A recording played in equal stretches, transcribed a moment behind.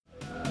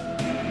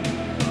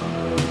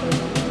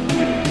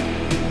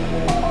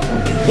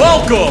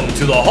Welcome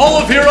to the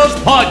Hall of Heroes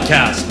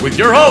podcast with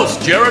your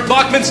hosts, Jared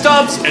Bachman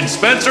Stubbs and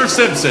Spencer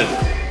Simpson.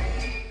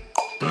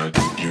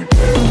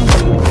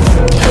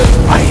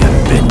 I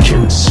am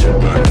vengeance.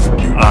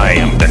 I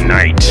am the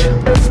knight.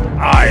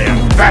 I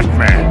am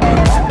Batman.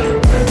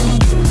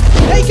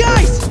 Hey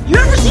guys, you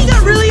ever seen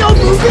that really old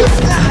movie?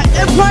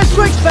 Empire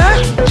Strikes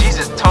Back?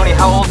 Jesus, Tony,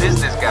 how old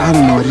is this guy? I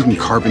don't know, I didn't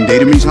carbon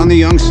date him, he's on the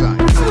young side.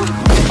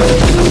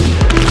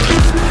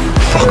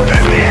 Fuck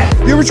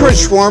Batman. You ever tried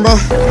shawarma?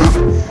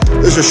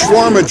 There's a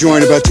shawarma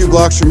joint about 2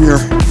 blocks from here.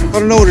 I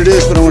don't know what it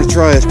is, but I want to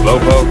try it.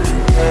 Lobo.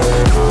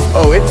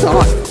 Oh, it's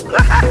on.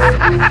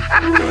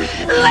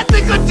 Let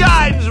the good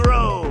times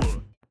roll!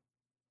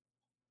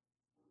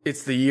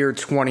 It's the year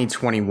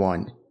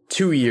 2021,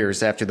 2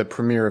 years after the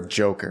premiere of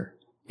Joker.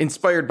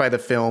 Inspired by the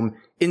film,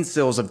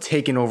 incels have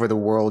taken over the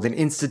world and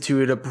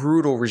instituted a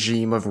brutal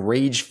regime of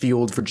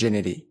rage-fueled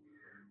virginity.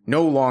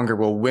 No longer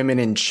will women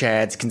and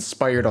chads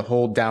conspire to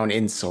hold down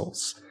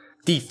incels.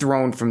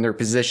 Dethroned from their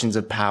positions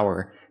of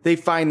power, they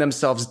find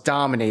themselves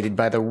dominated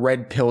by the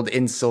red-pilled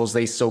incels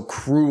they so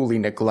cruelly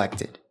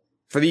neglected.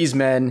 For these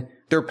men,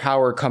 their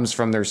power comes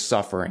from their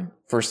suffering.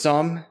 For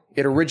some,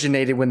 it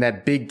originated when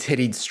that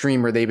big-tittied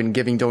streamer they've been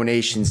giving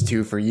donations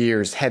to for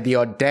years had the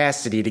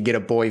audacity to get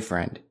a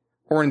boyfriend.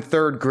 Or in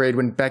 3rd grade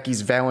when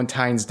Becky's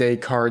Valentine's Day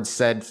card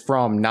said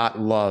from, not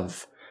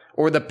love.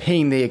 Or the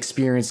pain they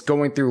experienced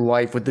going through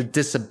life with the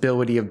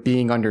disability of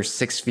being under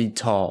 6 feet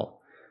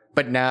tall.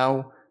 But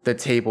now, the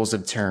tables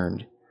have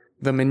turned.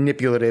 The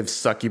manipulative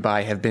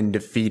succubi have been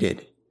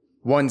defeated.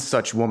 One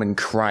such woman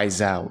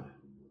cries out,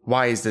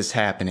 "Why is this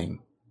happening?"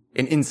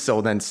 An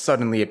incel then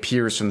suddenly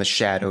appears from the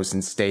shadows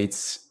and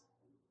states,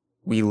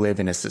 "We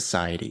live in a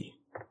society."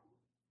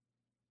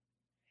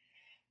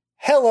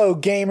 Hello,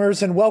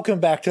 gamers, and welcome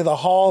back to the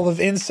Hall of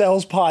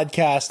Incels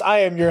podcast. I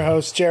am your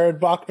host, Jared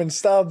Bachman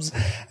Stubbs,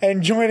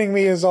 and joining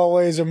me, as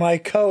always, are my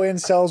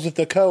co-incels with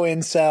the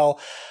co-incel,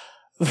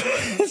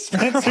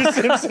 Spencer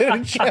Simpson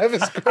and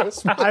Travis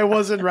Grossman. I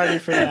wasn't ready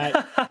for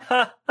that.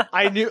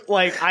 I knew,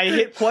 I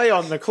hit play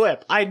on the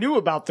clip. I knew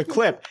about the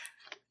clip.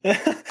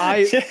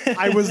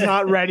 I was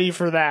not ready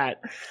for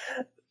that.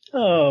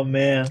 Oh,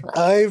 man.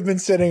 I've been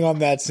sitting on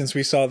that since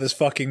we saw this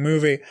fucking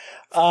movie.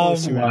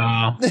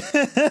 Wow.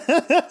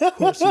 Of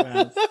course you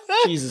have.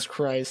 Jesus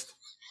Christ.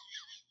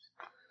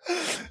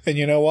 And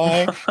you know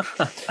why?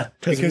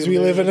 Because we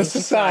live in a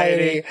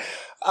society.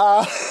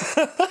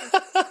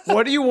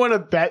 What do you want to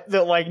bet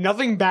that,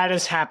 nothing bad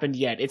has happened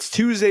yet? It's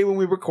Tuesday when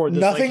we record this.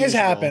 Nothing has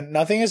happened.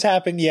 Nothing has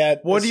happened yet.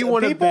 What do you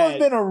want to bet? People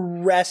have been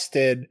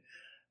arrested,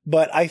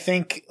 but I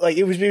think,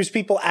 it was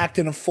people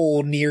acting a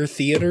fool near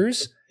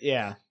theaters.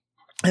 Yeah.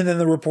 And then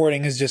the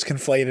reporting has just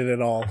conflated it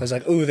all. It's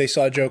like, ooh, they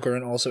saw Joker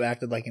and also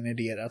acted like an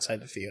idiot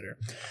outside the theater.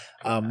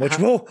 Which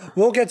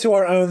we'll get to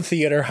our own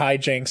theater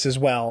hijinks as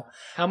well.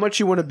 How much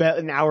you want to bet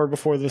an hour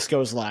before this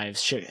goes live?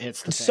 Shit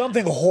hits the fan.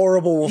 Something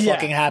horrible will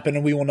fucking happen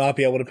and we will not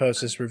be able to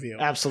post this review.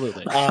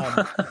 Absolutely.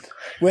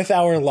 With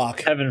our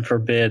luck. Heaven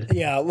forbid.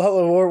 Yeah,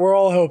 we're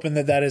all hoping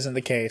that isn't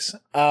the case.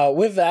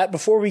 With that,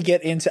 before we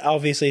get into,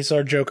 obviously, it's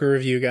our Joker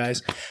review,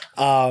 guys.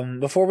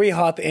 Before we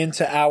hop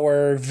into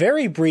our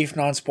very brief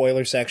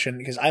non-spoiler section,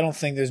 because I don't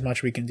think there's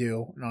much we can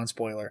do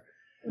non-spoiler.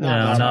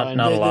 No, not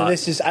a lot.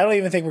 I don't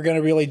even think we're going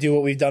to really do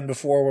what we've done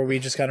before where we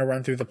just kind of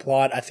run through the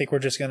plot. I think we're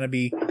just going to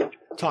be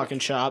talking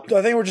shop.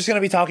 I think we're just going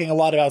to be talking a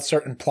lot about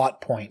certain plot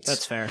points.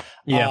 That's fair.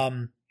 Yeah.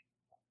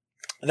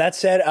 That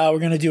said, we're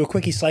going to do a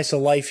quickie slice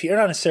of life here.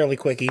 Not necessarily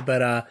quickie,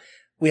 but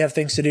we have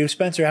things to do.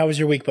 Spencer, how was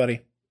your week,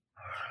 buddy?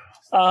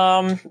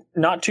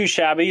 Not too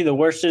shabby. The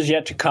worst is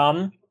yet to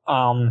come.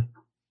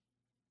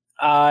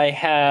 I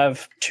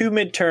have 2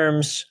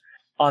 midterms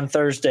on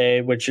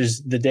Thursday, which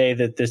is the day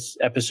that this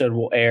episode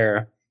will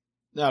air.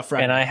 Oh,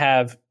 Friday.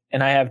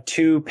 And I have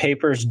 2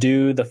 papers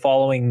due the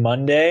following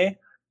Monday.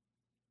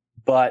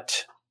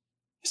 But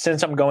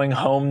since I'm going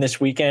home this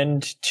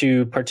weekend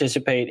to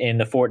participate in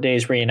the Fort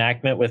Days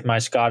reenactment with my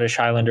Scottish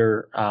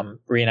Highlander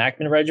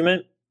reenactment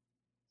regiment,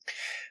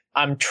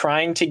 I'm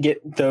trying to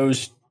get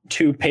those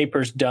 2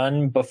 papers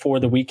done before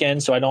the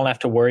weekend so I don't have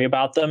to worry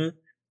about them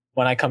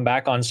when I come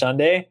back on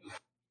Sunday.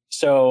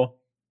 So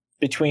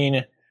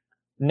between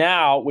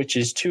now, which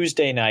is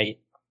Tuesday night,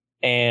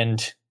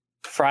 and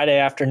Friday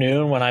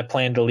afternoon when I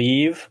plan to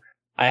leave,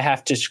 I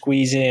have to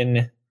squeeze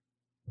in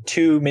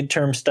 2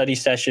 midterm study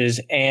sessions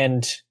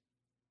and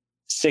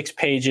 6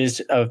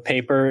 pages of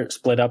paper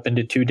split up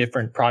into 2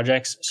 different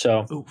projects.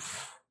 So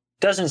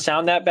doesn't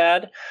sound that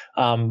bad,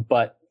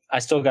 but I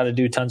still got to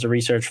do tons of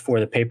research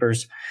for the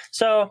papers.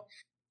 So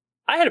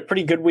I had a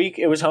pretty good week.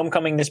 It was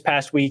homecoming this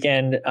past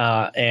weekend,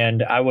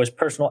 and I was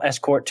personal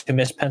escort to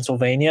Miss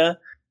Pennsylvania.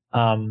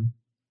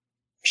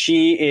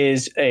 She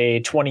is a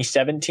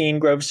 2017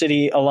 Grove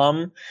City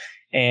alum,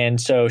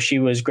 and so she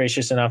was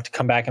gracious enough to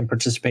come back and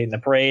participate in the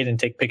parade and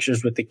take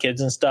pictures with the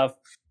kids and stuff.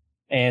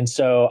 And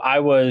so I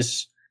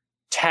was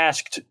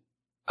tasked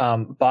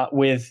but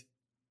with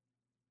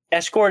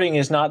escorting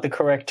is not the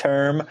correct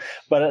term,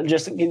 but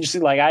just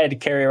like I had to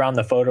carry around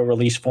the photo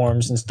release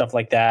forms and stuff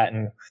like that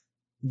and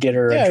get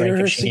her a drink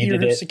if she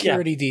needed it.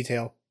 Security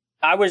detail.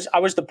 I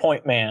was the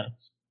point man.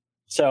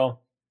 So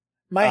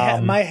my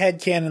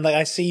headcanon, like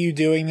I see you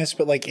doing this,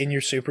 but like in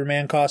your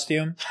Superman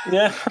costume.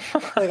 Yeah.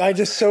 Like I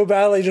just so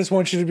badly just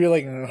want you to be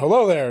like,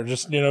 hello there,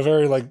 just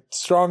very like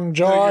strong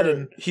jawed,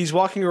 and he's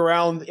walking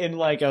around in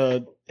like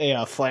a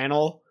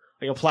flannel,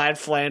 like a plaid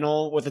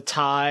flannel with a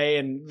tie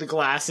and the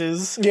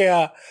glasses.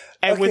 Yeah.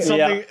 And when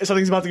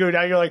something's about to go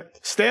down, you're like,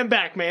 stand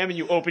back, ma'am, and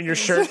you open your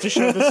shirt to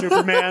show the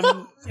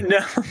Superman.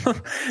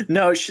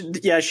 No,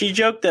 she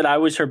joked that I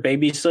was her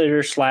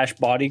babysitter /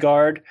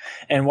 bodyguard.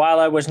 And while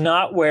I was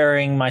not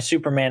wearing my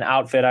Superman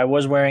outfit, I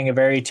was wearing a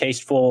very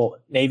tasteful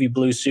navy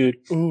blue suit.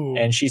 Ooh.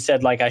 And she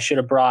said like I should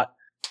have brought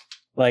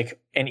like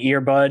an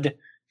earbud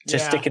to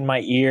stick in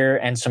my ear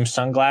and some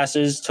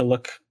sunglasses to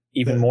look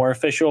even more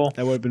official.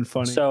 That would have been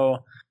funny.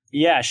 So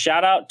yeah,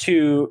 shout out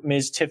to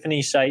Ms.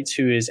 Tiffany Seitz,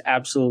 who is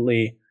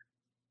absolutely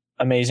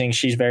amazing.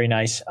 She's very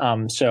nice.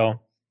 So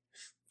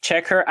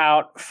check her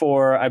out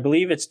for, I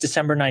believe it's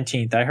December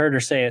 19th. I heard her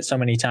say it so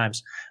many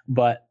times,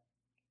 but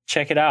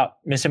check it out.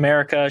 Miss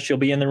America, she'll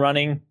be in the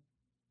running.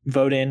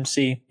 Vote in,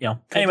 see, Anyway.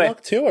 Good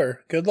luck to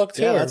her. Good luck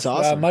to her. That's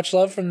awesome. Much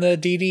love from the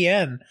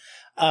DDN.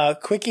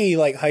 Quickie,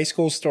 like high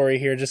school story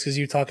here, just because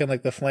you're talking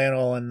like the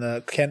flannel and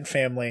the Kent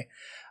family.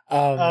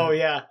 Oh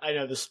yeah, I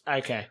know this.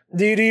 Okay.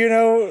 Do you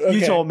know? Okay.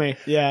 You told me.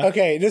 Yeah.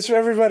 Okay, just for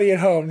everybody at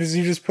home, because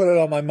you just put it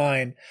on my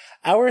mind.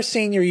 Our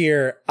senior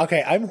year.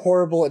 Okay, I'm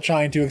horrible at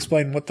trying to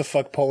explain what the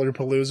fuck Polar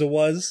Palooza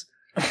was.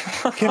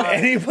 Can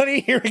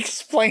anybody here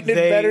explain it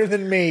better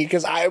than me?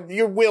 Because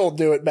you will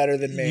do it better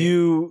than me.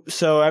 You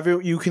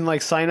can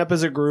like sign up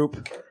as a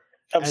group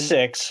of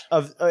 6.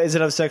 Is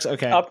it of 6?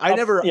 Okay. I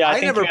never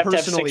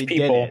personally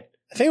did it.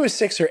 I think it was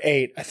 6 or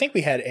 8. I think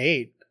we had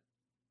 8.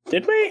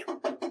 Did we?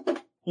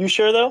 You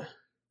sure though?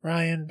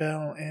 Ryan,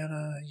 Bell,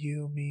 Anna,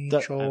 you, me,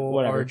 Joel,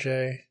 whatever.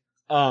 RJ.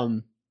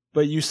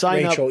 But you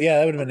sign Rachel. up. Yeah,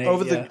 that would have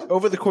been 8.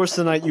 Over the course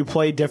of the night, you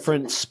play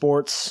different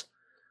sports.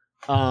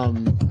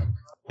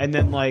 And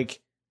then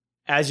like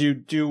as you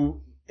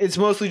do, it's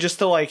mostly just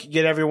to like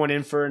get everyone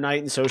in for a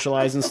night and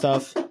socialize and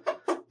stuff.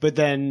 But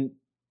then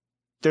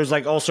there's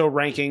like also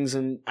rankings,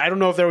 and I don't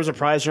know if there was a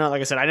prize or not.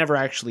 Like I said, I never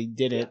actually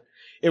did it.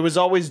 It was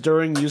always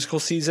during musical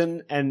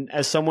season, and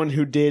as someone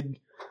who did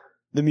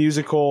the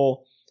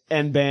musical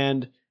and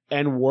band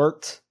and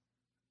worked,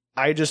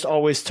 I just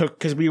always took,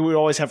 because we would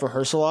always have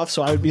rehearsal off,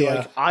 so I would be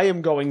like, I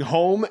am going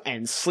home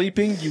and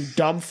sleeping, you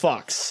dumb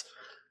fucks.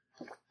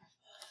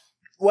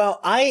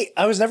 Well, I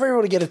was never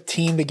able to get a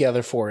team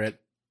together for it.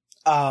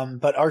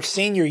 But our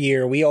senior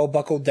year, we all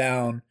buckled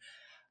down,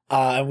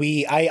 and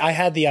I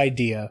had the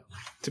idea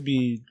to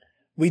be.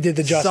 We did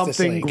the Justice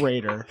something League.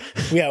 Greater.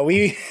 Yeah,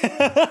 we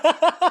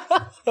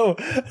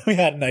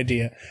had an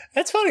idea.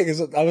 That's funny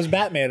because I was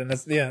Batman, and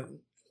that's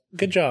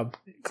good job,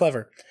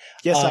 clever.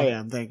 Yes, I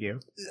am. Thank you.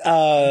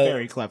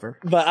 Very clever.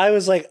 But I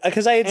was like,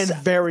 because I had and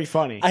very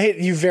funny.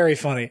 You very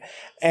funny,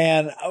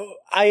 and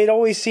I had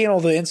always seen all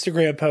the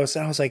Instagram posts,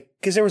 and I was like,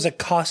 because there was a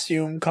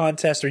costume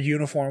contest or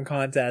uniform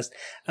contest,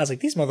 I was like,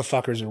 these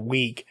motherfuckers are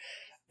weak.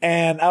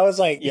 And I was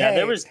like, yeah,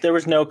 hey. there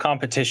was no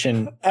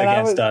competition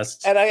against us.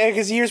 And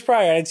because years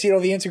prior, I'd seen all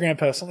the Instagram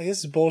posts. I'm like,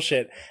 this is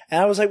bullshit.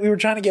 And I was like, we were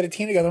trying to get a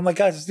team together. I'm like,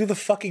 guys, let's do the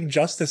fucking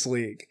Justice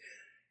League.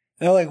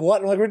 And they're like, what?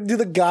 I'm like, we're going to do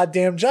the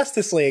goddamn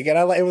Justice League.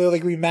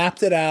 And we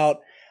mapped it out.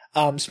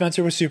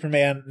 Spencer was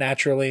Superman,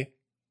 naturally.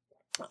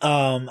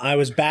 I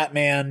was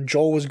Batman.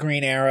 Joel was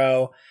Green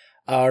Arrow.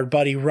 Our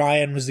buddy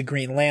Ryan was the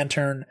Green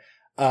Lantern.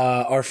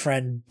 Our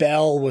friend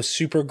Belle was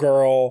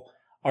Supergirl.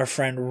 Our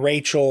friend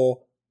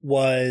Rachel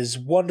was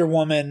Wonder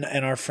Woman,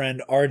 and our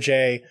friend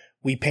RJ,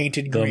 we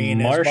painted green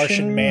as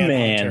Martian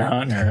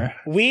Manhunter.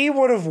 We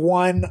would have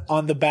won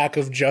on the back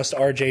of just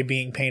RJ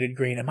being painted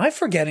green. Am I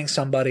forgetting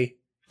somebody?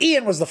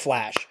 Ian was the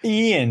Flash.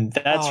 Ian,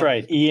 that's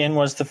right. Ian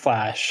was the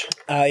Flash.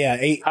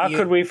 Yeah. How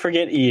could we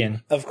forget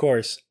Ian? Of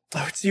course.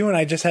 Oh, it's you and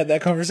I just had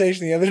that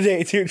conversation the other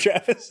day too,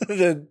 Travis.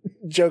 The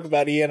joke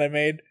about Ian I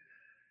made.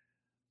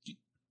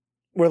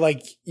 Where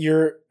like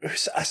you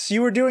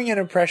were doing an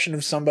impression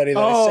of somebody that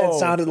I said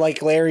sounded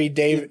like Larry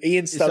David.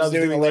 Ian Stubbs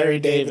doing a Larry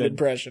David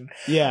impression.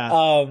 Yeah.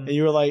 And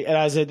you were like, and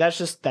I said, that's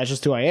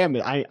just who I am.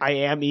 I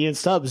am Ian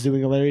Stubbs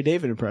doing a Larry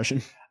David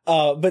impression.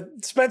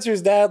 But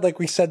Spencer's dad, like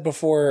we said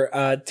before,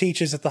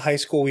 teaches at the high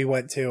school we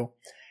went to.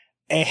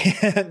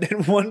 And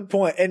at one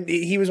point, and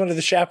he was one of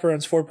the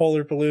chaperones for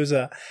Polar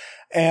Palooza.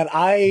 And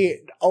I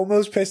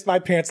almost pissed my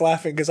pants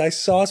laughing because I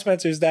saw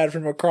Spencer's dad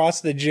from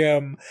across the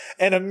gym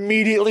and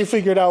immediately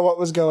figured out what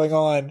was going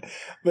on.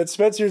 But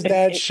Spencer's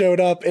dad showed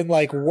up in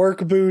like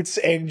work boots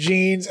and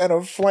jeans and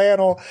a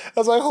flannel. I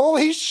was like,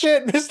 holy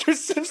shit, Mr.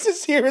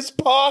 Simpson's here as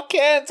Pa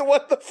Kent.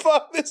 What the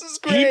fuck? This is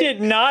great. He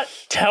did not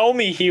tell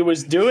me he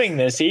was doing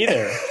this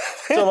either.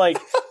 So like,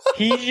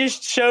 he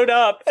just showed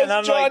up and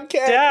I'm John like,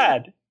 Kent.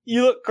 Dad,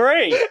 you look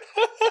great.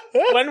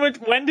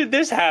 When did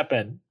this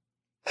happen?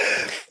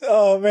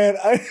 Oh man,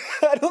 I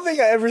don't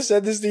think I ever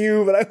said this to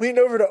you, but I leaned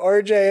over to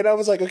RJ and I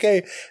was like, okay,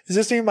 does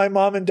this mean my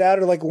mom and dad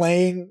are like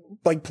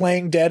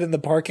playing dead in the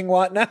parking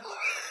lot now?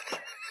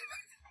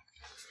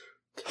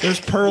 There's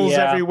pearls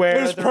everywhere.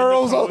 There's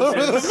pearls all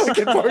over the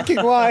fucking parking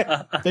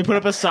lot. They put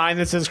up a sign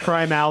that says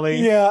Crime Alley.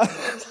 Yeah.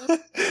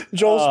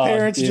 Joel's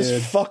parents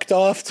just fucked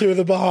off to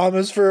the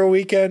Bahamas for a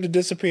weekend to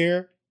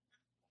disappear.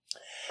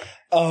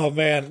 Oh,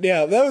 man.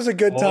 Yeah, that was a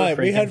good time.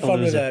 We had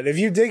fun with that. If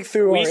you dig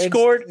through we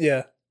scored.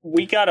 Yeah.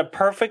 We got a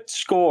perfect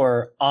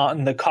score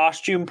on the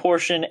costume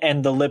portion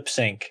and the lip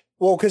sync.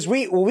 Well, because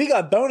we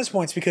got bonus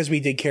points because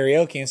we did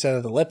karaoke instead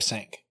of the lip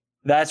sync.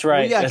 That's right.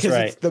 Well, yeah, that's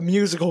right. It's the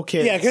musical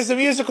kids. Yeah, because the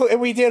musical, and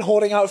we did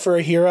 "Holding Out for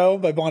a Hero"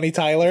 by Bonnie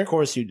Tyler. Of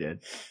course you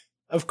did.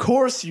 Of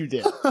course you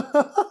did.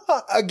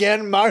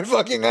 Again, my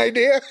fucking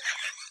idea.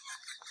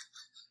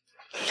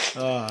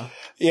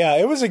 Yeah,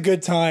 it was a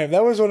good time.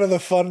 That was one of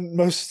the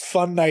most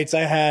fun nights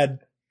I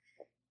had.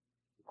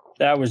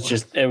 That was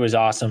it was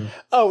awesome.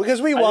 Oh,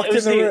 because we walked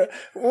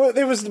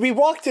we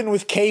walked in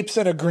with capes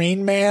and a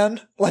green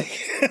man, like,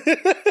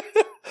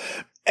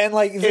 and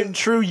like in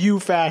true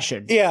you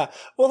fashion. Yeah,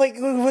 well, like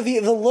with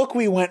the look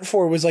we went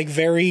for was like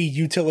very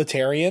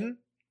utilitarian,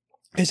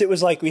 because it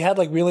was like we had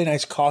like really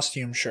nice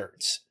costume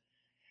shirts,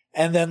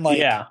 and then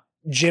like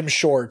gym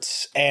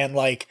shorts, and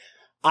like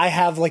I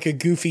have like a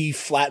goofy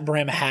flat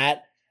brim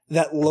hat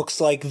that looks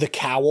like the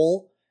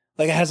cowl,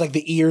 like it has like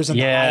the ears and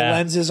the eye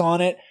lenses on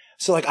it.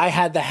 So like I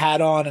had the hat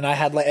on, and I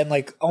had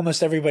like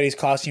almost everybody's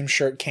costume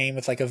shirt came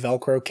with like a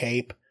Velcro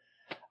cape.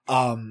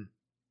 So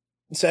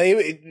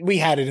we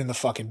had it in the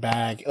fucking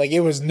bag. Like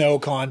it was no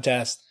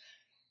contest.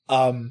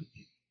 Again,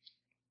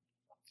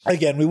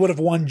 we would have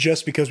won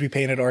just because we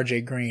painted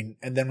RJ green,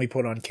 and then we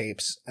put on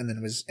capes, and then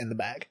it was in the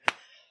bag.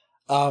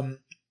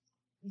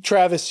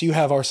 Travis, you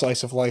have our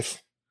slice of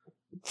life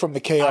from the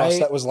chaos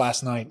that was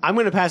last night. I'm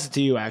going to pass it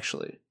to you,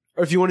 actually.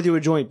 Or if you want to do a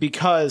joint,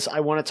 because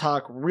I want to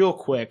talk real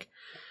quick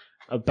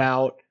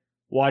about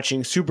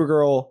watching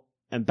Supergirl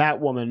and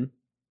Batwoman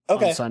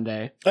on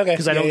Sunday. Okay.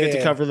 Because I don't get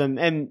to cover them,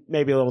 and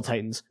maybe a little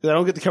Titans. Because I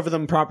don't get to cover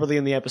them properly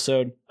in the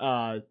episode.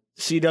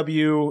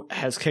 CW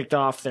has kicked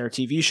off their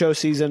TV show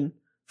season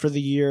for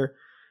the year.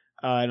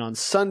 And on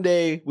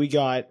Sunday, we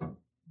got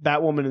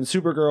Batwoman and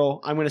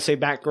Supergirl. I'm going to say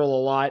Batgirl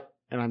a lot,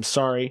 and I'm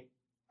sorry.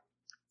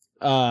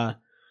 And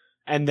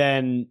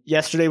then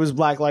yesterday was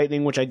Black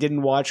Lightning, which I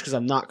didn't watch because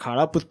I'm not caught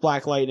up with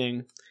Black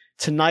Lightning.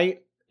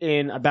 Tonight,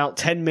 in about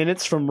 10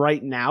 minutes from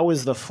right now,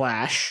 is The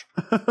Flash,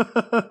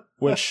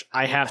 which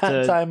I have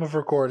to... time of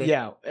recording.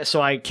 Yeah,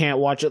 so I can't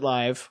watch it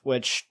live,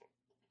 which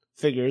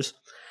figures.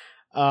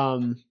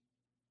 But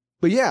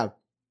yeah,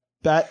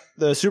 the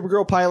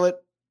Supergirl pilot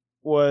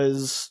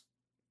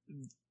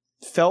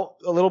felt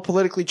a little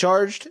politically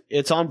charged.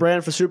 It's on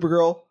brand for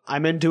Supergirl.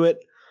 I'm into it.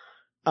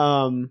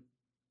 I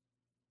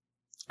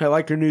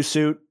like her new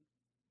suit.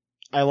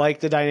 I like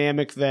the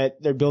dynamic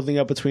that they're building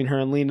up between her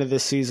and Lena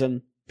this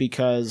season,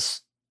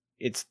 because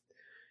it's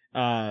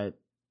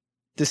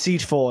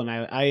deceitful, and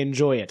I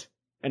enjoy it.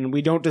 And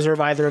we don't deserve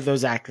either of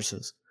those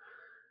actresses.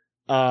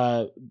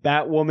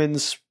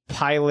 Batwoman's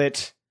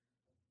pilot,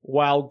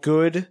 while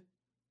good,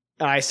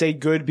 and I say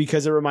good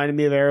because it reminded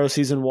me of Arrow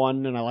Season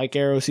 1, and I like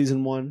Arrow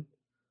Season 1,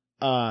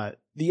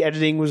 the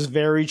editing was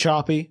very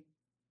choppy.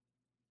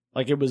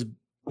 Like, it was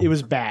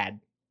bad.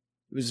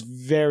 It was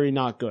very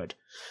not good.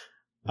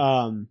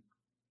 So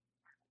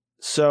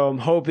I'm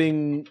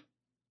hoping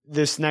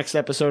this next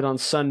episode on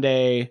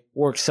Sunday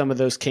works some of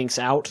those kinks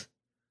out.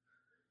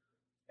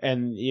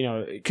 And, you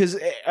know, because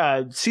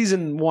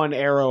Season 1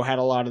 Arrow had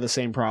a lot of the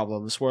same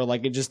problems, where,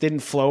 like, it just didn't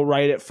flow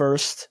right at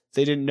first.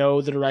 They didn't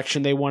know the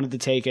direction they wanted to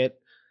take it.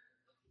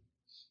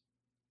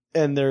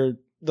 And they'll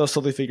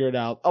slowly figure it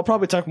out. I'll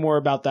probably talk more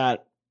about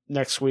that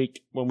next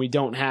week when we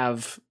don't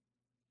have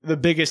the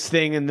biggest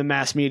thing in the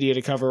mass media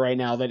to cover right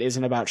now that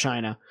isn't about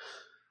China.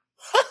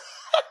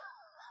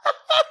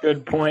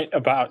 Good point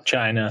about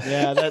China.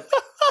 Yeah, that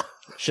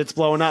shit's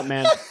blowing up,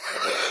 man.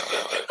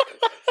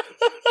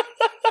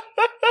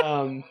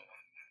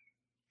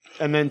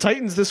 And then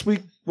Titans this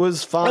week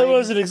was fine. I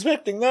wasn't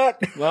expecting that.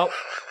 Well,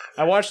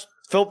 I watched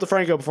Philip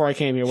DeFranco before I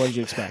came here. What did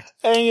you expect?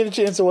 I didn't get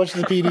a chance to watch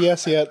the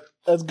PDS yet.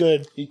 That's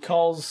good. He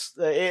calls...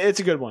 it's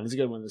a good one. It's a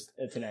good one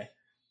today.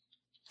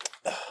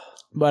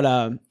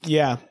 But,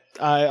 yeah.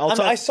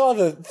 I saw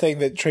the thing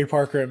that Trey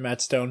Parker and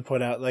Matt Stone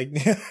put out. Like,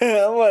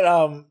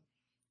 what,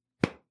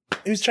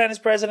 who's China's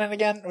president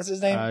again? What's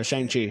his name?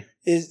 Shang-Chi.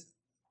 It's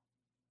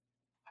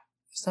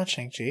not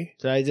Shang-Chi.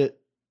 It's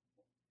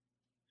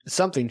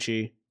something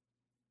Chi.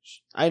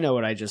 I know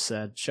what I just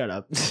said. Shut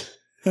up.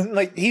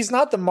 Like, he's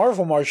not the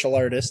Marvel martial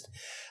artist.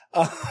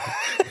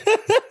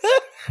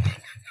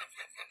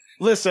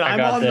 Listen,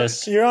 I'm on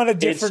this. You're on a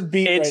different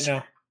beat right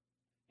now.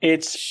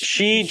 It's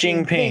Xi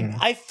Jinping.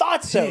 I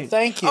thought so.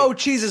 Thank you. Oh,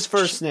 Chi's his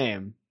first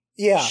name.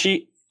 Yeah.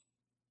 Xi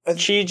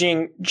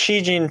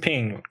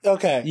Jinping.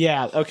 Okay.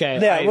 Yeah. Okay.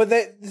 Yeah.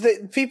 Well,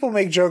 people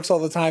make jokes all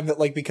the time that,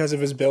 like, because of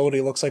his build,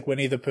 he looks like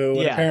Winnie the Pooh.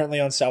 And apparently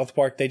on South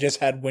Park, they just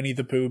had Winnie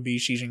the Pooh be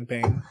Xi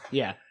Jinping.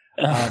 Yeah.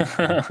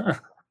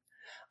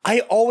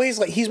 I always,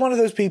 like, he's one of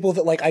those people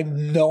that, like, I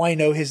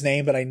know his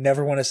name, but I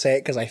never want to say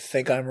it because I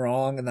think I'm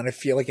wrong, and then I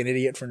feel like an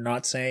idiot for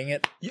not saying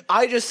it.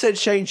 I just said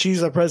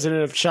Shang-Chi's the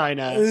president of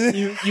China.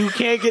 You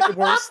can't get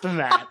worse than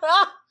that.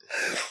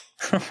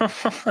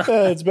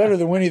 It's better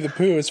than Winnie the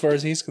Pooh as far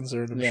as he's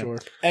concerned, I'm sure.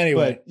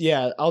 Anyway. But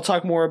yeah, I'll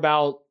talk more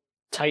about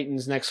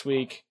Titans next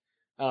week.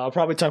 I'll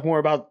probably talk more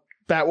about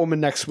Batwoman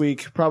next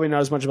week. Probably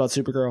not as much about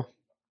Supergirl.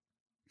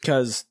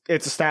 Because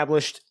it's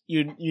established.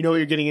 You know what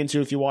you're getting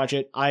into if you watch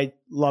it. I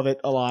love it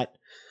a lot.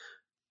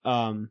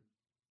 But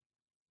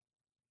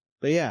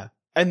yeah.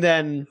 And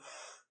then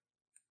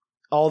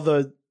all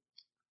the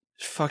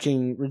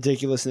fucking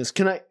ridiculousness.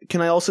 Can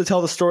I also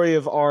tell the story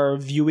of our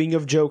viewing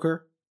of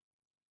Joker?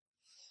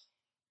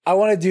 I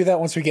want to do that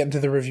once we get into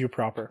the review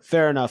proper.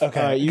 Fair enough.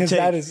 Okay, because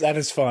that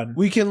is fun.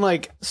 We can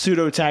like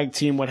pseudo tag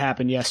team what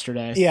happened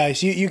yesterday. Yeah,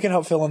 so you can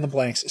help fill in the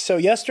blanks. So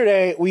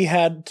yesterday we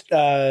had,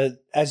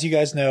 as you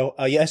guys know,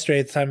 yesterday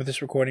at the time of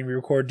this recording, we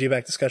record Due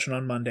Back Discussion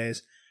on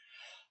Mondays.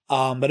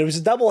 But it was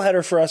a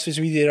doubleheader for us because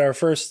we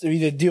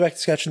did Due Back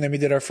Discussion, then we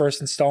did our first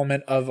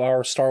installment of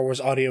our Star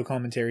Wars audio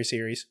commentary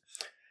series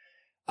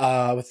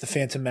with The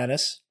Phantom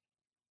Menace.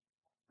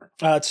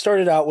 It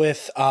started out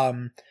with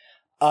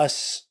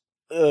us,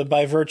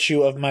 by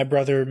virtue of my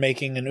brother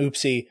making an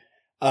oopsie,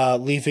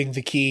 leaving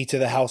the key to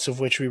the house of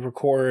which we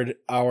record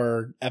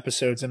our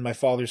episodes in my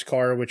father's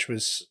car, which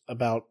was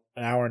about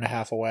an hour and a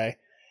half away.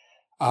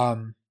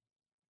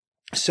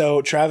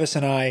 So Travis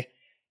and I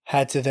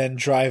had to then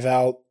drive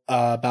out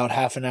about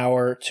half an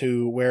hour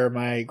to where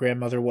my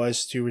grandmother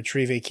was to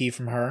retrieve a key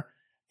from her.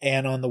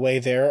 And on the way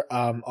there,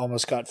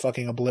 almost got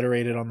fucking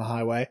obliterated on the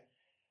highway,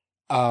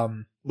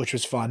 which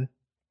was fun.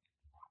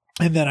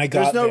 And then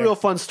There's no real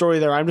fun story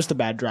there. I'm just a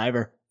bad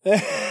driver.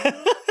 You're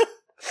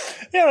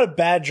not a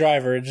bad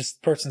driver. Just a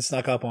person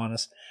snuck up on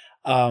us.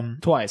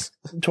 Twice.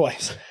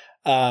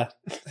 It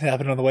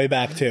happened on the way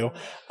back too.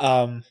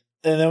 And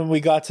then we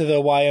got to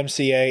the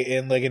YMCA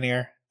in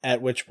Ligonier,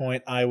 at which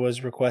point I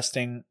was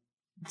requesting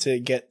to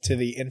get to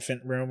the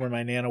infant room where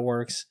my Nana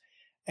works.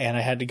 And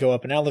I had to go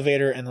up an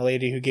elevator, and the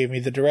lady who gave me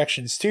the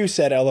directions to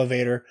said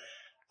elevator,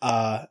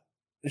 the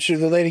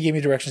lady gave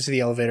me directions to the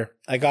elevator.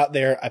 I got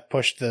there, I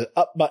pushed the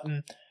up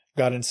button,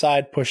 got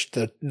inside, pushed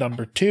the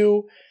number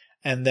 2,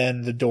 and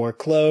then the door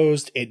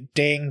closed. It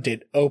dinged,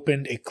 it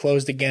opened, it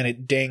closed again,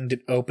 it dinged,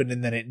 it opened,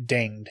 and then it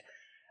dinged.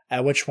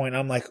 At which point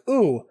I'm like,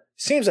 ooh,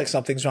 seems like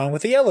something's wrong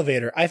with the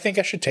elevator. I think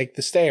I should take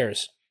the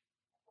stairs.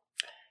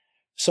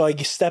 So I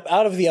step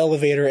out of the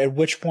elevator, at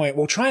which point,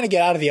 while trying to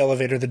get out of the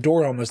elevator, the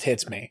door almost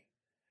hits me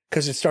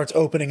because it starts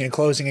opening and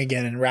closing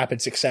again in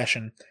rapid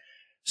succession.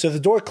 So the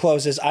door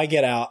closes, I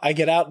get out,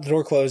 the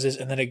door closes,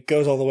 and then it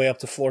goes all the way up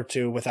to floor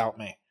 2 without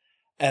me.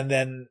 And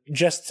then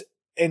just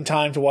in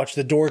time to watch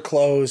the door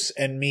close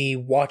and me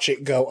watch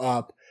it go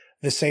up,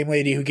 the same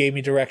lady who gave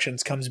me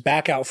directions comes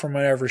back out from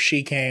wherever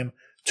she came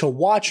to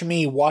watch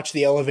me watch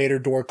the elevator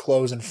door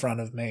close in front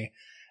of me,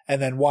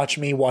 and then watch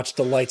me watch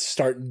the lights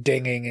start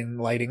dinging and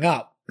lighting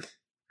up.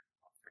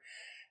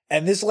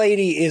 And this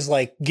lady is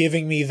like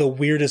giving me the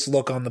weirdest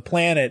look on the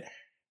planet,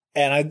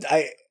 and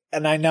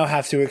I now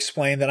have to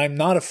explain that I'm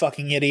not a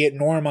fucking idiot,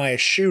 nor am I a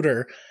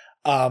shooter,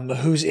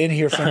 who's in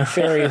here for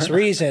nefarious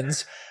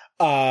reasons.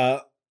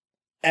 And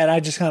I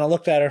just kind of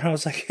looked at her and I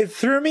was like, it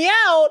threw me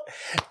out.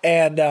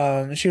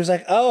 And she was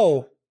like,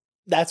 oh,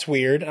 that's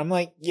weird. I'm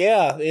like,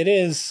 yeah, it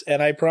is.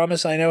 And I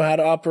promise I know how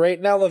to operate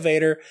an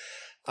elevator.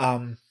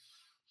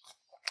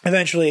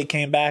 Eventually it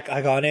came back.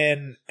 I got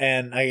in,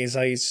 and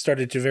I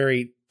started to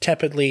very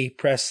tepidly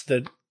press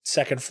the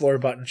second floor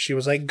button. She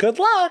was like, good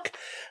luck.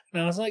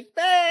 And I was like,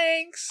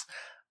 thanks.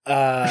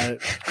 I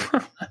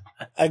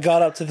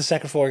got up to the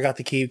second floor, got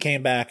the key,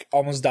 came back,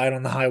 almost died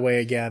on the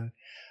highway again.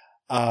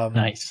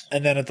 Nice.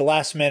 And then at the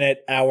last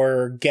minute,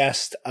 our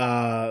guest,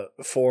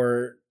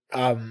 for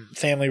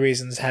family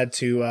reasons, had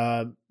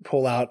to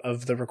pull out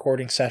of the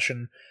recording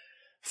session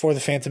for the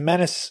Phantom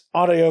Menace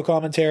audio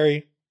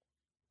commentary.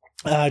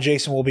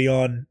 Jason will be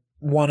on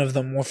one of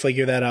them. We'll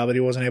figure that out, but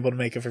he wasn't able to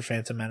make it for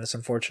Phantom Menace,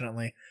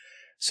 unfortunately.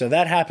 So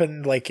that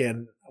happened like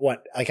an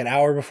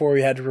hour before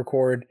we had to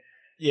record.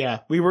 Yeah,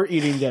 we were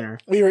eating dinner.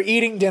 We were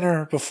eating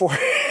dinner before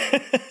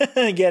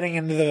getting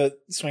into the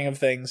swing of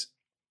things.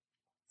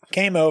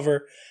 Came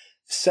over,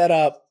 set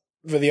up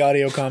for the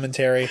audio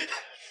commentary.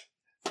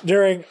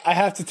 I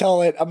have to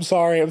tell it, I'm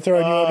sorry, I'm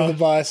throwing you under the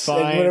bus.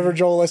 Fine. And whenever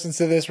Joel listens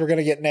to this, we're going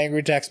to get an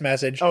angry text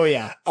message. Oh,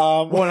 yeah.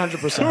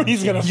 100%.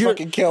 He's going to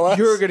fucking kill us.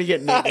 You're going to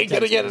get an angry text I'm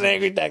going to get an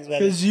angry text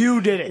message. Because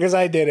you did it. Because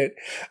I did it.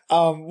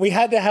 We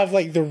had to have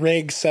like the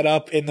rig set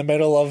up in the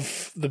middle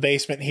of the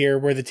basement here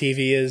where the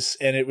TV is.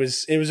 And it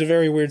was a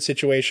very weird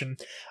situation.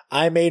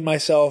 I made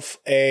myself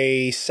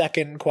a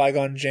second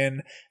Qui-Gon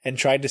Jinn and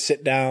tried to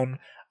sit down.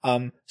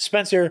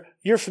 Spencer,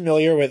 you're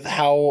familiar with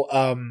how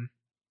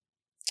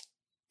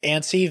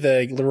antsy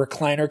the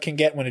recliner can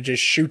get when it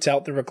just shoots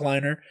out the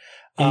recliner.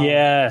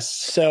 Yes.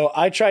 So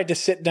I tried to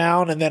sit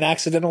down and then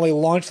accidentally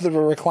launched the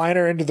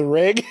recliner into the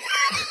rig.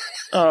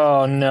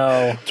 Oh,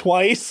 no.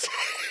 Twice.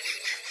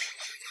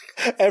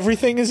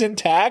 Everything is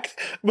intact,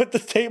 but the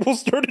table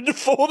started to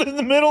fold in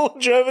the middle.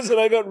 Travis and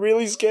I got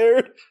really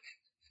scared.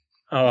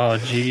 Oh,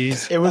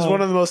 jeez. It was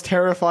one of the most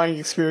terrifying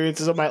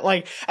experiences of my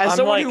life. As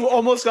someone who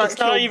almost got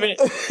killed.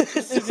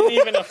 This isn't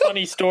even a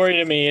funny story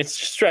to me. It's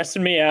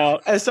stressing me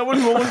out. As someone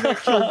who almost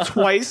got killed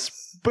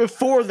twice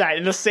before that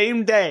in the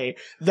same day,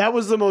 that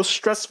was the most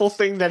stressful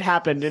thing that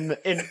happened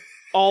in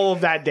all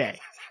of that day.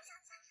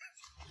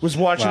 Was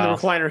watching the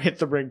recliner hit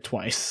the rig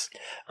twice.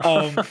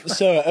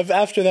 So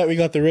after that, we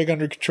got the rig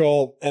under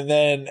control, and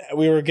then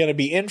we were going to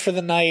be in for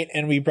the night,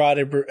 and we brought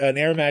an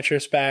air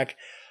mattress back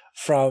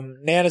from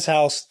Nana's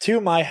house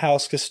to my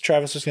house because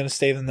Travis was going to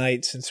stay the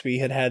night since we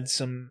had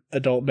some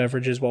adult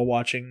beverages while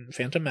watching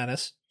Phantom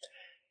Menace.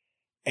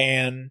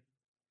 And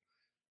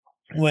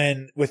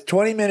with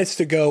 20 minutes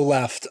to go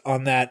left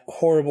on that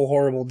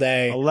horrible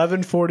day,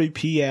 11:40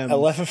 p.m.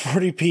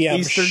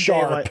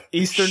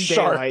 Eastern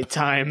Daylight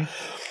Time,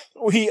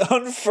 we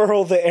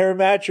unfurl the air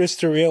mattress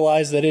to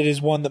realize that it is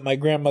one that my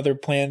grandmother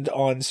planned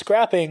on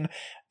scrapping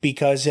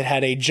because it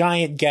had a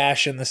giant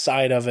gash in the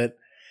side of it.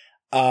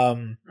 Oh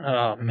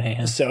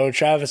man. So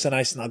Travis and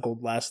I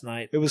snuggled last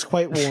night. It was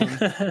quite warm,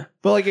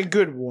 but like a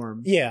good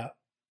warm. Yeah.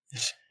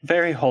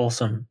 Very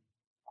wholesome.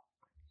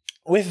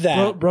 With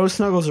that, bro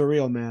snuggles are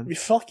real, man.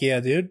 Fuck yeah,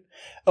 dude.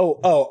 Oh,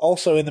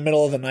 also in the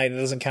middle of the night, it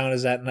doesn't count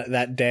as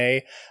that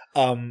day.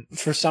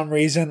 For some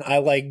reason,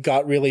 I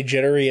got really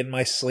jittery in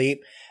my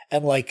sleep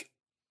and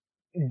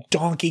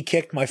donkey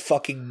kicked my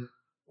fucking.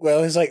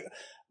 Well, it's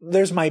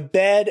there's my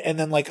bed and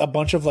then a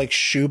bunch of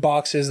shoe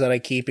boxes that I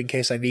keep in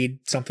case I need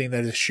something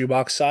that is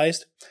shoebox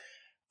sized,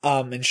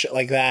 and shit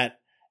like that.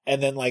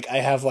 And then I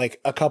have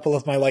a couple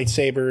of my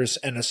lightsabers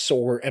and a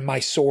sword and my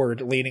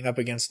sword leaning up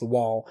against the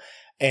wall.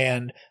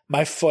 And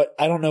my foot,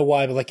 I don't know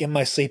why, but in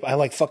my sleep,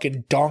 I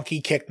fucking donkey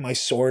kicked my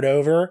sword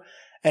over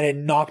and it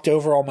knocked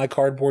over all my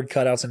cardboard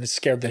cutouts and it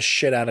scared the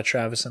shit out of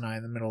Travis and I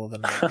in the middle of the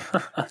night.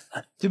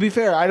 To be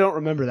fair, I don't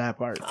remember that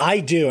part. I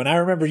do. And I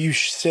remember you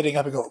sitting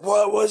up and going,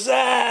 "What was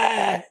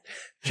that?"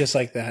 Just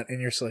like that in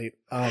your sleep.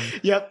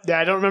 Yep.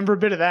 I don't remember a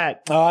bit of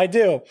that. Oh, I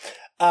do.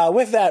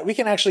 With that, we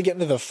can actually get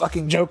into the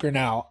fucking Joker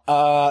now.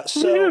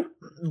 So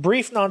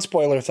brief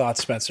non-spoiler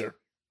thoughts, Spencer.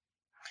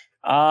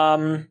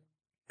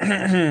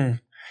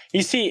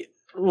 You see,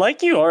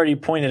 like you already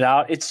pointed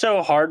out, it's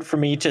so hard for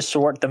me to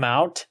sort them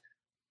out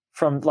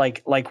from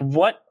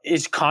what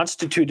is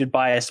constituted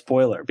by a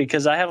spoiler,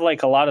 because I have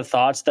a lot of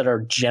thoughts that are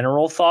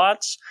general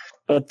thoughts,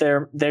 but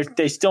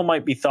they still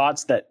might be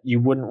thoughts that you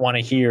wouldn't want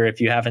to hear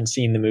if you haven't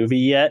seen the movie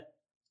yet.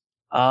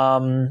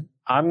 I'm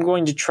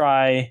going to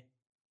try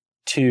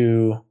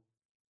to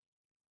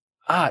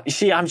you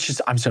see, I'm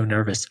so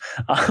nervous.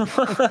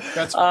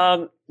 That's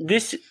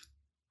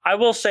I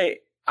will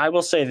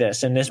say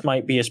this, and this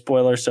might be a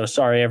spoiler, so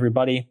sorry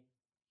everybody,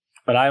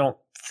 but I don't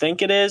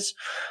think it is.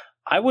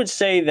 I would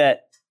say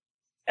that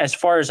as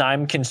far as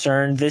I'm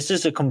concerned, this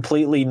is a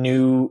completely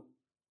new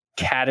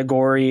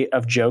category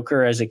of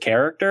Joker as a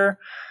character.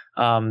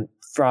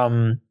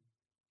 From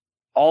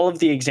all of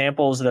the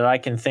examples that I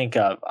can think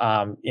of,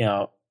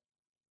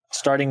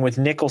 starting with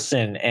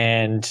Nicholson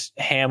and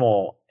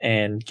Hamill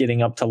and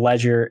getting up to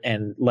Ledger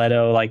and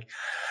Leto,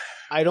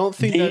 I don't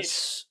think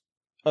that's.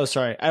 Oh,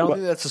 sorry. I don't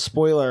think that's a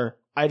spoiler.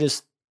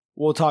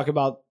 We'll talk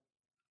about.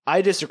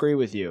 I disagree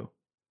with you.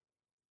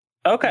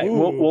 Okay,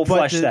 we'll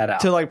flesh that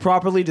out. To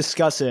properly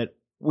discuss it,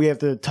 we have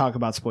to talk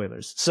about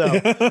spoilers. So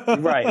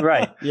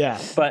right,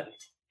 yeah. But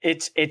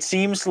it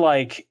seems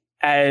like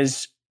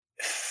as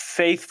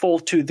faithful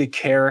to the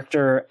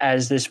character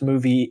as this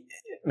movie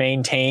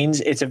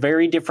maintains, it's a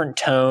very different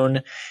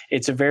tone.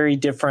 It's a very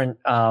different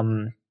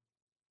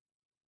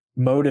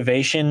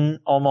motivation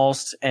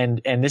almost,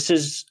 and this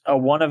is a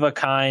one of a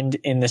kind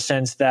in the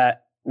sense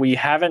that we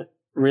haven't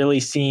really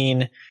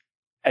seen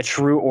a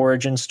true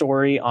origin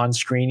story on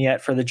screen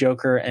yet for the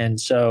Joker. And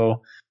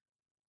so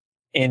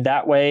in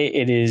that way,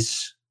 it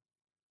is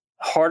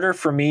harder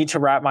for me to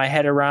wrap my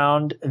head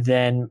around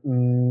than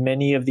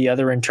many of the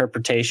other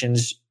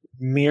interpretations,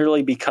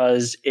 merely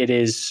because it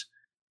is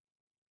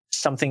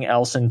something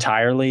else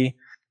entirely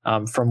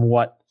from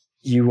what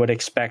you would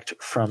expect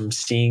from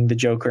seeing the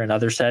Joker in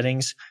other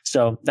settings.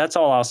 So that's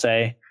all I'll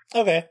say.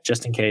 Okay.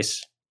 Just in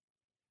case.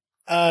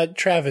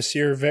 Travis,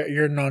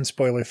 your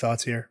non-spoiler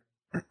thoughts here.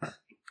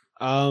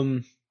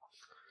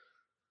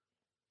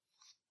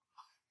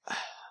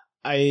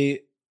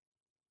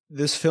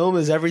 This film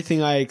is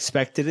everything I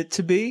expected it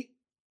to be.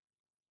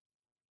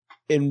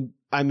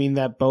 I mean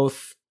that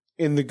both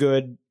in the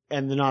good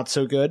and the not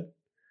so good.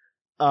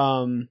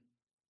 Not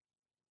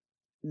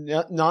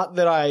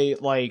that I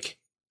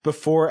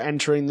before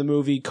entering the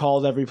movie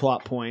called every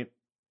plot point,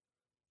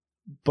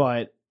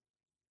 but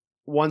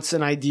once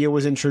an idea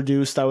was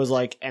introduced, I was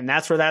like, and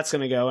that's where that's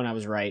going to go. And I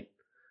was right.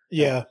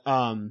 Yeah.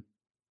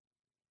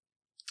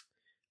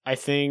 I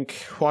think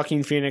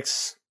Joaquin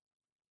Phoenix,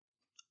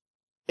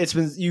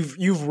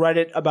 you've read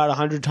it about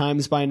 100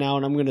 times by now,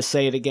 and I'm going to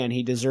say it again.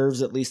 He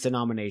deserves at least a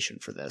nomination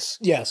for this.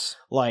 Yes.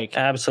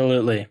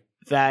 Absolutely.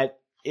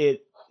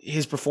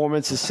 His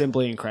performance is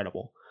simply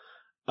incredible.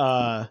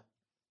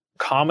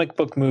 Comic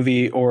book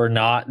movie or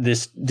not,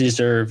 this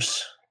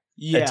deserves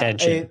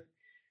attention.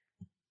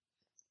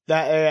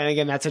 And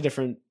again, that's a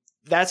different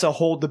that's a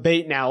whole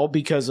debate now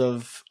because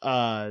of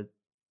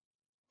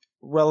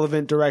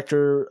relevant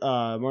director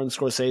Martin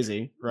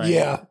Scorsese, right?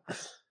 Yeah.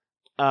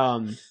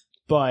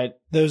 But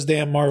those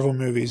damn Marvel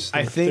movies,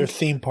 I think they're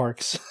theme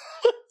parks.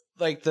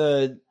 Like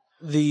the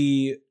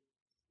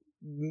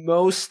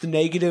most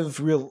negative,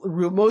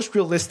 most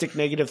realistic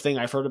negative thing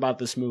I've heard about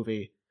this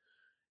movie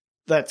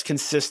that's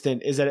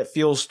consistent is that it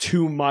feels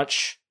too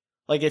much.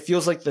 Like it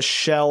feels like the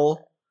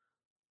shell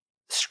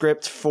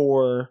script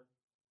for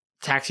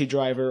Taxi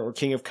Driver or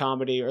King of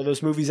Comedy or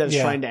those movies that it's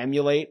trying to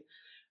emulate.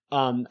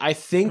 I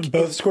think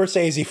both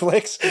Scorsese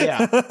flicks.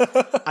 Yeah.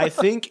 I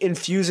think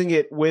infusing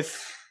it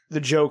with the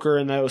Joker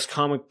and those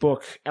comic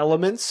book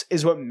elements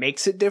is what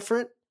makes it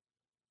different.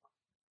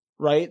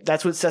 Right?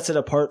 That's what sets it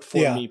apart for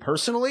me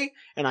personally.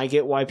 And I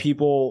get why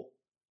people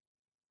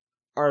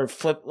are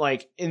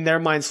in their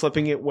minds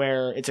flipping it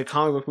where it's a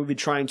comic book movie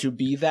trying to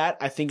be that.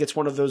 I think it's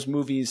one of those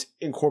movies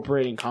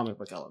incorporating comic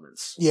book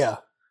elements. Yeah.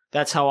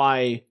 That's how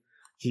I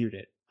viewed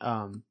it.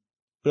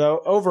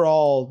 But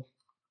overall,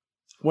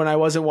 when I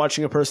wasn't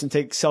watching a person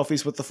take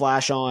selfies with the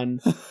flash on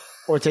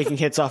or taking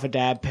hits off a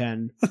dab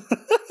pen,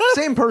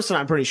 same person,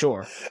 I'm pretty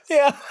sure.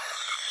 Yeah.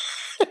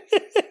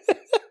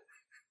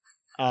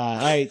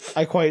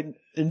 I quite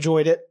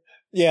enjoyed it.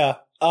 Yeah.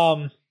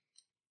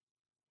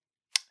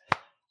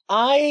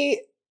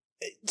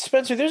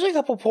 Spencer, there's a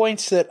couple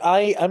points that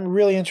I'm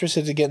really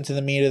interested to get into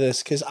the meat of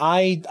this because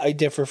I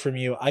differ from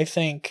you. I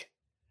think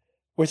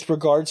with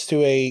regards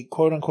to a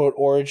quote unquote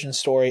origin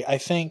story, I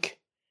think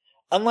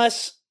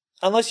unless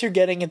you're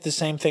getting at the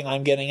same thing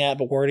I'm getting at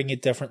but wording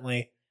it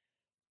differently,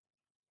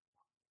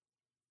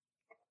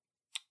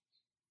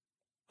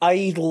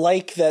 I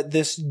like that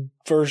this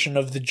version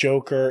of the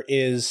Joker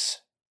is.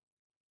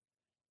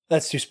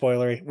 That's too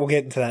spoilery. We'll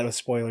get into that with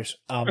spoilers.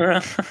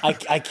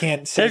 I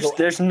can't say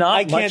there's not.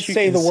 I can't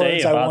say the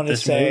words I want to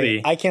say.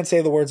 Movie. I can't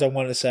say the words I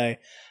want to say.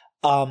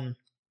 I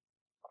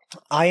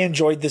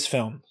enjoyed this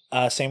film.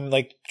 Same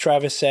like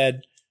Travis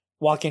said.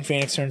 Joaquin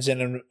Phoenix turns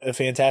in a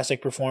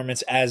fantastic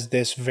performance as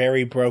this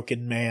very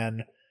broken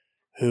man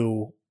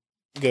who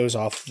goes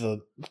off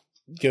the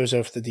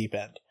deep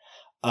end.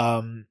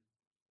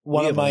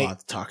 We have a lot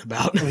to talk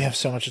about. We have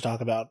so much to talk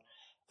about.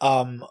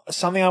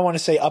 Something I want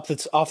to say off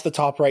the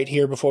top right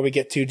here before we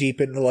get too deep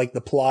into like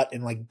the plot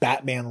and like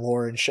Batman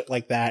lore and shit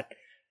like that.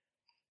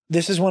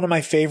 This is one of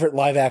my favorite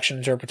live action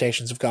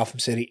interpretations of Gotham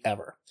City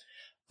ever.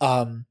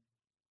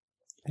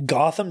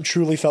 Gotham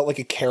truly felt like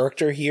a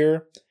character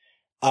here.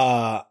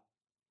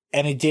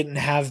 And it didn't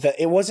have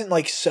it wasn't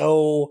like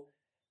so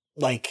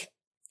like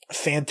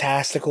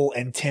fantastical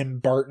and Tim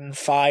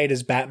Burton-fied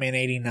as Batman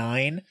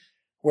 89.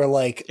 Where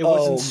like it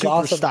wasn't super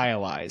Gotham,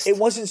 stylized. It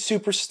wasn't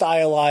super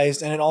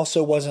stylized, and it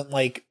also wasn't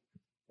like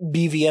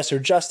BVS or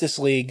Justice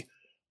League,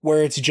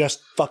 where it's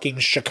just fucking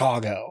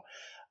Chicago.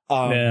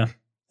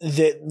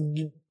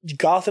 That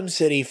Gotham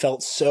City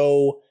felt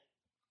so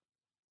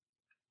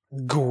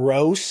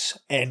gross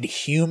and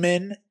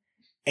human,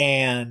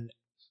 and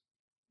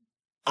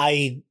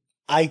I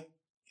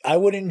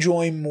would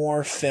enjoy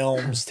more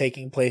films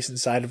taking place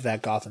inside of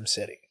that Gotham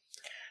City.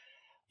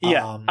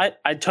 Yeah,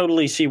 I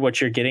totally see what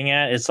you're getting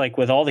at. It's like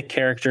with all the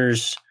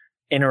characters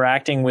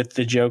interacting with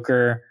the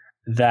Joker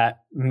that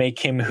make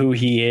him who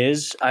he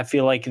is, I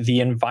feel like the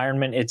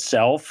environment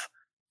itself,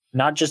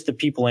 not just the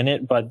people in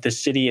it, but the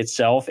city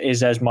itself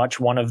is as much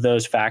one of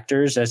those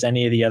factors as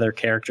any of the other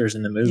characters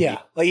in the movie. Yeah,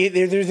 like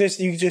there's this,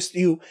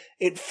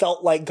 it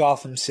felt like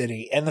Gotham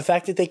City. And the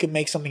fact that they could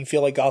make something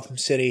feel like Gotham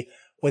City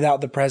without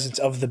the presence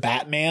of the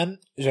Batman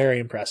is very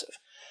impressive.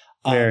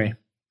 Very.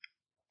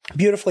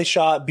 Beautifully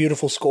shot,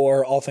 beautiful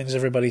score, all things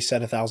everybody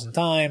said 1,000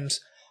 times.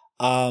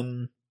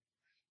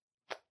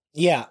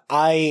 Yeah,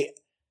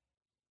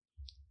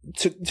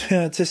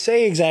 to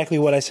say exactly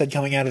what I said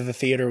coming out of the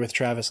theater with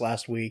Travis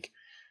last week,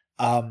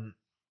 the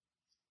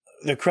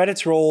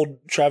credits rolled,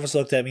 Travis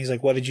looked at me, he's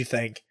like, "What did you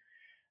think?"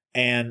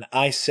 And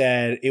I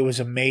said, "It was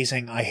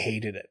amazing, I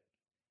hated it."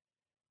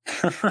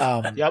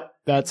 Yep,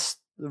 that's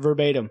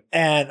verbatim.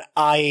 And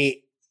I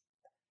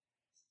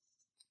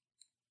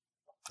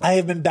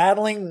have been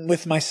battling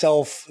with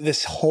myself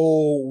this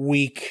whole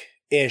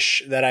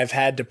week-ish that I've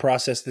had to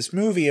process this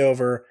movie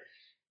over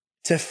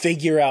to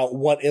figure out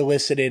what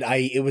elicited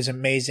it was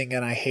amazing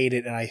and I hate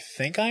it, and I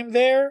think I'm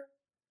there.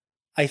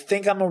 I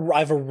think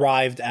I've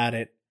arrived at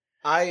it.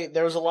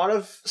 There was a lot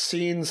of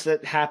scenes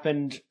that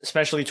happened,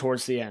 especially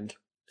towards the end,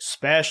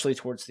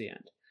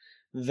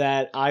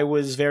 that I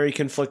was very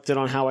conflicted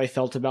on how I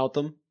felt about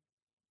them.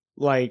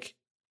 Like,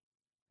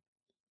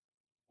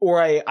 or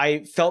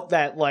I felt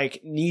that like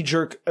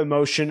knee-jerk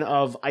emotion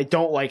of I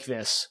don't like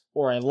this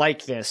or I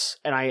like this,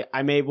 and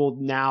I'm able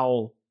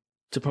now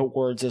to put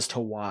words as to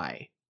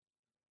why.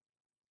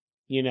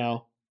 You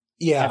know?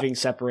 Yeah. Having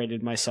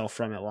separated myself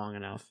from it long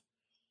enough.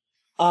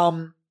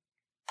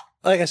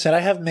 Like I said,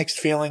 I have mixed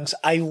feelings.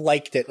 I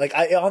liked it. Like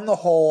on the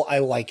whole, I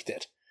liked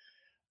it.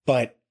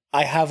 But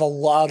I have a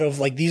lot of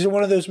like these are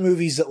one of those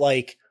movies that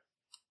like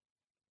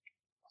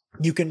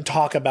you can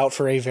talk about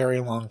for a very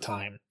long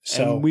time.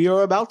 So and we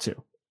are about to.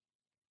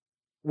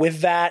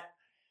 With that,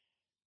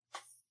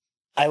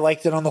 I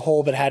liked it on the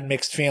whole, but had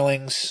mixed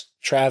feelings.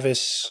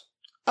 Travis,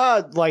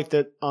 Liked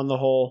it on the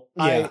whole.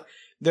 Yeah.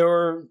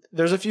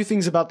 There's a few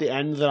things about the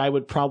end that I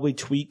would probably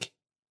tweak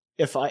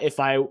if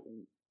I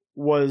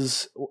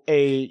was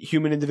a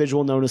human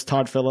individual known as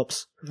Todd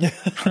Phillips.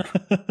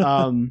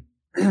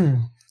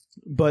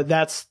 But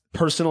that's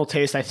personal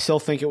taste. I still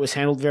think it was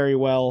handled very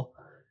well.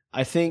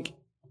 I think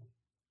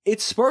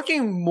it's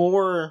sparking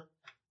more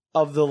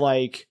of the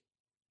like,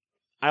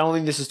 I don't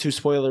think this is too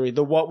spoilery,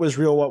 the what was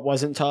real, what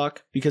wasn't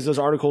talk, because those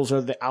articles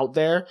are out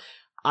there.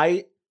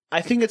 I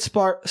think it's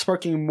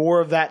sparking more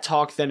of that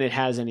talk than it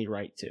has any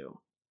right to.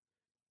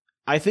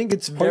 I think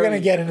it's very... We're going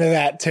to get into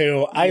that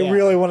too. I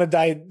really want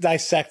to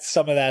dissect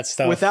some of that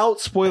stuff. Without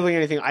spoiling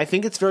anything, I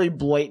think it's very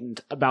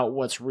blatant about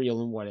what's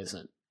real and what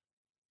isn't.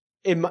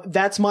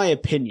 That's my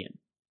opinion.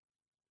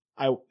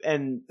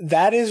 And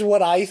that is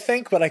what I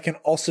think, but I can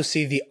also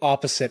see the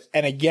opposite.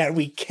 And again,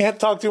 we can't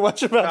talk too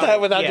much about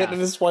that without getting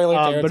into spoiler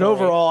territory. But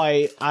overall,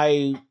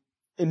 I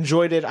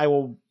enjoyed it. I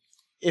will,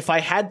 if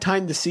I had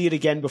time to see it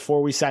again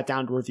before we sat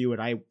down to review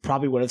it, I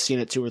probably would have seen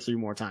it 2 or 3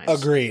 more times.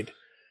 Agreed.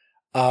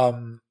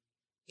 And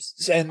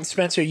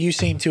Spencer, you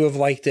seem to have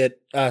liked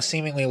it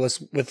seemingly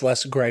with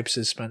less gripes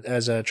as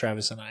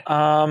Travis and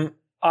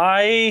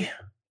I.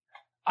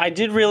 I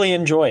did really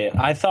enjoy it.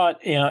 I thought,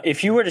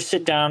 if you were to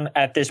sit down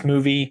at this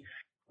movie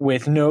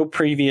with no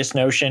previous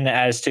notion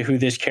as to who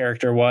this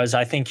character was,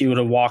 I think you would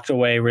have walked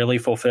away really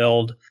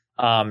fulfilled,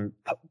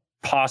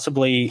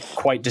 possibly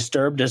quite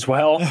disturbed as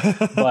well,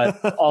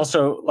 but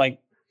also like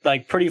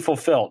pretty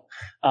fulfilled.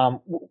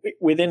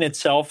 Within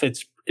itself,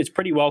 it's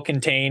pretty well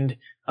contained.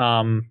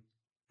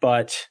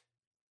 But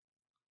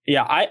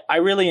yeah, I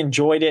really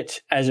enjoyed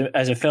it as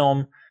a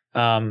film.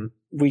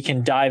 We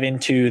can dive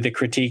into the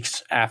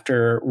critiques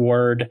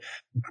afterward,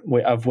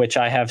 of which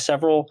I have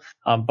several,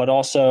 but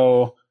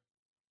also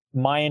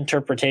my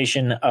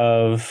interpretation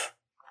of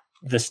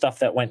the stuff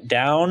that went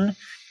down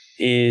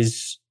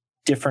is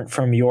different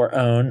from your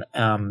own.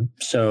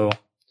 So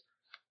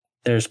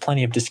there's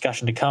plenty of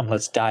discussion to come.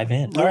 Let's dive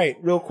in. All right,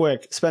 real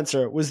quick.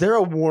 Spencer, was there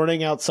a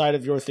warning outside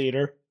of your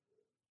theater?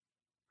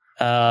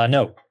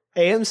 No.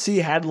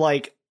 AMC had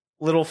like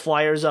little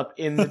flyers up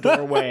in the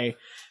doorway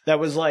that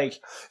was like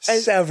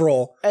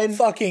several. And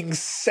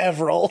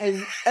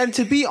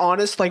to be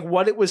honest, like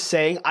what it was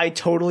saying, I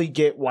totally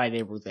get why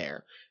they were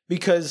there.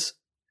 Because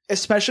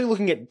especially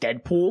looking at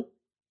Deadpool,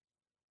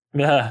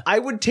 I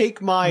would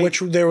take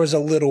which there was a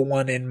little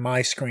one in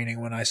my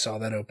screening when I saw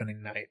that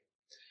opening night.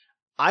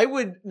 I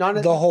would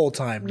not the whole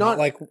time, not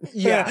like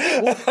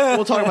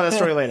we'll talk about that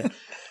story later.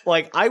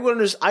 Like I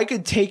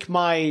could take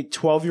my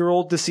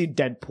 12-year-old to see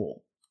Deadpool.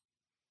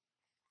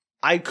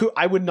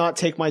 I would not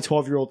take my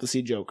 12-year-old to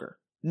see Joker.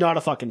 Not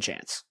a fucking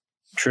chance.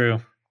 True.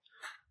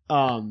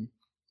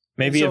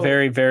 Maybe a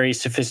very, very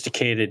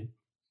sophisticated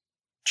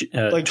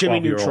like Jimmy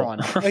Neutron.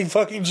 Like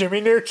fucking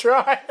Jimmy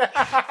Neutron.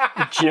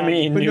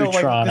 Jimmy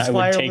Neutron, I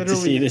would take to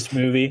see this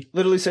movie.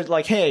 Literally said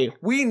like, hey,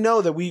 we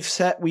know that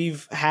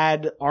we've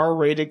had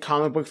R-rated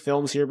comic book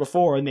films here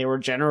before, and they were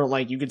general,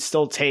 like you could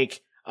still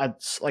take a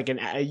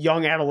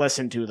young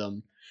adolescent to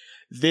them.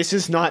 This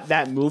is not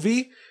that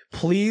movie.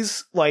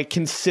 Please like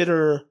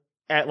consider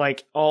at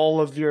like all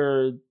of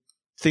your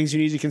things you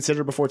need to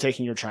consider before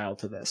taking your child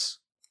to this.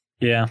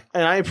 Yeah.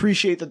 And I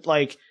appreciate that,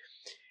 like,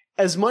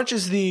 as much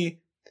as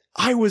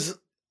I was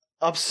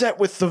upset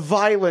with the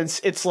violence,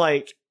 it's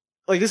like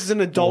this is an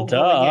adult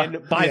going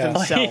in by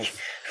themselves.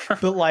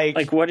 But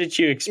like what did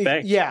you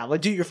expect?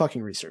 Like do your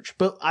fucking research.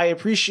 But I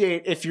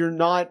appreciate if you're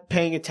not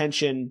paying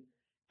attention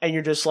and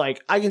you're just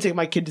like, I can take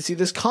my kid to see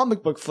this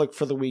comic book flick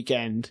for the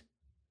weekend.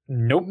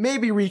 Nope.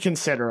 Maybe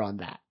reconsider on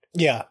that.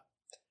 Yeah.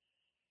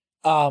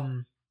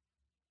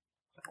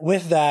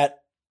 With that,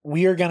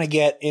 we are going to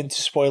get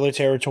into spoiler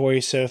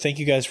territory. So thank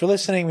you guys for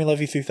listening. We love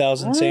you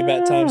 3000. Same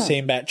bat time,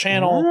 same bat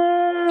channel.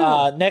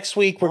 Next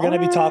week, we're going to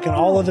be talking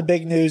all of the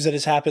big news that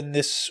has happened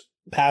this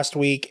past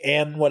week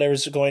and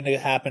whatever's going to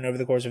happen over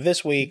the course of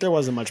this week. There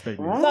wasn't much big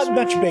news. Not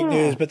much big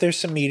news, but there's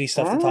some meaty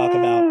stuff to talk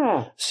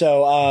about.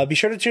 So be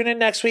sure to tune in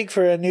next week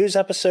for a news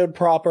episode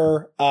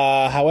proper.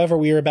 However,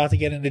 we are about to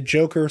get into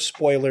Joker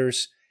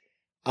spoilers.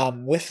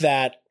 With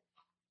that,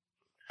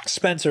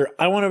 Spencer,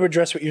 I want to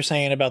address what you're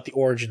saying about the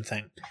origin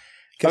thing.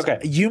 Okay.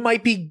 You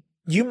might be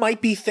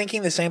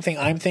thinking the same thing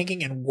I'm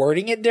thinking and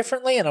wording it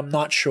differently, and I'm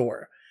not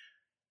sure.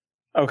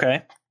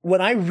 Okay. What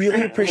I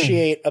really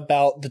appreciate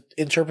about the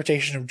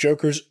interpretation of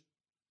Joker's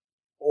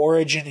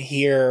origin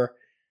here,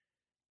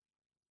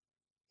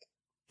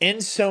 in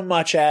so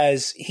much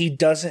as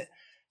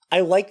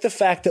I like the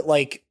fact that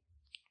like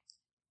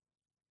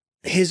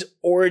his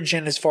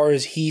origin, as far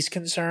as he's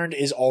concerned,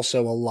 is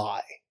also a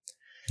lie.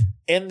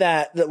 In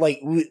that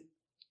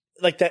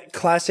like that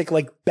classic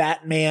like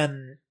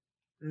Batman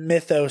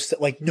mythos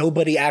that like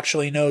nobody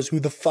actually knows who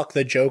the fuck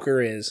the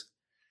Joker is.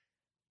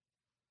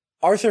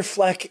 Arthur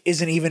Fleck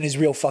isn't even his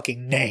real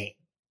fucking name.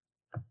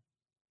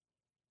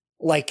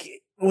 Like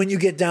when you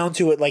get down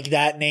to it, like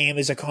that name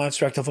is a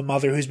construct of a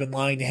mother who's been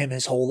lying to him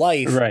his whole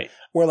life. Right.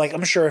 Where like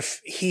I'm sure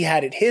if he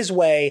had it his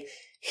way,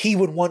 he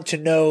would want to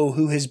know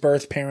who his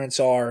birth parents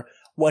are,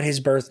 what his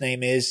birth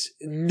name is,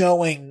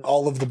 knowing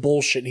all of the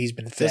bullshit he's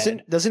been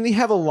fed. Doesn't he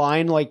have a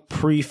line like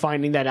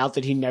pre-finding that out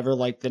that he never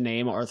liked the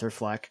name Arthur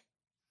Fleck?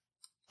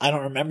 I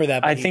don't remember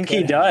that. But I think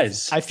he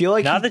does. I feel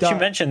like now that you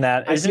mention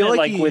that, isn't it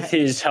like with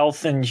his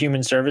Health and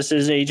Human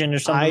Services agent or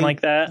something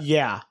like that?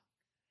 Yeah.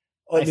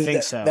 I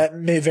think so. That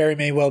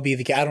may well be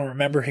the case. I don't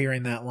remember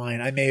hearing that line.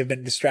 I may have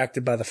been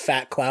distracted by the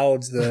fat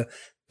clouds, the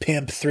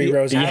pimp 3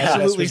 rows of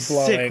absolutely was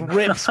blowing. sick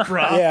rips,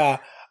 bro. Yeah.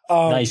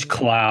 Nice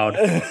cloud.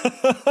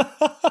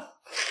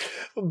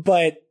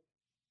 But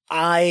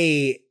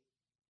I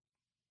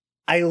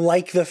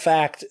like the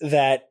fact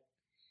that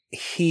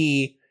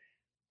he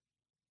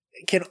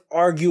can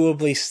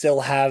arguably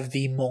still have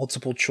the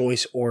multiple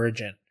choice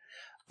origin.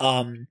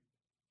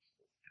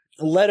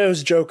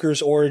 Leto's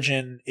Joker's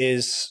origin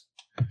is,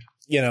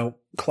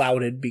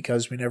 clouded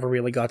because we never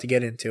really got to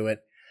get into it.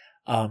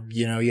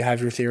 You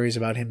have your theories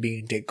about him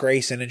being Dick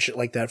Grayson and shit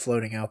like that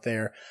floating out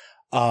there.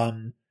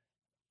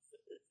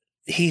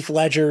 Heath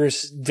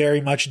Ledger's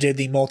very much did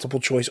the multiple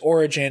choice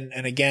origin.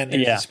 And again,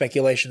 there's a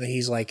speculation that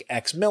he's like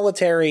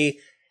ex-military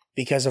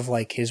because of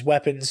like his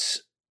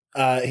weapons,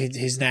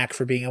 his knack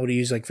for being able to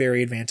use like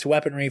very advanced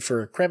weaponry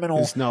for a criminal.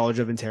 His knowledge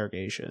of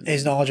interrogation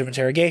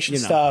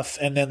stuff.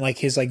 And then like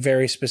his like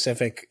very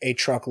specific a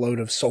truckload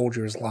of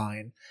soldiers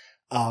line.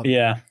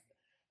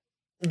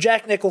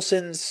 Jack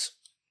Nicholson's,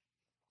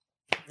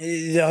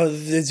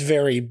 it's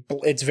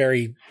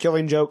very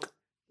Killing Joke.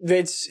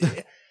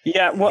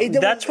 Yeah, well,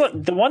 that's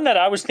what the one that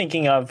I was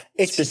thinking of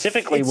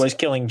specifically was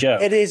Killing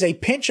Joke. It is a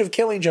pinch of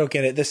Killing Joke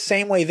in it, the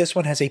same way this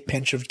one has a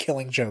pinch of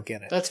Killing Joke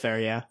in it. That's fair,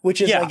 yeah.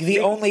 Which is like the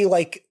only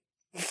like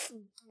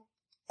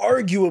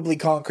arguably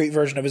concrete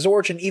version of his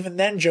origin. Even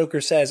then,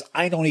 Joker says,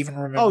 "I don't even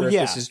remember if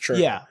this is true."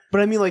 Yeah,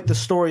 but I mean, like the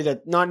story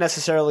that not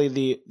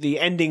necessarily the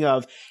ending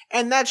of,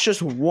 and that's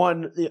just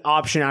one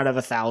option out of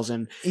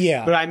 1,000.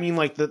 Yeah, but I mean,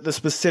 like the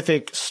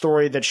specific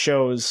story that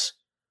shows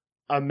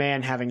a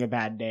man having a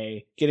bad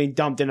day, getting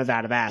dumped in a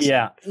vat of acid.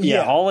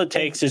 Yeah. All it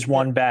takes is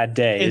one bad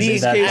day.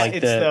 Isn't that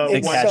like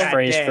the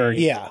catchphrase for?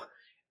 Yeah.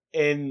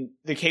 In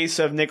the case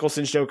of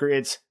Nicholson's Joker,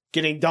 it's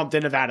getting dumped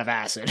in a vat of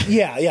acid.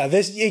 Yeah.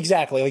 This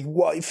exactly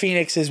like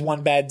Phoenix is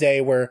one bad day,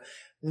 where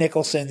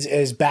Nicholson's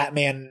is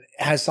Batman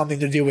has something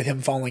to do with him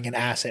falling in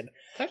acid.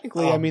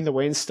 Technically, I mean, the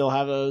Waynes still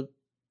have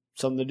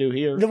something to do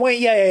here. The Wayne,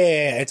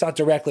 yeah. It's not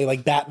directly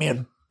like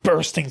Batman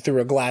bursting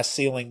through a glass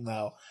ceiling,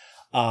 though.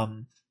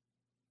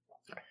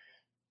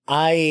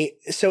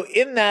 So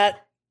in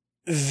that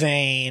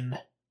vein,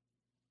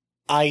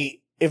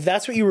 if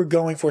that's what you were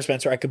going for,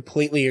 Spencer, I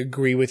completely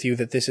agree with you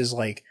that this is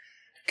like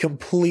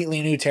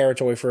completely new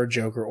territory for a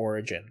Joker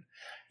origin.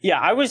 Yeah,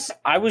 I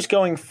was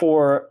going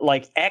for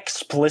like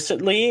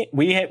explicitly.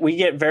 We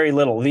get very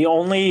little. The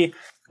only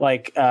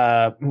like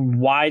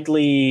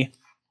widely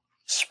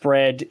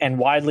spread and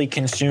widely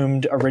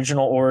consumed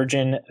original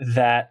origin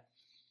that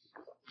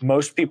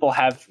most people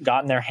have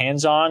gotten their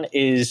hands on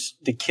is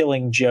the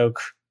Killing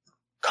Joke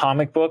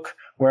comic book,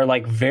 where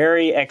like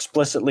very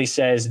explicitly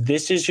says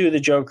this is who the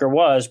Joker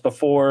was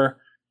before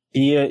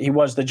he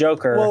was the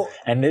Joker,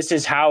 and this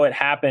is how it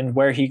happened,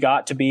 where he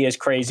got to be as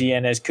crazy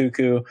and as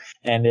cuckoo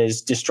and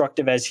as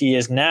destructive as he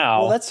is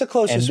now. Well, that's the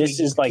closest. And this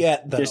is like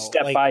this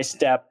step by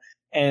step.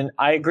 And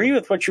I agree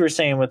with what you were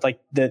saying with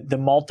like the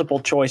multiple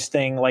choice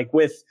thing. Like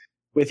with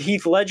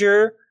Heath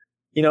Ledger,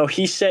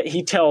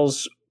 he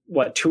tells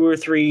 2 or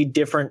 3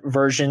 different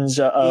versions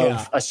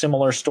of a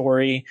similar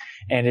story.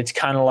 And it's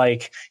kind of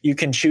like you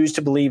can choose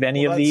to believe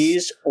any of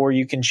these, or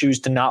you can choose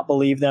to not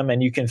believe them.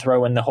 And you can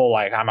throw in the whole,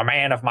 like, I'm a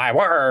man of my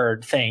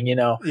word thing,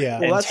 Yeah.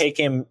 And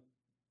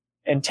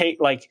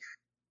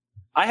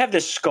I have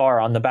this scar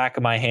on the back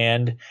of my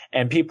hand,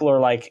 and people are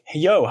like,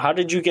 yo, how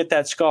did you get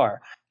that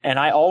scar? And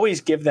I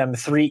always give them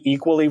 3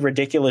 equally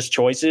ridiculous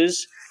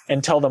choices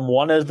and tell them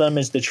one of them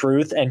is the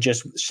truth and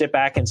just sit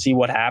back and see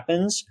what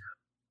happens.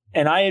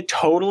 And I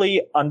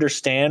totally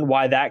understand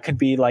why that could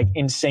be like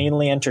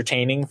insanely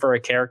entertaining for a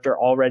character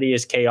already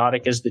as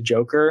chaotic as the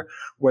Joker,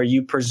 where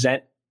you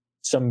present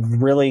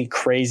some really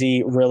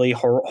crazy, really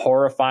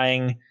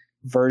horrifying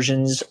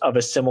versions of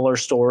a similar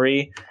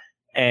story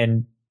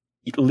and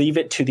leave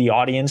it to the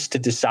audience to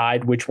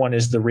decide which one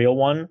is the real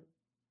one.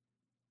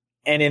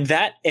 And in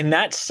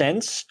that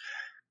sense,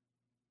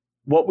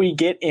 what we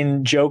get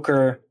in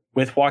Joker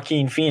with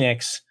Joaquin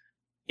Phoenix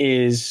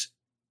is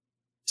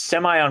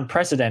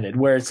semi-unprecedented,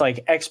 where it's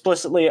like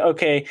explicitly,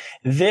 okay,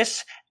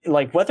 this,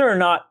 like whether or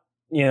not,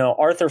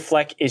 Arthur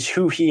Fleck is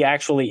who he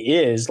actually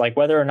is, like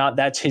whether or not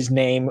that's his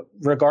name,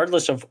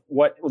 regardless of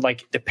what,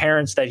 like the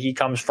parents that he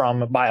comes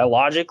from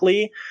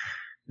biologically,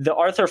 the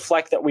Arthur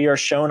Fleck that we are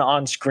shown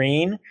on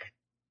screen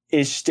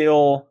is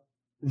still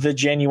the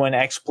genuine,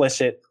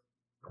 explicit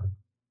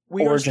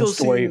origin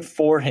story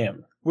for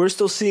him. We're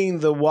still seeing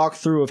the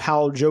walkthrough of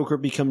how Joker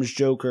becomes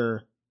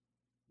Joker.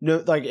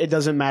 No, like it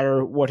doesn't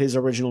matter what his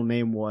original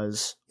name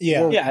was. We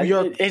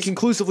are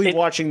conclusively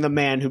watching the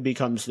man who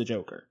becomes the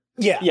Joker.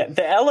 Yeah.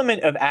 The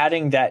element of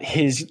adding that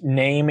his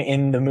name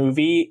in the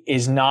movie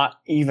is not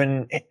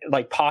even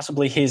like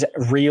possibly his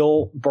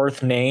real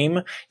birth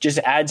name just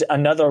adds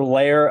another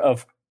layer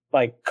of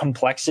like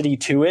complexity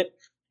to it.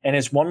 And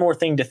it's one more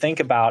thing to think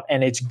about.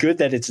 And it's good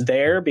that it's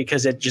there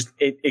because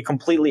it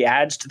completely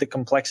adds to the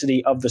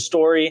complexity of the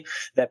story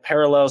that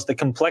parallels the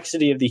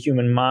complexity of the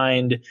human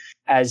mind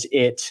as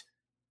it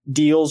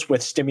deals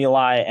with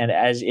stimuli and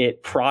as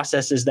it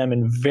processes them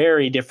in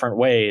very different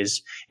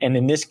ways. And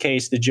in this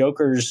case, the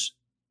Joker's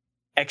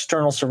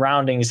external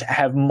surroundings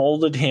have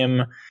molded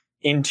him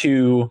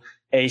into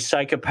a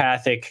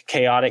psychopathic,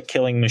 chaotic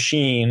killing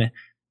machine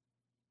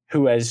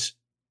who has,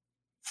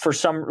 for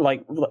some,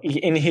 like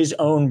in his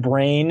own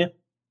brain,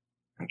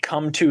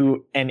 come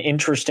to an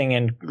interesting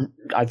and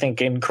I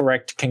think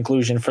incorrect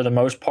conclusion for the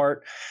most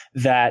part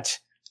that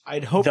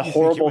I'd hope the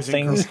horrible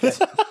things.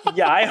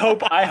 Yeah, I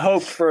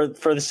hope for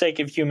the sake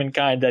of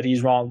humankind that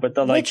he's wrong. But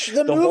the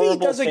movie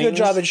does a good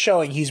job at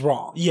showing he's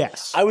wrong.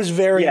 Yes, I was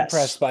very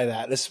impressed by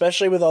that,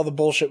 especially with all the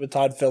bullshit with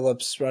Todd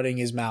Phillips running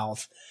his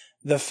mouth.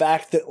 The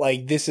fact that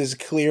like this is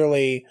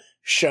clearly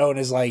shown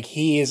as like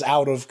he is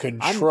out of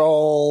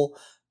control.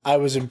 I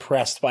was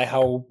impressed by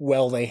how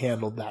well they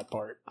handled that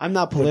part. I'm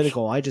not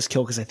political. I just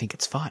kill because I think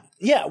it's fun.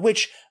 Yeah,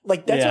 which,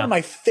 like, that's one of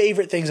my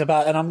favorite things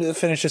about, and I'm going to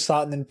finish this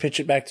thought and then pitch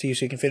it back to you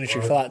so you can finish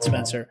your thought,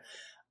 Spencer.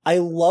 I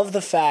love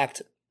the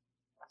fact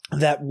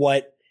that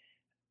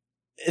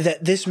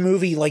that this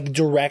movie, like,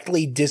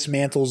 directly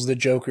dismantles the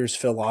Joker's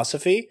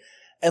philosophy,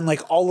 and,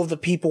 like, all of the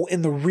people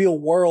in the real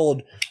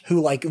world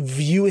who, like,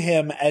 view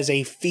him as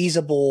a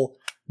feasible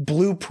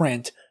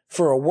blueprint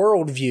for a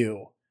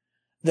worldview.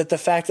 That the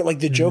fact that like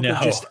the Joker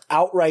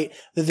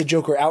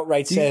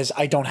outright says,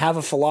 I don't have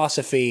a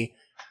philosophy.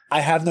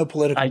 I have no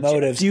political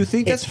motives. Do you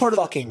think that's part of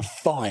fucking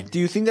fun? Do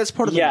you think that's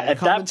part of the at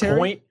commentary? That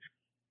point?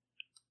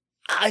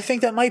 I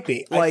think that might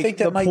be. Like I think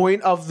the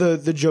point of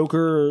the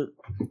Joker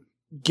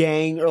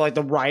gang or like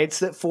the riots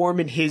that form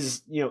in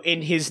his,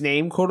 in his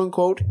name, quote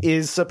unquote,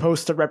 is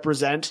supposed to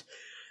represent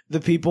the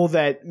people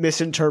that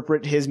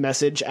misinterpret his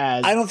message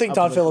as. I don't think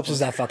Todd Phillips is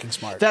that fucking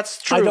smart. That's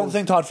true. I don't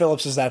think Todd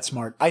Phillips is that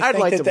smart. I'd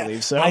like to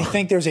believe so. I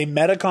think there's a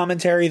meta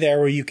commentary there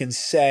where you can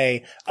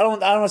say, I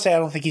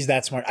don't think he's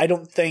that smart. I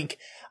don't think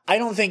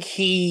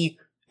he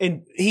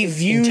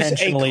views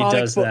intentionally a comic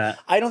does book. that.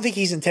 I don't think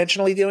he's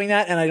intentionally doing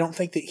that, and I don't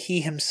think that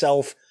he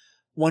himself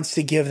wants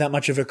to give that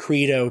much of a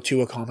credo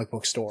to a comic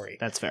book story.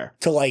 That's fair.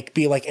 To like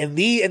be like, and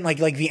like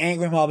the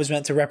angry mob is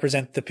meant to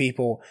represent the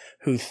people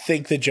who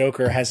think the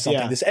Joker has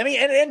something to say. I mean,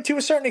 and to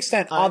a certain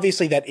extent,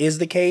 obviously that is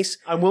the case.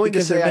 I'm willing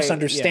because to say they're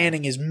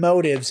misunderstanding his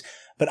motives,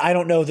 but I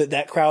don't know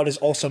that crowd is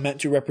also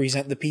meant to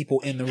represent the people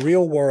in the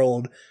real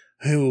world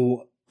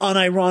who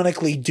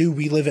unironically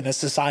we live in a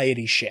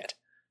society shit.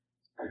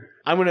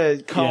 I'm going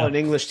to call an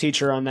English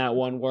teacher on that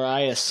one where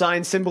I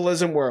assign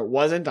symbolism where it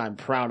wasn't. I'm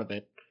proud of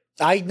it.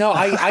 I know.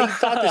 I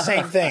thought the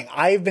same thing.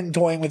 I've been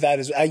toying with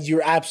that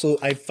you're absolute.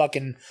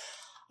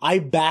 I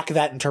back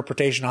that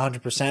interpretation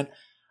 100%.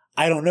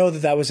 I don't know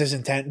that was his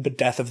intent, but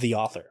death of the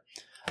author.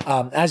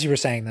 As you were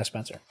saying though,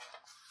 Spencer.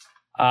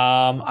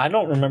 I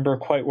don't remember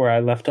quite where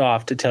I left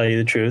off, to tell you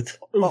the truth.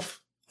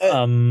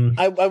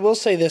 I will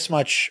say this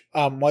much,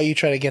 while you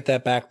try to get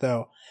that back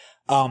though.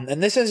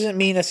 And this isn't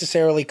me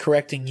necessarily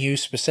correcting you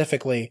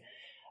specifically.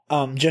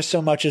 Just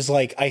so much as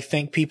like, I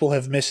think people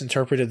have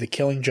misinterpreted the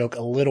Killing Joke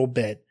a little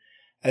bit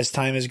as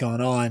time has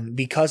gone on,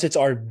 because it's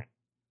our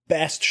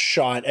best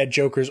shot at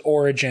Joker's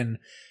origin.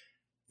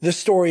 The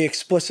story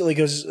explicitly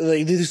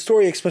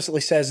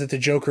says that the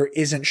Joker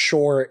isn't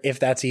sure if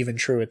that's even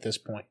true at this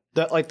point.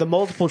 That like the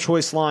multiple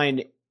choice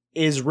line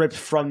is ripped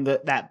from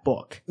that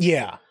book.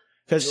 Yeah.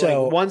 Because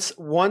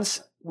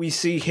once we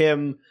see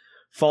him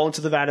fall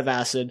into the vat of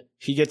acid,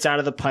 he gets out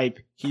of the pipe,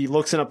 he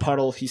looks in a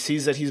puddle, he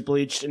sees that he's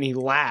bleached, and he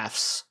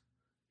laughs.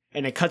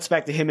 And it cuts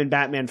back to him and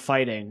Batman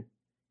fighting.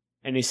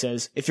 And he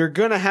says, if you're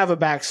going to have a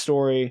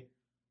backstory,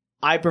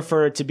 I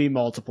prefer it to be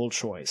multiple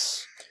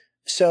choice.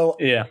 So,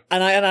 yeah.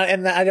 And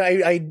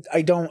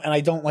I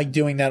don't like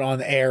doing that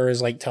on air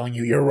as like telling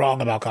you you're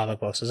wrong about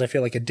comic books, as I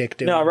feel like a dick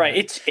doing No,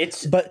 right.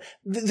 that.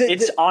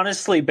 It's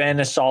honestly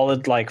been a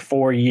solid like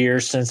 4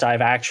 years since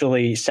I've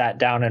actually sat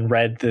down and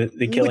read the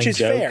Killing Joke. Which is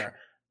fair.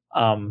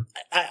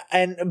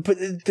 But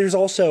there's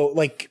also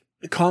like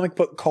comic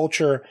book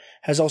culture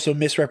has also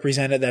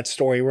misrepresented that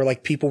story where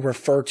like people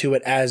refer to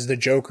it as the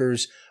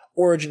Joker's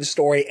origin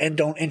story and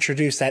don't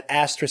introduce that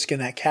asterisk and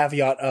that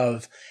caveat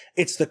of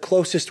it's the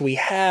closest we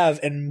have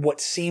and what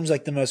seems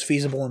like the most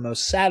feasible and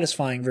most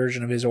satisfying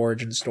version of his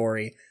origin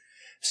story.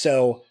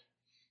 So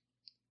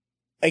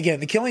again,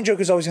 the Killing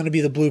Joke is always going to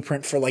be the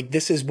blueprint for like,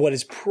 this is what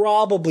is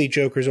probably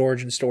Joker's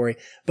origin story,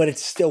 but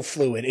it's still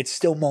fluid. It's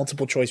still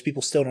multiple choice.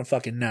 People still don't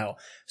fucking know.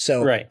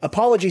 So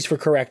apologies for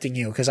correcting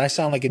you. Cause I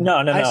sound like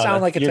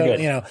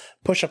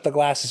push up the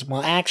glasses.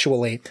 Well,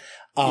 actually,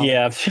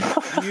 you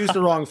used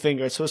the wrong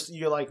finger. So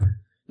you're like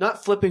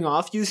not flipping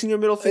off using your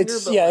middle finger.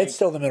 It's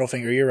still the middle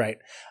finger. You're right.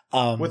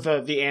 With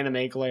the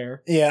anime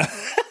glare. Yeah.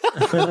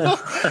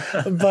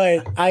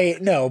 but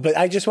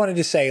I just wanted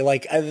to say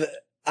like,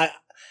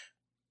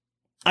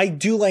 I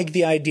do like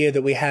the idea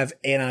that we have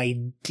an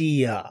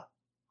idea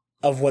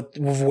of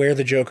where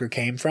the Joker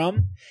came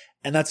from.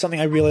 And that's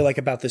something I really like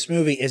about this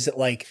movie is that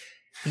like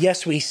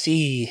yes, we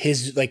see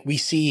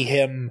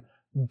him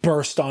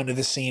burst onto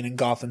the scene in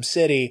Gotham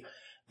City,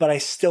 but I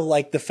still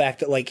like the fact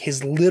that like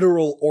his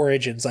literal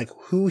origins, like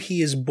who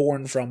he is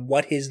born from,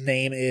 what his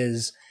name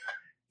is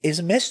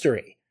a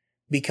mystery,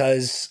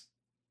 because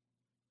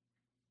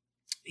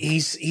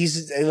there's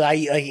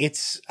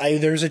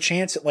a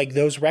chance that like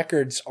those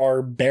records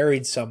are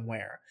buried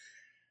somewhere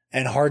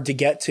and hard to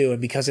get to,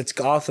 and because it's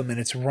Gotham and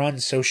it's run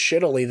so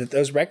shittily that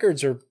those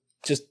records are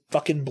just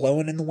fucking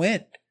blowing in the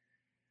wind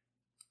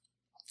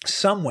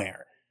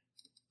somewhere,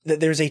 that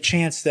there's a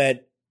chance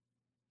that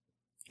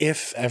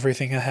if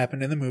everything that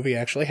happened in the movie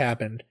actually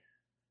happened,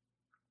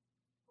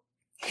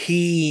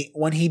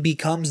 when he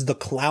becomes the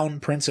Clown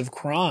Prince of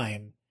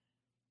Crime,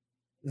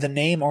 the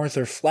name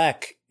Arthur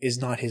Fleck is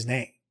not his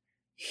name.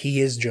 He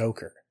is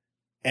Joker.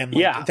 And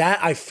like,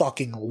 that I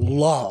fucking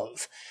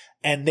love.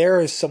 And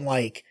there is some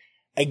like,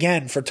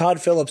 again, for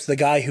Todd Phillips, the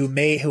guy who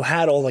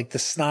had all like the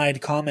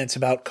snide comments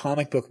about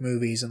comic book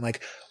movies and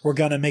like, we're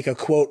going to make a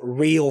quote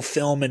real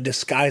film and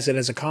disguise it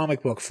as a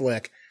comic book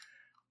flick.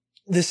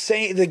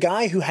 The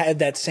guy who had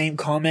that same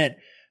comment,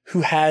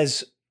 who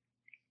has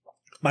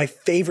my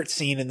favorite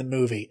scene in the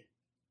movie.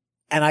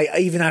 And I,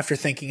 even after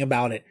thinking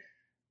about it,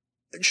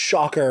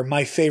 shocker,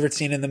 my favorite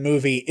scene in the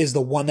movie is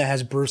the one that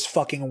has Bruce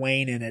fucking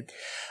Wayne in it.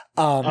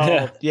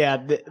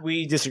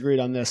 We disagreed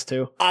on this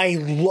too. I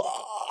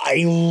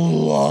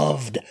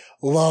loved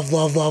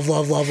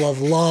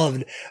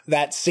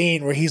that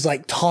scene where he's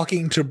like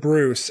talking to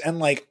Bruce, and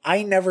like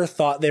I never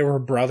thought they were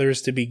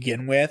brothers to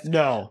begin with.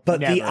 No, but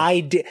never. the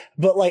idea,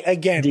 but like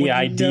again, the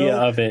idea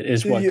of it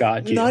is what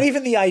got you. Not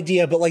even the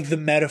idea, but like the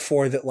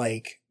metaphor that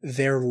like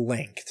they're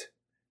linked.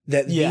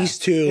 That these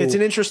two, it's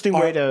an interesting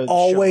way to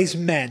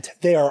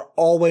they are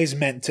always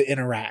meant to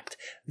interact.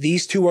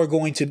 These two are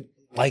going to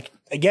like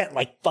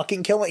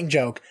fucking Killing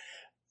Joke.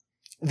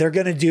 They're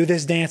going to do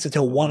this dance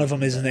until one of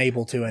them isn't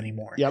able to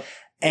anymore. Yep.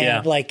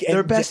 And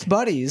they're best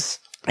buddies.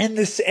 And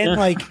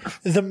like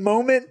the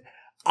moment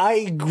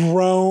I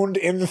groaned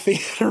in the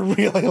theater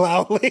really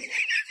loudly,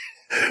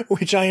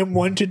 which I am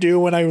one to do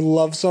when I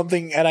love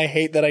something, and I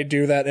hate that I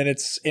do that and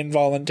it's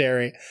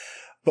involuntary.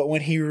 But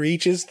when he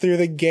reaches through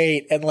the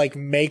gate and like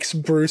makes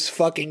Bruce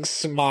fucking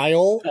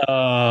smile.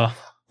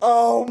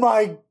 Oh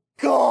my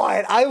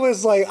God. I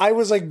was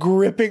like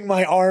gripping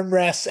my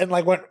armrests and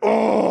like went,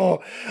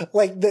 oh,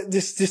 like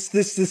this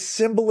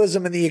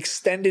symbolism and the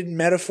extended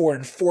metaphor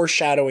and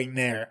foreshadowing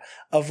there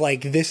of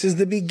like, this is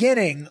the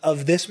beginning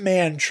of this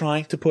man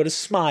trying to put a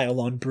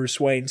smile on Bruce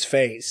Wayne's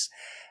face.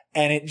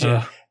 And it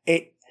just,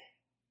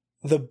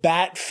 the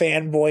Bat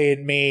fanboy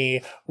in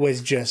me was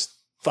just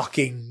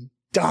fucking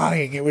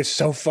dying. It was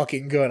so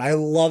fucking good. I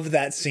love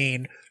that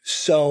scene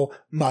so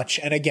much.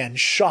 And again,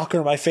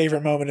 shocker, my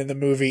favorite moment in the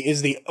movie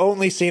is the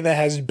only scene that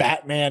has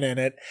Batman in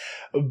it.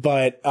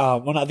 But,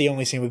 well, not the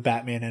only scene with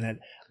Batman in it,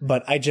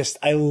 but I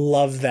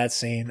love that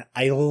scene.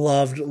 I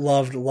loved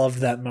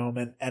that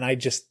moment. And I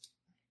just,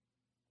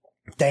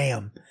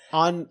 damn.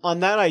 On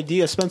that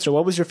idea, Spencer,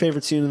 what was your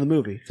favorite scene in the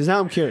movie? Because now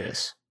I'm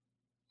curious.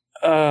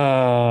 If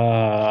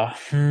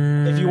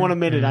you want a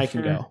minute, I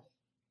can go.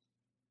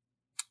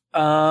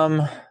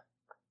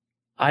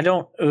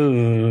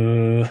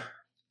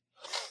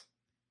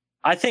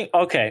 I think,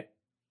 okay,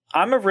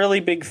 I'm a really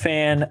big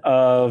fan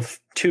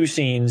of two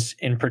scenes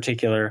in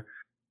particular.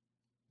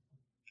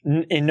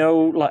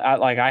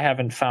 I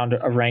haven't found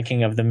a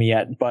ranking of them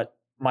yet, but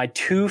my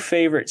two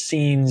favorite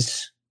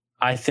scenes,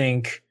 I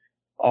think,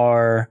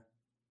 are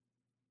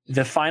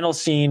the final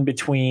scene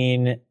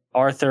between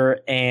Arthur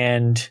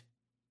and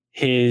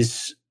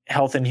his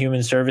Health and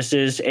Human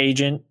Services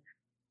agent,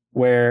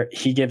 where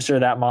he gives her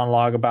that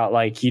monologue about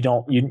like, you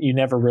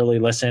never really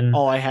listen.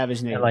 All I have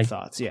is negative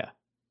thoughts.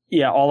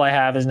 Yeah. All I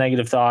have is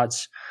negative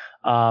thoughts.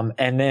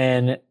 And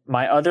then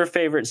my other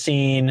favorite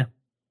scene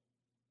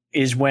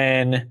is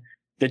when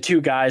the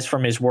two guys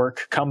from his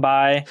work come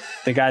by,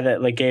 the guy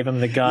that like gave him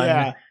the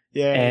gun.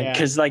 And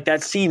cause like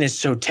that scene is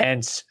so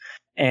tense,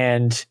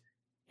 and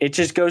it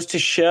just goes to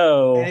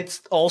show. And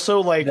it's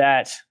also like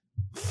that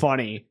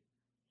funny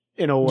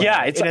in a way.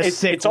 Yeah.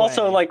 It's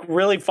also like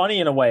really funny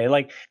in a way.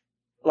 Like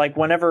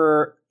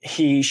whenever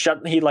he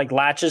like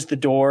latches the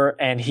door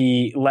and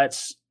he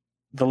lets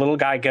the little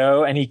guy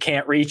go and he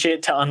can't reach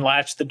it to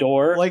unlatch the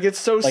door. Like it's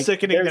so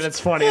sickening that it's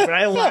funny, but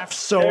I laughed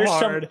so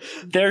hard.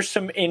 There's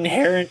some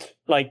inherent,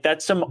 like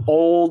that's some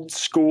old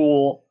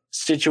school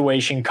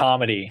situation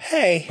comedy.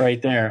 Hey.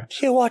 Right there.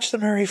 Did you watch the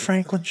Murray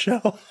Franklin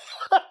Show?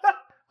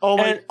 Oh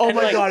my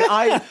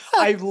God.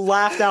 I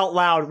laughed out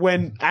loud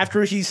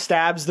after he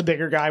stabs the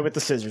bigger guy with the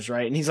scissors,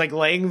 right? And he's like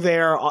laying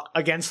there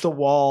against the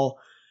wall.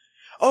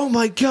 Oh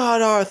my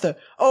God, Arthur.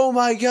 Oh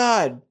my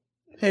God.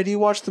 Hey, do you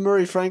watch the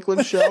Murray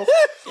Franklin Show?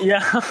 Yeah.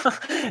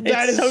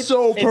 That is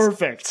so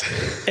perfect.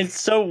 It's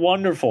so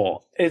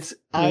wonderful. It's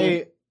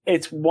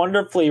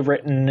wonderfully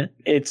written.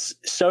 It's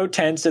so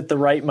tense at the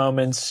right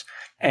moments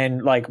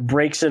and like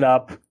breaks it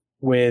up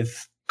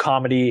with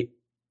comedy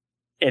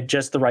at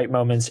just the right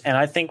moments. And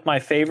I think my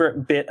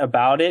favorite bit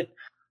about it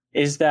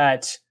is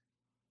that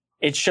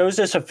it shows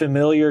us a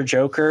familiar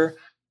Joker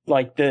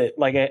like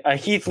a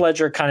Heath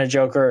Ledger kind of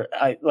Joker.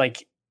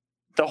 Like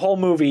the whole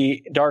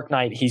movie Dark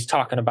Knight, he's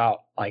talking about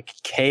like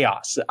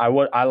chaos.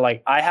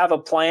 I have a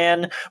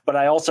plan, but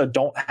I also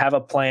don't have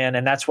a plan,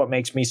 and that's what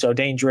makes me so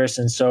dangerous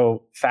and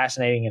so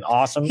fascinating and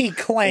awesome. He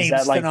claims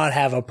to not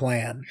have a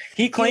plan.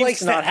 He claims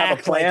to not have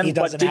a plan, he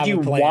but did you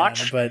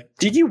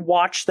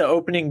watch the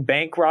opening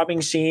bank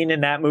robbing scene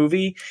in that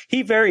movie?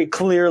 He very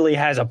clearly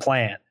has a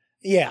plan.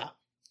 Yeah.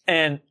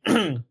 And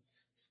and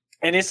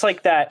it's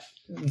like that,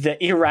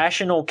 the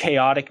irrational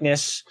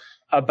chaoticness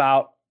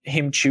about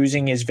him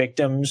choosing his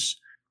victims.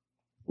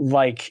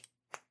 Like,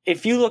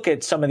 if you look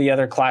at some of the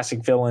other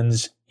classic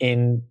villains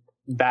in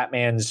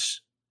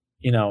Batman's,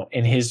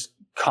 in his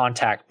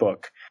Contact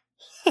book,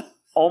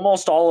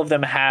 almost all of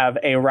them have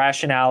a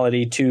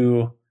rationality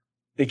to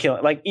the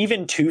killing. Like,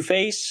 even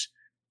Two-Face,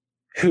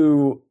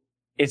 who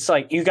it's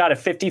like you got a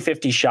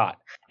 50-50 shot.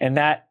 And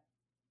that,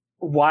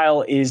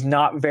 while is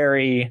not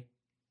very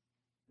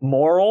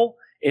moral,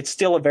 it's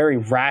still a very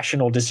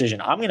rational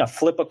decision. I'm going to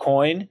flip a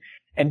coin,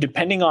 and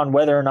depending on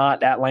whether or not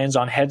that lands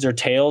on heads or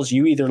tails,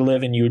 you either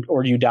live and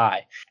you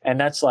die. And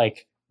that's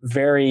like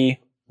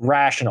very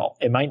rational.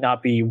 It might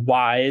not be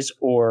wise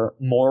or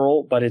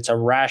moral, but it's a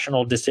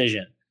rational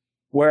decision.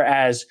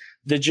 Whereas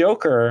the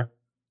Joker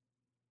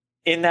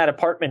in that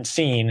apartment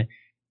scene,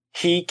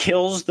 he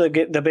kills the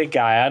big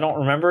guy. I don't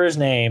remember his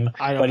name,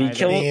 but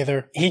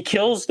he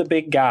kills the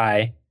big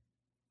guy.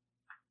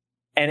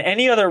 And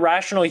any other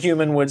rational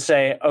human would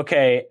say,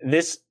 okay,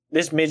 this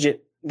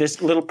midget,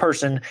 this little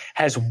person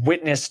has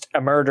witnessed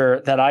a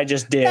murder that I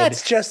just did.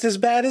 That's just as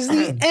bad as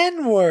the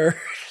N-word.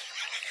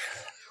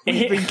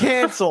 We've been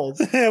canceled.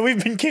 Yeah,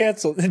 we've been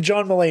canceled.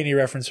 John Mulaney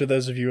reference for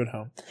those of you at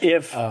home.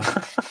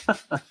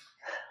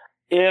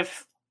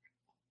 If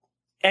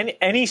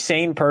any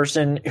sane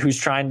person who's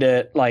trying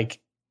to like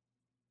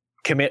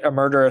commit a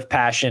murder of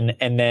passion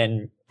and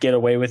then get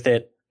away with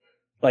it,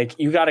 like,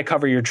 you got to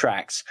cover your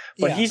tracks.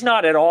 But he's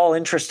not at all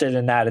interested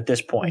in that at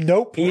this point.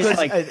 Nope. He's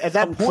like, at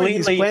that point,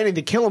 he's planning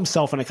to kill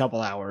himself in a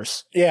couple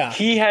hours. Yeah.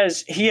 He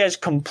has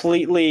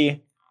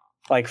completely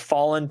like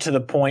fallen to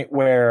the point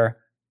where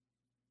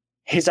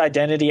his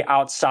identity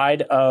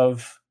outside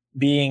of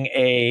being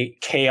a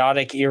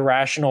chaotic,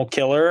 irrational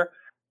killer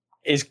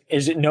is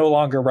no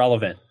longer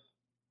relevant.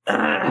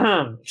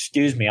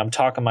 Excuse me, I'm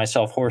talking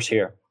myself hoarse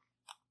here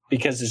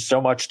because there's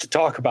so much to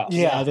talk about.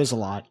 Yeah, there's a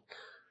lot.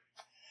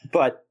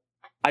 But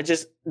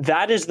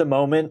that is the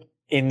moment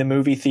in the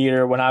movie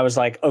theater when I was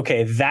like,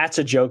 okay, that's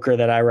a Joker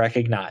that I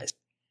recognize.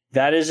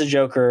 That is a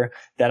Joker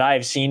that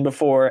I've seen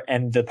before.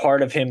 And the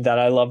part of him that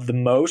I love the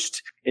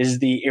most is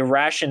the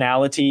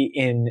irrationality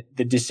in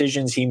the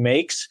decisions he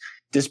makes,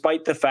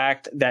 despite the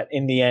fact that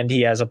in the end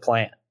he has a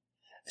plan.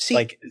 See,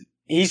 like,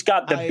 he's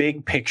got the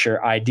big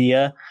picture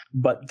idea,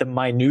 but the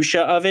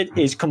minutia of it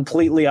is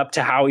completely up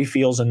to how he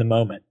feels in the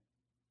moment.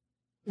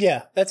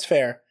 Yeah, that's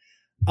fair.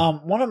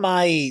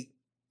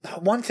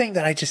 One thing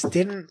that I just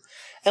didn't,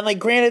 and like,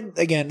 granted,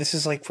 again, this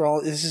is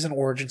an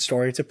origin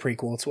story. It's a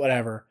prequel. It's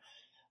whatever.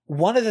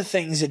 One of the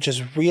things that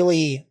just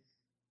really,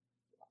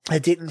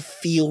 it didn't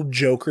feel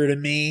Joker to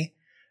me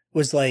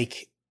was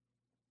like,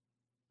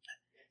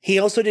 he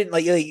also didn't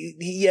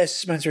yes,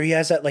 Spencer, he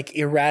has that like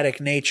erratic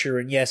nature.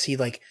 And yes,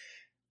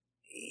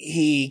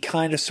 he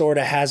kind of sort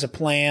of has a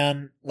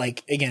plan.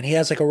 Like, again, he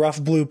has like a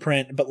rough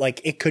blueprint, but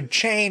like it could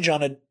change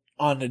on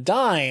a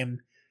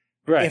dime.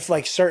 Right. If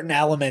like certain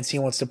elements he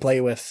wants to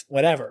play with,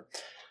 whatever.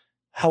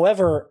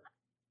 However,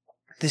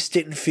 this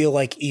didn't feel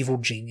like evil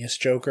genius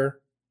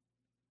Joker.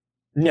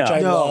 No, which I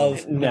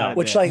love. No,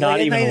 which not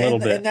even a little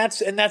bit.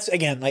 And that's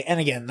again, like,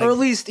 or at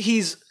least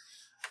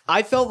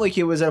I felt like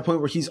it was at a point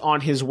where he's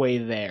on his way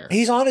there.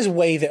 He's on his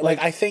way there. Like,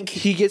 I think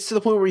he gets to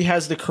the point where he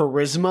has the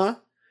charisma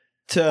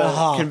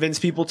to convince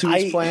people to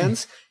his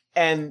plans.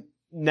 And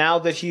now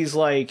that he's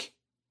like,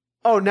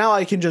 oh, now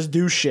I can just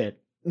do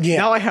shit. Yeah.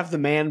 Now I have the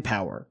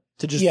manpower.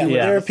 To just do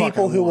there are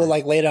people who will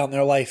like lay down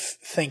their life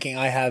thinking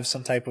I have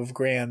some type of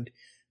grand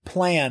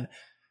plan.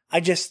 I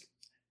just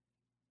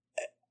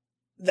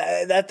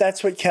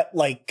that's what kept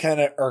like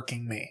kind of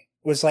irking me,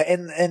 was like,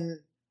 and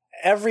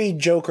every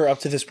Joker up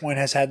to this point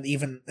has had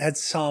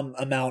some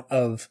amount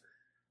of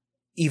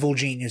evil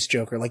genius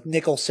Joker. Like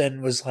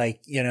Nicholson was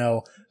like,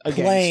 a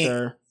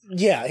gangster.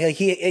 Yeah, like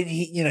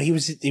he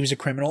was a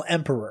criminal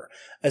emperor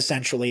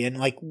essentially, and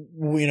like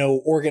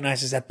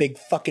organizes that big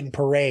fucking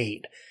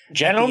parade.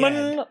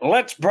 Gentlemen,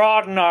 let's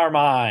broaden our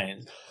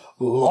minds.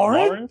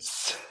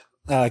 Lawrence?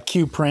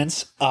 Q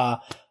Prince. Oh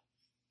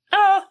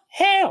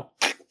hell,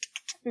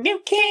 new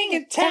king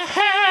in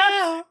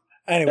town.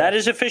 Anyway, that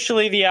is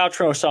officially the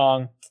outro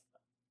song.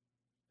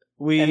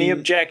 Any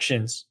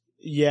objections?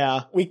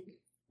 Yeah, we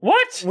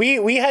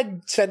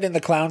had sent in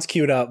the clowns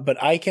queued up,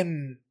 but I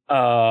can. Okay,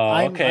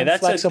 I'm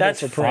that's fine.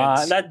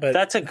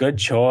 That's a good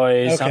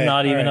choice. Okay, I'm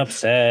not even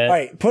upset. All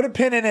right, put a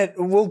pin in it.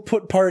 We'll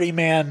put Party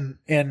Man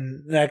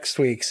in next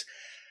week's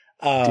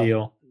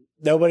deal.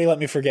 Nobody let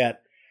me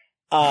forget.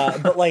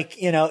 But like,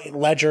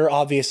 Ledger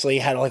obviously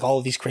had like all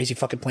of these crazy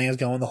fucking plans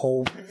going the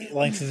whole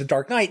length of the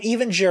Dark Knight.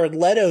 Even Jared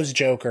Leto's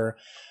Joker,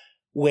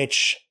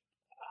 which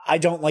I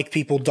don't like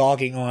people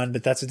dogging on,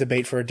 but that's a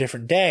debate for a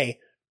different day.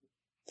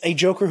 A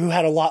Joker who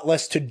had a lot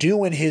less to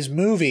do in his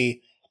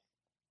movie,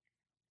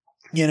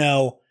 you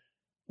know,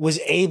 was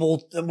able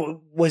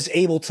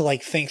to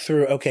like think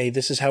through, okay,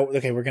 this is how,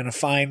 okay, we're going to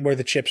find where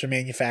the chips are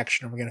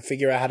manufactured and we're going to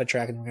figure out how to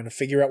track them. We're going to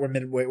figure out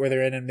where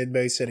they're in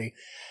Midway City.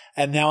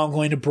 And now I'm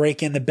going to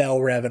break into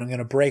Bell Rev and I'm going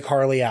to break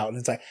Harley out. And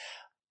it's like,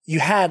 you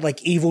had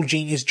like evil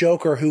genius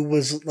Joker who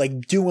was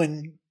like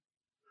doing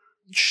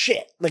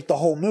shit like the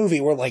whole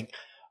movie where like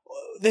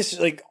this,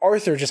 like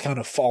Arthur just kind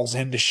of falls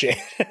into shit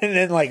and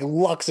then like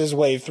lucks his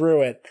way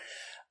through it.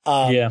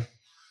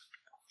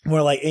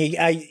 Where like,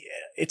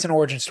 it's an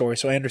origin story,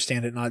 so I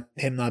understand it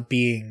not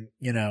being,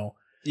 you know,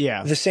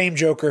 the same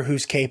Joker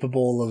who's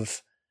capable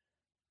of,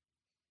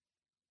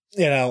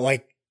 you know,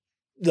 like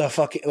the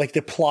fucking, like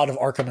the plot of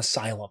Arkham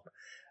Asylum,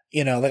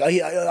 you know, like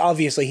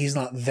obviously he's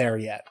not there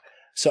yet,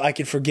 so I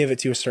can forgive it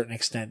to a certain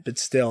extent, but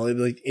still,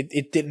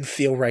 it didn't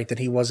feel right that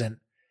he wasn't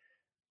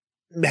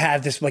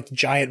had this like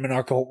giant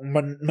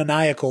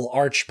maniacal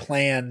arch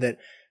plan that,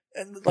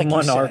 like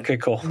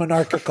monarchical.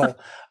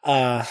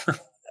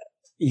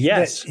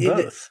 Yes,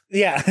 both.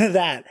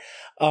 That.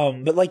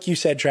 But like you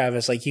said,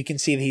 Travis, like you can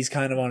see that he's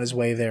kind of on his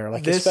way there.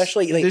 Like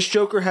especially like this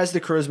Joker has the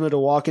charisma to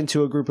walk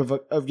into a group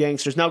of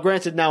gangsters. Now,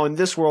 granted, now in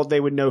this world they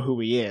would know who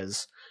he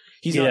is.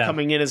 He's not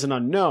coming in as an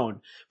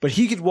unknown, but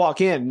he could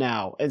walk in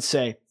now and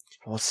say,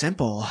 "Well, it's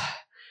simple.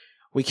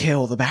 We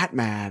kill the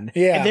Batman."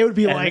 Yeah, and they would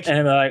be like,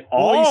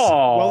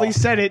 "Oh, well, he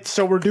said it,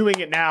 so we're doing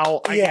it now."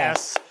 I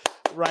guess,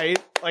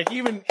 right? Like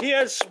even he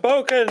has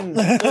spoken.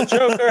 The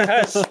Joker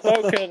has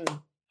spoken.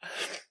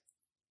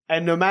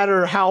 And no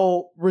matter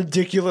how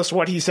ridiculous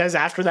what he says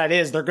after that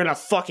is, they're gonna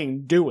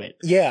fucking do it.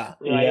 Yeah.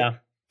 Right? Yeah.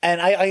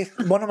 And I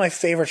one of my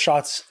favorite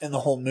shots in the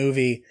whole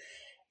movie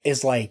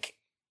is like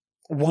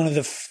one of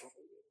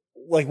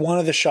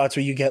the shots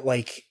where you get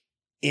like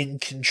in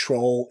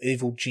control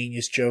evil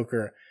genius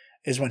Joker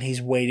is when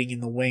he's waiting in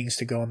the wings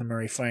to go on the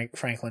Murray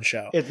Franklin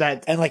show. It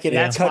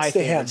cuts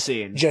to him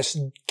scene. Just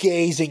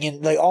gazing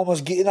in, like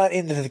almost not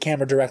into the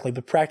camera directly,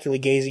 but practically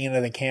gazing into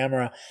the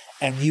camera,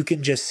 and you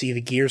can just see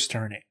the gears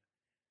turning.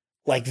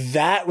 Like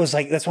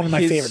that's one of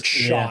my favorite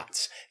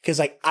shots because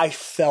like I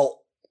felt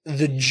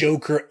the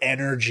Joker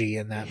energy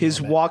in that. His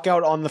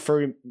walkout on the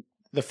Furry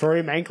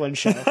Manklin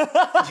show.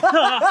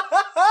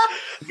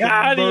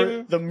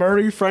 The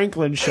Murray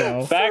Franklin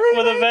show. Back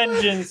with a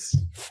vengeance.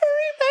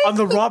 On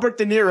the Robert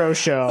De Niro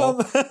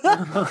show.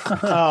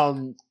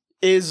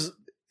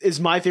 Is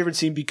my favorite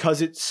scene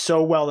because it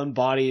so well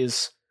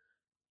embodies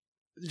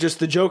just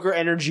the Joker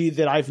energy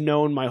that I've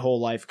known my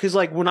whole life. Because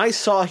like when I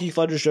saw Heath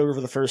Ledger's Joker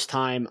for the first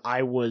time,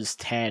 I was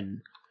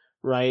 10,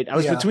 right? I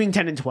was between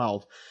 10 and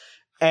 12.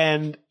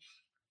 And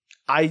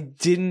I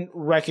didn't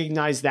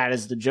recognize that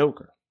as the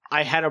Joker.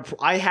 I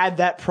had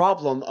that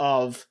problem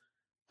of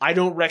I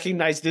don't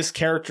recognize this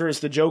character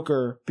as the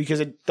Joker because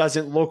it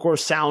doesn't look or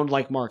sound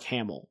like Mark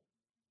Hamill.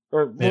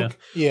 Or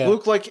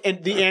look like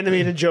the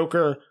animated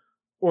Joker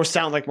or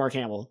sound like Mark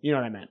Hamill. You know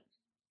what I meant?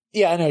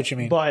 Yeah, I know what you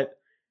mean.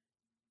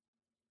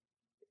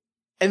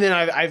 And then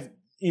I've,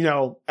 you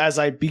know, as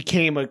I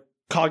became a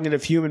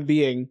cognitive human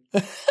being,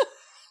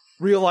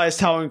 realized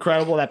how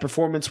incredible that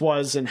performance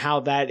was and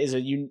how that is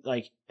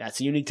that's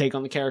a unique take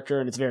on the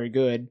character and it's very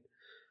good.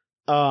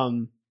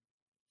 That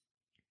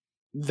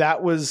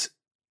was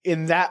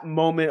in that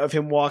moment of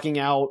him walking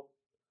out,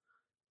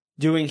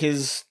 doing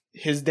his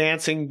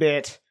dancing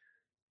bit,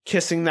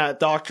 kissing that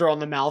doctor on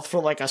the mouth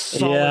for like a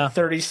solid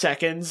 30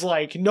 seconds.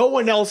 Like no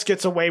one else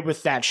gets away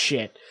with that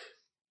shit.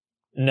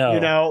 No. You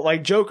know,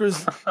 like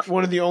Joker's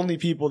one of the only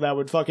people that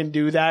would fucking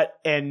do that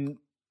and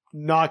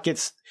not get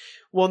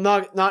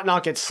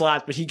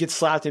slapped, but he gets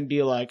slapped and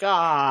be like,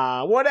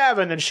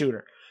 whatever, and then shoot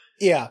her.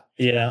 Yeah.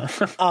 Yeah.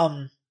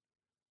 So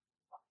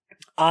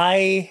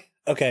I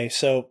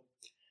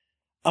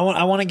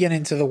want to get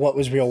into the what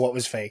was real, what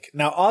was fake.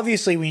 Now,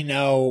 obviously we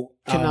know.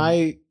 Can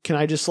I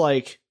just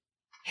like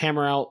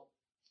hammer out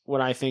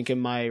what I think in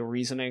my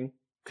reasoning?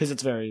 Because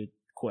it's very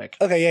quick.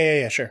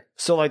 Okay, yeah, sure.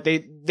 So like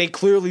they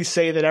clearly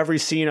say that every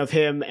scene of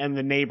him and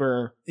the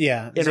neighbor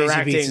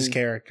interacting, his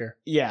character.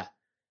 Yeah.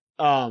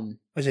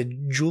 Was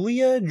it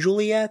Juliet?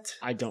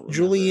 I don't remember.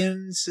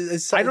 Julian.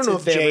 I don't know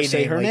if they ever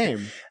say her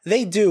name.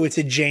 They do. It's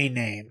a J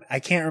name. I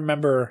can't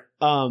remember.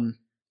 But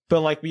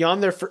like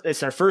beyond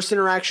it's their first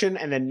interaction,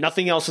 and then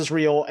nothing else is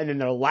real, and then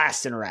their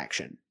last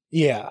interaction.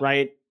 Yeah.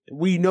 Right.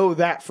 We know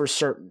that for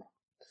certain.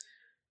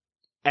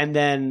 And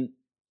then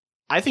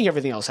I think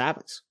everything else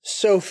happens.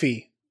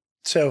 Sophie.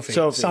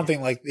 Something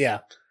like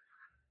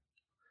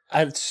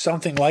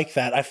something like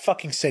that. I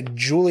fucking said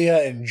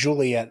Julia and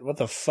Juliet. What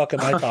the fuck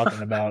am I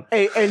talking about?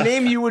 A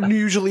name you would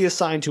usually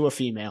assign to a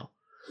female.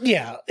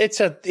 Yeah,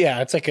 it's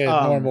like a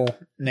normal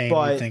name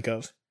you think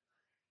of.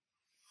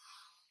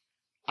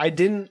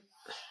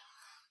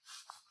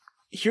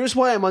 Here's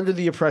why I'm under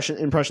the impression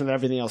that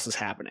everything else is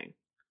happening.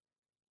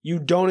 You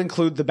don't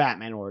include the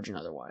Batman origin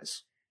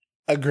otherwise.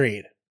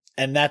 Agreed.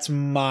 And that's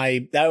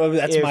my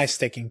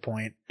sticking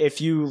point.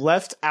 If you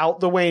left out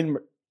the Wayne,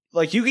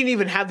 like you can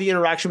even have the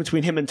interaction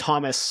between him and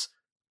Thomas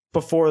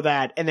before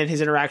that, and then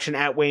his interaction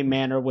at Wayne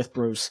Manor with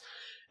Bruce.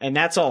 And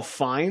that's all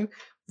fine.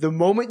 The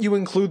moment you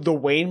include the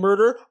Wayne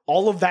murder,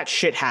 all of that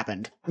shit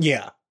happened.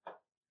 Yeah.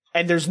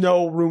 And there's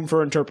no room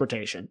for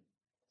interpretation.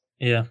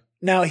 Yeah.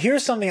 Now,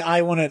 here's something I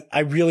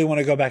really want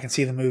to go back and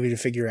see the movie to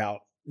figure out.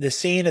 The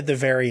scene at the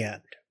very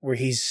end where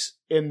he's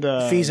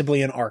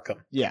feasibly in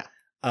Arkham. Yeah.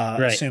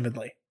 Right.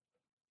 Assumedly.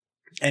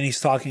 And he's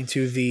talking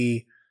to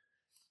the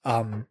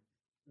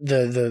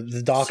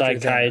doctor.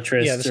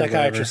 Psychiatrist. Yeah, the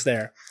psychiatrist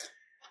there.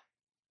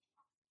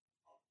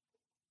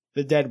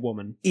 The dead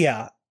woman.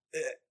 Yeah.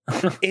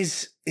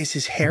 Is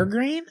his hair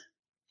green?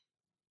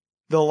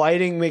 The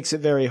lighting makes it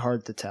very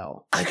hard to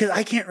tell. Because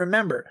I can't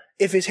remember.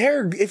 If his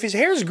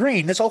hair's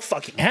green, this all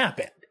fucking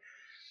happened.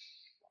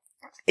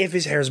 If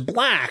his hair's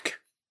black,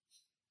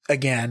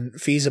 again,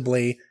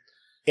 feasibly,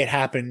 it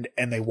happened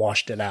and they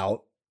washed it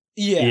out.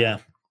 Yeah.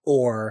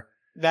 Or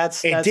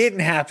it didn't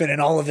happen and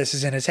all of this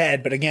is in his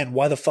head. But again,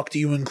 why the fuck do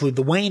you include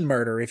the Wayne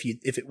murder if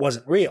it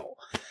wasn't real?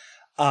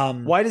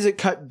 Why does it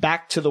cut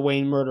back to the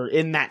Wayne murder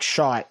in that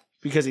shot?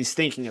 Because he's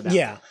thinking about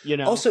it. You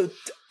know? Also,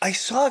 I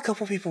saw a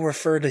couple people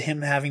refer to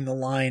him having the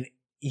line,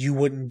 "You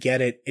wouldn't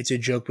get it. It's a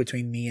joke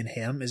between me and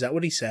him." Is that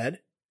what he said?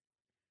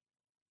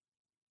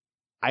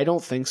 I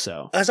don't think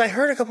so. As I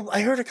heard a couple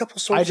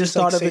sources. I just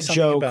thought of a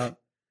joke.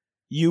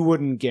 You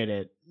wouldn't get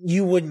it.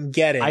 You wouldn't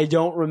get it. I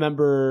don't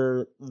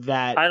remember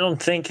that. I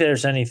don't think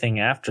there's anything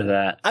after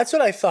that. That's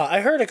what I thought.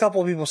 I heard a couple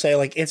of people say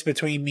like it's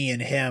between me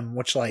and him,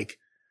 which like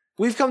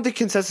we've come to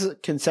consensus on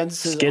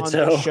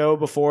the show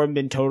before and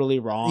been totally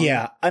wrong.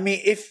 Yeah, I mean,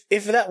 if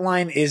that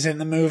line is in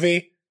the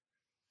movie,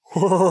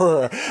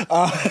 again,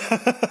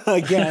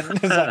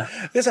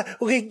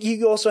 okay,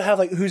 you also have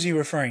like who's he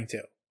referring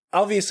to?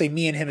 Obviously,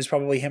 me and him is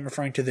probably him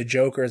referring to the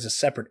Joker as a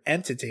separate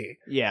entity.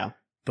 Yeah,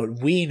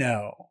 but we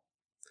know.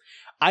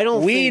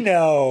 We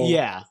know.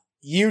 Yeah,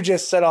 you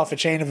just set off a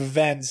chain of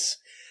events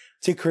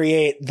to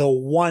create the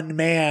one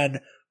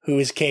man who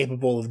is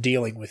capable of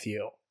dealing with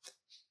you.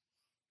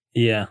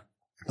 Yeah.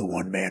 The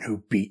one man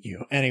who beat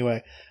you.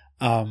 Anyway,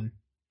 I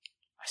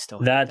still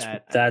hate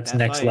that's that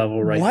next fight.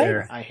 level right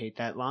there. I hate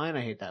that line.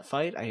 I hate that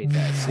fight. I hate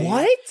that scene.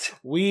 What?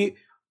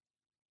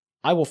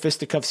 I will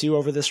fisticuffs you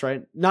over this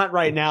not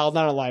right now,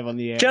 not alive on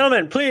the air.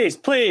 Gentlemen,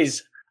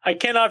 please. I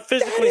cannot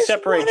physically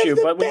separate you,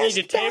 but we need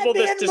to table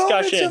this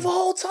discussion. Of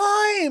all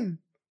time.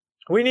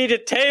 We need to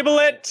table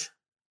it.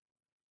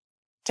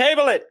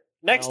 Table it.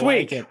 Next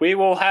week, we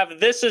will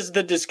have this as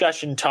the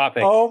discussion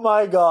topic. Oh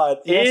my God.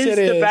 Yes, is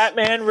the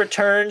Batman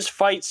Returns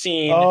fight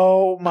scene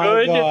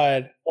good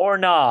God. Or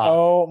not?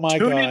 Oh my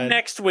God. Tune in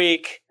next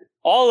week,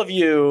 all of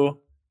you,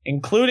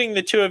 including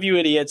the two of you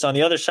idiots on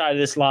the other side of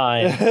this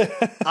line.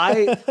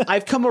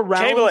 I've come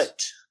around. Table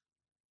it.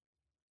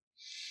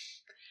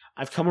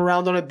 I've come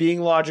around on it being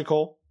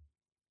logical,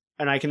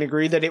 and I can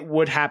agree that it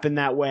would happen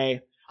that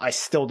way. I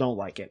still don't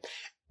like it.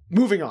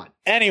 Moving on.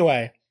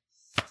 Anyway,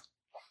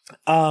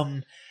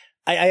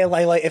 I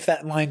like if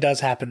that line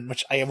does happen,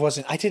 which I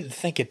didn't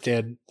think it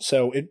did.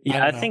 So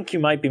I think you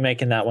might be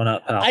making that one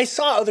up, pal. I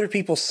saw other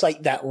people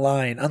cite that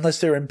line, unless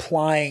they're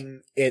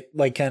implying it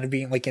like kind of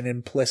being like an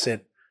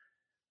implicit,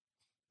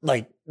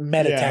 like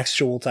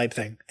metatextual type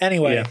thing.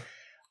 Anyway,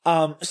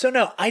 so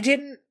no, I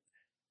didn't.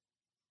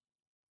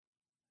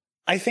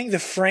 I think the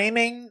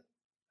framing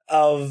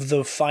of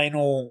the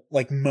final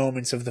like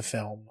moments of the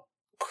film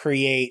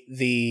create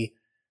the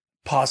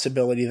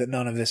possibility that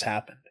none of this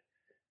happened.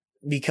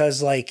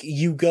 Because like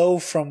you go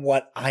from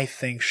what I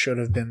think should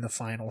have been the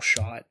final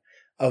shot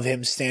of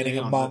him standing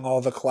among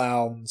all the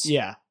clowns.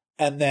 Yeah.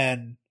 And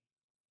then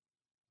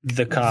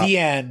the cop. The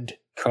end.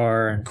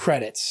 Car.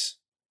 Credits.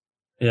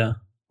 Yeah.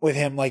 With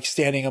him like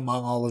standing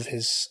among all of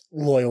his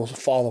loyal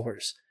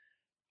followers.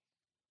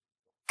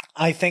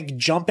 I think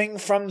jumping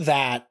from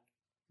that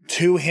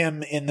to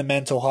him in the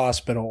mental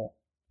hospital,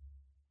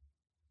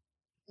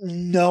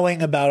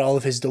 knowing about all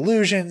of his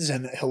delusions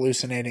and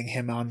hallucinating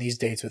him on these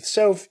dates with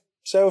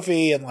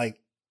Sophie, and like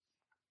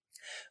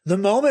the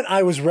moment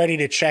I was ready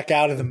to check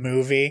out of the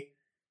movie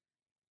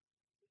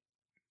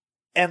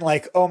and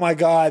like, oh my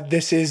God,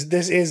 this is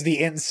the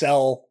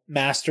incel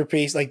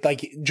masterpiece. Like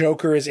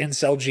Joker is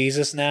incel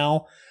Jesus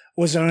now,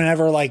 was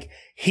whenever like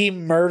he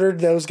murdered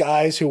those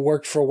guys who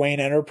worked for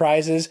Wayne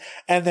Enterprises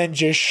and then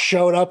just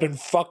showed up and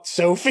fucked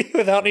Sophie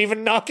without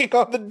even knocking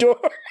on the door.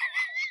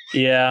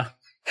 Yeah.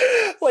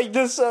 Like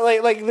this,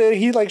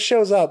 he like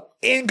shows up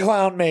in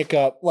clown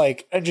makeup,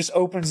 like, and just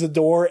opens the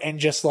door and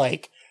just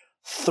like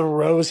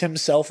throws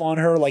himself on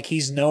her, like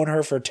he's known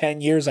her for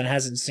 10 years and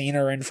hasn't seen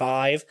her in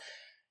 5.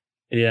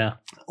 Yeah,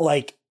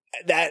 like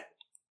that.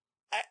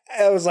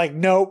 I was like,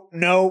 no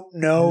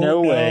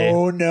way.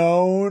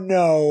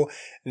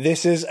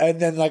 This is, and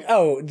then like,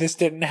 oh, this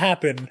didn't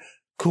happen.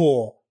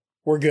 Cool,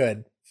 we're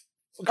good.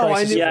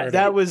 I knew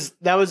that was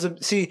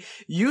see,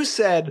 you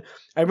said,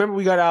 I remember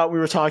we got out, we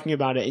were talking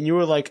about it, and you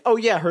were like, oh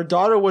yeah, her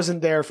daughter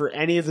wasn't there for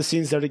any of the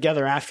scenes they're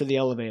together after the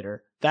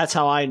elevator. That's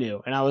how I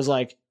knew. And I was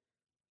like,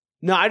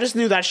 no, I just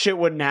knew that shit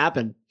wouldn't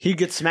happen. He'd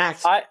get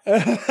smacked.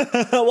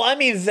 Well, I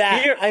mean,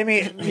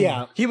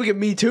 yeah. He would get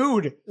Me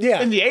Too'd.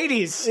 Yeah. In the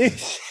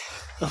 80s.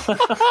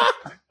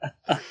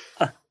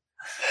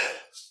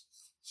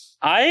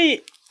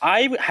 I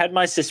had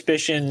my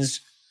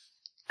suspicions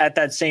at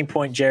that same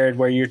point, Jared,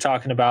 where you're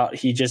talking about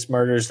he just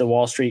murders the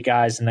Wall Street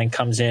guys and then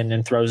comes in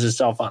and throws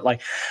himself on.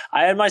 Like,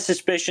 I had my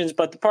suspicions,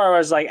 but the part where I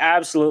was like,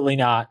 absolutely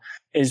not,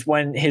 is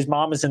when his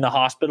mom is in the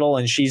hospital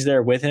and she's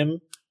there with him.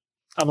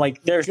 I'm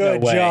like, there's no way.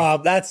 Good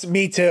job. That's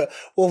me too.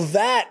 Well,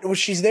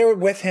 she's there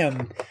with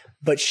him,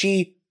 but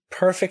she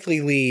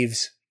perfectly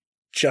leaves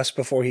just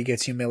before he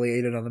gets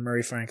humiliated on the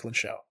Murray Franklin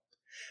show.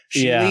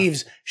 She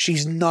leaves.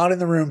 She's not in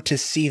the room to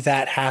see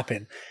that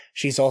happen.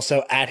 She's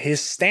also at his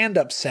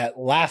stand-up set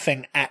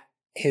laughing at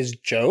his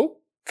joke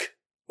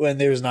when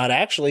there's not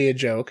actually a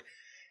joke.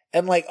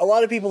 And like a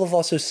lot of people have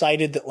also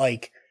cited that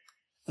like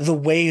the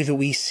way that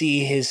we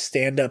see his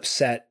stand-up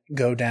set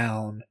go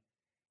down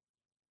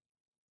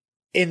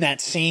in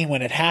that scene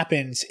when it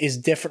happens is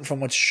different from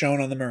what's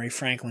shown on the Murray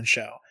Franklin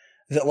show.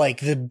 That like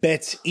the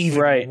bit's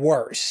even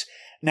worse.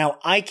 Now,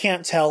 I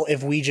can't tell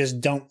if we just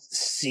don't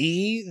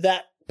see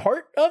that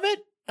part of it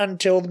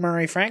until the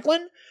Murray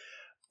Franklin,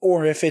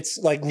 or if it's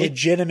like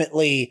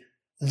legitimately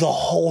the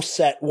whole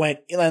set went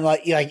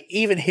like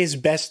even his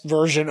best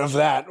version of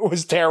that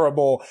was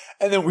terrible,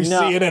 and then we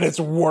see it at its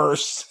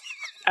worst.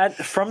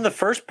 From the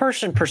first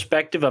person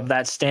perspective of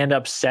that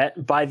stand-up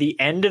set, by the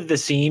end of the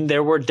scene,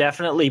 there were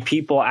definitely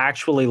people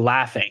actually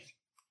laughing.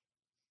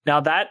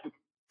 Now that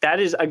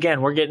is,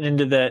 again, we're getting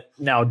into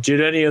now,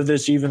 did any of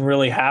this even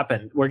really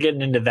happen? We're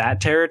getting into that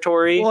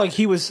territory. Well, like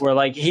where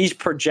like he's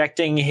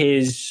projecting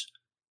his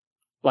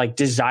like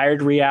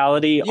desired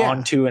reality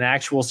onto an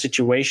actual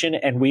situation,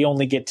 and we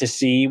only get to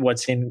see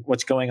what's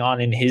going on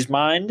in his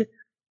mind.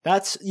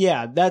 That's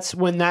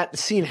when that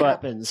scene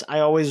happens.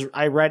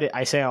 I read it.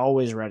 I say I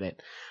always read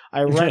it.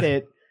 I read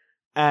it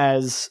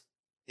as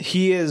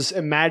he is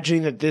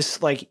imagining that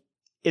this, like,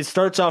 it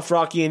starts off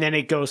rocky and then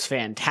it goes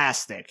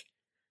fantastic.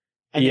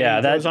 And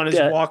then he goes on his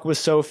walk with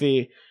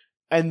Sophie.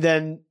 And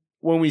then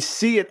when we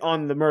see it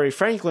on the Murray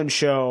Franklin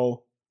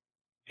show,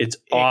 it's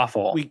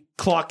awful. We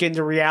clock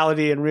into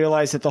reality and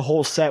realize that the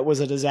whole set was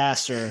a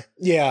disaster.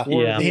 Yeah.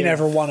 He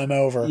never won him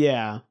over.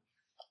 Yeah.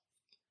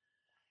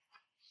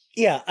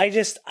 Yeah,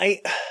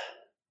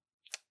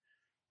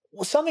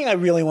 something I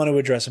really want to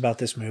address about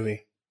this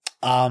movie.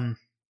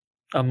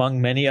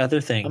 Among many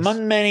other things.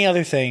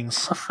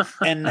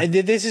 And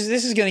this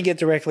is going to get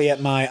directly at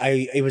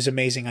it was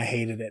amazing, I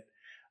hated it.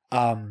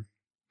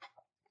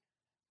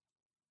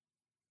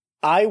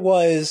 I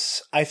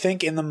was, I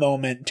think in the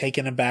moment,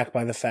 taken aback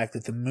by the fact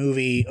that the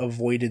movie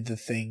avoided the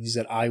things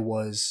that I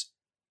was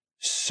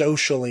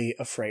socially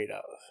afraid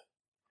of.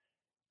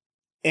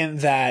 In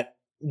that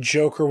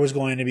Joker was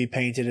going to be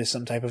painted as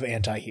some type of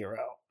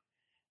anti-hero.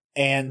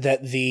 And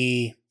that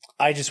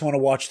I just want to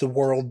watch the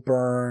world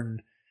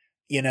burn,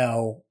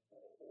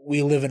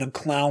 we live in a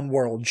clown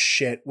world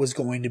shit was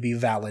going to be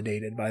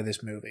validated by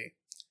this movie.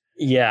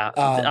 Yeah.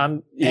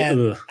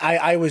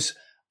 I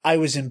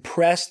was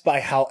impressed by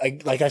how,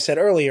 like I said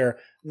earlier,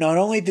 not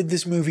only did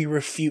this movie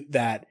refute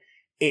that,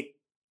 it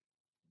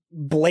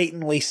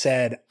blatantly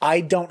said,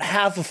 I don't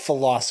have a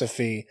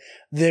philosophy.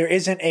 There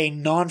isn't a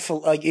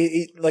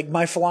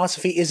my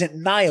philosophy isn't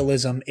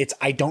nihilism. It's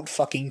I don't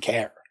fucking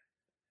care.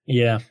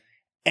 Yeah.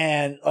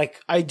 And like,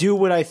 I do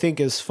what I think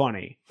is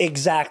funny.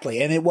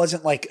 Exactly. And it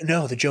wasn't like,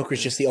 no, the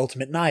Joker's just the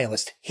ultimate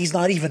nihilist. He's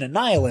not even a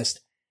nihilist.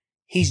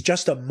 He's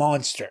just a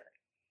monster.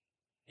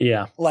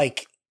 Yeah.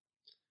 Like,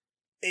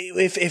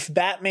 if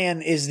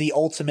Batman is the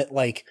ultimate,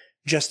 like,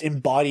 just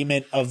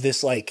embodiment of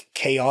this, like,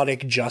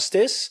 chaotic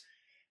justice,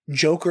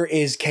 Joker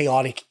is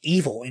chaotic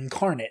evil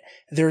incarnate.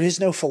 There is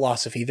no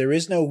philosophy. There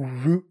is no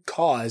root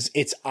cause.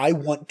 It's I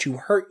want to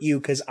hurt you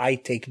because I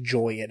take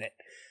joy in it.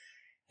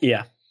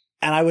 Yeah.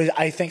 And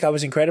I think I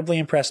was incredibly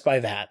impressed by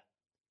that.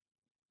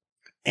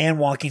 And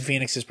Joaquin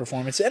Phoenix's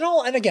performance.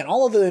 And again,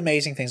 all of the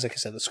amazing things, like I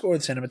said, the score,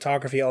 the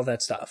cinematography, all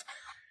that stuff.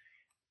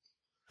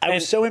 I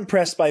was so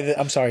impressed by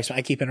I'm sorry,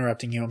 I keep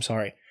interrupting you. I'm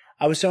sorry.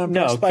 I was so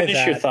impressed by that.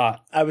 Finish your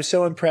thought. I was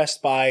so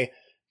impressed by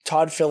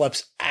Todd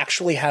Phillips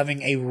actually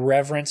having a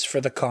reverence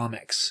for the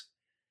comics.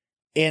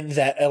 In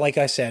that, like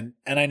I said,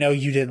 and I know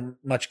you didn't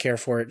much care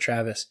for it,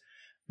 Travis,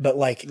 but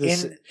like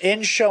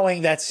in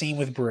showing that scene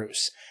with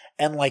Bruce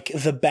and like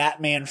the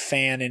Batman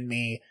fan in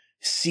me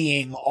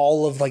seeing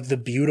all of like the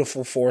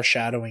beautiful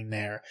foreshadowing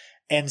there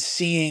and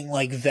seeing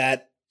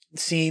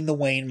the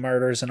Wayne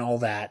murders and all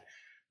that.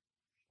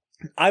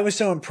 I was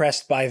so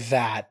impressed by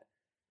that.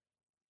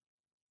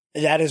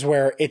 That is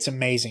where It's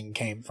Amazing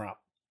came from.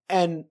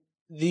 And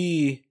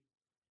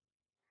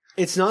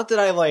it's not that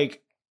I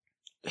like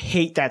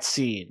hate that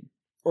scene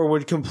or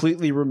would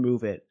completely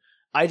remove it.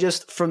 I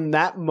just, from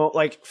that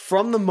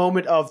from the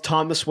moment of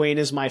Thomas Wayne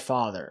is my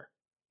father.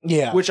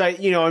 Yeah. Which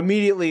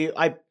immediately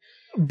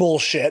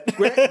bullshit.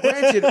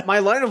 Granted, my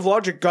line of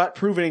logic got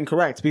proven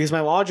incorrect because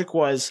my logic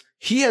was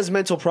he has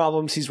mental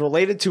problems. He's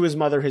related to his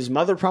mother. His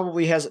mother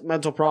probably has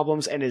mental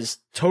problems and is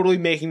totally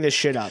making this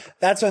shit up.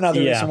 That's another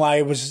reason why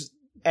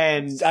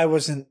I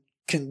wasn't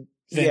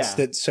convinced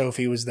that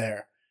Sophie was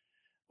there.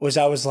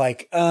 I was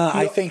like,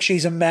 I think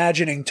she's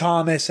imagining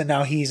Thomas and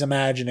now he's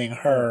imagining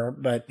her.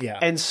 But yeah.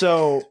 And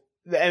so,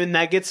 and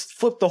that gets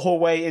flipped the whole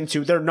way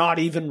into they're not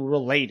even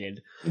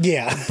related.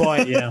 Yeah.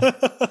 But, Yeah.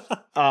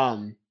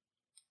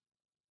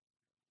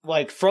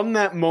 like from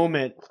that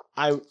moment,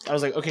 I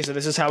was like, okay, so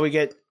this is how we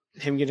get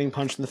him getting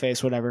punched in the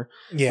face, whatever.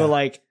 Yeah. But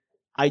like,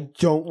 I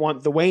don't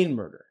want the Wayne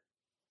murder.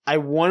 I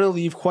want to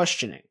leave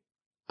questioning.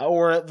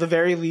 Or at the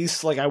very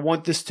least, like, I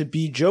want this to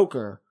be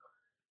Joker.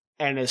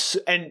 And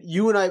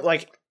you and I,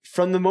 like,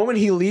 from the moment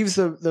he leaves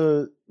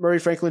the Murray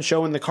Franklin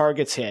show and the car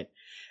gets hit,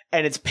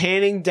 and it's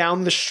panning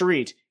down the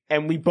street,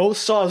 and we both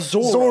saw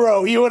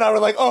Zorro. You and I were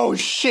like, oh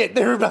shit,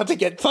 they're about to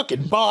get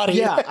fucking bodied.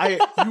 Yeah,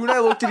 you and I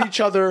looked at each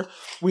other,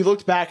 we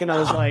looked back, and I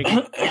was like,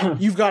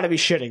 you've got to be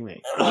shitting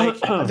me. Like,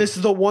 this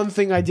is the one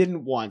thing I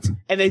didn't want.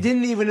 And they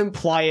didn't even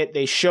imply it,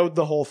 they showed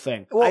the whole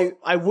thing. Well,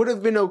 I would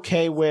have been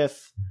okay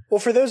with... Well,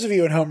 for those of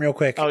you at home, real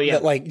quick,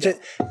 that, like,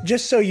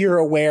 just so you're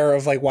aware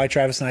of like why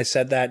Travis and I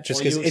said that,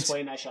 just because it's...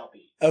 explain, I shall be.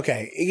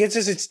 Okay,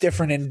 it's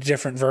different in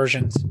different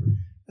versions.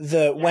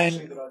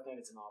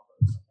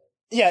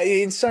 Yeah,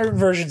 in certain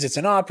versions it's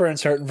an opera, in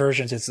certain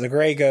versions it's the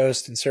Grey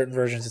Ghost, in certain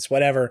versions it's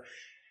whatever.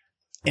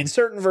 In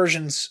certain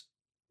versions,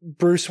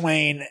 Bruce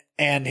Wayne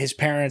and his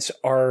parents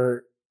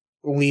are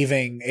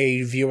leaving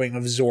a viewing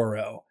of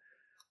Zorro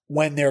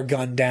when they're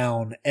gunned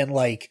down, and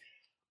like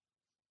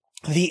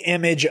the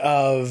image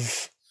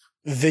of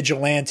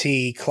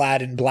vigilante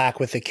clad in black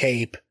with a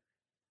cape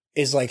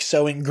is like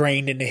so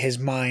ingrained into his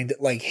mind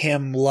that like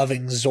him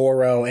loving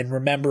Zorro and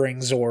remembering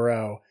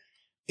Zorro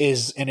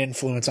is an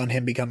influence on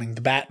him becoming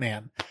the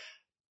Batman.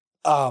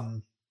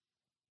 Real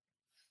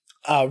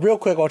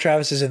quick, while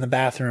Travis is in the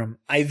bathroom,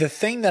 the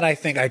thing that I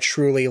think I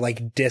truly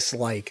like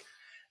dislike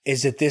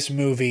is that this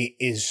movie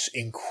is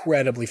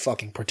incredibly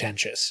fucking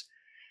pretentious.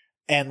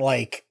 And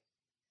like,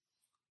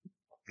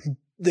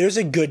 there's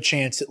a good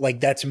chance that like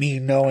that's me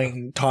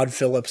knowing Todd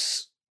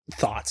Phillips'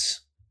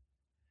 thoughts.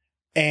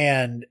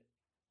 And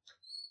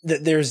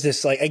there's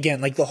this like,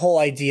 again, like the whole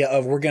idea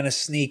of we're going to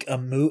sneak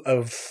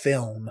a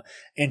film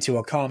into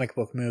a comic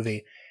book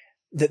movie,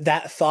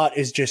 that thought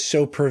is just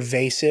so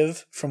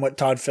pervasive from what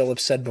Todd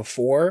Phillips said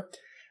before,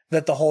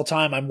 that the whole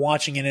time I'm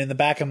watching it in the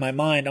back of my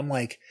mind, I'm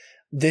like,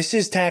 this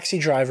is Taxi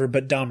Driver,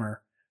 but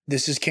dumber.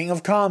 This is King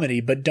of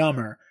Comedy, but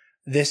dumber.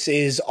 This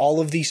is all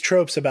of these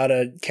tropes about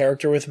a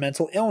character with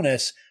mental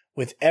illness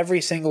with every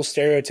single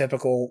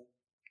stereotypical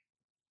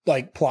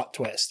like plot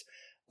twist.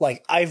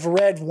 Like, I've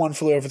read One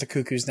Flew Over the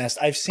Cuckoo's Nest.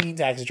 I've seen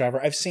Taxi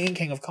Driver. I've seen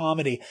King of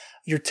Comedy.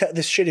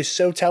 This shit is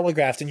so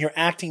telegraphed, and you're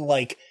acting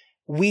like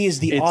we as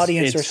the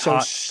audience are so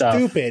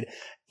stupid.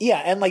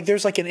 Yeah, and like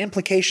there's like an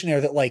implication there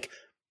that like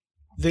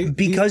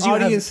because the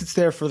audience that's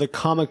there for the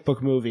comic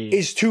book movie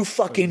is too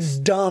fucking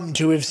dumb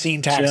to have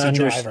seen Taxi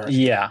Driver.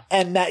 Yeah,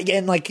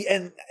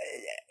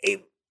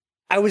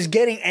 I was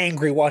getting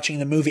angry watching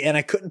the movie, and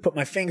I couldn't put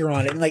my finger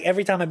on it. And like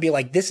every time I'd be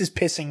like, "This is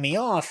pissing me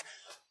off."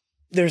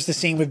 There's the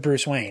scene with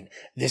Bruce Wayne.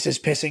 This is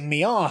pissing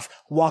me off.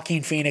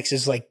 Joaquin Phoenix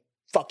is like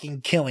fucking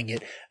killing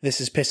it.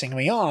 This is pissing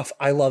me off.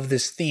 I love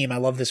this theme. I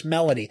love this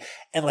melody.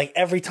 And like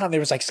every time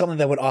there was like something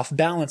that would off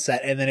balance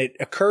that. And then it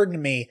occurred to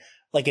me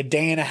like a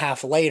day and a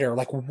half later,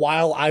 like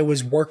while I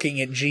was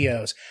working at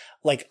Geo's,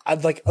 like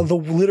I'd like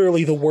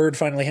literally the word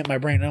finally hit my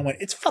brain, and I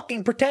went, it's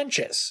fucking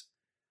pretentious.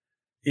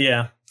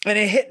 Yeah. And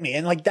it hit me.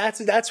 And like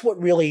that's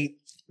what really,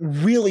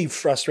 really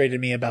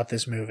frustrated me about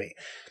this movie.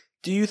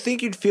 Do you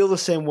think you'd feel the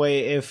same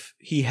way if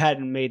he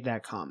hadn't made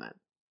that comment?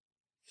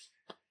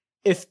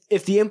 If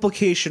the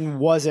implication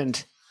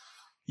wasn't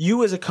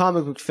you as a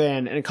comic book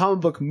fan and a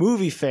comic book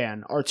movie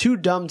fan are too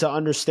dumb to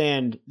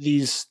understand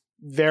these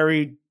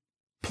very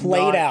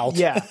played out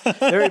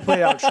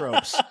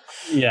tropes.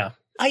 Yeah.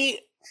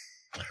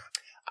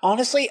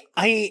 Honestly,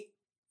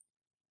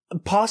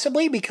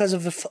 possibly because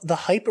of the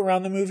hype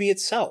around the movie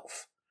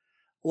itself.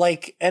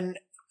 Like,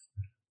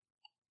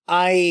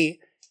 I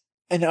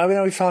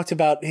know we've talked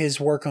about his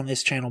work on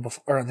this channel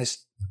before, or on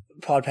this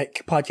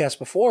podcast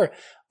before,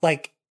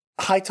 like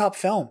High Top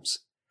Films,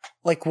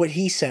 like what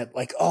he said,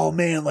 like, oh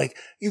man, like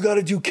you got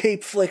to do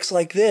cape flicks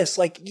like this.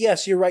 Like,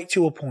 yes, you're right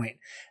to a point,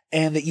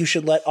 and that you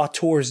should let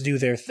auteurs do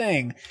their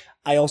thing.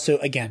 I also,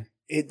 again,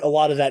 a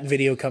lot of that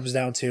video comes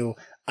down to,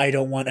 I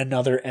don't want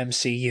another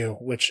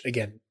MCU, which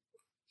again,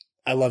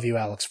 I love you,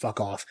 Alex, fuck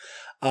off.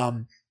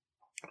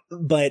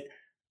 But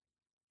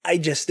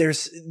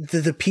there's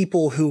the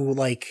people who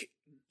like,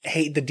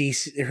 hate the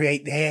DC,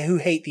 who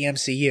hate the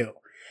MCU,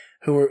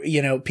 who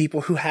are,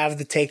 people who have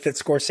the take that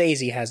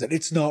Scorsese has, that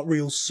it's not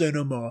real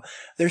cinema.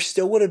 There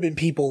still would have been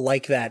people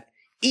like that,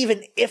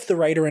 even if the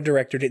writer and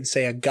director didn't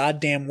say a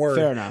goddamn word.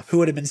 Fair enough. Who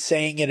would have been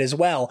saying it as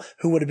well,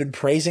 who would have been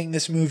praising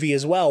this movie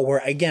as well,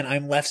 where again,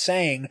 I'm left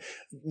saying,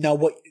 now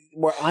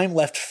where I'm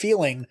left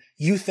feeling,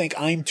 you think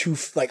I'm too,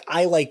 like,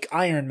 I like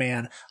Iron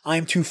Man,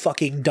 I'm too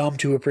fucking dumb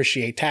to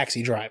appreciate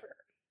Taxi Driver.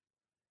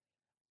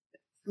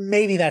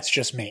 Maybe that's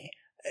just me.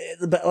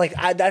 But like,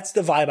 that's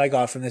the vibe I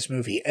got from this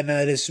movie. And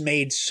that is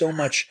made so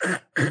much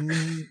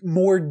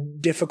more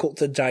difficult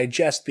to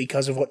digest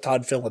because of what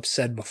Todd Phillips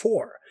said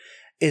before.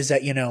 is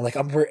that, you know, like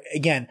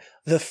again,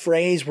 the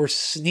phrase "we're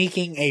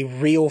sneaking a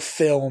real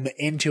film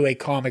into a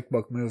comic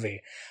book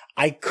movie."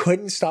 I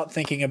couldn't stop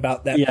thinking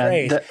about that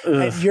phrase.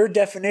 And your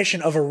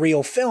definition of a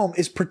real film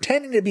is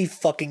pretending to be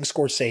fucking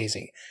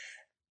Scorsese.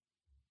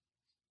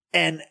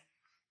 And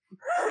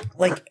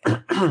like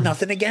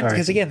nothing against,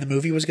 because again, the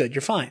movie was good.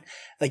 You're fine.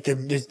 Like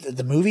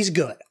the movie's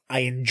good. I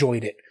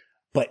enjoyed it.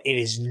 But it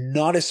is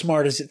not as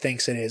smart as it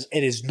thinks it is.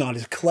 It is not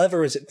as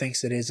clever as it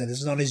thinks it is. And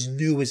it's not as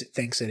new as it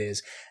thinks it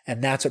is.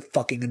 And that's what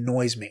fucking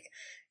annoys me.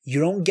 You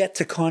don't get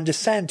to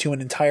condescend to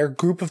an entire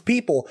group of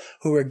people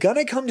who are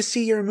gonna come to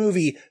see your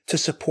movie to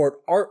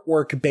support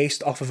artwork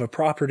based off of a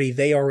property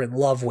they are in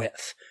love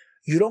with.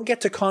 You don't get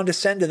to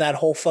condescend to that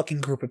whole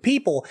fucking group of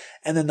people,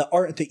 and then the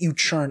art that you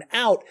churn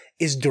out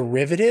is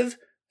derivative,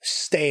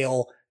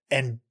 stale,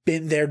 and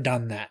been there,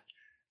 done that.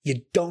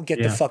 You don't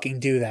get to fucking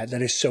do that.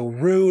 That is so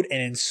rude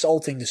and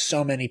insulting to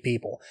so many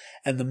people.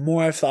 And the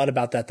more I've thought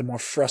about that, the more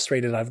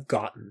frustrated I've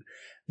gotten.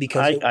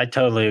 Because I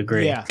totally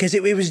agree. Yeah. Because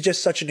it was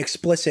just such an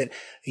explicit,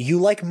 you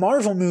like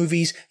Marvel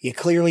movies, you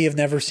clearly have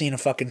never seen a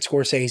fucking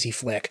Scorsese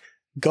flick.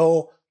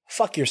 Go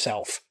fuck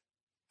yourself.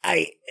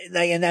 And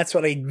that's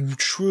what I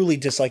truly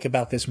dislike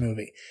about this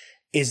movie,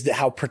 is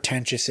how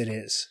pretentious it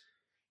is.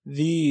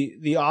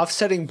 The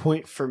offsetting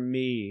point for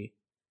me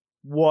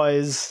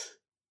was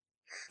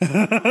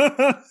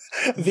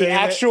the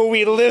actual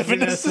we live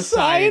in a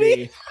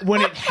society.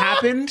 When it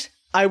happened,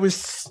 I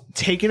was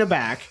taken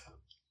aback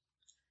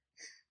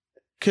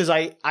because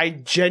I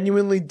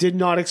genuinely did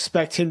not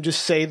expect him to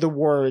say the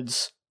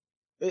words.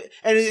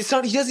 And it's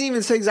not, he doesn't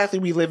even say exactly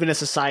we live in a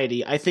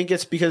society. I think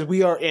it's because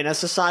we are in a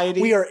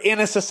society. We are in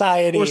a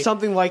society. Or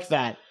something like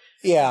that.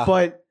 Yeah.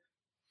 But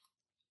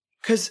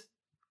because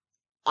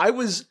I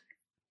was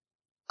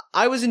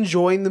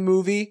enjoying the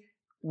movie.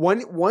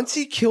 Once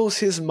he kills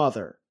his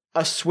mother,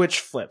 a switch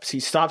flips. He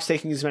stops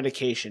taking his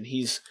medication.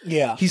 He's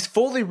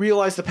fully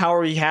realized the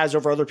power he has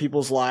over other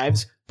people's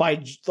lives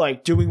by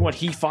like doing what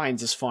he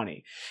finds is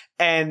funny.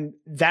 And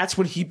that's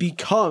when he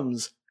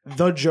becomes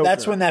the Joker.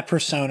 That's when that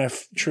persona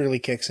truly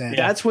kicks in.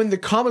 That's when the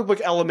comic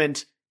book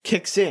element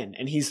kicks in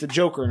and he's the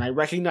Joker, and I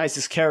recognize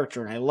his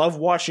character, and I love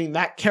watching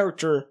that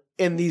character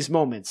in these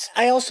moments.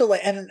 I also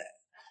like, and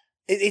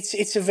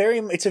it's a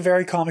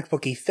very comic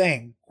booky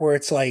thing where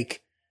it's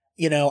like,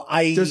 you know,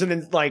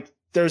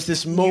 there's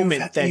this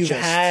moment that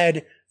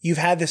you've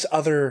had this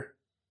other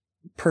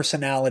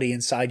personality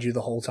inside you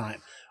the whole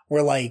time,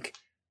 where like,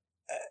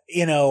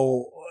 you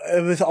know,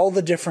 with all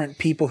the different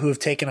people who have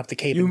taken up the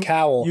cape and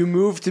cowl, you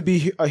move to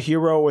be a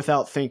hero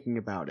without thinking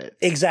about it.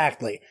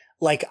 Exactly.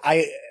 With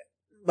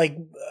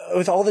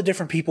all the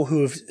different people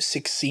who have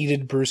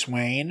succeeded Bruce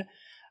Wayne,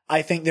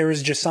 I think there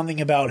is just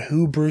something about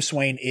who Bruce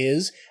Wayne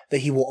is that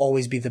he will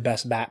always be the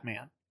best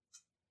Batman.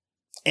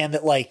 And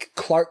that like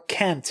Clark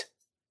Kent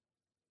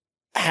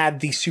had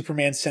the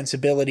Superman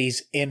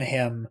sensibilities in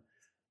him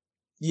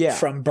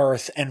from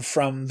birth and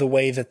from the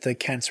way that the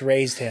Kents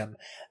raised him.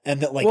 And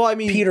that like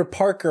Peter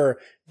Parker,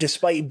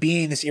 despite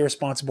being this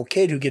irresponsible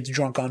kid who gets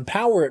drunk on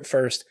power at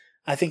first,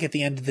 I think at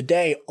the end of the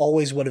day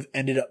always would have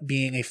ended up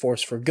being a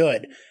force for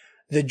good.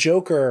 The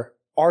Joker,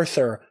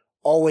 Arthur,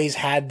 always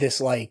had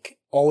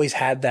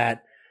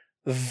that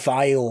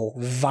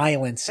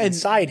violence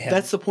inside him.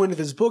 That's the point of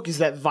his book, is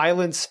that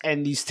violence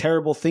and these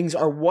terrible things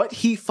are what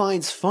he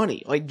finds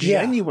funny, like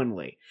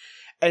genuinely.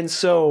 And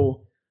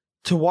so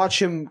to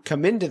watch him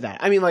come into that,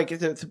 I mean, like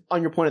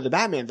on your point of the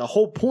Batman, the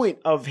whole point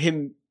of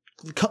him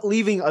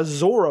leaving a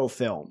Zorro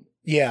film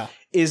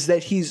is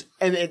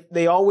that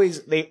they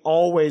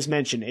always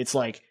mention, it's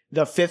like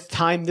the 5th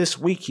time this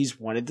week he's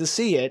wanted to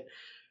see it,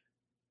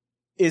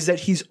 is that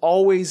he's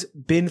always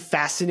been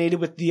fascinated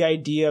with the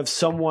idea of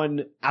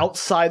someone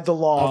outside the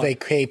law. Of a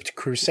caped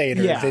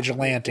crusader,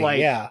 vigilante,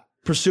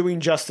 pursuing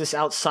justice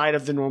outside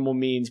of the normal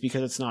means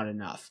because it's not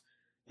enough.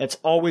 That's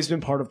always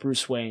been part of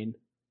Bruce Wayne.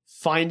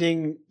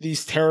 Finding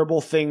these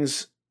terrible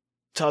things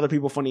to other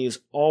people funny is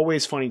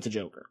always funny to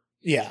Joker.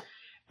 Yeah.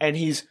 And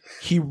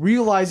he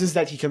realizes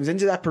that he comes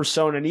into that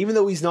persona, and even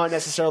though he's not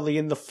necessarily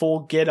in the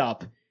full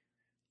get-up,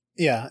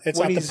 it's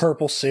like the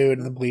purple suit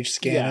and the bleached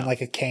skin and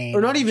like a cane.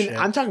 Or not even, shit.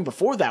 I'm talking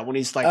before that, when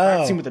he's like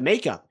practicing with the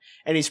makeup,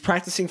 and he's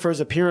practicing for his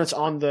appearance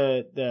on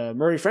the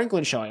Murray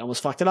Franklin show. I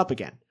almost fucked it up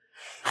again.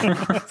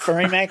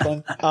 Murray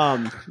Franklin.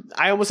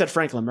 I almost said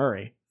Franklin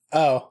Murray.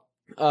 Oh.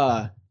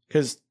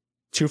 Because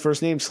Two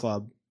First Names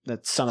Club,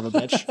 that son of a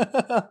bitch.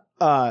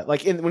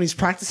 When he's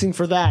practicing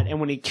for that, and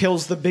when he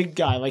kills the big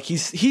guy, like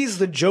he's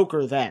the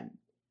Joker then.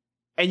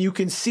 And you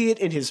can see it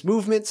in his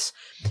movements,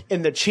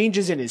 in the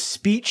changes in his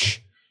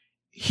speech.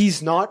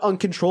 He's not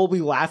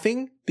uncontrollably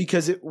laughing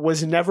because it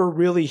was never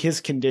really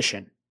his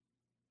condition.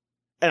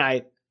 And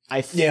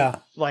I think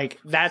like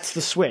that's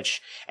the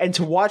switch. And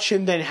to watch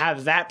him then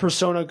have that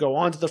persona go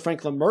on to the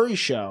Franklin Murray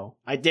show,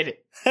 I did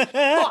it.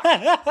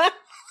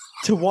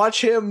 To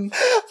watch him,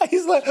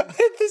 he's like,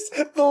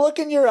 the look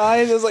in your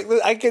eyes is like,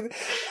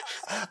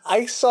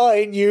 I saw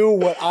in you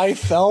what I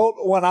felt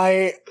when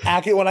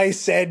I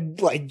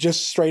said like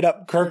just straight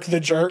up Kirk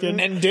the Jerkin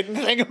and didn't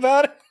think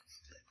about it.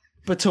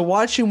 But to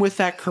watch him with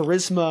that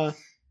charisma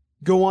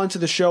go on to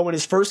the show, and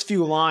his first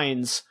few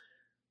lines,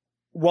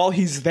 while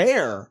he's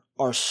there,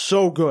 are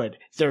so good.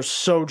 They're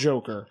so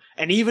Joker.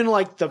 And even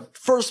like the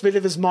first bit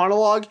of his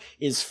monologue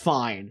is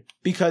fine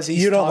because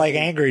he's You don't like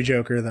talking- angry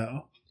Joker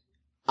though.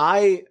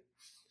 I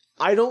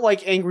don't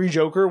like angry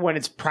Joker when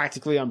it's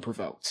practically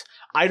unprovoked.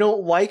 I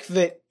don't like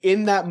that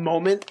in that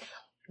moment.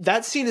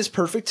 That scene is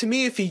perfect to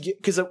me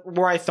because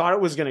where I thought it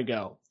was going to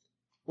go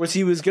was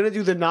he was going to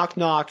do the knock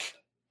knock,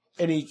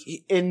 and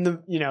he in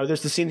the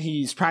there's the scene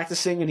he's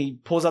practicing and he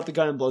pulls out the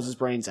gun and blows his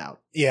brains out.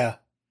 Yeah.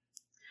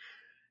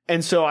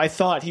 And so I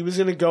thought he was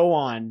going to go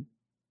on,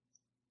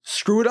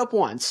 screw it up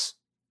once,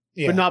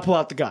 but not pull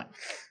out the gun.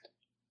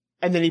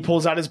 And then he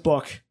pulls out his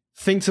book,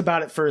 thinks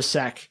about it for a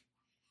sec,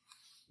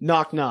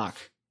 knock knock,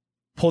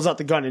 pulls out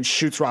the gun and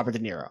shoots Robert De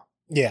Niro.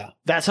 Yeah.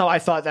 That's how I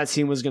thought that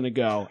scene was going to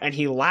go. And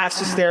he laughs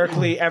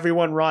hysterically.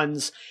 Everyone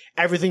runs.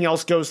 Everything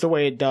else goes the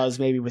way it does,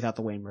 maybe without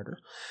the Wayne murder.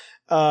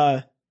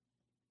 Yeah.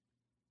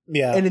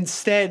 And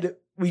instead,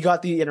 we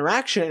got the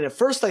interaction. And at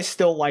first, I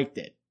still liked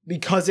it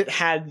because it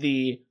had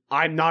the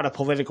I'm not a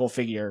political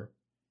figure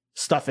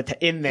stuff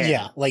in there.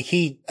 Yeah. Like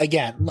he,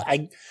 again,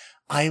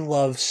 I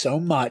love so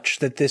much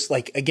that this,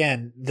 like,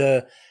 again,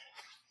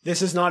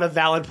 this is not a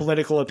valid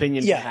political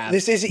opinion to have.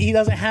 He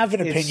doesn't have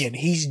an opinion.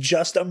 He's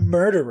just a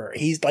murderer.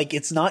 He's like,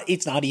 it's not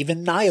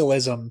even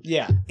nihilism.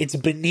 Yeah. It's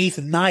beneath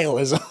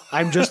nihilism.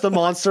 I'm just a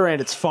monster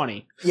and it's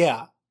funny.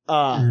 Yeah.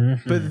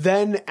 But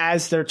then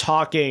as they're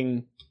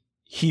talking,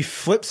 he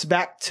flips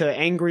back to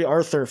angry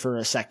Arthur for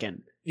a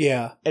second.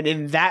 Yeah. And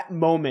in that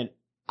moment,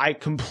 I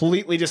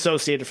completely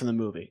dissociated from the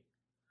movie.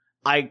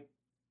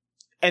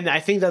 And I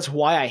think that's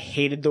why I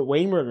hated the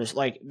Wayne murders.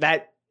 Like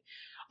that,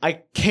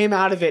 I came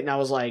out of it and I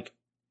was like,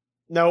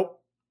 nope,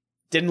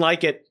 didn't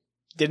like it,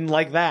 didn't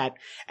like that.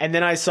 And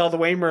then I saw the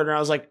Wayne murder and I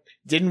was like,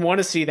 didn't want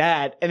to see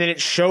that. And then it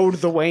showed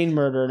the Wayne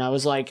murder and I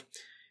was like,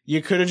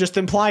 you could have just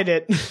implied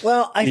it.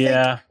 Well,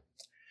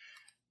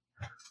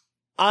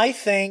 I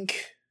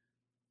think,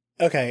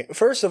 okay,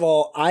 first of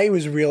all, I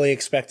was really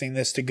expecting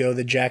this to go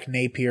the Jack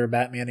Napier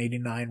Batman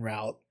 89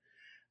 route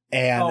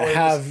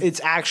and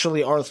it's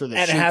actually Arthur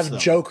that shoots have them.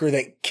 Joker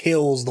that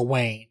kills the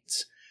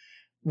Waynes,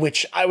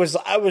 which I was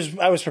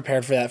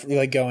prepared for that,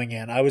 like going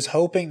in. I was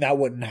hoping that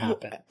wouldn't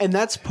happen. And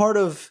that's part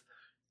of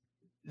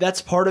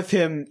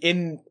him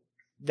in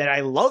that I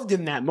loved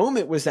in that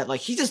moment was that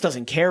like he just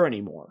doesn't care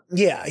anymore.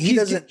 Yeah,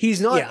 he's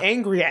not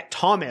angry at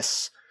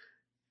Thomas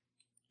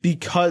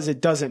because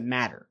it doesn't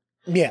matter.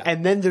 Yeah.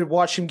 And then to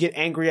watch him get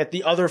angry at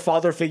the other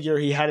father figure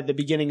he had at the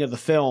beginning of the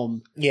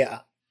film. Yeah.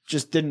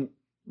 Just didn't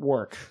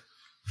work.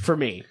 For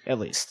me, at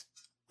least.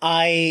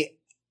 I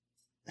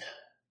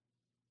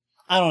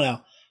don't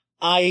know.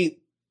 I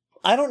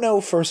don't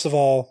know, first of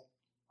all,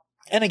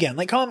 and again,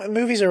 like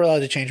movies are allowed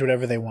to change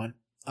whatever they want.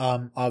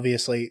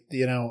 Obviously,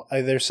 there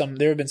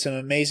have been some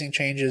amazing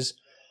changes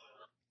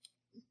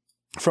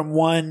from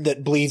one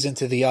that bleeds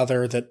into the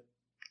other that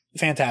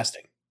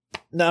fantastic.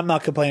 No, I'm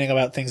not complaining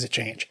about things that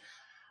change.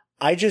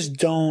 I just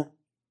don't.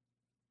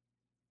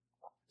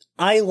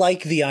 I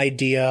like the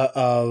idea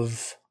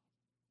of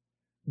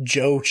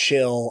Joe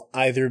Chill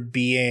either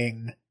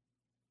being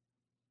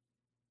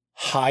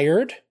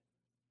hired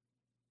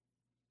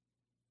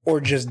or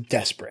just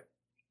desperate.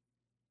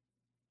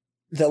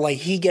 That like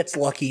he gets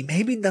lucky,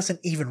 maybe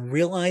doesn't even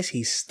realize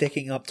he's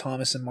sticking up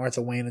Thomas and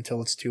Martha Wayne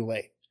until it's too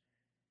late.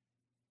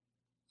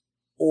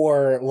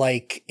 Or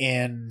like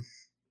in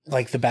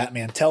like the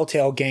Batman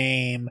Telltale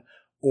game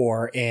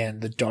or in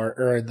the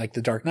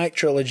Dark Knight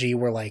trilogy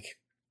where like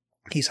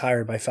he's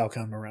hired by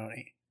Falcone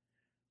Maroni.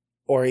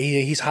 Or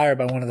he's hired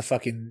by one of the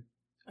fucking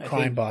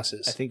crime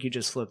bosses. I think you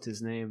just flipped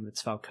his name.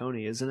 It's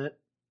Falcone, isn't it?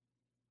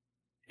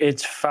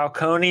 It's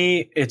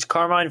Falcone. It's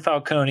Carmine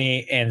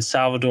Falcone and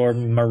Salvador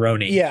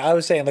Maroni. Yeah, I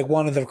was saying like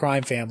one of the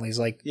crime families,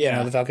 like the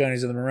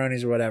Falcones or the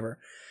Maronis or whatever.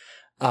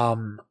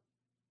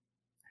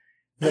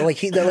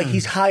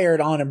 He's hired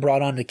on and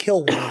brought on to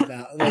kill one of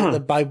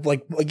them by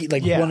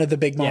one of the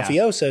big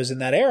mafiosos in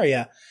that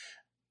area.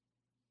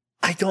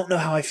 I don't know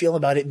how I feel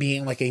about it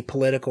being like a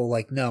political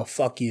like no,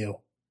 fuck you.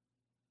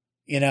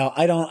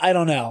 I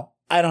don't know.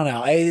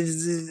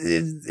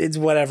 It's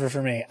whatever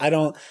for me.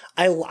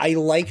 I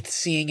liked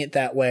seeing it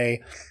that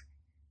way.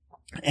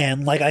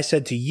 And like I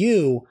said to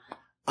you,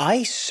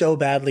 I so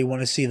badly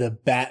want to see the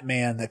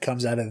Batman that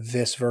comes out of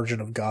this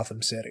version of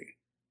Gotham City.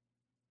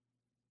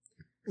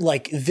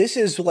 Like, this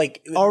is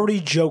like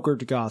already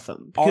Jokered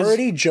Gotham.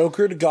 Already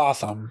Jokered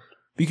Gotham.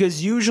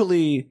 Because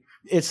usually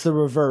it's the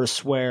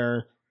reverse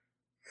where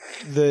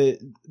the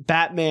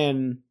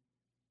Batman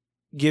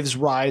gives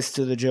rise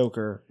to the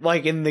Joker,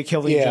 like in the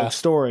Killing Joke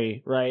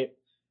story, right?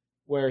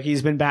 Where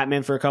he's been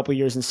Batman for a couple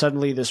years and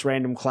suddenly this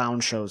random clown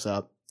shows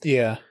up.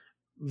 Yeah.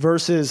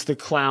 Versus the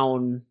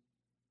clown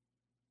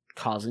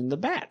causing the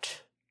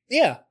bat.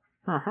 Yeah.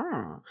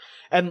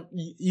 And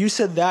you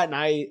said that and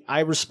I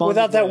responded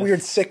without that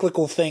weird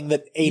cyclical thing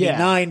that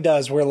 89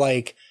 does where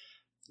like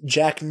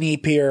Jack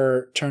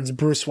Napier turns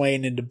Bruce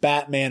Wayne into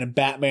Batman and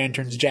Batman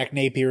turns Jack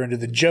Napier into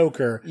the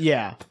Joker.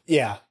 Yeah.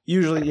 Yeah.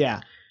 Usually,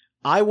 yeah.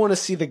 I want to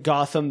see the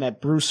Gotham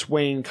that Bruce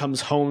Wayne comes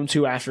home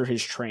to after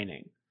his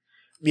training.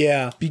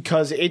 Yeah.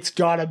 Because it's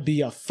gotta be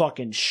a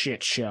fucking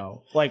shit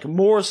show. Like,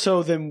 more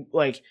so than,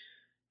 like,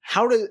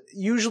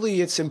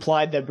 usually it's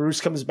implied that Bruce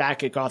comes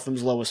back at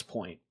Gotham's lowest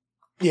point.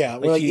 Yeah,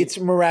 it's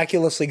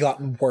miraculously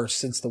gotten worse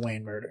since the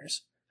Wayne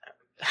murders.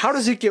 How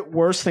does it get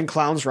worse than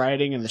clowns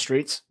rioting in the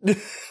streets?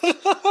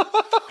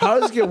 How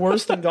does it get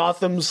worse than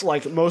Gotham's,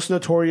 like, most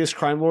notorious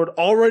crime lord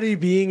already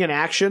being in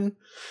action?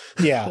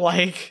 Yeah.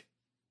 Like...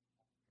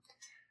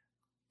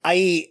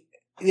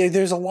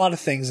 There's a lot of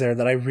things there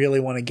that I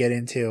really want to get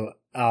into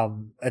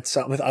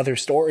with other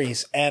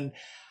stories, and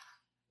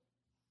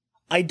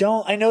I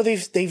know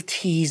they've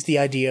teased the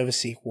idea of a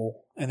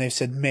sequel, and they've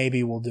said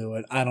maybe we'll do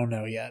it. I don't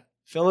know yet.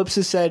 Phillips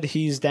has said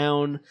he's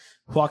down.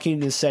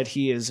 Joaquin has said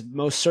he is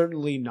most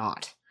certainly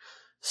not.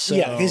 So,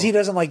 yeah, because he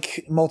doesn't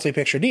like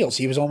multi-picture deals.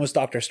 He was almost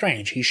Doctor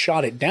Strange. He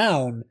shot it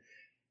down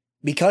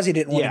because he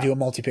didn't want to do a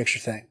multi-picture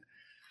thing.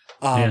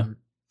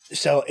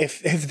 So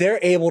if they're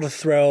able to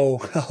throw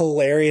a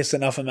hilarious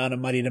enough amount of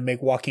money to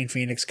make Joaquin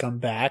Phoenix come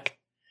back,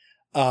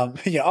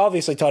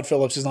 obviously Todd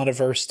Phillips is not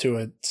averse to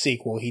a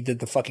sequel. He did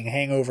the fucking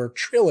Hangover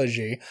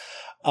trilogy.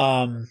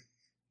 I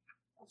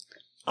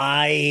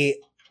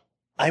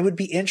would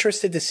be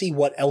interested to see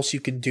what else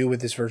you can do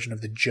with this version of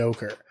the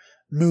Joker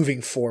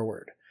moving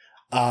forward.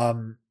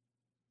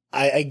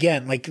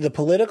 Again, like, the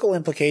political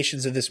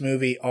implications of this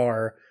movie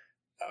are,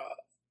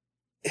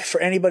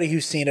 for anybody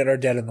who's seen it, are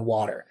dead in the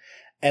water.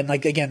 And,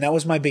 like, again, that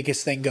was my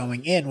biggest thing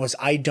going in, was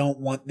I don't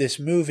want this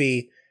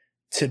movie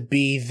to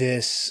be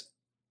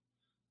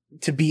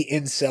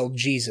incel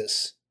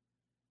Jesus.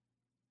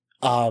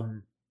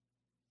 I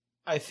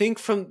think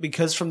from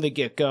the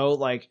get-go,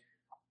 like,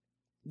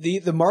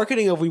 the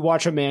marketing of We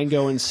Watch a Man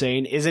Go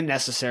Insane isn't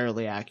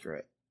necessarily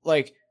accurate.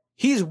 Like,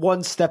 he's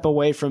one step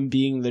away from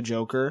being the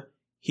Joker.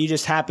 He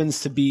just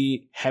happens to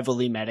be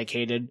heavily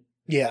medicated.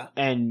 Yeah.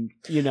 And,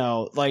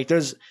 like,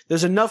 there's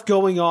enough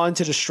going on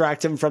to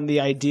distract him from the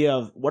idea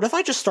of, what if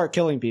I just start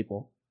killing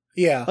people?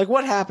 Yeah. Like,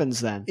 what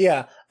happens then?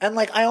 Yeah. And,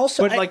 like,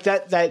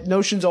 that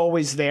notion's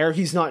always there.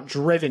 He's not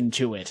driven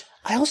to it.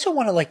 I also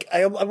want to, like,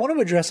 I want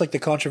to address, like, the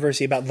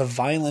controversy about the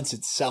violence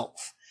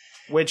itself.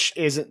 Which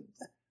isn't...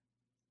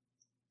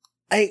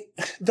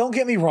 Don't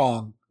get me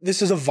wrong.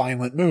 This is a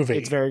violent movie.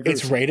 It's very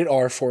gruesome. It's rated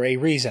R for a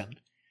reason.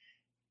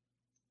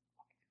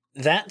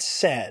 That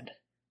said,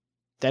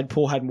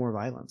 Deadpool had more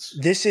violence.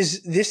 This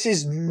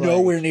is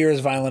nowhere near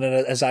as violent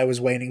as I was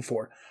waiting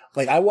for.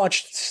 Like, I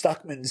watched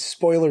Stuckman's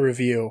spoiler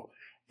review,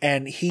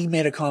 and he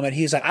made a comment.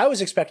 He's like, I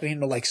was expecting him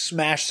to, like,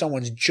 smash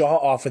someone's jaw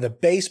off with a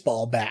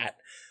baseball bat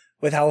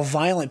with how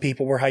violent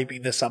people were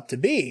hyping this up to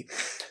be.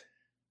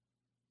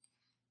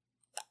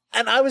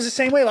 And I was the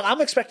same way. Like,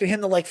 I'm expecting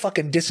him to, like,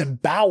 fucking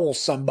disembowel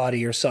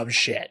somebody or some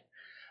shit.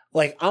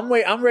 Like,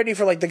 I'm ready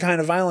for, like, the kind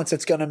of violence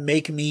that's gonna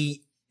make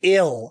me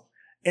ill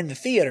in the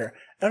theater.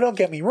 Now, don't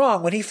get me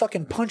wrong. When he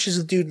fucking punches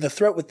the dude in the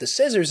throat with the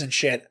scissors and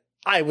shit,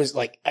 I was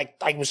like,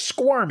 I was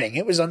squirming.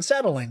 It was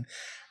unsettling.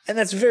 And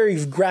that's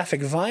very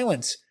graphic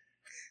violence.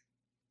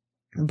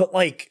 But,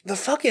 like, the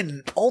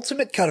fucking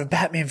ultimate cut of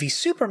Batman v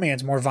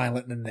Superman's more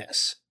violent than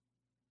this.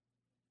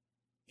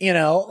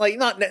 Like,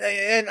 not,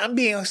 and I'm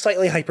being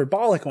slightly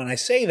hyperbolic when I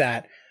say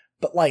that,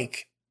 but,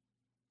 like,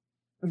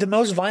 the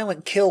most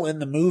violent kill in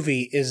the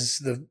movie is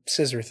the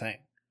scissor thing.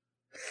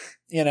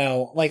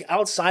 Like,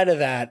 outside of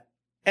that,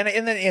 and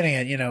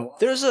then,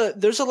 there's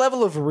a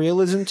level of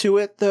realism to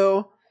it,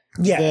 though.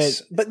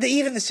 Yes, but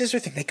even the scissor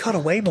thing, they cut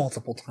away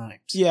multiple times.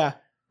 Yeah.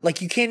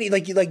 Like, you can't,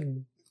 like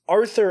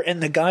Arthur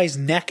and the guy's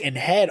neck and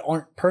head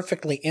aren't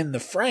perfectly in the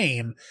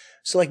frame.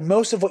 So, like,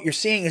 most of what you're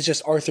seeing is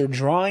just Arthur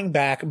drawing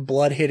back,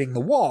 blood hitting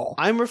the wall.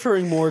 I'm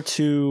referring more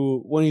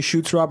to when he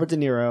shoots Robert De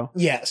Niro.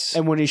 Yes.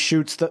 And when he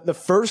shoots the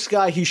first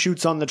guy he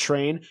shoots on the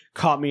train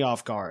caught me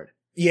off guard.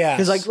 Yeah.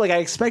 Because, like I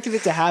expected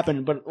it to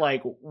happen, but,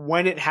 like,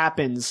 when it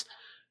happens,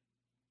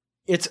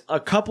 it's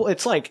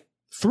like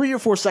 3 or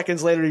 4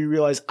 seconds later you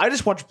realize, I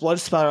just watched blood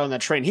splatter on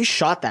that train. He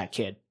shot that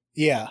kid.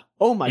 Yeah.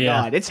 Oh my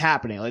God, it's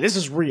happening. Like, this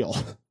is real.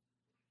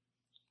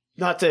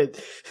 Not to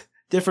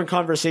different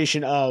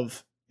conversation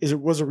of,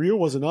 was it real?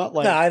 Was it not?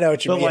 Like, no, I know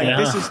what you mean. But, like,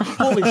 this is,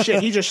 holy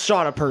shit, he just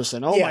shot a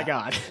person. Oh my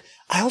God.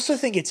 I also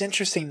think it's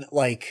interesting that,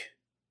 like,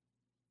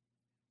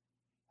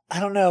 I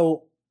don't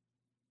know,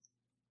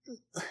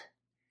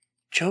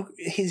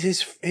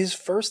 his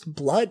first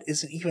blood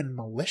isn't even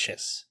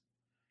malicious.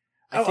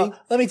 I think,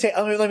 let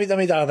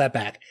me dial that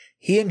back.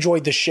 He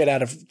enjoyed the shit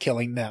out of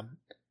killing them.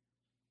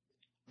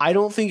 I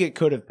don't think it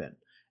could have been,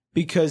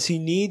 because he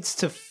needs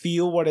to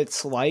feel what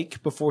it's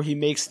like before he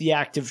makes the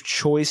active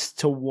choice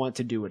to want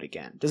to do it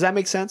again. Does that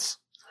make sense?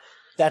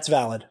 That's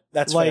valid.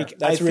 That's like fair.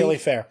 That's really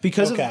fair.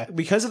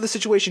 Because of the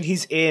situation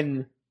he's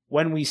in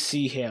when we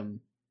see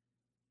him,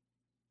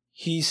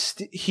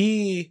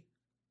 he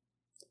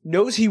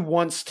knows he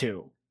wants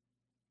to,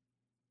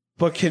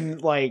 but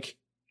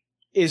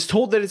is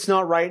told that it's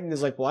not right and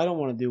is like, well, I don't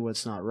want to do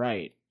what's not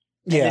right.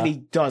 And then he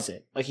does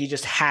it. Like, he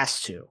just has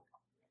to.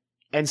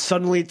 And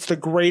suddenly it's the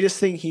greatest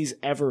thing he's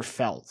ever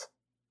felt.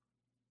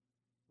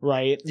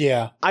 right?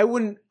 Yeah. I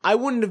wouldn't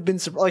have been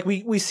like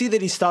we see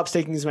that he stops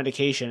taking his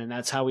medication, and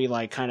that's how he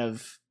like kind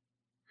of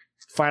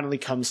finally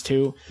comes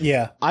to.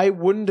 Yeah. I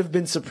wouldn't have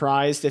been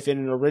surprised if in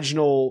an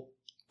original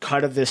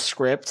cut of this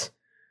script,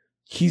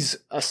 he's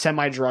a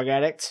semi-drug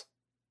addict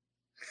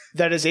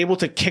that is able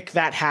to kick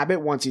that habit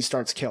once he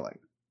starts killing.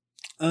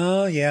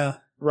 Oh, yeah.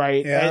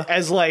 Right? Yeah.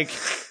 As like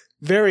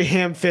very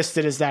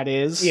ham-fisted as that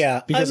is.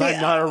 Yeah. Because I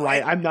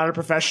mean, I'm not a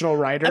professional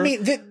writer. I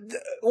mean,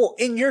 well,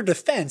 in your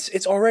defense,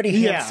 it's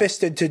already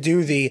ham-fisted to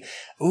do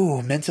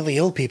mentally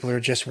ill people are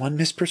just one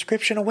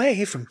misprescription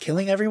away from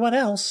killing everyone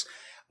else.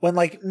 When,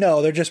 like,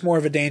 no, they're just more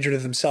of a danger to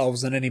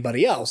themselves than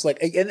anybody else.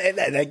 Like,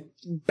 and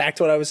back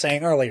to what I was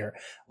saying earlier.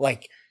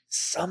 Like,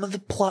 some of the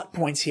plot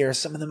points here are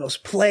some of the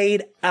most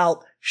played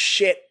out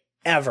shit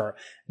ever.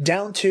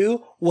 Down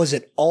to, was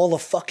it all a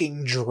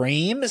fucking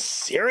dream?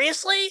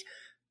 Seriously?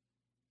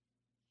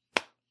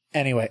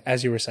 Anyway,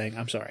 as you were saying,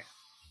 I'm sorry.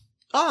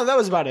 Oh, that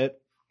was about it.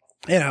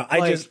 You know,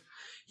 I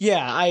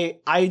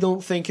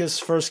don't think his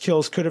first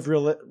kills could have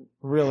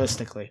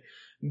realistically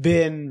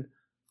been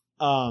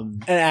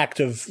an act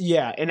of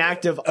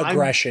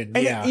aggression.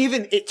 And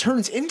even it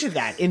turns into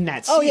that in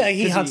that scene. Oh yeah,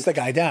 he hunts the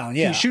guy down.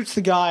 Yeah, he shoots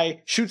the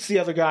guy, shoots the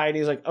other guy, and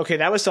he's like, "Okay,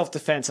 that was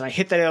self-defense." And I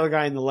hit that other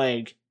guy in the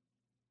leg.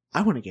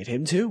 I want to get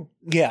him too.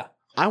 Yeah,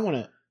 I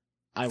want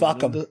to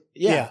fuck him.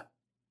 Yeah.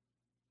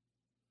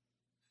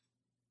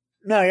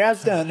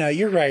 No,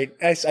 you're right.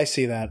 I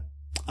see that.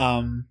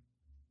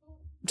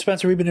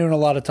 Spencer, we've been doing a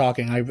lot of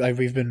talking.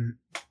 We've been.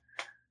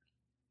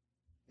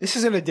 This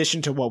is in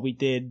addition to what we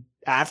did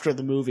after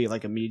the movie,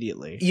 like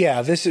immediately.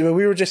 Yeah,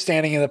 we were just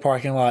standing in the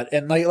parking lot,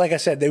 and like I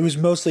said, it was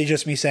mostly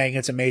just me saying,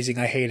 "It's amazing,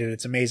 I hate it.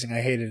 It's amazing,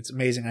 I hate it. It's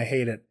amazing, I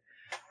hate it."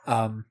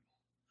 But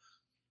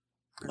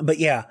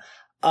yeah,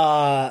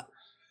 I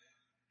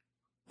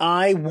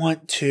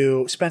want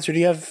to. Spencer, do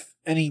you have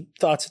any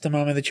thoughts at the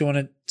moment that you want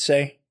to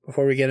say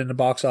before we get into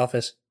box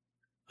office?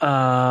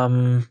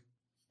 Yeah,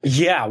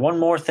 one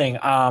more thing.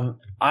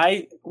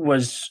 I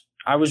was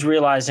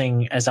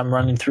realizing as I'm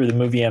running through the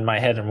movie in my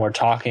head and we're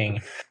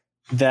talking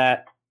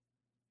that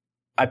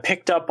I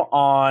picked up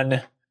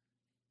on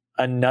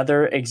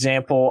another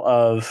example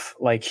of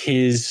like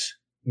his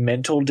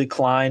mental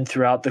decline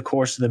throughout the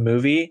course of the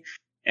movie.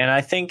 And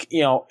I think,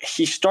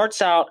 he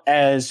starts out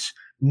as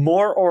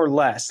more or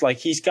less like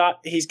he's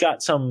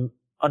got some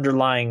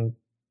underlying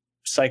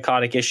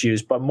psychotic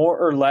issues, but more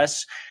or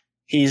less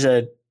he's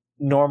a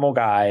normal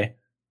guy.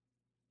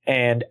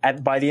 And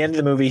by the end of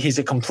the movie, he's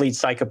a complete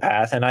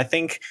psychopath. And I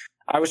think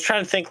I was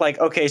trying to think like,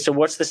 okay, so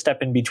what's the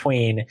step in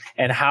between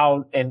and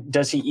how, and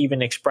does he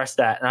even express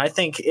that? And I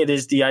think it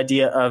is the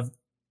idea of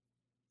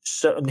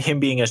him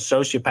being a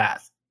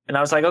sociopath. And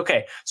I was like,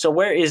 okay, so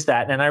where is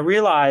that? And I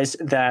realized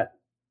that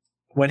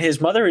when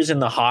his mother is in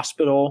the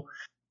hospital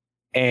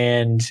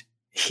and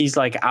he's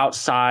like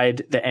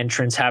outside the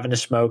entrance having a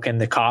smoke and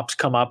the cops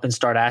come up and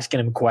start asking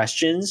him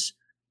questions,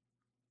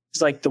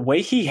 it's like the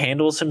way he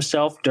handles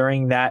himself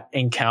during that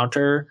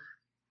encounter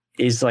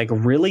is like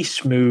really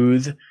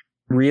smooth,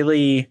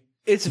 really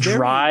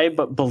dry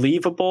but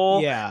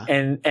believable. Yeah.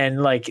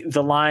 And like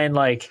the line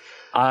like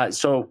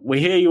so we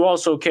hear you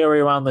also carry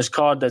around this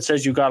card that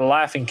says you got a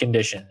laughing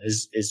condition.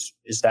 Is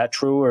that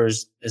true, or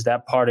is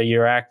that part of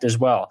your act as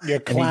well? Your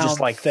clown and he just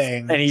like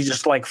thing. And he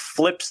just like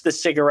flips the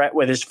cigarette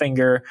with his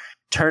finger,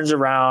 turns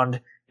around,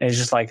 and he's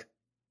just like,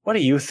 "What do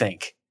you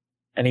think?"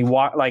 And he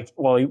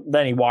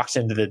then he walks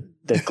into the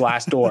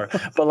glass door.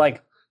 But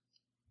like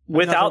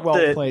without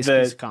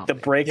the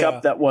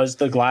breakup that was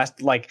the glass,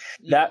 like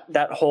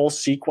that whole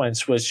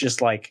sequence was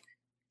just like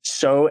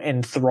so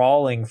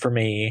enthralling for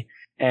me.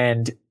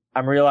 And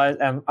I'm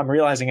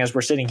realizing as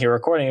we're sitting here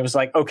recording, it was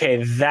like,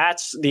 okay,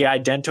 that's the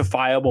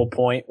identifiable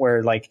point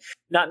where like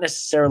not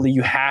necessarily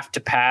you have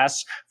to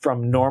pass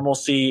from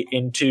normalcy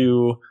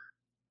into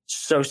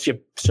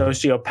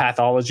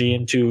sociopathology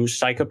into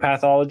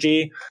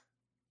psychopathology.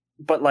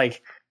 But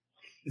like,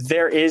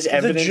 there is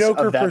evidence the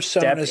Joker of that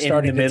persona step is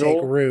starting in the middle.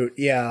 to take root.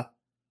 Yeah.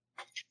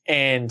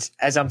 And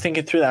as I'm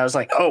thinking through that, I was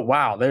like, oh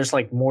wow, there's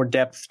like more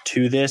depth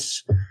to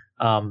this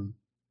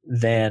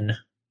than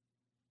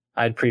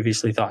I'd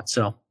previously thought.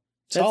 So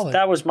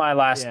that was my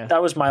last. Yeah.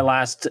 That was my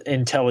last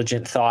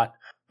intelligent thought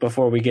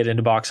before we get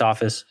into box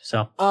office.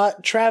 So,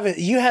 Travis,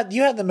 you had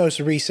the most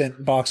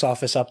recent box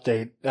office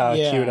update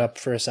queued up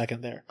for a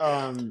second there.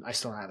 I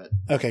still have it.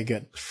 Okay,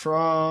 good.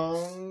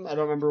 From I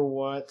don't remember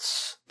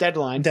what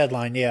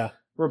Deadline, yeah,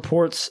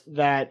 reports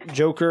that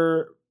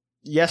Joker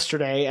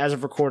yesterday, as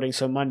of recording,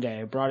 so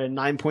Monday, brought in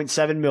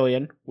 $9.7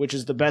 million, which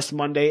is the best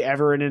Monday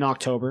ever in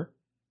October.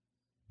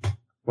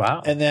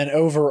 Wow! And then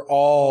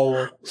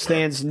overall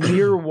stands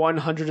near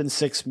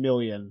 $106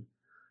 million.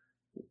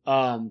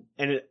 And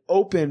it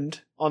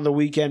opened on the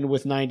weekend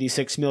with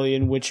 $96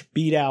 million, which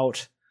beat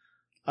out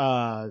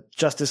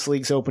Justice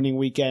League's opening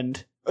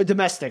weekend.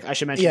 Domestic, I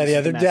should mention.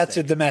 Yeah, that's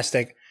a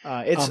domestic.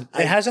 It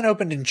hasn't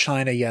opened in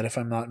China yet, if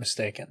I'm not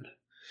mistaken.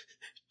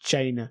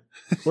 China.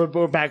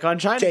 We're back on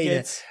China.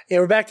 Yeah,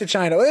 we're back to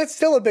China. Well, it's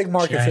still a big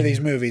market for these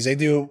movies. They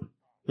do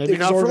maybe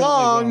not for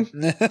long.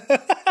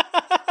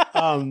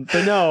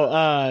 But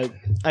no,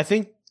 I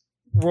think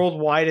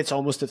worldwide it's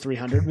almost at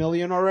 300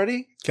 million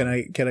already. Can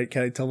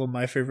I tell them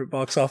my favorite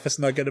box office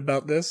nugget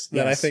about this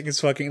that I Yes. think is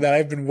fucking that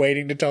I've been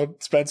waiting to tell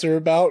Spencer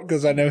about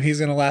because I know he's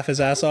gonna laugh his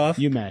ass off.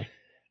 You may.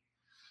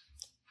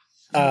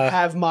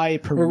 Have my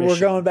permission. We're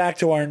going back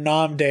to our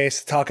nom days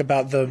to talk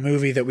about the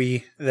movie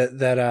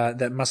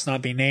that must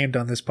not be named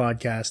on this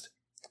podcast.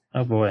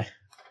 Oh boy.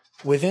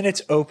 Within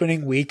its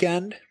opening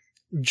weekend,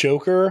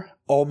 Joker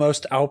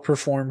almost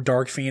outperformed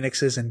Dark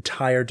Phoenix's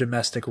entire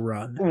domestic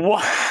run.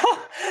 Wow.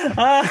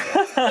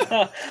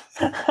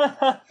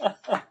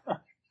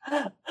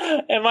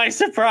 Am I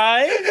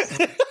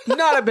surprised?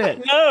 Not a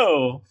bit.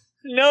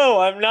 No,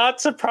 I'm not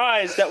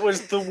surprised. That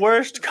was the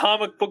worst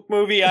comic book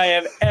movie I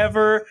have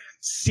ever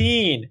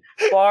seen,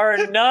 bar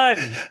none.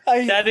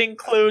 That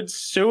includes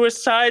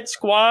Suicide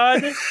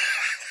Squad.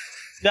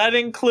 That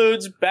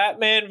includes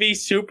Batman v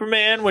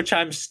Superman, which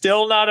I'm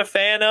still not a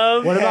fan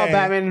of. What about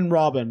Batman and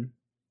Robin?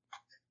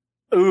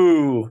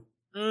 Ooh.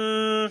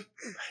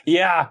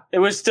 Yeah, it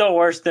was still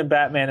worse than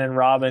Batman and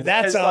Robin.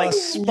 That's a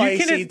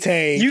spicy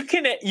take. You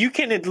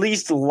can at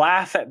least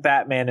laugh at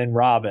Batman and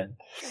Robin.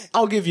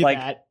 I'll give you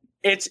that.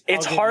 It's I'll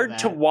give you hard that.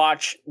 to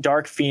watch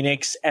Dark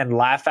Phoenix and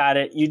laugh at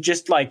it. You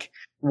just like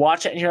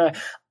watch it and you're like,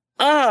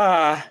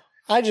 I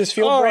just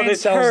feel brain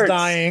this cells hurts.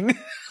 dying.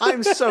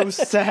 I'm so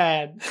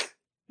sad.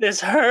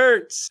 This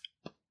hurts.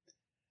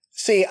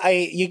 See,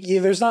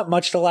 there's not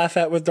much to laugh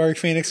at with Dark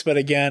Phoenix, but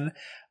again,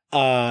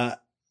 I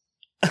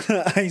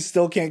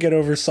still can't get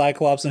over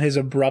Cyclops and his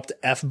abrupt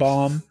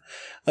F-bomb.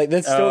 Like,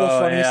 that's still the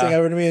funniest thing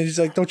ever to me. He's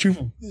like, don't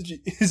you,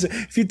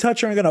 if you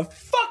touch her, I'm gonna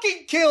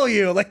fucking kill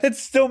you. Like, that's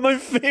still my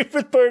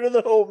favorite part of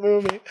the whole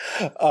movie.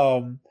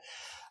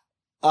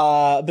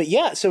 But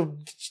yeah, so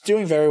it's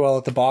doing very well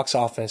at the box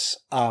office,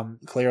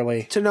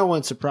 clearly. To no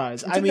one's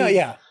surprise. I mean, No,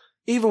 yeah.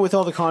 even with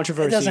all the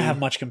controversy, It doesn't have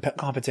much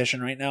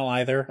competition right now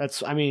either.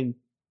 That's, I mean,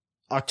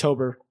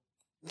 October.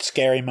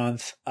 Scary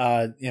month,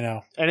 And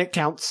it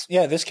counts.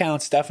 Yeah, this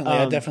counts, definitely.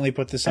 I definitely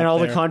put this up And all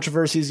there. the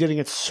controversy is getting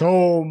it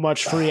so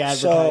much free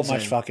advertising. So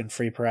much fucking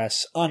free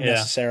press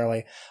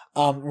unnecessarily.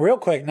 Real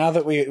quick, now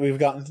that we've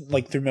gotten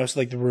like through most of,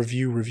 like the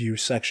review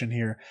section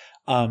here,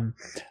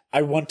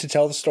 I want to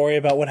tell the story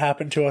about what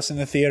happened to us in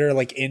the theater,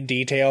 like in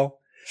detail.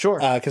 Sure.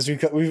 Because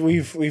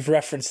we've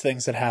referenced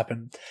things that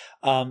happened.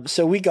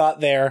 So we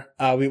got there.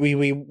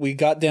 We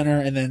got dinner,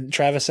 and then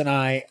Travis and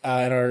I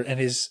and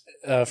his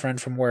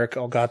friend from work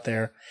all got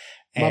there.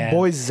 My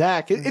boy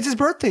Zach. It's his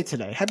birthday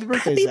today. Happy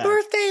birthday, Happy Zach.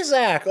 birthday,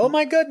 Zach! Oh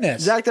my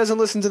goodness. Zach doesn't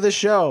listen to this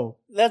show.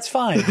 That's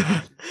fine.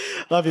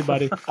 Love you,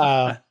 buddy.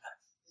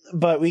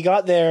 But we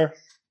got there.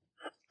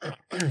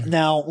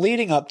 Now,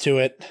 leading up to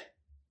it,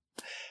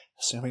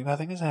 assuming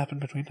nothing has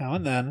happened between now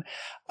and then,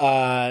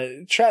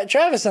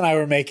 Travis and I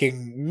were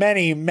making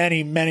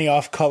many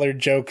off-colored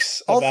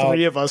jokes. All about,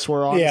 three of us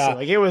were, honestly. Yeah.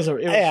 Like, it was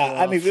yeah,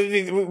 rough. I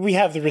mean, we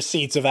have the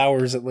receipts of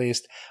ours at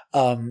least.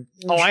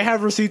 I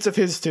have receipts of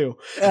his too.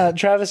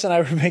 Travis and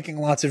I were making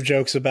lots of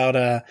jokes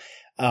about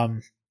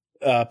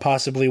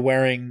possibly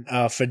wearing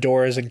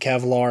fedoras and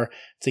Kevlar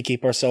to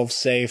keep ourselves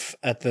safe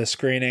at the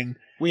screening.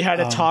 We had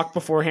a talk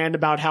beforehand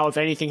about how if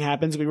anything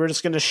happens, we were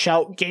just going to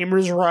shout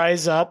 "Gamers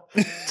Rise Up"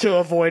 to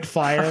avoid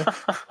fire.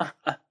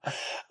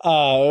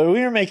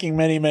 We were making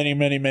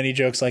many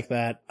jokes like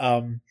that.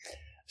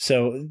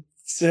 So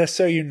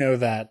you know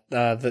that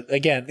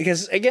again,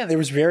 because again, there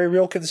was very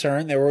real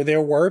concern.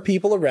 There were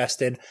people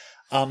arrested.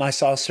 I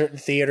saw certain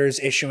theaters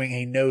issuing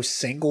a no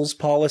singles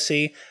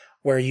policy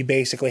where you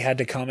basically had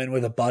to come in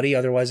with a buddy,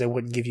 otherwise they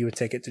wouldn't give you a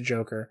ticket to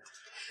Joker.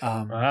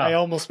 I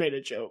almost made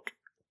a joke.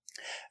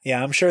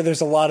 Yeah, I'm sure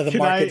there's a lot of the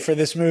market for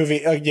this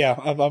movie.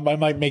 I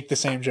might make the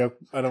same joke.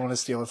 I don't want to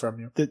steal it from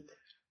you.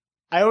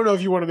 I don't know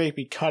if you want to make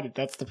me cut it.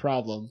 That's the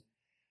problem.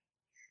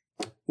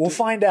 We'll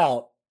find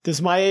out.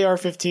 Does my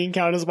AR-15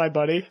 count as my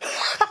buddy?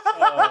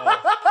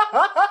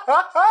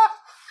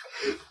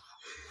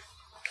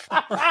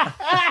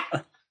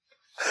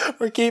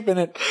 We're keeping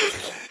it.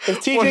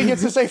 If TJ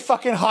gets to say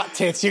fucking hot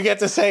tits, you get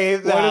to say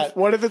that.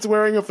 What if it's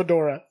wearing a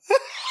fedora?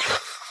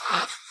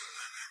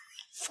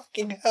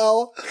 Fucking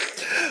hell.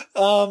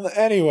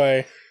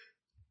 Anyway.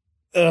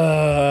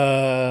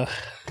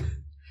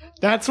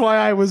 That's why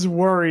I was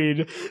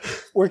worried.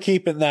 We're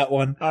keeping that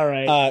one. All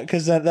right.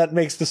 Because that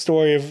makes the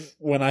story of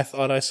when I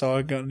thought I saw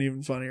a gun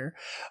even funnier.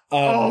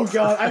 Oh,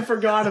 God. I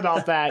forgot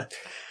about that.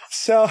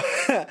 So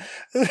I'm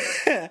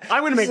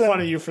going to make fun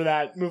of you for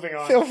that. Moving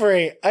on. Feel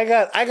free. I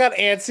got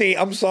antsy.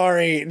 I'm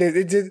sorry.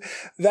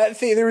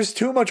 There was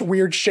too much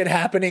weird shit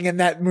happening in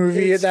that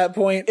movie at that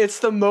point. It's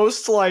the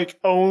most like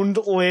owned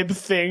lib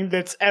thing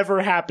that's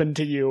ever happened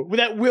to you.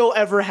 That will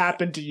ever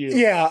happen to you.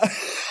 Yeah.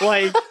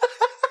 Like,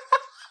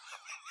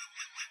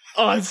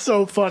 oh, it's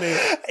so funny.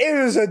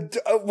 It was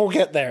we'll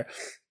get there.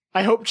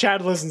 I hope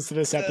Chad listens to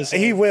this episode.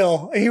 He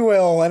will.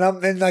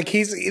 And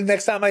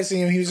next time I see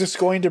him, he's just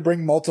going to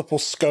bring multiple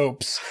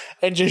scopes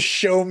and just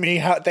show me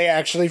how they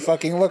actually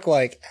fucking look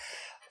like.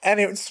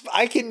 And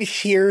I can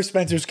hear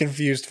Spencer's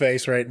confused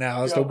face right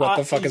now as to what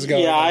the fuck is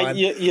going on.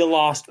 Yeah, you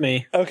lost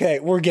me. Okay,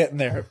 we're getting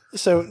there.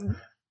 So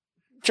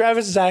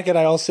Travis, Zach, and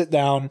I all sit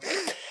down, and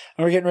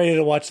we're getting ready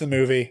to watch the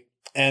movie.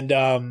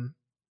 And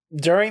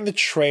during the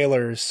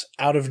trailers,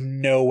 out of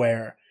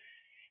nowhere,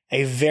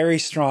 a very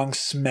strong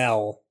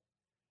smell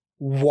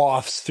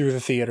wafts through the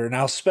theater.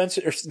 Now,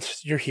 Spencer,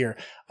 you're here.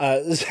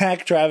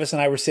 Zach, Travis,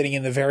 and I were sitting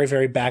in the very,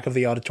 very back of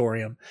the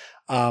auditorium,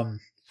 out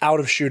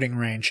of shooting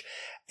range.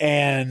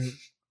 And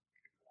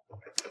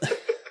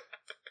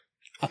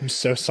I'm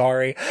so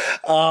sorry.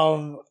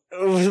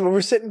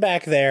 We're sitting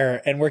back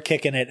there and we're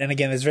kicking it. And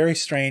again, this very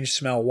strange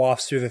smell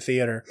wafts through the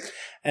theater.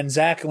 And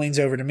Zach leans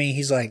over to me.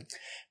 He's like,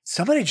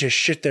 somebody just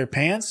shit their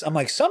pants? I'm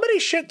like, somebody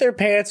shit their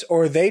pants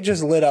or they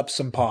just lit up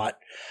some pot.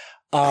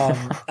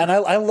 And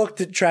I looked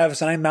at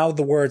Travis and I mouthed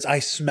the words, I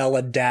smell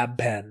a dab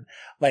pen.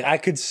 Like I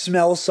could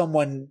smell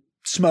someone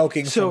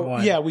smoking from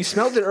one. Yeah, we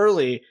smelled it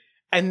early.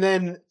 And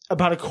then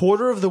about a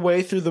quarter of the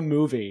way through the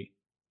movie,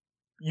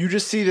 you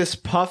just see this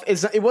puff.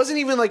 It wasn't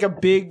even like a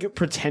big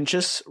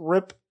pretentious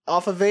rip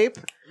off a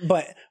vape.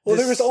 But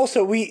there was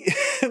also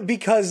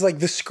because like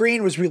the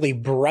screen was really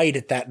bright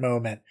at that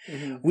moment.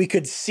 Mm-hmm. We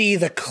could see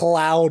the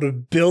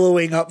cloud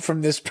billowing up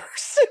from this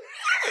person.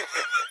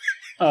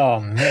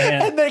 Oh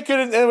man. And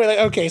and we're like,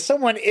 okay,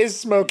 someone is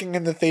smoking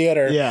in the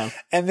theater. Yeah.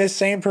 And this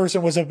same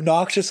person was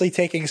obnoxiously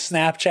taking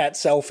Snapchat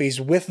selfies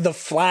with the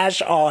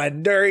flash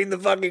on during the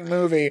fucking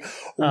movie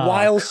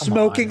while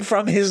smoking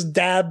from his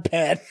dab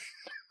pen.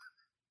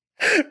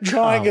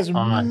 Drawing as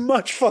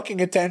much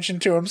fucking attention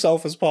to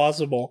himself as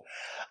possible.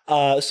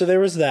 So there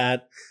was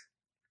that.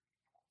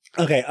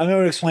 Okay, I'm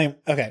going to explain.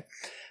 Okay.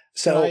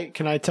 So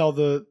can I tell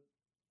the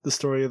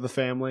story of the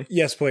family?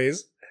 Yes,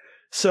 please.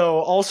 So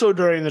also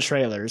during the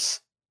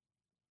trailers,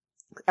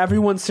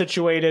 everyone's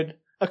situated.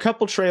 A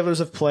couple trailers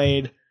have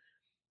played.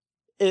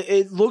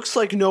 It looks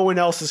like no one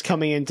else is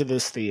coming into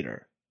this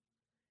theater.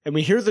 And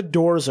we hear the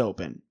doors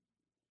open.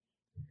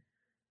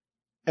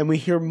 And we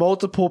hear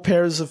multiple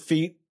pairs of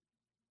feet.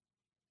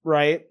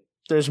 Right?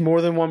 There's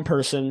more than one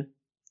person.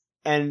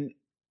 And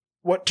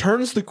what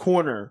turns the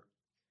corner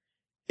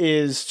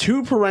is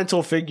two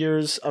parental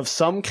figures of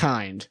some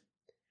kind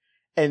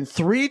and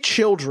three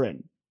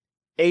children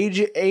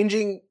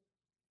aging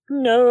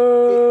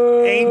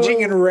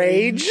in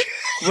rage.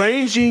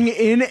 Ranging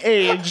in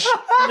age.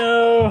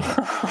 No.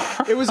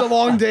 It was a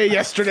long day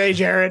yesterday,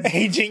 Jared.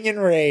 Aging in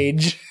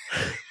rage.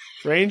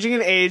 Ranging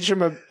in age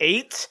from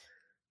 8,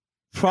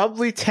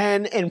 probably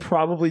 10, and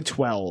probably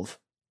 12.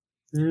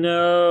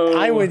 No.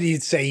 I would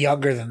say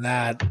younger than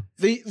that.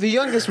 The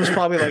youngest was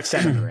probably like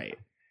 7 or 8.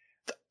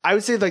 I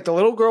would say like the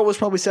little girl was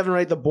probably 7 or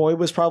 8, the boy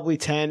was probably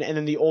 10, and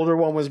then the older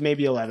one was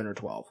maybe 11 or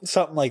 12.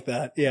 Something like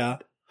that, yeah.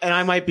 And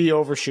I might be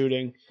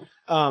overshooting.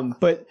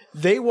 But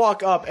they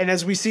walk up, and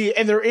as we see,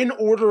 and they're in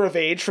order of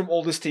age from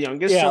oldest to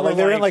youngest. Yeah, so like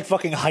they're in like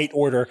fucking height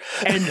order.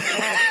 And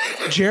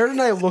Jared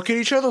and I look at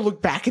each other,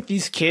 look back at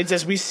these kids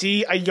as we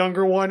see a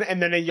younger one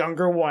and then a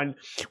younger one.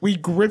 We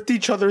gripped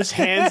each other's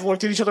hands,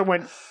 looked at each other, and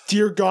went,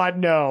 "Dear God,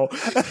 no.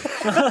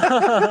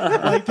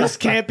 Like, this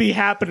can't be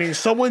happening.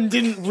 Someone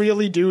didn't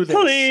really do this.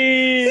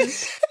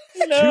 Please.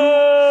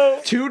 No.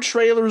 Two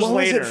trailers later.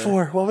 What was it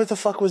for? What the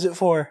fuck was it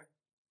for?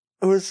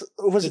 Was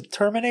it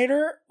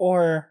Terminator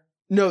or...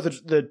 No,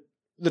 the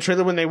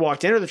trailer when they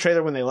walked in or the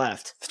trailer when they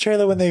left? The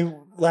trailer when they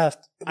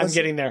left. I'm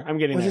getting there.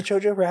 Was it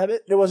Jojo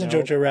Rabbit? It wasn't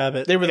Jojo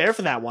Rabbit. They were there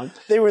for that one.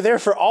 They were there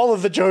for all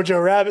of the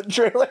Jojo Rabbit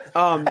trailer.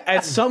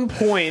 At some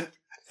point...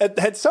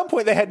 At some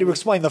point, they had to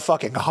explain the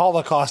fucking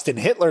Holocaust and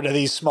Hitler to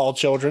these small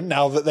children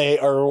now that they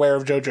are aware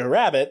of Jojo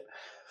Rabbit.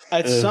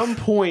 At some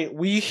point,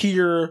 we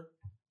hear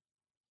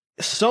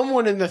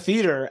someone in the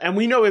theater, and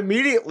we know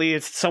immediately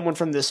it's someone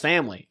from this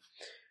family.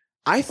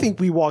 I think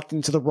we walked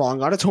into the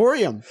wrong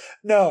auditorium.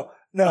 No.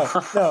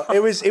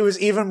 It was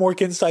even more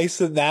concise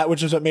than that,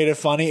 which is what made it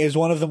funny, is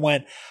one of them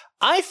went,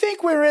 I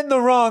think we're in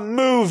the wrong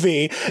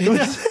movie. It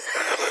was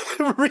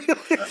really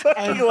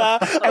fucking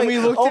loud. And we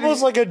looked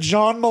almost like a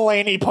John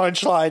Mulaney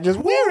punchline. Just,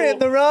 we're in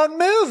the wrong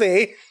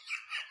movie.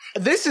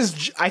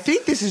 I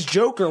think this is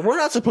Joker. We're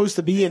not supposed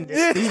to be in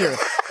this theater.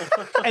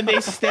 And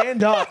they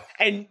stand up,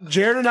 and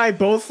Jared and I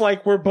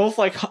we're both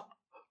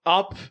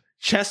up,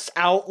 chests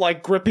out,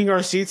 like gripping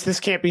our seats. This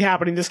can't be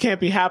happening. This can't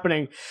be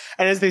happening.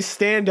 And as they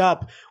stand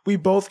up, we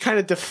both kind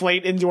of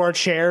deflate into our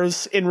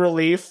chairs in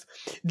relief,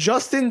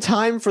 just in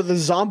time for the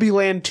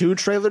Zombieland 2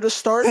 trailer to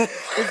start.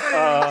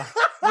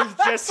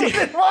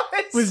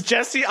 With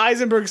Jesse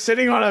Eisenberg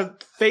sitting on a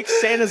fake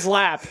Santa's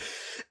lap.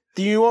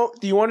 Do you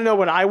want to know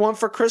what I want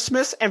for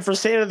Christmas? And for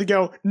Santa to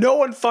go, no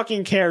one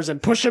fucking cares, and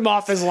push him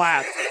off his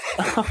lap.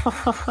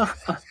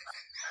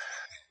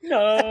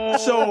 No.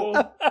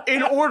 So,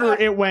 in order,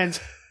 it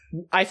went,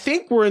 I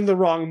think we're in the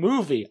wrong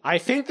movie. I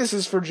think this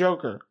is for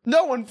Joker.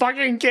 No one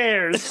fucking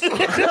cares.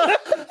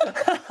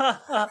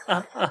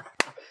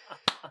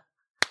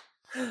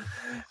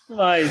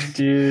 My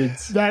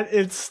dudes.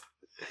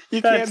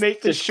 You can't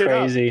make this shit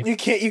crazy. up.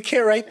 You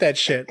can't write that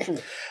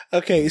shit.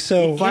 Okay,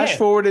 so flash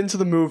forward into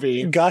the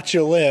movie.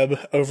 Gotcha Lib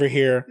over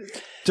here.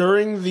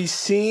 During the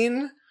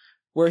scene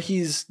where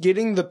he's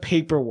getting the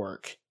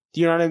paperwork.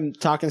 Do you know what I'm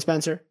talking,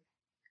 Spencer?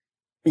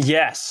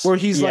 Yes. Where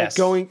he's like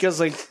going, because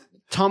like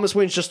Thomas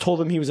Wayne just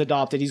told him he was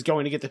adopted. He's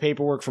going to get the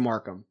paperwork from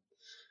Arkham.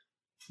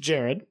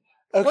 Jared,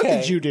 Okay. what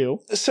did you do?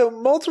 So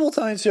multiple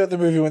times throughout the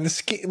movie, when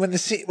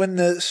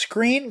the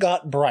screen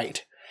got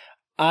bright,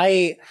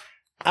 I,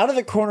 out of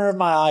the corner of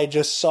my eye,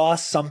 just saw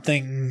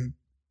something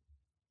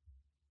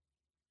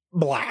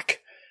black.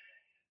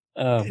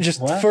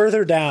 Just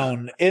further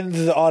down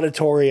into the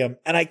auditorium,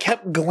 and I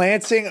kept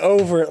glancing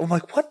over it. I'm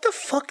like, what the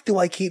fuck do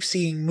I keep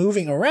seeing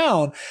moving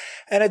around?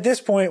 And at this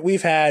point,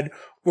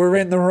 we're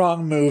in the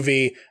wrong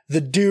movie.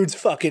 The dude's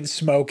fucking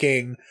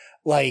smoking.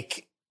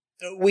 Like,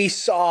 we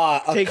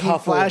saw a Taking couple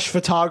flash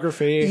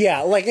photography.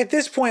 Yeah, like at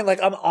this point,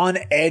 like I'm on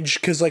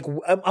edge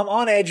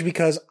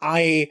because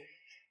I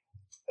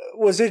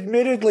was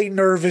admittedly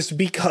nervous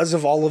because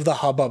of all of the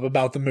hubbub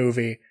about the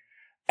movie.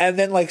 And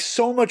then like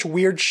so much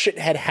weird shit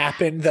had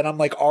happened that I'm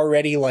like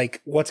already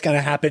like, what's going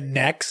to happen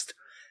next?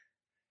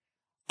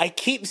 I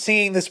keep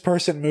seeing this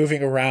person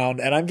moving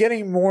around and I'm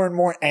getting more and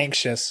more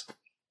anxious.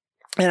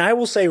 And I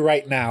will say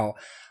right now,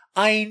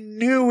 I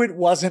knew it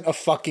wasn't a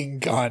fucking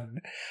gun,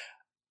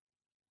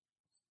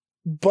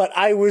 but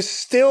I was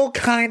still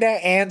kind of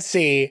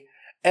antsy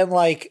and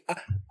like,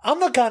 I'm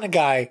the kind of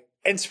guy,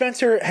 and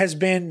Spencer has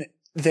been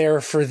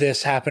there for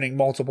this happening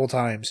multiple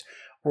times,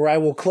 where I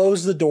will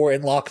close the door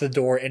and lock the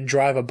door and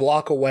drive a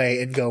block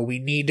away and go, we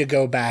need to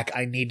go back.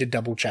 I need to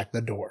double check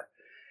the door.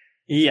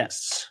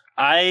 Yes,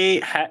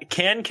 I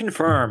can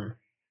confirm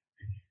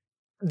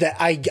that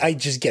I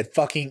just get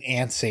fucking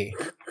antsy.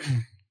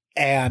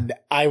 And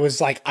I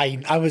was like,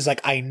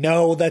 I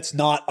know that's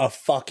not a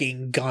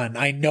fucking gun.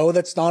 I know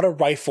that's not a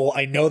rifle.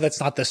 I know that's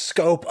not the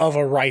scope of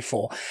a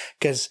rifle.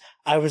 But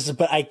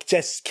I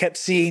just kept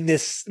seeing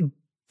this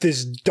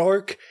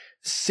dark,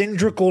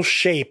 cylindrical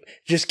shape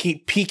just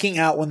keep peeking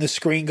out when the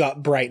screen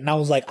got bright. And I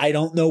was like, I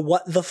don't know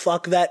what the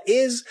fuck that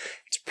is.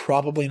 It's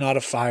probably not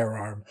a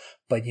firearm,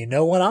 but you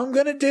know what I'm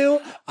going to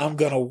do? I'm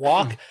going to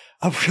walk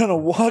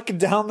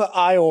down the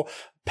aisle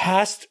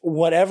past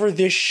whatever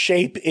this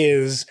shape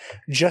is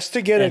just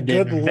to get a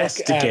good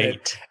look at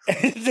it.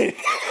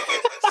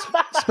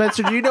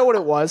 Spencer, do you know what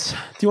it was? Do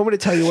you want me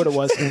to tell you what it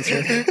was,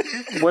 Spencer?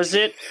 Was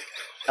it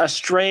a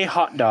stray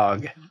hot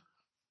dog?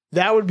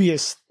 That would be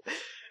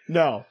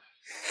no.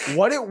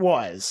 What it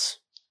was,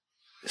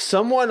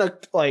 someone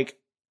like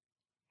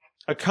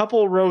a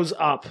couple rows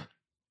up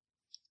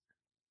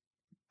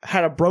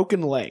had a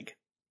broken leg.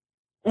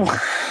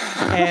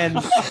 And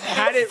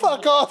had it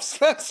fuck off,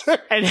 Spencer.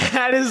 And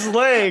had his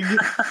leg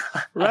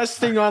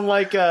resting on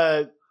like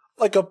a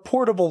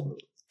portable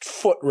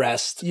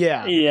footrest.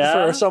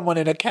 Yeah. For someone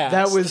in a cast.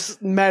 That was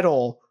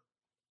metal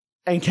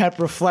and kept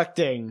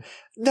reflecting.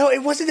 No,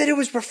 it wasn't that it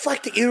was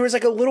reflecting. It was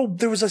like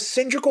there was a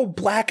cylindrical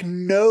black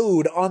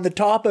node on the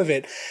top of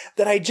it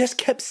that I just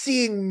kept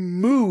seeing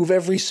move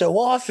every so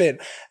often.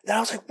 And I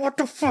was like, what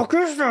the fuck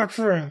is that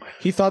thing?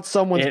 He thought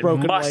someone's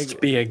broken leg. It must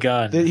be a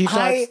gun. He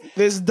thought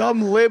this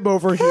dumb lib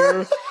over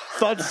here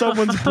thought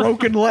someone's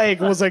broken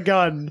leg was a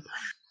gun.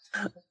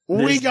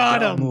 We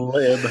got him.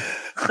 Lib.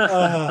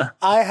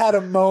 I had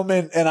a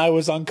moment and I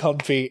was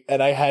uncomfy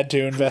and I had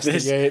to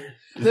investigate.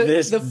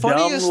 The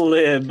funniest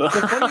lib. The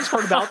funniest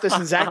part about this,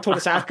 and Zach told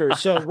us after,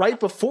 so right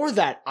before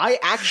that, I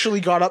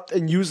actually got up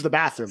and used the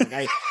bathroom.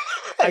 Like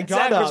I got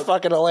Zach up. was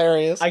fucking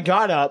hilarious. I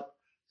got up,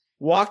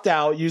 walked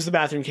out, used the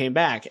bathroom, came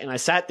back, and I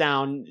sat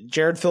down.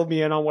 Jared filled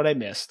me in on what I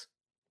missed.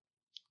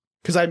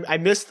 Because I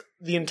missed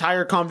the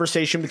entire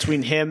conversation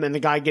between him and the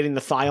guy getting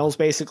the files,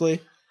 basically.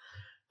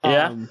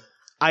 Yeah.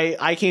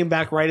 I came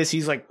back right as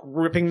he's like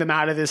ripping them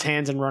out of his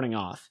hands and running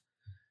off.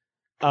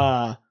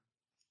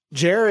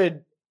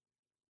 Jared,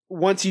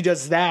 once he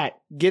does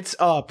that, gets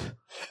up,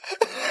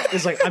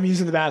 is like, I'm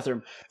using the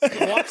bathroom.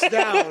 Walks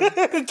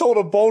down. Told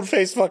a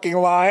bold-faced fucking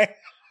lie.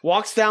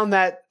 Walks down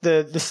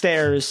the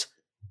stairs,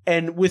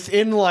 and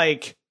within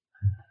like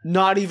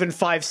not even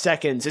 5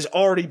 seconds is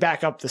already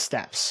back up the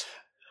steps.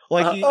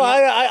 Like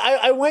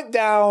I went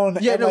down.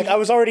 Yeah, and I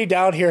was already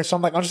down here, so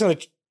I'm like, I'm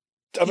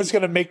just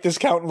gonna make this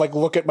count and like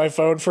look at my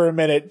phone for a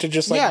minute to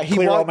just like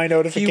clear all my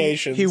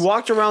notifications. He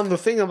walked around the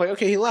thing. I'm like,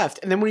 okay, he left.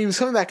 And then when he was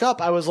coming back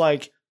up, I was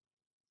like,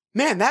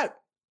 man, that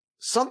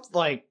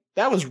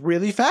was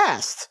really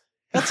fast.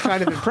 That's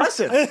kind of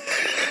impressive.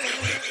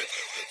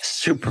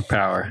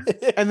 Superpower.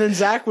 And then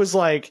Zach was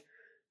like,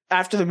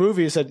 after the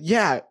movie, he said,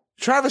 yeah,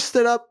 Travis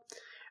stood up,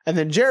 and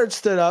then Jared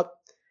stood up,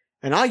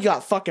 and I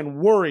got fucking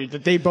worried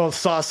that they both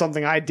saw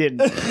something I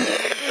didn't.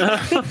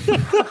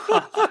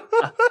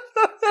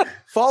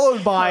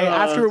 Followed by,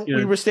 after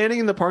we were standing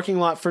in the parking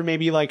lot for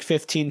maybe like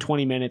 15,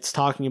 20 minutes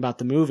talking about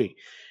the movie.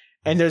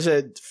 And there's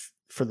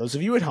for those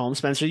of you at home,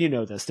 Spencer, you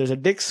know this, there's a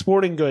Dick's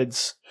Sporting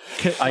Goods.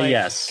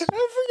 Yes.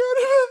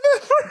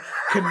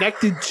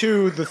 Connected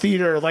to the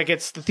theater. Like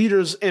it's the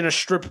theater's in a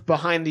strip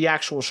behind the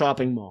actual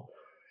shopping mall.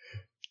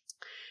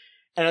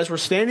 And as we're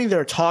standing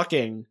there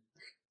talking,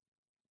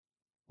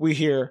 we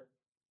hear,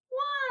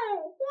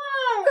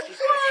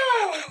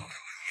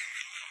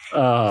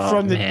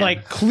 from the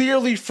like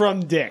clearly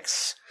from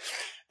Dick's,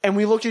 and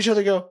we look at each other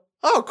and go,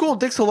 oh cool,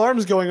 Dick's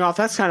alarm's going off,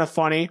 that's kind of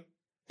funny.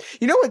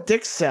 You know what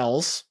Dick's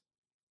sells?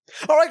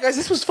 All right, guys,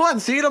 this was fun.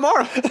 See you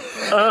tomorrow.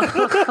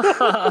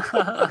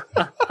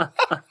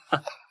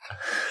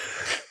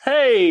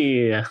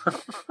 Hey,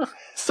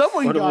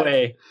 Someone what a got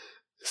way!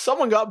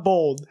 Someone got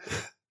bold.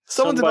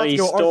 Someone's Somebody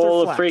about to go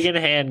stole a Arthur Fleck. freaking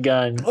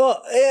handgun.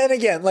 Well, and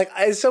again, like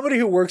as somebody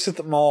who works at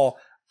the mall,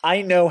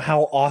 I know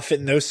how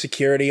often those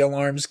security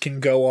alarms can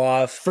go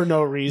off for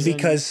no reason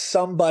because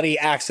somebody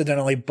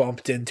accidentally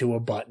bumped into a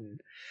button.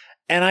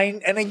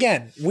 And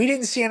again, we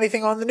didn't see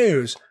anything on the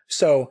news,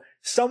 so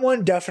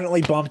someone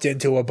definitely bumped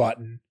into a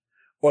button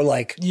or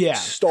like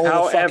stole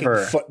a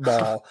fucking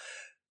football.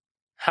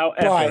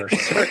 However,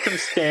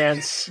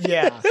 circumstance.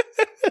 Yeah.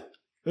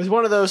 It was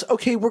one of those,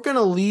 okay, we're going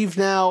to leave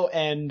now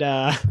and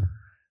yeah,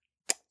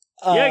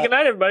 good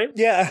night, everybody.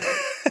 Yeah.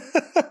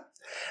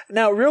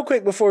 Now, real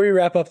quick before we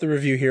wrap up the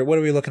review here, what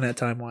are we looking at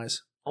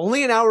time-wise?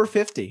 only an hour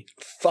 50.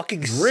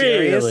 Fucking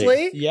seriously?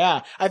 Really?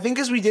 Yeah. I think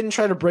because we didn't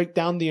try to break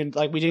down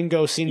we didn't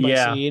go scene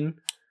by scene.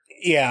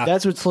 Yeah.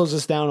 That's what slows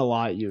us down a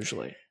lot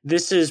usually.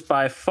 This is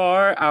by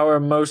far our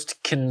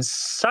most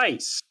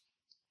concise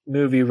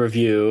movie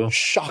review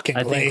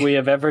shockingly I think we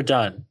have ever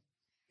done.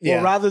 Yeah.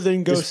 Well, rather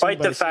than go despite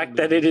the fact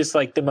that it is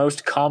like the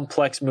most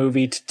complex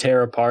movie to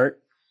tear apart.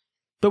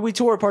 But we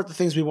tore apart the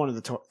things we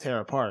wanted to tear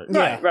apart.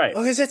 Right, right.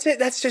 Because that's it.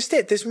 That's just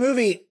it. This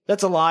movie.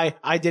 That's a lie.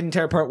 I didn't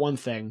tear apart one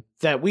thing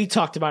that we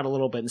talked about a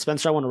little bit. And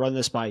Spencer, I want to run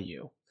this by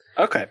you.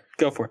 Okay,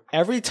 go for it.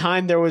 Every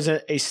time there was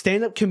a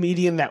stand-up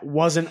comedian that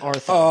wasn't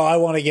Arthur. Oh, I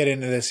want to get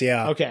into this,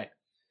 yeah. Okay.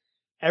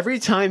 Every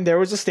time there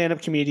was a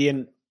stand-up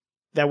comedian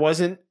that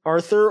wasn't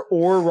Arthur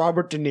or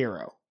Robert De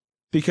Niro.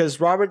 Because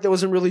Robert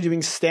wasn't really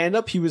doing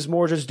stand-up. He was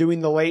more just doing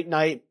the late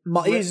night.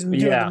 He's doing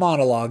the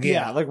monologue,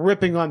 Yeah, like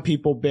ripping on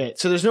people bit.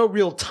 So there's no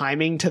real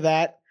timing to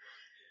that.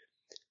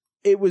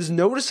 It was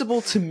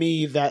noticeable to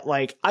me that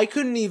like I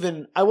wasn't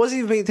even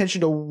paying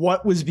attention to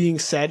what was being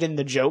said in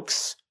the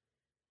jokes.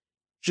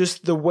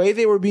 Just the way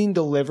they were being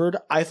delivered.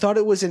 I thought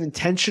it was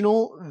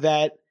intentional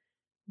that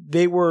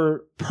they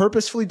were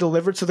purposefully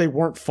delivered so they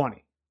weren't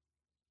funny.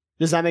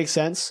 Does that make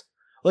sense?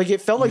 Like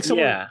it felt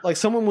like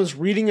someone was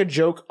reading a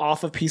joke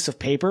off a piece of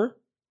paper,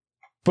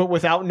 but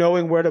without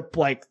knowing where to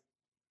like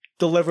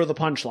deliver the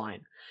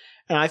punchline.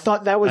 And I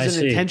thought that was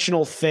an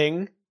intentional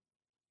thing.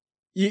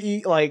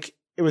 You like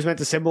it was meant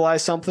to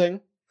symbolize something.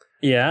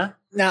 Yeah.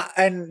 Now,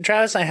 and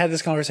Travis and I had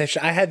this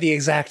conversation. I had the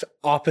exact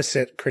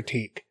opposite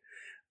critique,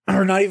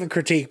 or not even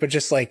critique, but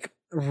just like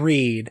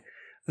read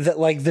that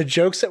like the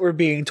jokes that were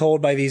being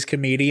told by these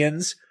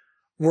comedians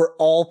were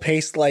all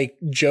paced like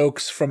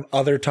jokes from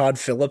other Todd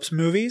Phillips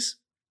movies.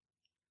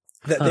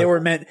 That they were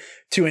meant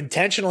to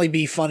intentionally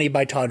be funny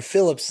by Todd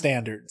Phillips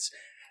standards.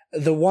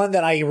 The one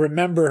that I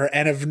remember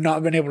and have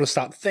not been able to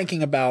stop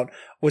thinking about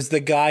was the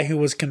guy who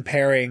was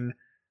comparing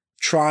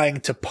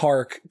trying to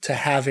park to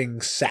having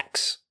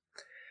sex.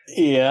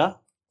 Yeah.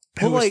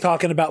 Who was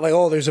talking about like,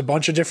 oh, there's a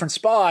bunch of different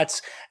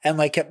spots, and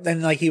like,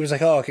 then like he was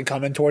like, oh, I can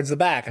come in towards the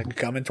back, I can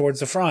come in towards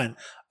the front.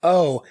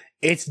 Oh,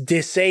 it's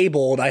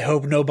disabled. I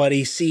hope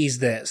nobody sees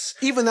this.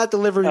 Even that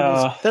delivery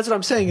was, that's what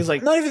I'm saying is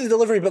like not even the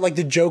delivery, but like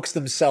the jokes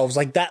themselves.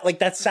 Like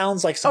that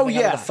sounds like something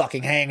out of the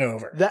fucking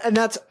Hangover.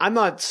 I'm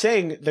not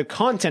saying the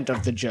content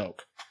of the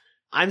joke.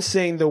 I'm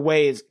saying the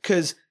way it's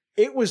because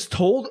it was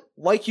told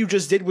like you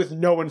just did with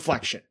no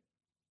inflection.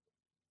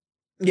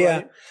 Yeah.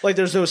 Right? Like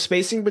there's no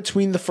spacing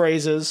between the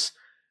phrases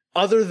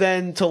other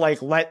than to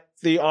like let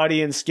the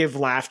audience give the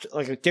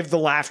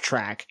laugh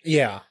track.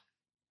 Yeah.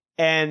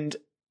 And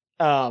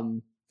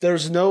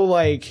there's no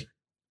like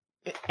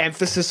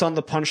emphasis on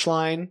the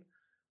punchline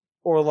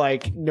or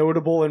like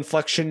notable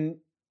inflection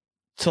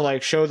to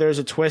like show there's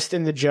a twist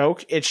in the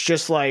joke. It's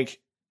just like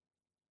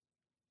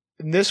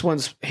this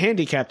one's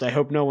handicapped. I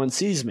hope no one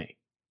sees me.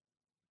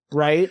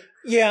 Right?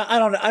 Yeah, I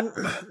don't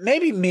know.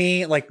 Maybe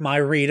me, like my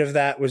read of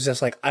that was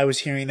just like I was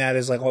hearing that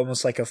as like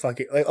almost like a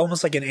fucking like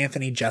almost like an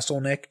Anthony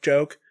Jeselnik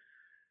joke.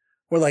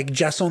 Where like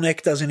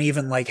Jeselnik doesn't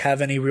even like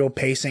have any real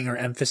pacing or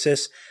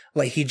emphasis.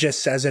 Like he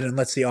just says it and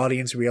lets the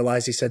audience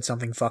realize he said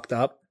something fucked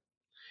up.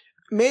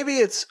 Maybe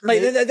it's like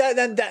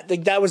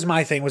that was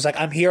my thing, was like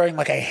I'm hearing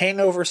like a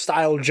Hangover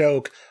style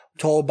joke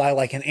told by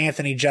like an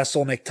Anthony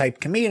Jeselnik type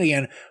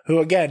comedian who,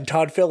 again,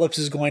 Todd Phillips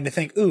is going to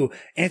think, ooh,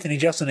 Anthony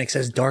Jeselnik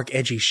says dark,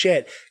 edgy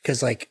shit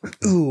because like,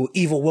 ooh,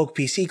 evil woke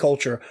PC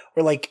culture.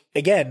 Or like,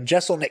 again,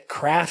 Jeselnik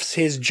crafts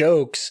his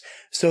jokes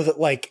so that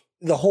like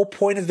the whole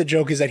point of the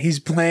joke is that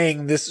he's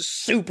playing this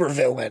super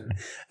villain,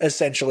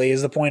 essentially,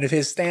 is the point of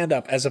his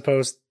stand-up, as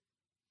opposed.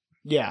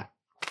 Yeah.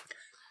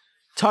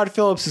 Todd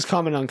Phillips'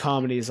 comment on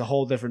comedy is a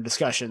whole different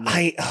discussion.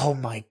 Oh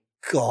my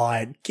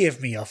God,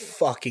 give me a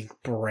fucking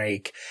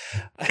break.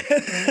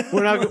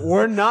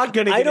 We're not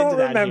going to get I don't into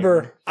that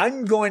remember. here.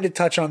 I'm going to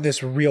touch on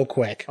this real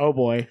quick. Oh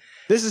boy.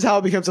 This is how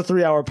it becomes a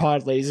 3-hour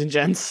pod, ladies and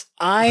gents.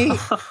 I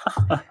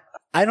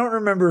don't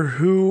remember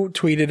who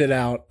tweeted it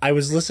out. I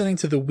was listening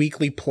to the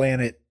Weekly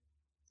Planet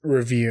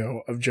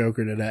review of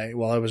Joker today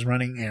while I was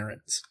running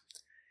errands.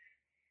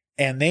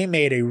 And they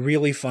made a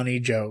really funny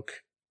joke.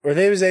 Or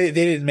they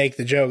didn't make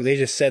the joke. They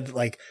just said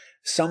like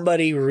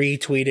somebody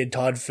retweeted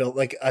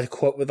like a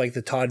quote with like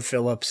the Todd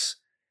Phillips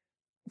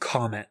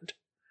comment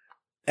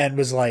and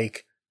was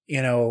like,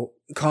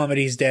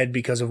 comedy's dead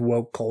because of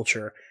woke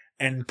culture,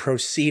 and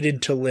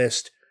proceeded to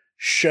list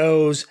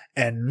shows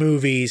and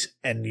movies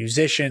and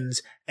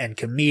musicians and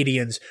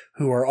comedians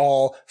who are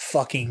all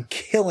fucking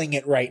killing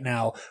it right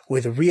now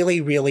with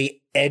really,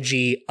 really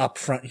edgy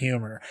upfront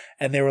humor.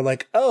 And they were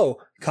like,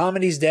 oh,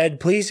 comedy's dead.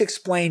 Please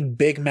explain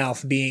Big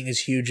Mouth being as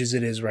huge as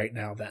it is right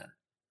now then.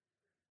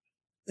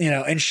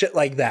 And shit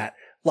like that.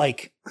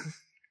 Like,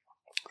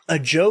 a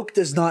joke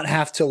does not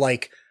have to,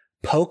 like,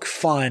 poke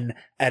fun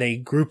at a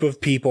group of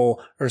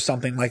people or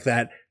something like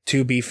that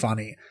to be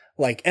funny.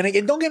 Like, and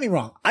again, don't get me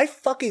wrong, I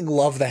fucking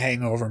love the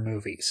Hangover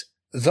movies.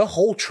 The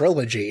whole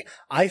trilogy.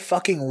 I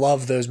fucking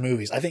love those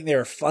movies. I think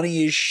they're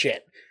funny as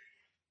shit.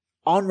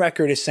 On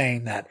record as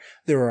saying that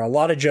there are a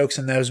lot of jokes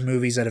in those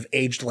movies that have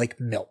aged like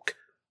milk.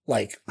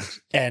 Like,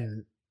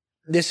 and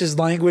this is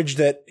language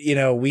that,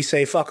 we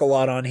say fuck a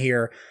lot on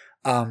here.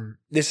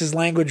 This is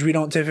language we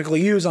don't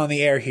typically use on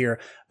the air here,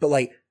 but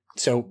like,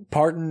 so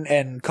pardon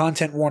and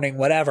content warning,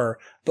 whatever,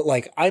 but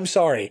like, I'm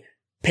sorry.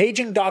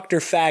 Paging Dr.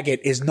 Faggot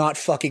is not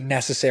fucking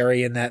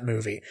necessary in that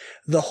movie.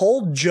 The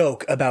whole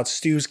joke about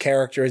Stu's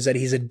character is that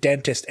he's a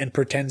dentist and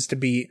pretends to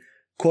be,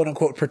 quote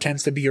unquote,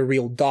 pretends to be a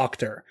real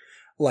doctor.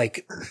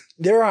 Like,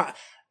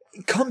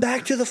 come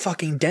back to the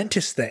fucking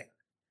dentist thing.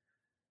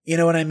 You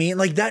know what I mean?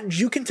 Like that,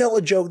 you can tell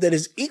a joke that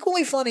is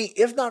equally funny,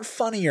 if not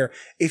funnier,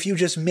 if you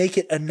just make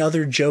it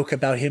another joke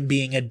about him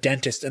being a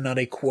dentist and not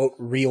a quote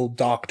real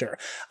doctor.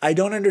 I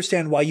don't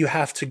understand why you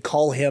have to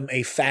call him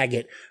a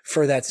faggot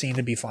for that scene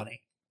to be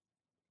funny.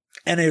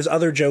 And there's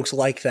other jokes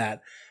like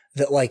that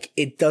like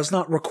it does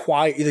not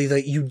require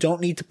that you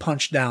don't need to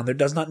punch down. There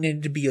does not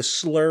need to be a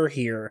slur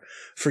here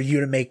for you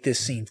to make this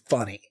scene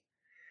funny.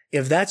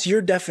 If that's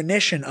your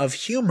definition of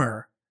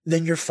humor,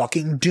 then you're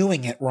fucking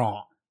doing it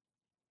wrong.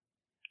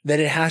 That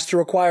it has to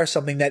require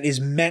something that is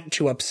meant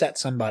to upset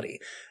somebody.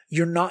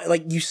 You're not,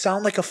 like, you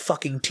sound like a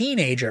fucking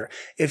teenager.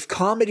 If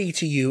comedy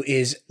to you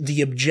is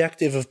the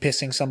objective of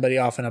pissing somebody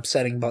off and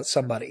upsetting about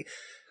somebody,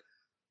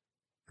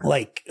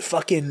 like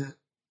fucking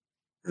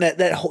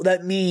that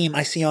meme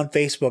I see on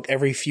Facebook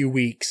every few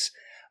weeks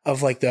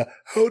of like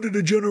how did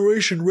a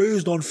generation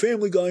raised on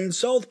Family Guy and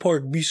South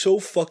Park be so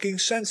fucking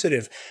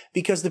sensitive?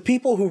 Because the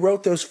people who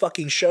wrote those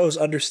fucking shows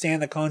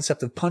understand the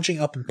concept of punching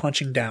up and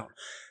punching down.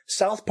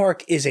 South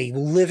Park is a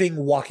living,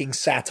 walking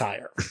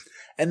satire.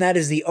 And that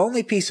is the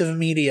only piece of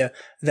media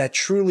that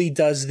truly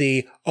does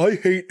I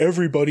hate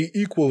everybody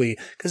equally.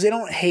 Because they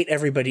don't hate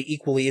everybody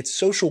equally. It's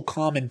social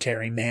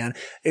commentary, man.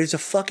 There's a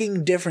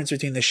fucking difference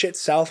between the shit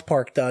South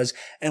Park does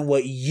and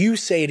what you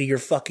say to your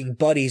fucking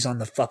buddies on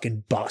the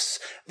fucking bus.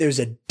 There's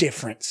a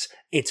difference.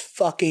 It's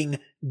fucking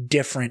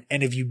different.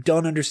 And if you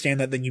don't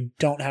understand that, then you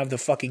don't have the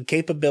fucking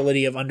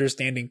capability of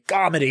understanding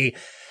comedy.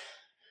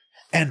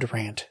 End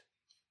rant.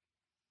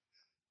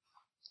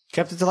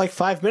 Kept it to like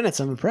 5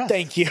 minutes. I'm impressed.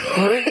 Thank you.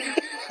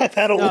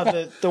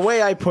 The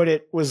way I put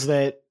it was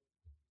that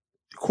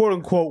quote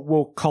unquote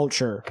woke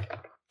culture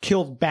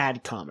killed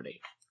bad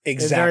comedy.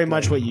 Exactly. It's very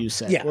much what you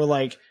said. Yeah. We're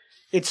like,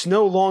 it's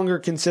no longer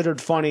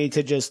considered funny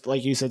to just,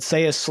 like you said,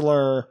 say a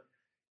slur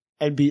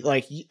and be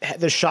like,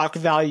 the shock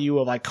value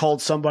of I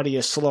called somebody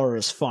a slur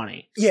is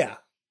funny. Yeah.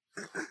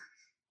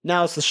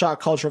 Now it's the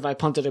shock culture of I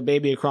punted a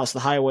baby across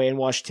the highway in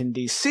Washington,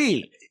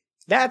 D.C.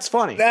 That's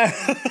funny.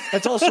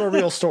 That's also a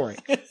real story.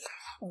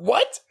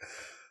 What?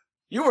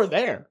 You were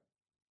there.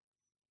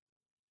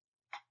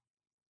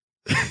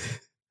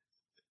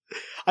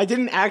 I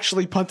didn't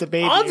actually punt a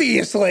baby.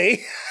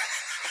 Obviously.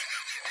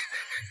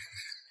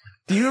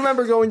 Do you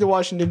remember going to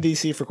Washington,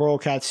 D.C. for Coral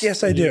Cats?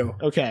 Yes, I do.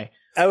 Okay.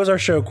 That was our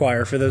show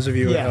choir for those of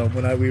you at home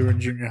when we were in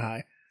junior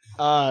high.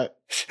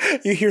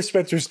 You hear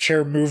Spencer's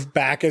chair move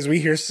back as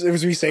we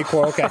say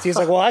Coral Cats. He's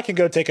like, well, I can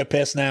go take a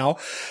piss now.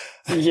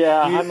 Yeah,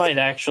 I might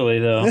actually,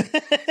 though.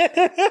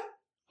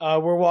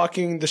 We're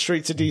walking the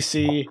streets of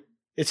DC.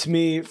 It's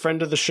me,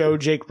 friend of the show,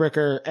 Jake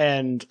Bricker,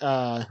 and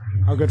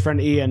our good friend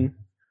Ian.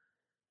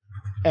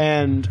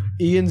 And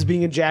Ian's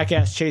being a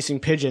jackass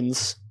chasing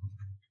pigeons.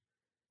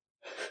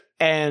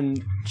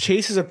 And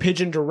chases a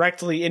pigeon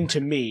directly into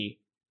me.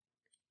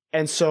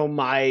 And so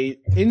my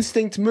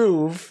instinct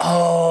move...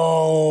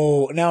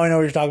 Oh, now I know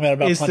what you're talking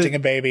about punching a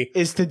baby.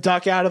 Is to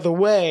duck out of the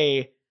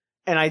way.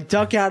 And I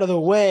duck out of the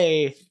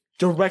way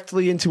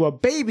directly into a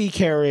baby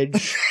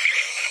carriage.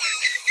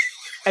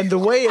 And the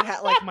way it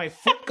had, like, my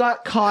foot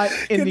got caught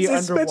in the underwire.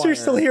 Is Spencer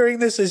still hearing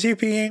this? Is he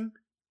peeing?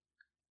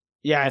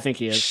 Yeah, I think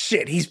he is.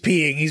 Shit, he's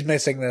peeing. He's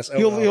missing this.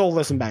 Oh, he'll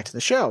listen back to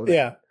the show.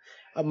 Yeah.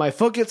 My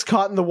foot gets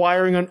caught in the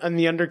wiring on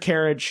the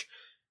undercarriage.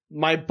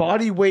 My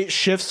body weight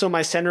shifts, so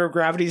my center of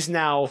gravity is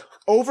now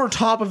over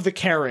top of the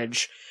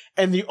carriage.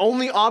 And the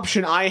only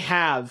option I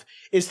have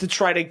is to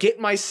try to get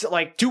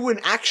do an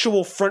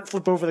actual front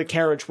flip over the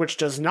carriage, which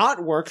does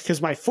not work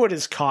because my foot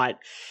is caught.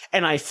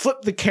 And I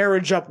flip the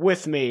carriage up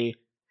with me.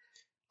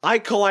 I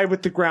collide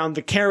with the ground.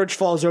 The carriage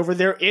falls over.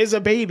 There is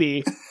a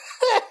baby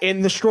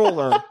in the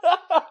stroller.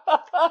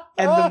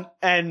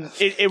 And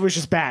it was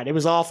just bad. It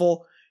was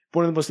awful.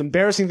 One of the most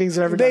embarrassing things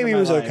I've ever done in my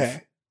life. The baby was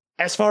okay.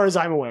 As far as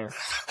I'm aware.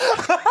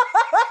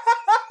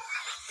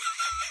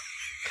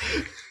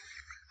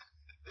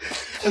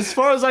 As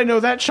far as I know,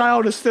 that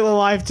child is still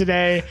alive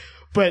today,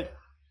 but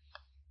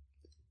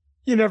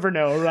you never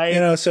know, right? You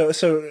know, so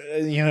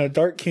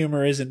dark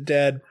humor isn't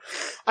dead.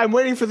 I'm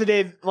waiting for the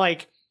day,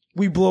 like,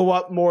 we blow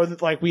up more,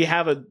 like, we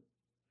have a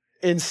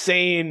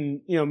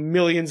insane,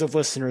 millions of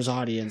listeners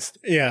audience.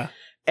 Yeah.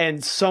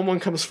 And someone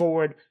comes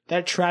forward,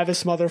 that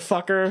Travis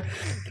motherfucker,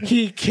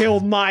 he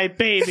killed my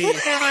baby.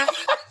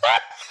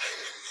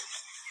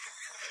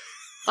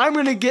 I'm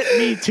gonna get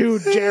me too,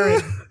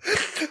 Jared.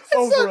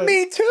 That's not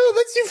me too.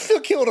 That's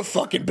you killed a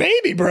fucking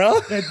baby, bro.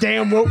 That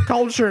damn woke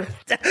culture.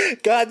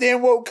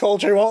 Goddamn woke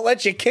culture won't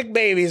let you kick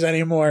babies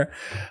anymore.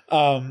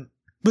 But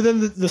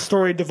then the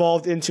story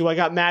devolved into I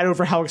got mad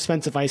over how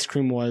expensive ice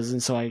cream was,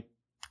 and so I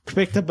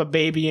picked up a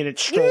baby in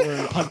its stroller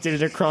and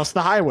punted it across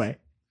the highway.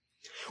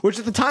 Which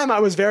at the time I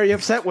was very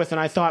upset with, and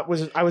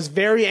I was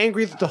very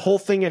angry that the whole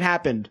thing had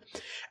happened.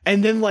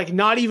 And then, like,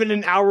 not even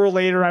an hour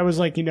later, I was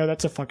like,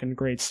 that's a fucking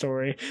great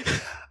story.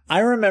 I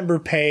remember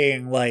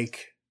paying,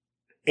 like,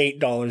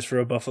 $8 for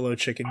a buffalo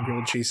chicken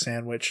grilled cheese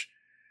sandwich.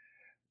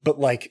 But,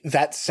 like,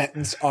 that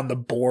sentence on the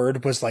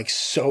board was, like,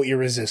 so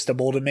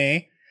irresistible to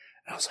me.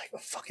 And I was like,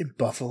 a fucking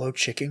buffalo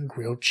chicken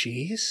grilled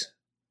cheese?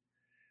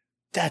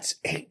 That's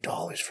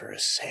 $8 for a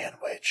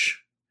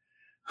sandwich.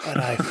 And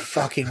I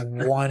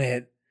fucking want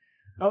it.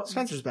 Oh,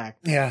 Spencer's back.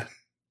 Yeah.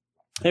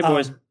 Hey,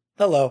 boys.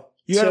 Hello.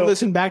 You gotta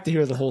listen back to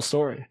hear the whole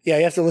story. Yeah,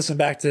 you have to listen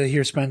back to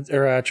hear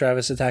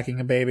Travis attacking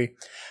a baby.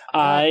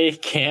 I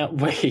can't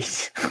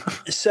wait.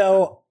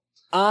 So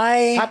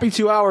Happy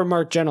 2-hour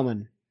mark,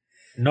 gentlemen.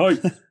 No.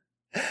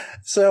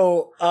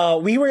 So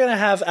we were going to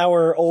have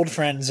our old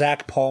friend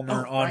Zach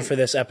Palmer on for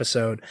this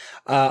episode.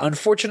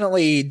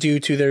 Unfortunately, due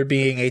to there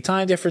being a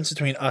time difference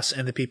between us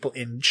and the people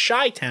in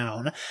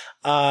Chi-Town,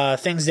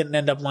 things didn't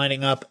end up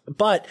lining up.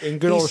 But in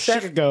good old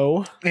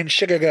Chicago. In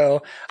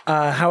Chicago.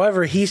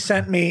 However, he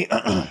sent me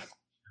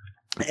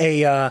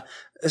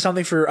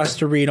something for us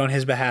to read on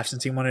his behalf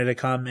since he wanted to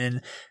come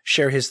and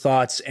share his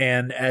thoughts.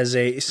 And as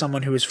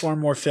someone who is far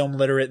more film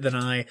literate than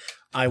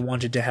I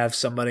wanted to have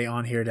somebody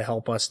on here to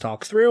help us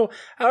talk through.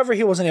 However,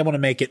 he wasn't able to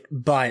make it,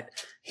 but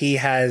he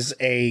has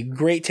a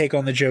great take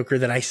on the Joker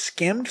that I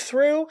skimmed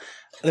through.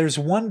 There's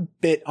one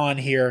bit on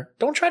here.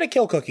 Don't try to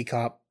kill Cookie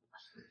Cop.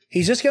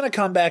 He's just going to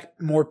come back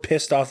more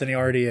pissed off than he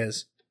already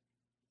is.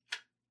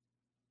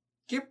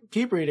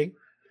 Keep reading.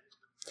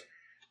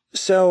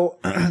 So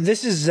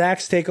this is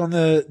Zach's take on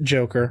the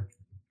Joker.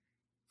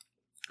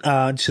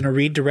 I'm just going to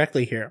read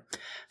directly here.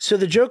 So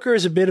the Joker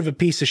is a bit of a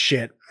piece of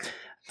shit.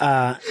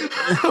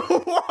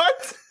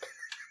 What?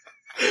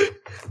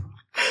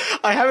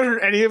 I haven't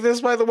heard any of this,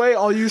 by the way.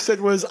 All you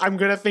said was, I'm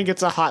going to think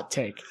it's a hot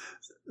take.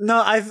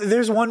 No,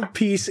 there's one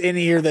piece in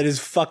here that is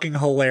fucking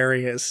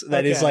hilarious.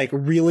 That is like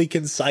really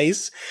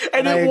concise.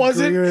 And it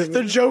wasn't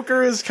the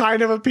Joker is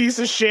kind of a piece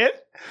of shit?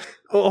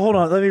 Oh, hold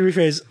on, let me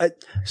rephrase.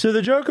 So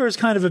the Joker is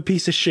kind of a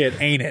piece of shit,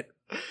 ain't it?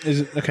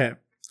 Okay.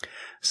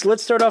 So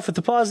let's start off with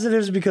the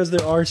positives because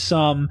there are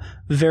some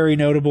very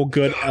notable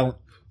good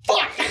elements.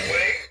 Fuck!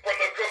 Away from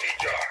the cookie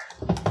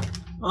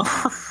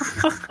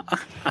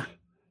jar.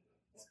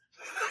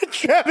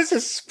 Travis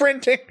is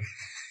sprinting.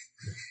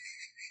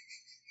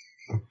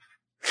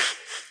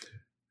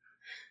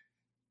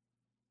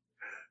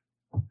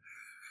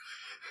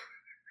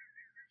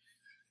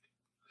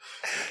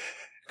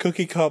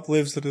 Cookie Cop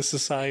lives in a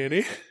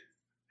society.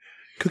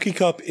 Cookie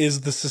Cop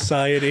is the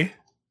society.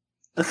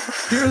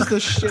 Here's the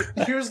shit.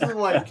 Here's the,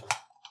 like...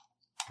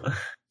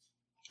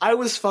 I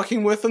was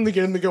fucking with him to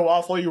get him to go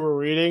off while you were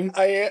reading.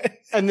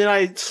 And then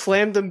I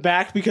slammed him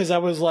back because I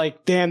was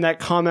like, damn, that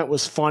comment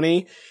was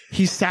funny.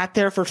 He sat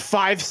there for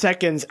 5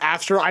 seconds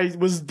after I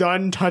was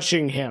done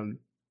touching him.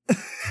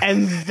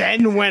 And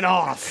then went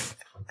off.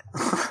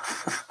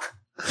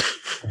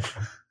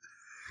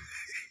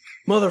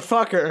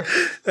 Motherfucker.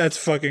 That's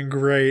fucking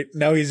great.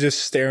 Now he's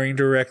just staring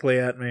directly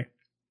at me.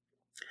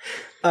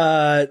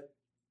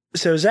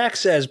 So Zach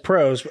says,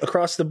 pros,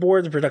 across the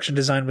board, the production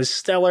design was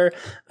stellar.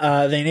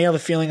 They nail the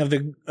feeling of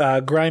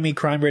the grimy,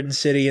 crime-ridden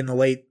city in the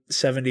late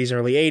 70s,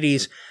 early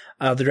 80s.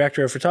 The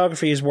director of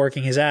photography is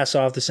working his ass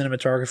off. The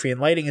cinematography and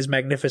lighting is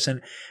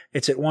magnificent.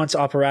 It's at once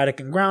operatic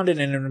and grounded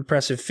and an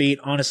impressive feat.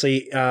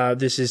 Honestly,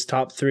 this is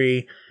top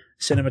 3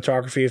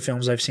 cinematography of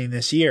films I've seen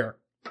this year.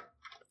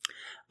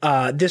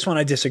 This one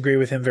I disagree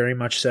with him very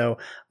much so.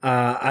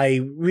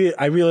 I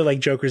really like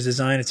Joker's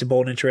design. It's a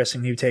bold,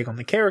 interesting new take on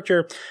the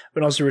character,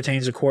 but also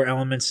retains the core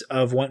elements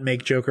of what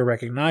make Joker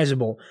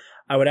recognizable.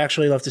 I would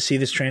actually love to see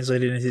this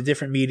translated into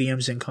different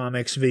mediums in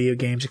comics, video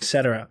games,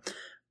 etc.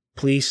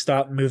 Please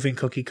stop moving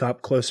Cookie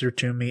Cop closer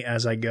to me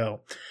as I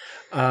go.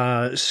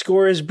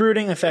 Score is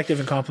brooding, effective,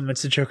 and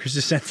complements the Joker's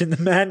descent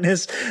into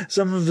madness.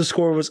 Some of the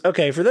score was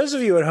okay. For those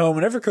of you at home,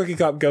 whenever Cookie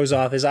Cop goes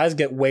off, his eyes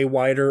get way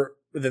wider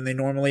than they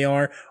normally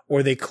are,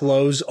 or they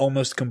close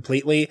almost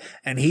completely,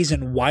 and he's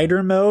in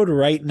wider mode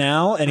right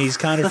now, and he's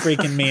kind of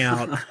freaking me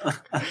out.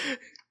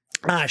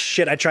 Ah,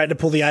 shit, I tried to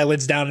pull the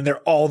eyelids down, and they're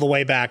all the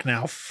way back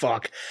now.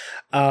 Fuck.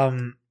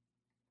 I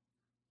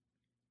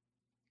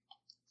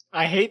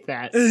hate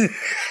that.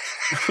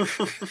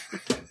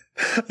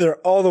 They're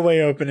all the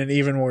way open and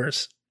even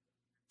worse.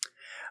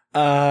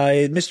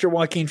 Mr.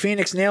 Joaquin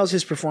Phoenix nails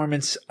his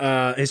performance,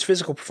 his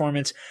physical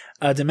performance.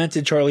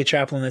 Demented Charlie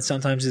Chaplin that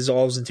sometimes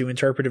dissolves into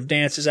interpretive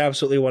dance is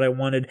absolutely what I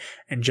wanted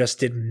and just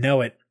didn't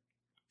know it.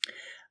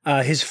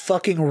 His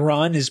fucking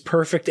run is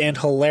perfect and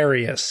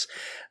hilarious.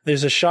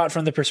 There's a shot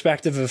from the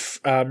perspective of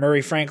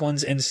Murray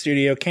Franklin's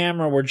in-studio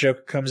camera where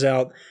Joker comes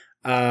out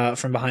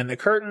from behind the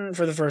curtain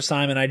for the first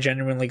time, and I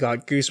genuinely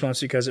got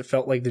goosebumps because it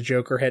felt like the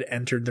Joker had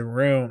entered the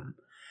room.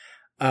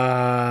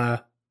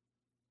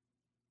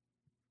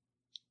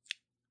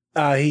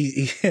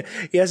 He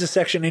has a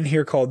section in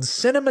here called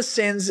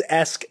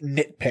CinemaSins-esque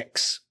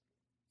nitpicks.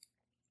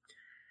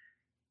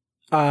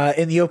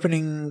 In the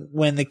opening,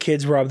 when the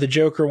kids rob the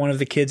Joker, one of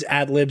the kids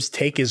ad-libs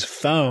take his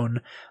phone.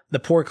 The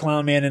poor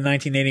clown man in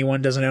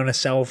 1981 doesn't own a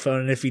cell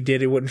phone, and if he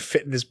did, it wouldn't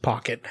fit in his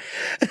pocket.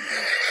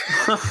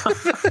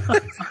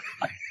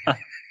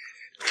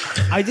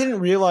 I didn't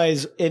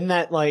realize in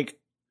that, like,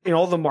 in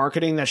all the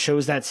marketing that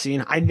shows that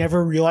scene, I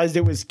never realized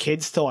it was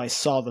kids till I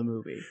saw the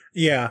movie.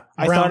 Yeah.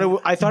 I thought it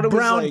was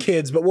brown like,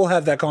 kids, but we'll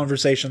have that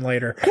conversation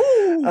later.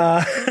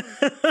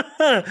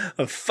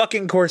 Of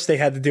fucking course they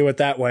had to do it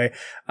that way.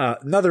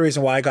 Another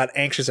reason why I got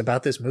anxious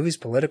about this movie's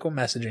political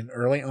messaging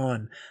early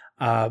on.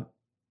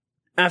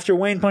 After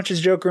Wayne punches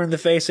Joker in the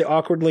face, they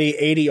awkwardly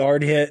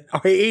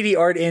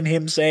 80-yard in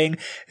him saying,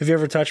 "If you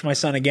ever touch my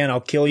son again,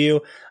 I'll kill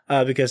you,"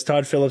 because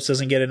Todd Phillips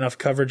doesn't get enough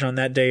coverage on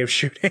that day of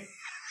shooting.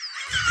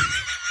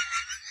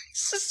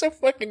 This is so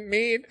fucking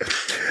mean.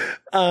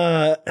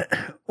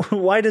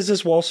 Why does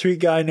this Wall Street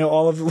guy know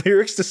all of the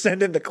lyrics to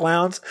Send in the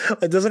Clowns?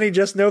 Like, doesn't he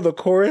just know the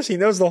chorus? He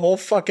knows the whole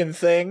fucking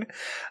thing.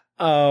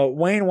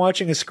 Wayne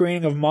watching a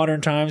screening of Modern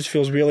Times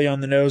feels really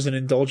on the nose and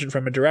indulgent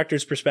from a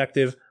director's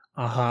perspective.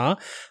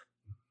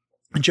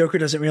 Joker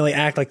doesn't really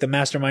act like the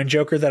mastermind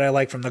Joker that I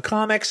like from the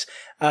comics.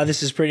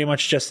 This is pretty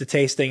much just a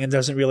taste thing and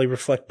doesn't really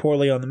reflect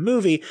poorly on the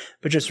movie,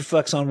 but just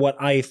reflects on what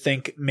I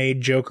think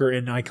made Joker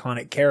an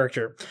iconic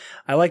character.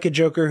 I like a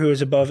Joker who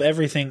is above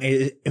everything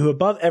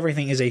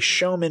is a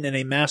showman and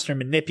a master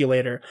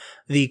manipulator.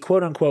 The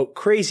quote-unquote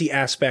crazy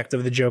aspect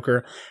of the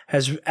Joker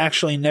has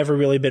actually never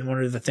really been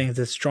one of the things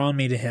that's drawn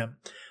me to him.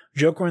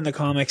 Joker in the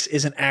comics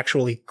isn't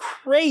actually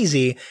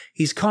crazy.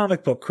 He's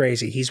comic book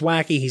crazy. He's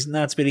wacky. He's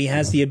nuts, but he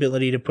has the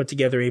ability to put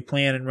together a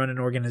plan and run an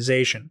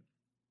organization.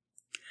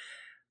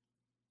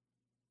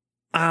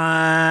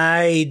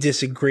 I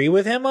disagree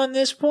with him on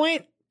this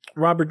point.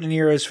 Robert De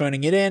Niro is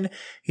phoning it in.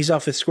 He's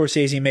off with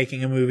Scorsese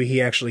making a movie he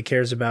actually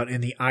cares about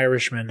in The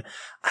Irishman.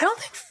 I don't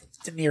think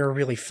De Niro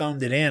really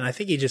phoned it in. I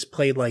think he just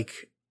played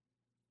like,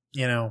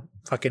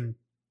 fucking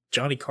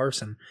Johnny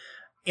Carson.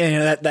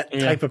 That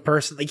type of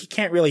person. Like, you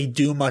can't really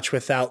do much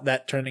without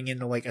that turning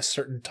into like a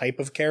certain type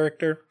of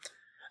character.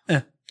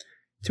 To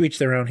each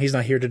their own. He's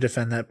not here to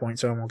defend that point,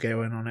 so I won't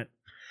go in on it.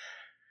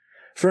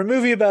 For a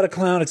movie about a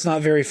clown, it's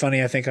not very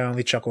funny. I think I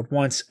only chuckled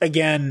once.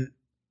 Again,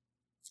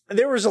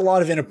 there was a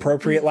lot of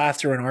inappropriate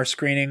laughter in our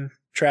screening,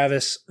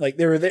 Travis. Like,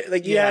 there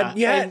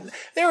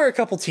were a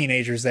couple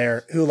teenagers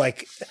there who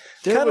like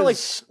kind of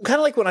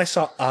like when I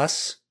saw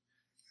Us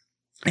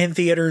in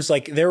theaters,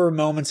 like there were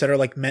moments that are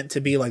like meant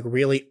to be like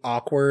really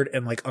awkward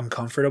and like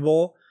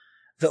uncomfortable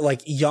that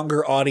like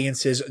younger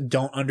audiences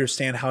don't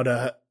understand how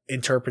to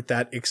interpret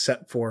that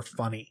except for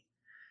funny.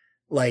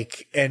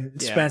 Like,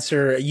 and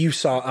Spencer, you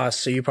saw Us,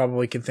 so you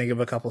probably can think of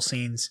a couple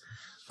scenes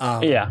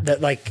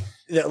that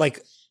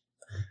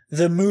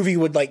the movie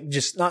would like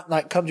just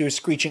not come to a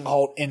screeching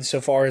halt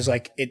insofar as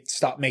like it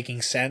stopped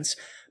making sense,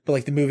 but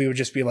like the movie would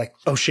just be like,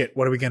 oh shit,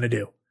 what are we gonna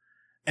do?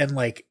 And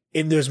like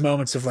in those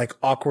moments of like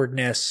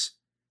awkwardness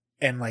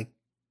and like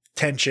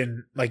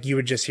tension, like you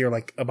would just hear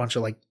like a bunch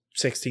of like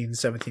 16,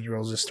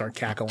 17-year-olds just start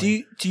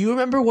cackling. Do you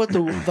remember what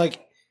the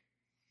like?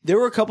 There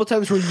were a couple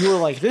times where you were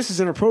like, "This is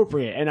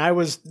inappropriate," and I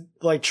was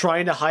like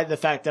trying to hide the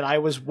fact that I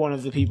was one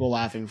of the people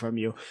laughing from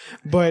you.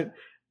 But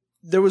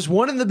there was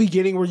one in the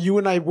beginning where you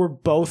and I were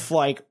both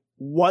like,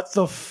 "What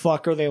the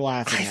fuck are they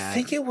laughing at?" I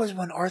think it was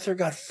when Arthur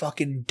got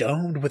fucking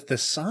domed with the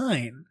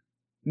sign.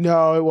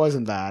 No, it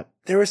wasn't that.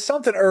 There was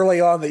something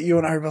early on that you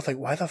and I were both like,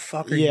 "Why the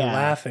fuck are you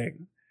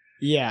laughing?"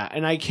 Yeah,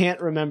 and I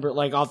can't remember,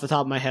 like off the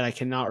top of my head, I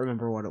cannot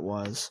remember what it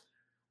was.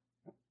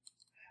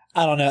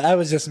 I don't know. That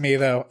was just me,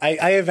 though.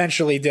 I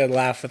eventually did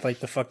laugh with like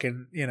the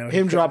fucking,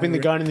 him dropping the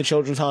gun in the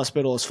children's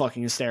hospital is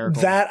fucking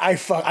hysterical. That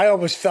I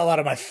almost fell out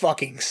of my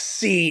fucking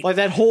seat. Like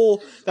that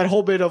whole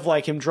bit of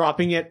like him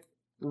dropping it,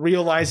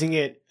 realizing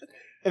it,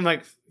 and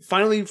like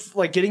finally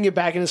like getting it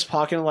back in his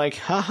pocket and like,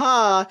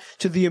 haha,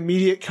 to the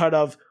immediate cut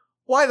of,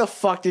 why the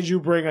fuck did you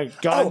bring a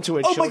gun to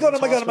a children's hospital?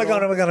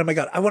 Oh my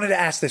god. I wanted to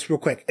ask this real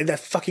quick. And that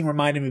fucking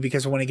reminded me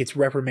because of when he gets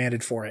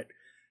reprimanded for it.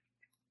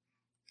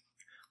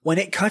 When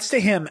it cuts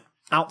to him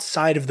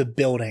outside of the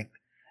building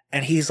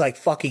and he's like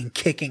fucking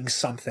kicking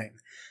something.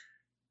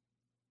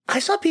 I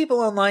saw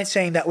people online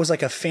saying that was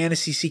like a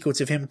fantasy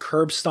sequence of him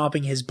curb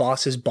stomping his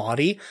boss's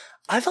body.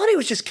 I thought he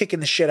was just kicking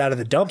the shit out of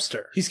the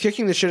dumpster. He's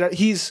kicking the shit out.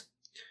 It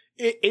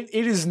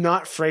is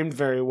not framed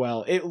very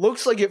well. It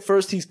looks like at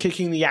first he's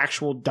kicking the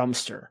actual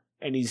dumpster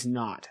and he's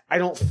not. I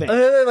don't think.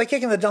 Like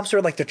kicking the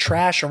dumpster, like the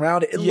trash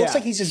around it. It looks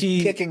like he's just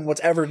kicking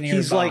whatever nearby.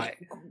 He's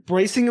like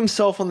bracing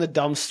himself on the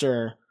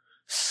dumpster,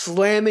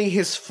 slamming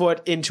his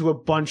foot into a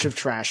bunch of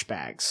trash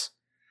bags.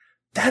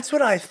 That's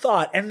what I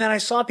thought. And then I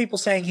saw people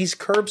saying he's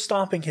curb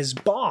stomping his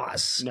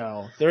boss.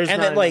 No, there's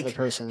and not that, like, another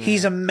person there.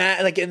 he's and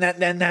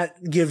that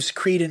gives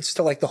credence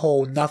to like the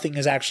whole nothing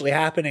is actually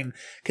happening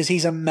because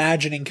he's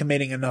imagining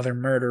committing another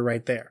murder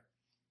right there.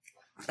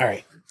 All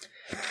right.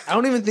 I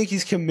don't even think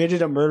he's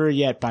committed a murder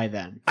yet by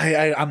then.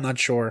 I'm not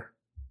sure.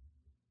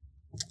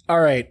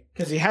 All right.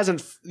 Because he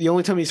hasn't, the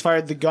only time he's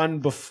fired the gun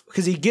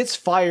because he gets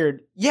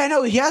fired. Yeah,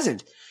 no, he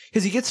hasn't.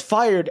 Because he gets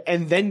fired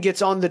and then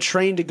gets on the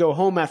train to go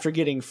home after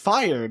getting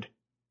fired.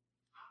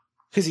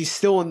 Because he's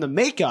still in the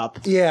makeup.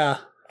 Yeah.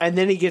 And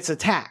then he gets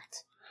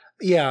attacked.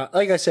 Yeah.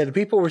 Like I said,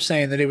 people were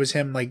saying that it was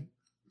him, like,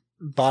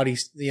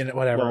 bodies,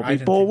 whatever. Well,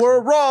 people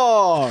were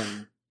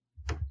wrong.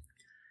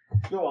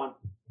 Go on.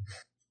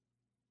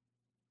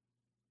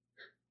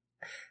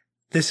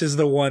 This is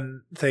the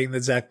one thing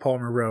that Zach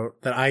Palmer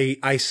wrote that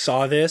I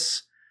saw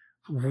this,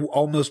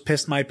 almost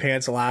pissed my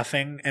pants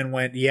laughing and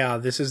went, yeah,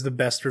 this is the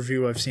best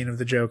review I've seen of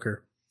the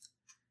Joker.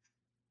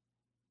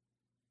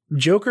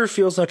 Joker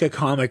feels like a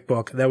comic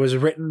book that was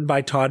written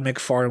by Todd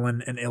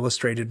McFarlane and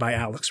illustrated by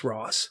Alex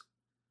Ross.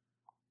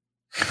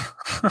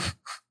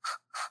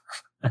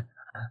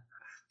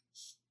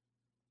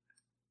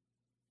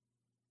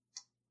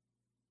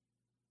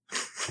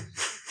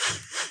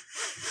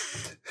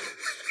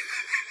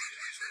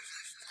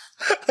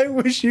 I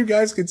wish you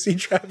guys could see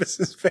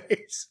Travis's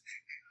face.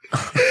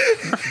 That's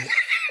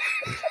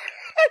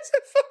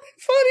fucking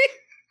funny.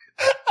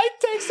 I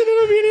texted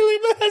him immediately,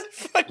 but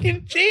that's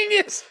fucking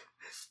genius.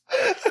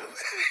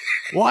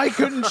 Why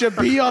couldn't you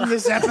be on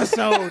this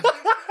episode?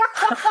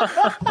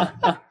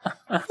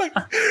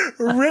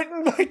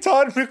 Written by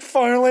Todd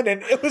McFarlane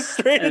and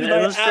illustrated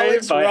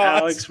by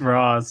Alex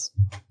Ross.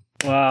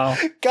 Wow.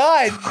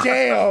 God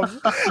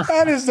damn.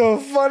 That is the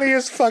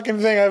funniest fucking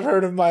thing I've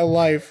heard in my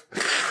life.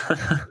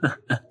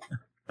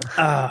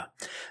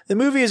 The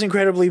movie is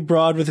incredibly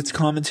broad with its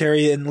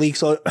commentary and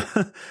leaks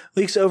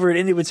over it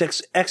into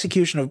its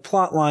execution of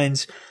plot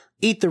lines.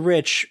 Eat the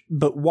rich,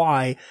 but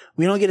why?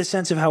 We don't get a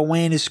sense of how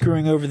Wayne is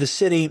screwing over the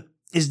city.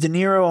 Is De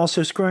Niro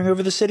also screwing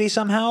over the city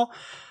somehow?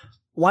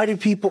 Why do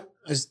people...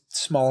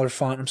 Smaller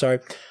font, I'm sorry.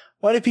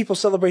 Why do people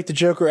celebrate the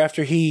Joker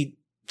after he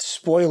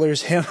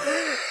spoilers him?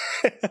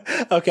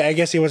 Okay, I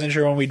guess he wasn't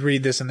sure when we'd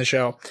read this in the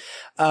show.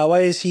 Why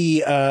is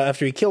he,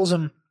 after he kills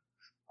him,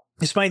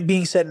 despite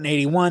being set in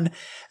 81,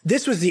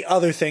 this was the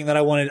other thing that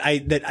I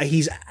wanted, that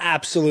he's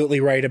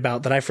absolutely right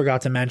about that I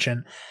forgot to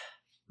mention.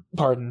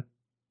 Pardon.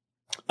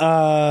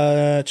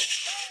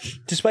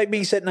 Despite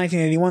being set in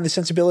 1981, the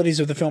sensibilities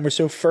of the film are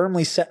so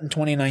firmly set in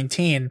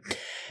 2019.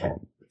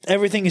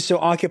 Everything is so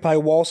Occupy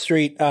Wall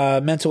Street,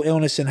 mental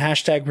illness, and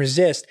hashtag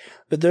resist,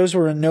 but those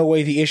were in no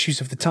way the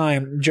issues of the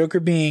time. Joker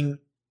being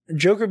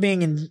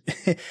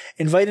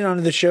invited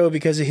onto the show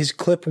because his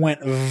clip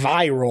went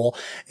viral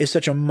is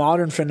such a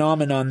modern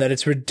phenomenon that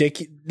it's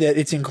ridiculous that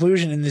its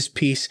inclusion in this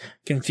piece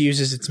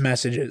confuses its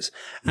messages.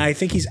 And I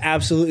think he's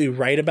absolutely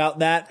right about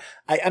that.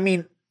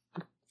 I'm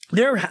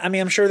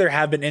sure there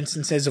have been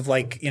instances of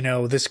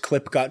this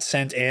clip got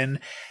sent in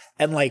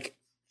and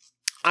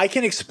I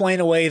can explain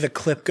away the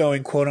clip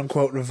going quote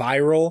unquote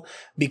viral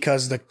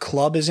because the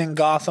club is in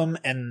Gotham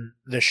and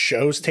the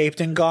show's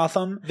taped in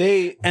Gotham.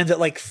 And that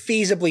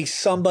feasibly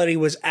somebody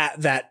was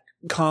at that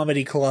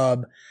comedy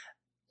club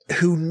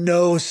who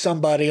knows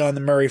somebody on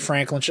the Murray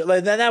Franklin show.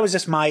 That was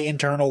just my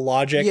internal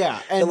logic. Yeah.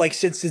 And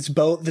since it's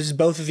both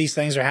of these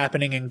things are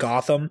happening in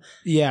Gotham.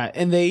 Yeah.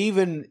 And they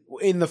even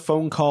in the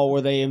phone call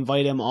where they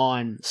invite him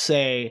on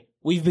say,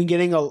 we've been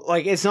getting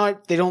it's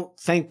not, they don't,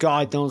 thank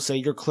God, don't say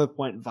your clip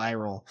went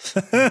viral.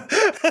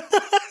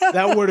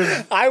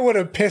 I would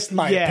have pissed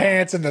my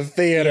pants in the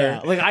theater.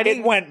 Yeah.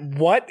 It went,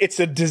 what? It's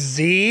a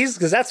disease?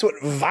 Because that's what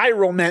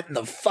viral meant in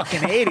the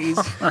fucking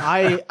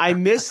 80s. I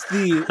missed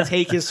the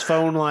take his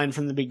phone line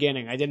from the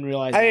beginning. I didn't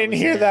realize I didn't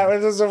hear that.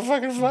 It was so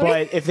fucking funny.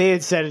 But if they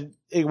had said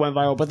it went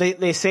viral, but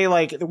they say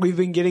we've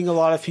been getting a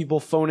lot of people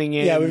phoning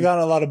in. Yeah, we've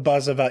gotten a lot of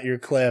buzz about your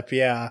clip.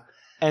 Yeah.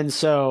 And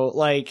so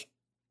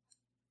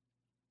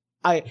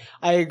I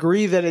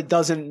agree that it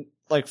doesn't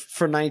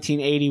for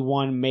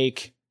 1981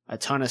 make a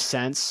ton of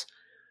sense,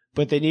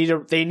 but they need a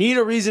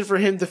reason for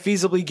him to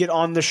feasibly get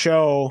on the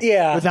show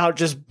without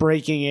just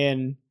breaking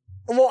in.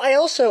 Well, I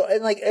also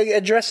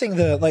addressing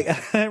the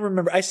I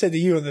remember I said to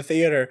you in the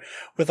theater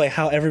with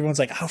how everyone's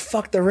oh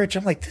fuck the rich.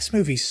 I'm this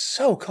movie's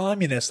so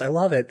communist. I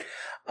love it.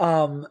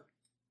 For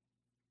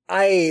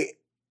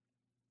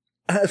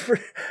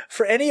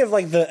any of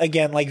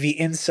the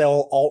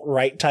incel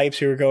alt-right types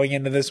who are going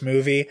into this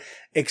movie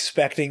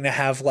expecting to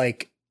have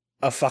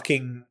a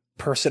fucking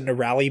person to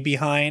rally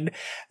behind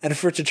and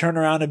for it to turn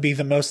around and be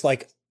the most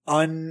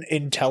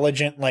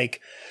unintelligent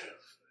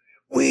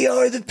we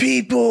are the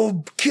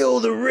people,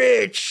 kill the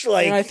rich.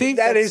 I think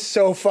that is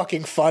so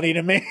fucking funny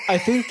to me. I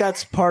think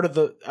that's part of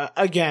the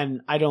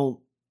again, I don't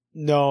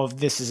know if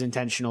this is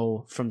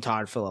intentional from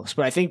Todd Phillips,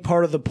 but I think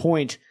part of the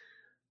point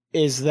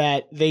is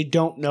that they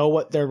don't know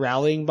what they're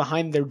rallying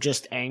behind. They're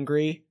just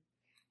angry.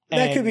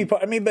 That could be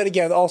part. I mean, but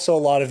again, also a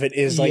lot of it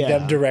is like Yeah.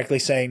 them directly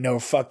saying, "No,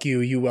 fuck you,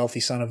 you wealthy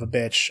son of a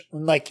bitch."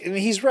 Like, I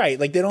mean, he's right.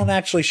 Like, they don't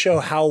actually show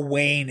how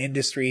Wayne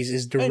Industries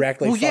is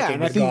directly fucking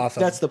and I with think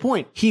Gotham. that's the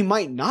point. He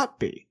might not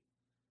be.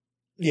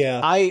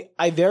 Yeah.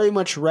 I very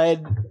much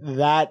read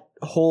that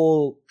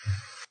whole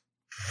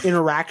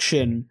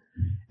interaction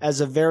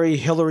as a very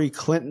Hillary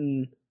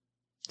Clinton.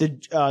 The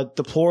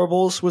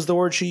deplorables was the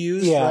word she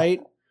used, Yeah.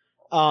 right?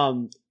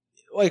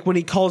 Like when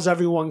he calls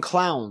everyone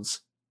clowns.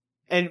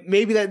 And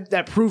maybe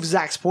that proves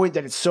Zach's point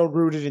that it's so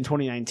rooted in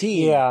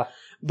 2019. Yeah.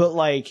 But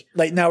like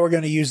now we're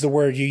going to use the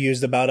word you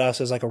used about us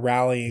as like a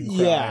rallying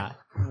cry. yeah,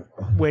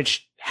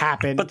 which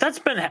happened. But that's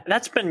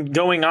been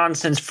going on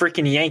since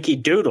freaking Yankee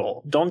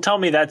Doodle. Don't tell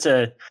me that's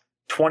a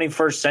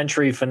 21st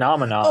century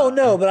phenomenon. Oh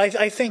no, but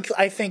I think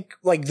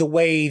like the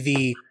way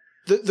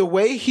the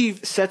way he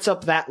sets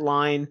up that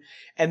line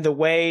and the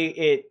way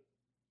it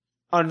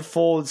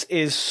unfolds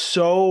is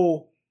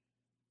so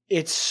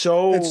it's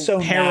so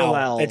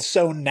parallel. Now. It's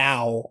so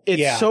now.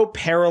 It's so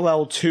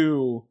parallel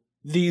to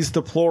these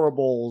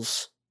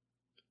deplorables.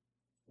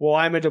 Well,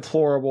 I'm a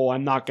deplorable.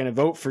 I'm not going to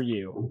vote for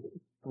you.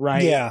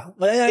 Right? Yeah.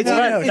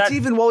 It's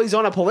even while he's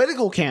on a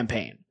political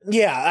campaign.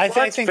 Yeah, I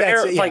think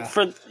fair. that's Like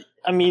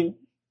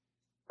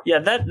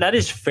that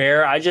is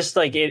fair. I just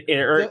like it.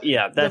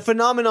 The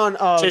phenomenon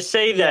of to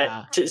say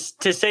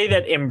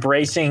that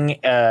embracing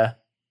a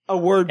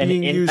word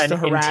being used to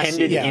harass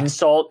intended you.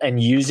 insult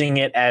and using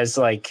it as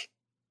like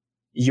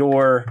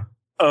your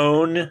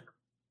own,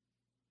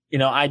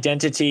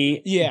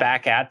 identity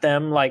back at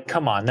them. Like,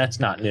 come on,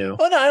 that's not new.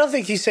 Oh no, I don't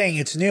think he's saying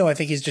it's new. I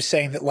think he's just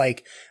saying that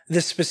like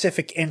this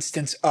specific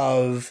instance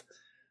of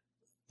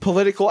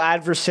political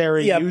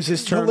adversary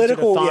uses terms to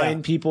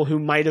define people who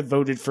might have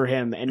voted for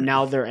him and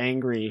now they're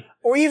angry.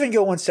 Or even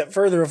go one step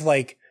further of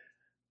like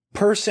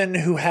person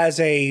who has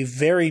a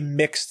very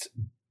mixed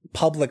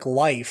public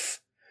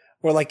life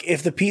where like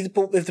if the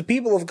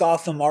people of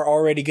Gotham are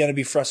already going to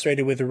be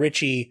frustrated with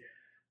Richie,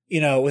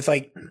 with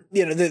like,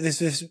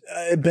 this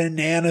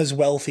bananas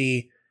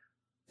wealthy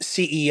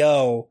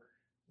CEO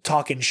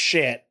talking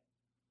shit,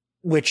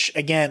 which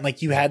again,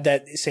 like you had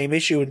that same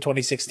issue in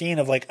 2016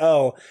 of like,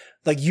 oh,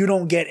 like you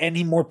don't get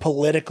any more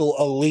political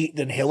elite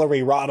than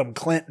Hillary Rodham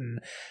Clinton.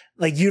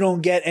 Like you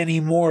don't get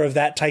any more of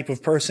that type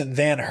of person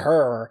than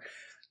her,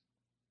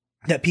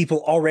 that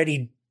people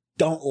already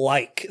don't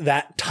like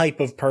that type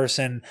of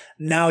person.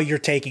 Now you're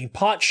taking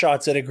pot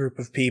shots at a group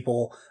of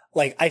people.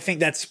 Like I think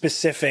that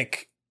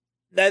specific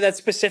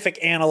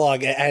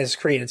analog has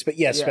credence. But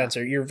yes,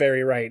 Spencer, you're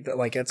very right.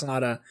 Like it's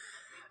not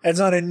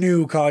a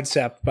new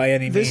concept by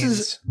any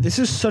means. This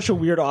is such a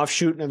weird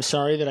offshoot, and I'm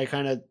sorry that I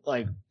kind of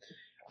like.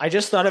 I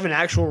just thought of an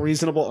actual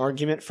reasonable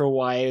argument for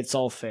why it's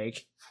all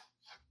fake.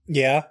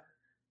 Yeah.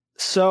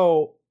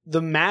 So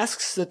the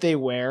masks that they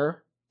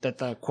wear, that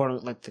the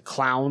quote like the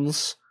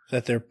clowns,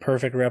 that they're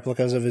perfect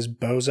replicas of his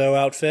bozo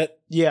outfit.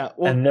 Yeah,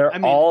 well, and they're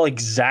all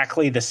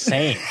exactly the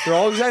same. They're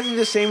all exactly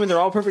the same, and they're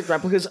all perfect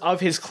replicas of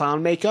his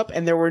clown makeup.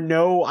 And there were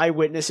no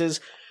eyewitnesses.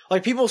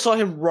 Like people saw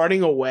him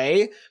running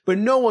away, but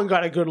no one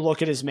got a good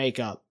look at his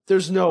makeup.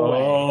 There's no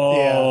way.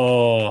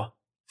 Yeah.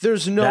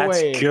 There's no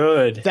way.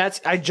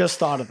 That's good. I just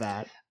thought of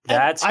that.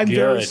 I'm good.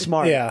 Very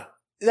smart. Yeah.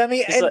 I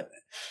mean,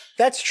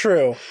 that's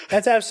true.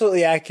 That's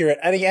absolutely accurate.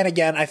 And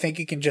again, I think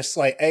you can just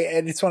like,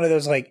 and it's one of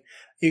those like,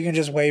 you can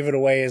just wave it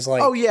away as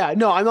like, oh yeah,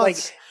 no, I'm not. Like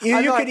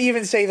you could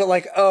even say that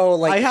like, oh,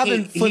 like I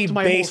haven't he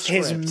based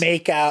his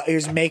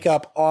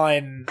makeup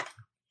on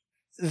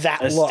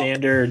that look.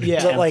 Standard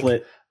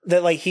template.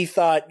 That like he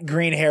thought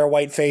green hair,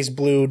 white face,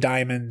 blue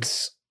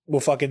diamonds will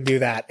fucking do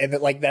that, and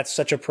that like that's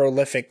such a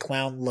prolific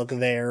clown look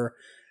there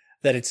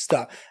that it's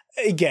stuck.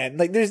 Again,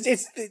 like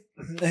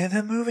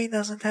the movie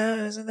isn't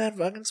that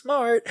fucking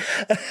smart.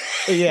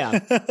 Yeah.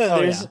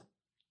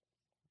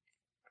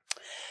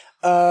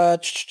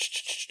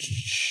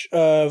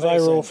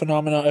 Viral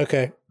phenomenon.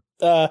 Okay.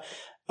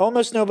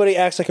 Almost nobody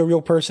acts like a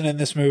real person in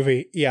this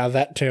movie. Yeah,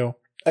 that too.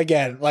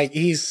 Again, like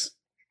he's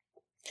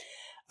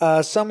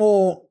some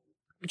will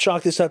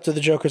chalk this up to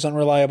the Joker's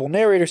unreliable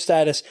narrator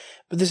status,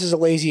 but this is a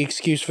lazy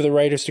excuse for the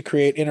writers to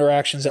create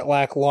interactions that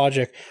lack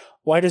logic.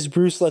 Why does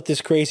Bruce let this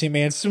crazy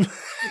man stick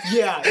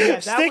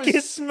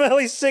his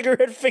smelly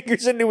cigarette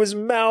fingers into his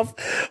mouth?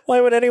 Why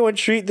would anyone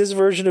treat this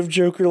version of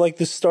Joker like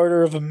the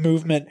starter of a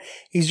movement?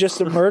 He's just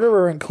a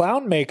murderer in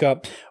clown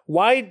makeup.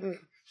 Why?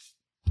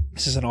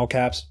 This is in all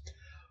caps.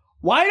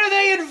 Why do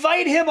they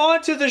invite him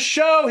onto the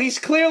show? He's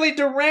clearly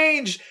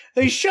deranged.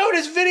 They showed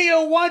his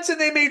video once and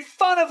they made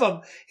fun of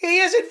him. He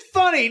isn't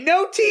funny.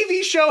 No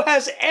TV show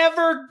has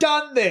ever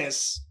done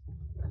this.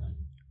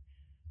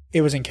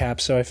 It was in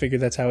caps, so I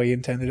figured that's how he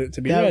intended it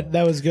to be read.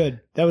 That was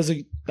good. That was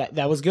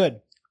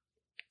good.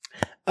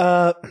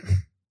 The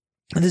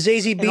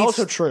Zazie Beetz, and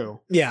also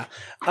true. Yeah.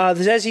 The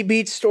Zazie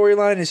Beetz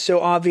storyline is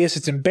so obvious,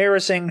 it's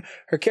embarrassing.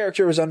 Her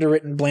character was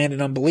underwritten, bland,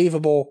 and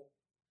unbelievable.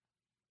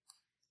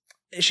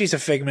 She's a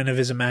figment of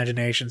his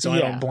imagination, so I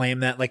don't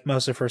blame that. Like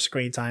most of her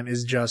screen time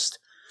is just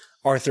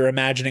Arthur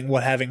imagining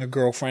what having a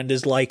girlfriend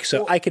is like.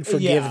 So Well, I could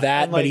forgive yeah,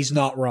 that, and, but like, he's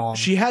not wrong.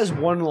 She has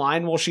one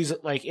line while she's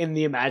like in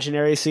the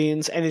imaginary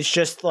scenes, and it's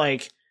just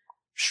like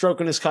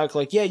stroking his cock,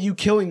 like, yeah, you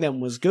killing them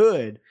was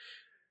good.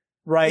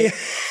 Right?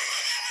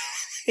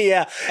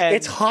 Yeah, And-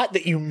 it's hot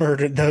that you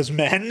murdered those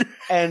men.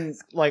 And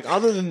like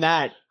other than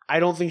that, I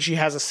don't think she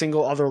has a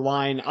single other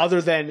line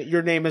other than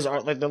your name is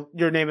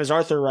your name is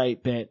Arthur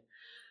Wright bit.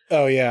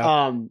 Oh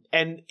yeah.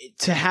 And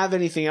to have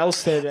anything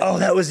else that Oh,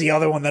 that was the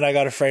other one that I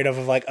got afraid of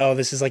like, oh,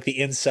 this is like the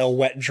incel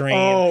wet dream.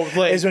 Oh,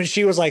 like- is when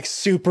she was like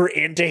super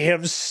into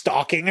him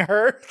stalking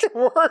her to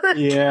work.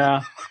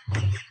 Yeah.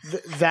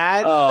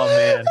 that Oh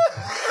man.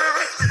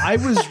 I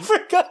was I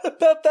forgot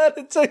about that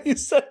until you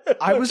said it.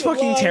 I was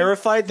fucking Line.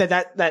 terrified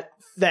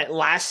that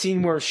last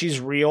scene where she's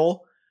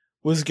real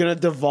was gonna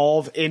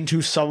devolve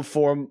into some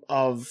form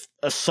of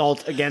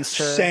assault against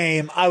her.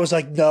 Same. I was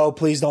like, no,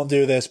 please don't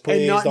do this.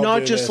 Please And don't not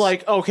do just this.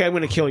 like, okay, I'm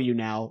gonna kill you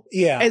now.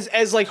 Yeah.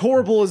 As like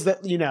horrible as that,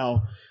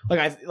 oh,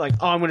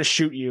 I'm gonna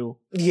shoot you.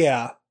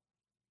 Yeah.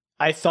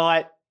 I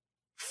thought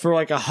for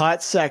like a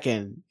hot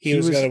second He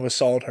was going to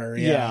assault her.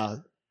 yeah.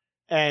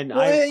 And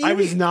Well, I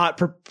was not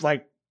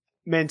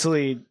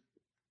mentally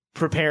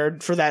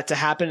prepared for that to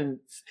happen. And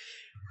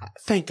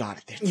thank God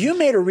it didn't. You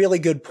made a really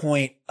good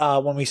point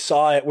when we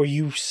saw it where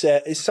you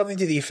said it's something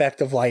to the effect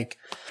of like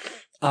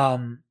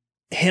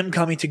him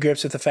coming to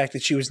grips with the fact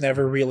that she was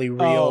never really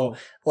real. Oh.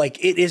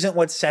 Like it isn't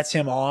what sets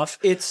him off.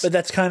 It's But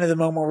that's kind of the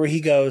moment where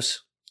he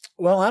goes,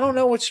 well, I don't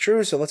know what's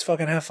true, so let's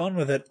fucking have fun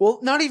with it. well,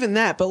 not even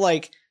that, but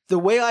like the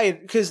way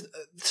because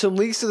some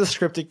leaks of the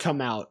script had come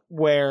out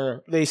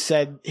where they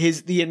said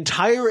the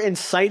entire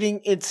inciting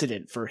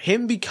incident for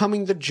him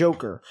becoming the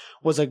Joker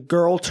was a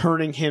girl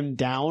turning him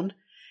down.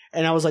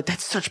 And I was like,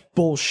 that's such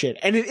bullshit.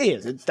 And it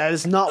is. That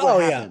is not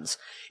what happens.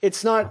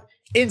 It's not.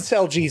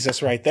 Incel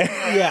Jesus right there.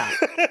 Yeah.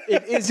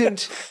 It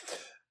isn't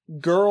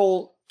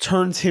girl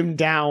turns him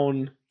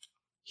down.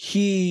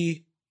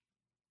 He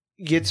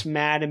gets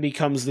mad and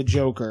becomes the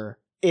Joker.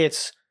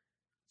 It's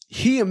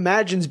he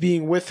imagines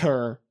being with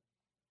her,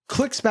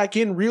 clicks back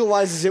in,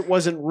 realizes it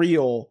wasn't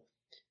real.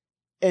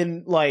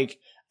 And like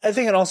I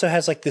think it also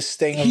has like this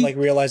thing of He- like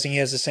realizing he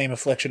has the same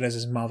affliction as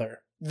his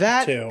mother.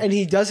 that, too. and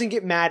he doesn't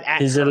get mad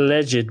at His her.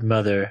 alleged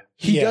mother.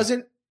 He Yeah.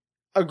 doesn't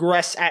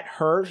aggress at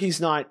her. He's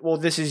not, well,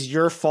 this is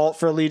your fault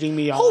for leading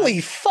me on.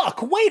 Holy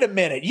fuck, wait a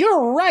minute.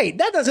 You're right.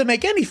 That doesn't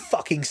make any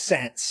fucking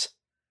sense.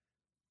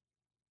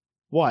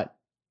 What?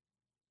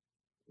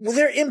 Well,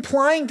 they're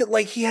implying that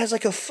like he has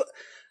like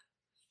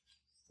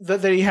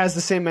That he has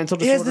the same mental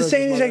he disorder. has the as his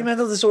same mother? exact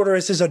mental disorder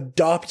as his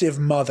adoptive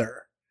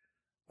mother.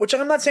 Which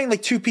I'm not saying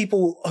like two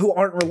people who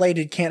aren't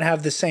related can't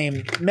have the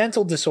same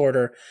mental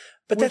disorder,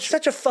 but that's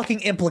such a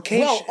fucking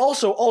implication. Well,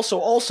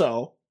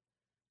 also,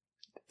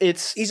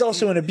 it's he's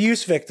also an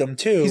abuse victim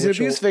too. he's an which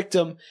abuse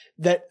victim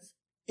that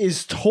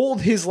is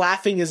told his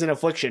laughing is an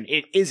affliction.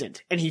 It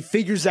isn't, and he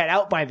figures that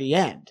out by the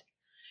end.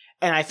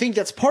 And I think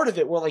that's part of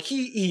it, where like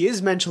he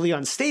is mentally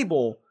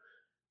unstable,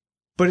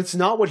 but it's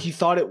not what he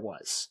thought it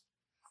was.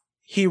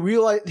 He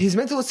realized his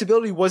mental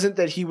instability wasn't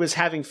that he was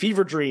having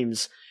fever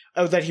dreams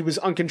or that he was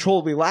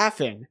uncontrollably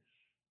laughing.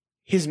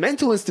 His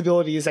mental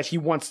instability is that he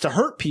wants to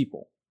hurt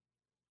people.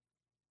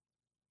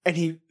 And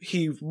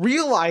he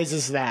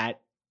realizes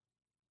that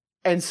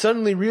and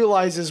suddenly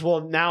realizes,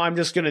 well, now I'm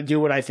just going to do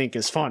what I think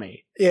is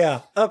funny.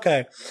 Yeah.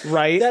 Okay.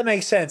 Right? That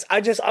makes sense.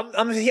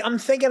 I'm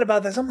thinking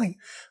about this. I'm like,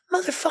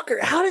 motherfucker,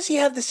 how does he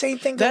have the same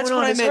thing That's going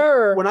what on I as meant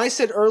her? when I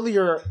said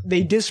earlier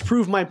they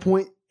disprove my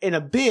point in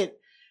a bit,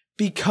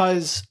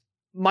 because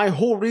my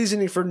whole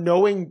reasoning for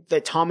knowing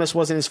that Thomas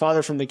wasn't his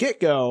father from the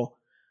get-go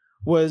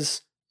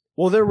was,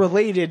 well, they're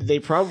related. They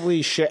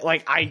probably share,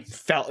 like, I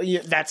felt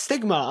that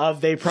stigma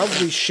of they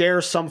probably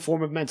share some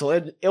form of mental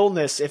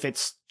illness if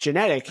it's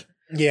genetic.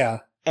 Yeah.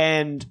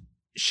 And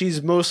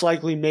she's most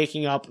likely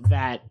making up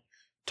that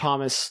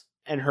Thomas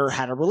and her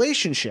had a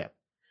relationship,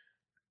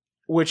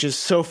 which is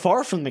so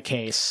far from the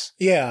case.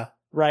 Yeah.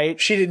 Right?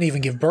 She didn't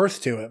even give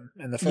birth to him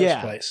in the first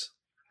place.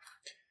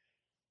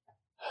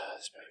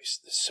 This movie's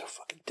so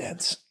fucking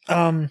dense.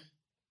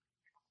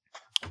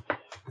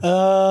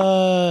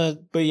 But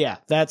yeah,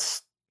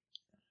 there's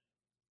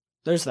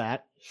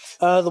that.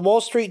 The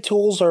Wall Street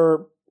tools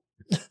are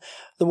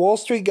the Wall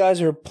Street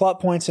guys are plot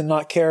points and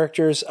not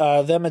characters.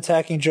 Them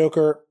attacking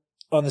Joker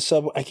on the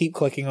subway. I keep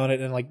clicking on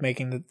it and like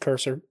making the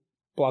cursor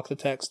block the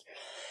text.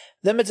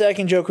 Them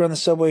attacking Joker on the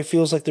subway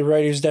feels like the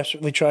writer's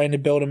desperately trying to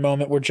build a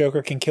moment where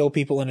Joker can kill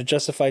people in a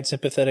justified,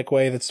 sympathetic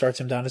way that starts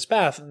him down his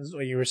path. That's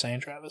what you were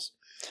saying, Travis.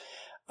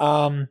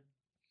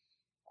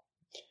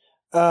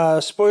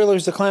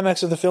 Spoilers, the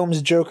climax of the film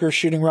is Joker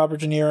shooting Robert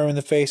De Niro in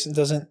the face and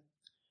doesn't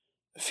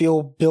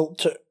feel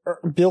built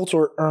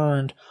or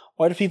earned.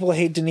 Why do people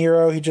hate De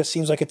Niro? He just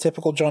seems like a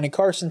typical Johnny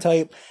Carson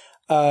type.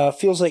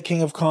 Feels like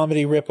King of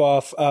Comedy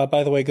ripoff.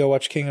 By the way, go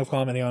watch King of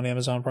Comedy on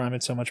Amazon Prime.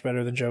 It's so much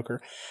better than Joker.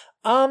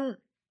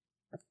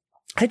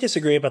 I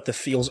disagree about the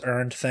feels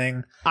earned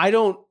thing.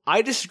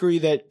 I disagree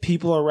that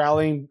people are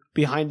rallying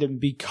behind him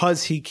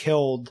because he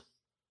killed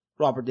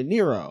Robert De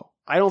Niro.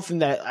 I don't think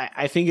that,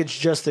 I think it's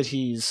just that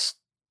he's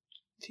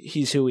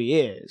he's who he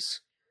is.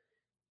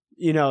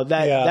 You know,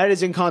 that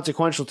is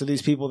inconsequential to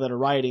these people that are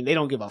writing. They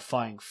don't give a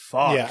flying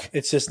fuck. Yeah,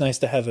 it's just nice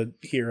to have a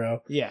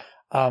hero. Yeah.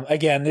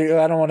 Again,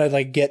 I don't want to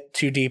like get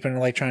too deep into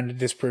like trying to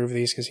disprove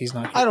these because he's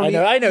not. I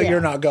know yeah.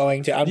 you're not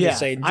going to. I'm just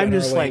saying. I'm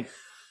just like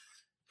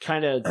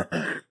kind of.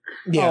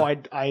 Yeah. Oh,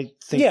 I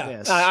think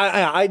this.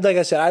 I like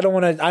I said, I don't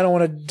want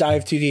to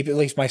dive too deep, at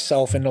least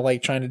myself, into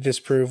like trying to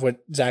disprove what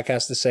Zach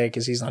has to say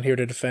because he's not here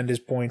to defend his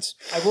points.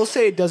 I will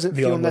say it doesn't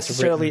feel Beyond what's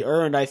necessarily written.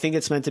 earned. I think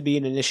it's meant to be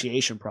an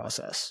initiation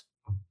process.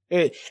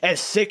 As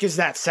sick as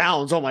that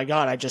sounds, oh my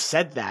god, I just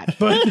said that.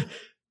 But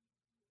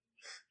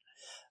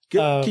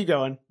keep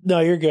going. No,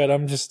 you're good.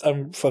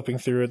 I'm flipping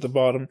through at the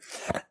bottom.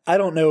 I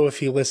don't know if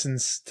he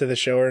listens to the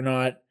show or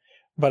not,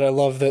 but I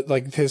love that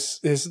like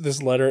this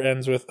letter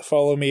ends with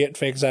follow me at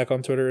fake Zach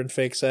on Twitter and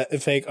fake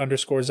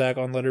 _ Zach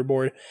on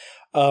Letterboard.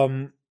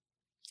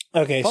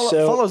 Okay,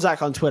 follow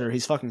Zach on Twitter.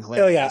 He's fucking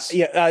hilarious. Oh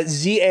yeah.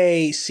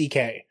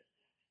 ZACK.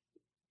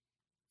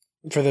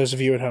 For those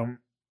of you at home.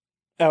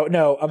 Oh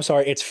no, I'm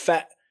sorry. It's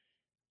fat.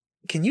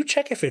 Can you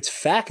check if it's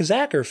Fack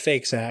Zach or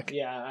Fake Zach?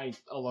 Yeah,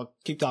 I'll look.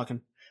 Keep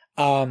talking.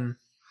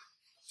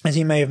 As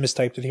he may have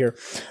mistyped it here.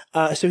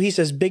 So he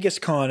says,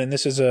 biggest con, and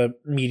this is a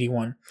meaty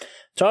one.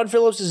 Todd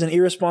Phillips is an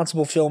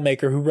irresponsible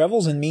filmmaker who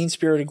revels in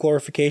mean-spirited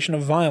glorification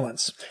of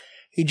violence.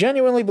 He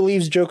genuinely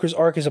believes Joker's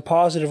arc is a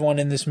positive one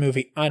in this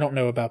movie. I don't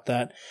know about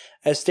that.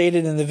 As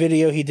stated in the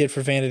video he did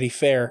for Vanity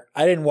Fair.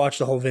 I didn't watch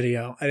the whole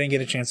video. I didn't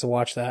get a chance to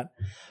watch that.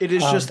 It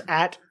is just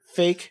at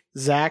fake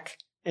Zach,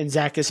 and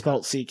Zach is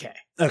spelled CK.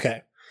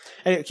 Okay.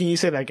 Hey, can you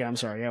say that again? I'm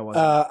sorry.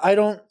 Yeah, I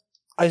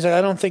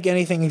don't think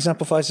anything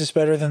exemplifies this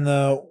better than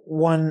the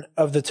one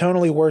of the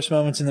tonally worst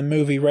moments in the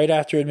movie, right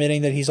after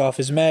admitting that he's off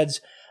his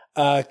meds,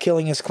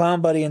 killing his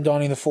clown buddy and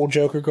donning the full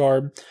Joker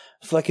garb.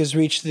 Fleck has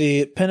reached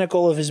the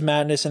pinnacle of his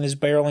madness and is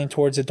barreling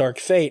towards a dark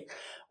fate.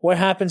 What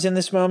happens in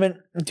this moment?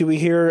 Do we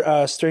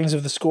hear strings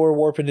of the score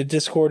warp into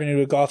discord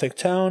into a gothic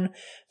tone?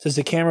 Does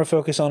the camera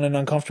focus on an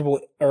uncomfortable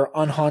or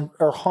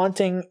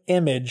haunting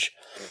image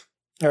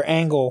or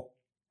angle?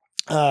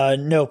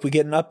 Nope, we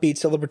get an upbeat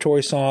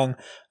celebratory song.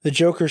 The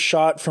Joker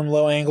shot from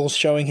low angles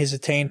showing his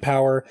attained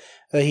power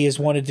that he has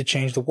wanted to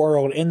change the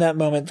world. In that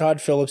moment,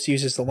 Todd Phillips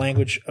uses the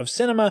language of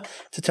cinema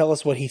to tell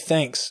us what he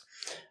thinks.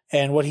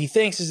 And what he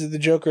thinks is that the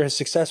Joker has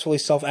successfully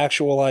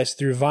self-actualized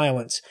through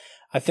violence.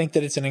 I think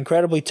that it's an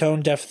incredibly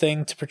tone-deaf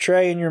thing to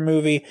portray in your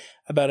movie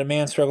about a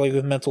man struggling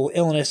with mental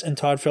illness, and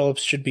Todd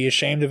Phillips should be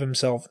ashamed of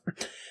himself.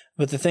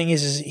 But the thing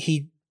is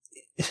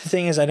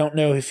I don't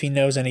know if he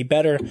knows any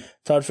better.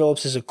 Todd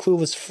Phillips is a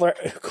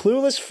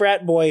clueless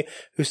frat boy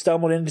who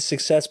stumbled into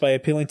success by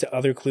appealing to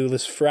other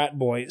clueless frat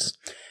boys.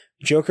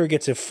 Joker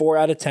gets a 4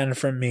 out of 10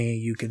 from me.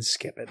 You can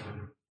skip it.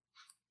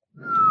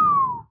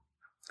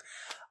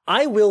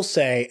 I will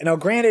say, now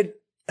granted,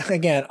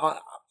 again, I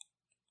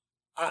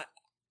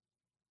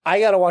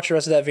got to watch the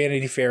rest of that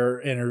Vanity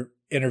Fair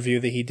interview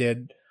that he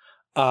did.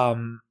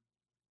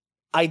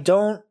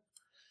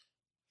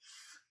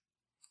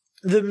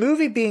 The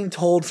movie being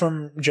told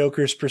from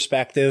Joker's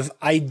perspective,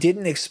 I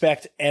didn't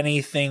expect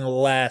anything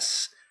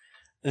less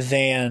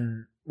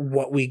than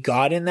what we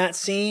got in that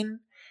scene.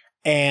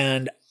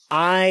 And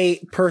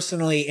I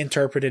personally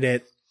interpreted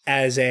it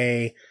as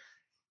the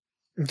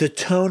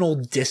tonal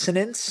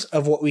dissonance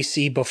of what we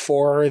see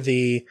before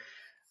the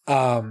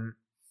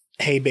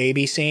Hey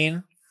Baby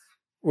scene,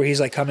 where he's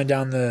like coming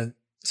down the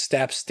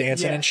steps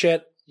dancing and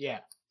shit.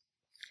 Yeah.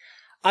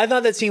 I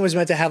thought that scene was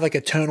meant to have like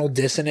a tonal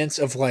dissonance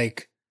of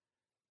like,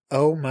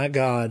 oh my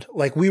God.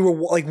 Like we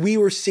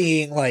were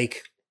seeing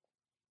like,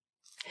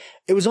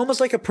 it was almost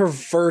like a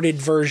perverted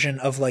version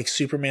of like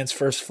Superman's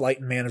first flight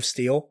in Man of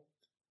Steel.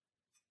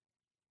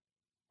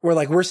 Where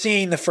like we're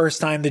seeing the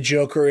first time the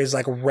Joker is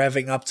like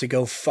revving up to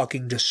go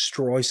fucking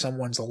destroy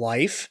someone's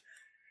life.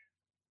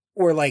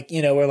 Or like,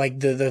 you know, or like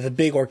the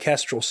big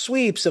orchestral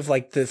sweeps of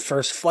like the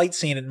first flight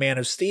scene in Man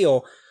of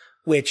Steel,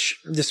 which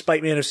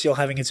despite Man of Steel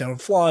having its own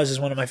flaws is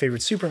one of my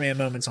favorite Superman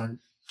moments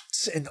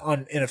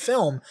in a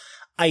film.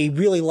 I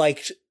really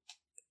liked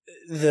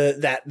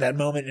that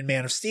moment in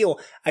Man of Steel.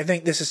 I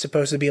think this is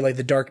supposed to be like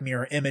the dark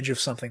mirror image of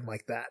something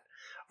like that.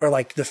 Or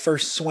like the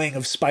first swing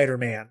of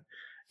Spider-Man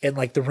in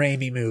like the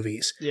Raimi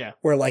movies. Yeah.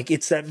 Where like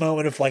it's that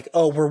moment of like,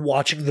 oh, we're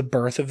watching the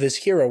birth of this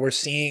hero. We're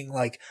seeing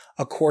like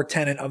a core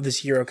tenet of this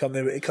hero come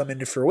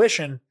into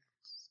fruition,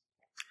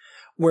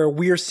 where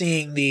we're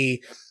seeing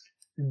the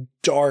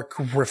dark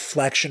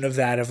reflection of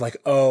that of like,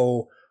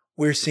 oh,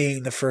 we're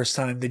seeing the first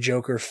time the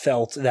Joker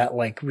felt that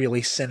like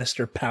really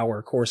sinister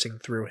power coursing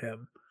through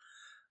him.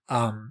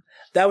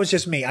 That was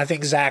just me. I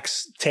think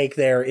Zach's take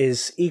there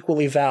is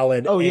equally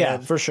valid. Oh yeah,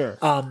 for sure.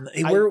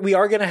 We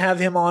are going to have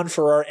him on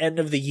for our end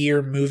of the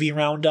year movie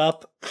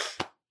roundup,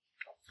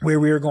 where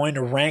we are going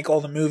to rank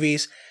all the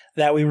movies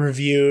that we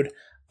reviewed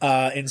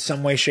in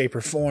some way, shape,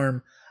 or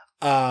form.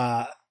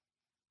 I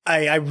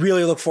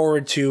really look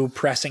forward to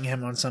pressing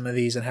him on some of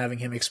these and having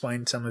him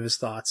explain some of his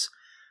thoughts.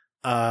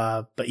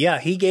 But yeah,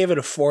 he gave it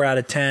a 4 out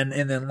of 10.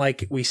 And then,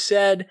 like we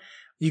said,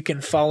 you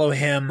can follow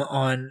him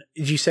on,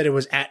 you said it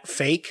was at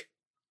fake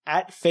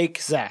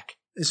Zach.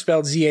 It's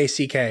spelled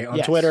Z-A-C-K on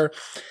Yes. Twitter.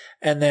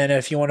 And then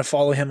if you want to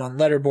follow him on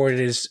Letterboard, it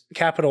is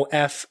capital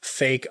F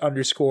fake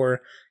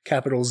underscore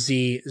capital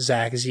Z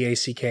Zach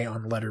Z-A-C-K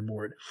on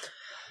Letterboard.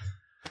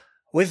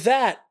 With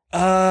that,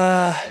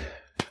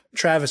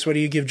 Travis, what do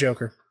you give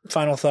Joker?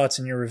 Final thoughts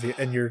in your review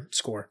and your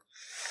score.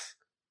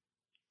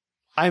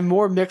 I'm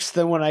more mixed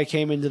than when I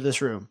came into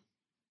this room,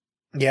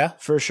 Yeah,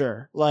 for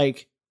sure.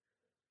 Like,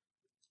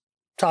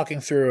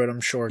 talking through it,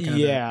 I'm sure. Kinda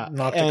Yeah,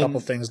 knocked a and- couple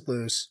things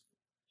loose.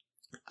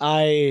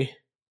 I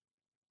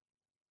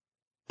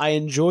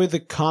enjoy the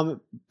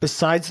comment.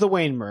 Besides the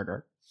Wayne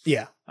murder,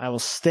 Yeah, I will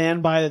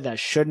stand by that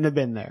shouldn't have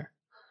been there.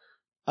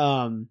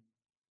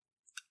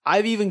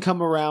 I've even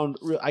come around.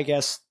 I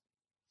guess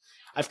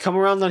I've come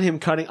around on him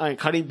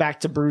cutting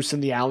back to Bruce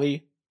in the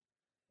alley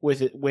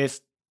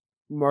with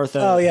Martha.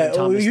 Oh yeah, and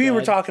Thomas we were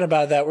dead. talking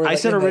about that. We're I like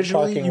said in the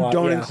originally parking you lot,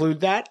 don't yeah. include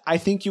that. I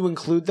think you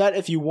include that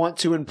if you want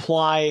to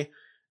imply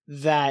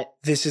that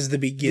This is the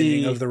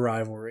beginning The- of the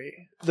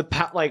rivalry. the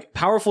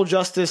powerful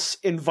justice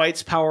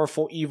invites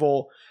powerful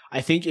evil. I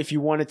think if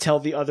you want to tell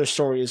the other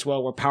story as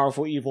well, where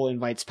powerful evil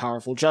invites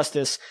powerful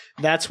justice,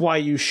 that's why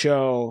you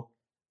show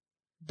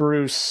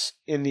Bruce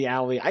in the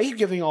alley. I keep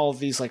giving all of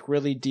these like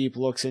really deep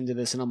looks into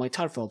this, and I'm like,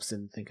 Todd Phillips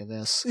didn't think of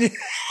this,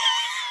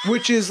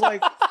 which is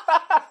like,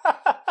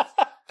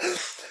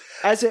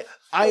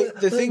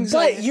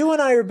 But you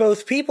and I are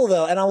both people,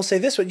 though, and I will say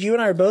this: but you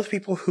and I are both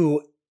people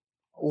who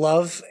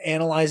love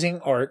analyzing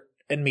art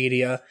and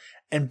media,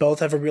 and both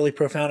have a really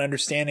profound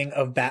understanding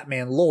of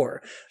Batman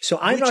lore. So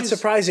I'm Which not is-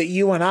 surprised that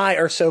you and I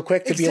are so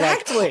quick to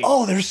Exactly. be like,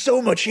 "Oh, there's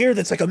so much here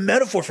that's like a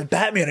metaphor for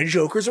Batman and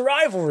Joker's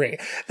rivalry."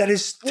 That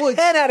is 10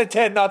 out of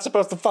 10 not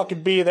supposed to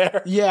fucking be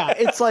there. Yeah,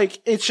 it's like,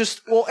 it's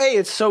just, well,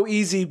 it's so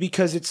easy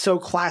because it's so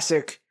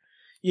classic,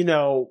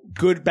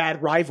 good,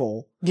 bad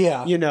rival,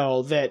 Yeah,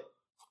 that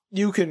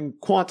you can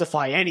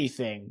quantify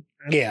anything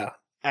yeah,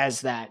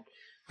 as that.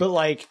 But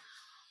like,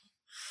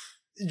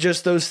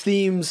 just those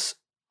themes,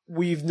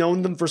 we've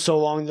known them for so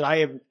long that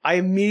I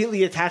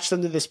immediately attach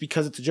them to this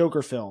because it's a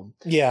Joker film.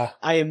 yeah.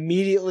 I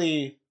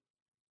immediately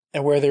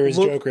And where there is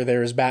Look- Joker,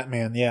 there is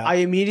Batman. Yeah, I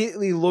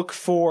immediately look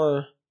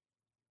for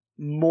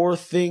more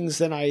things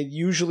than I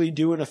usually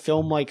do in a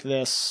film like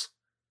this.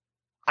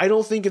 I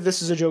don't think if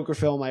this is a Joker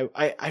film,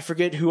 I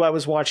forget who I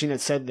was watching that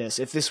said this.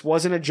 If this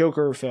wasn't a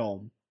Joker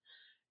film,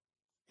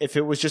 if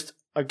it was just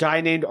a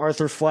guy named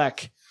Arthur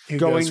Fleck Who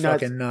going goes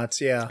nuts fucking nuts.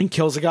 Yeah, and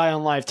kills a guy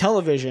on live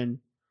television,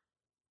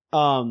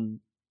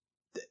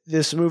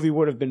 this movie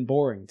would have been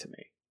boring to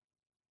me.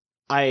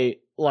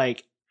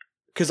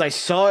 Because I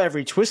saw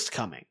every twist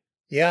coming.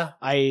 yeah.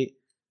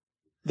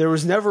 There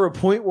was never a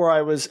point where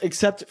I was,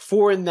 except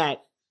for in that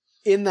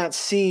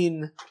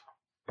scene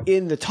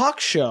in the talk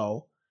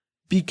show,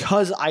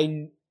 because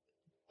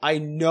I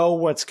know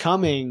what's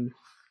coming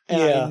and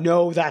Yeah. I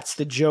know that's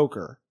the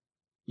Joker,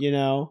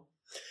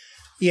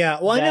 Yeah,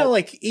 well, I That- know,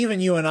 like, even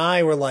you and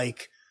I were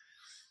like,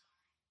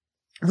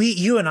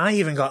 you and I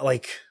even got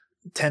like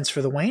tense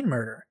for the Wayne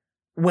murder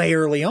way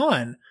early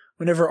on.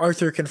 Whenever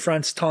Arthur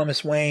confronts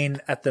Thomas Wayne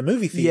at the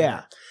movie theater,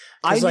 Yeah.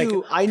 I 'Cause, like,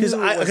 knew 'cause it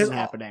I- 'cause wasn't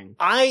happening.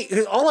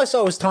 cause all I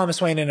saw was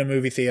Thomas Wayne in a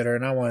movie theater,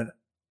 and I went,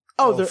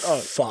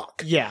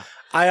 fuck. Yeah.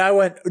 I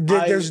went,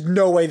 there's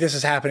no way this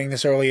is happening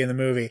this early in the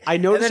movie. I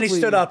And then he noticeably-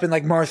 stood up, and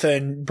like Martha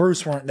and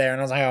Bruce weren't there, and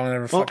I was like, oh, never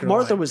Well, fucking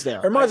Martha mind. was there.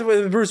 Or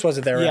Bruce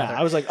wasn't there. Yeah. rather.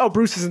 I was like, oh,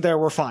 Bruce isn't there.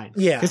 We're fine.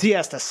 Yeah. Because he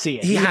has to see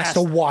it. he has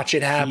to watch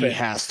it happen. He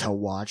has to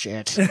watch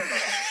it.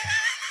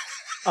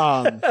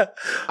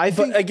 I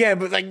think But again,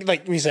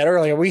 like we said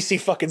earlier, we see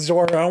fucking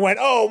Zorro and went,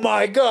 oh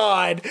my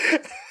god.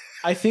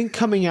 I think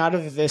coming out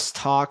of this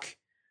talk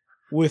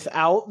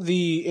without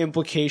the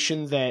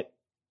implication that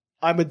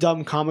I'm a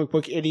dumb comic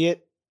book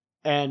idiot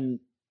and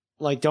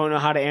like don't know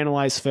how to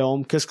analyze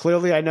film, because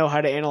clearly I know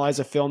how to analyze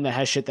a film that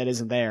has shit that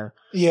isn't there.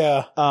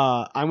 Yeah.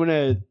 I'm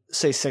gonna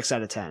say 6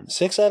 out of 10.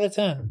 6 out of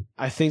 10.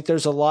 I think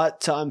there's a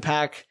lot to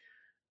unpack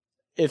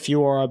if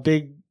you are a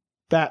big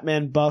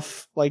Batman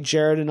buff like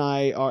Jared and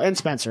I are, and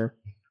Spencer.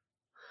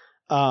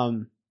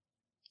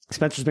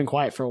 Spencer's been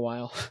quiet for a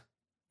while.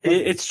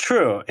 It's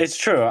true. It's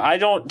true. I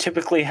don't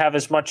typically have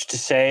as much to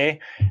say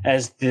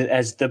as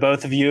the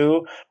both of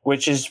you,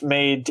 which is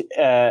made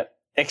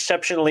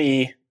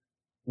exceptionally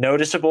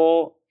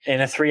noticeable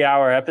in a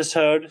 3-hour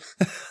episode.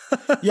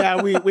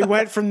 Yeah, we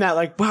went from that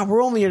like, wow,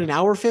 we're only at an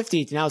hour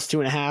 50 to now it's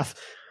 2.5.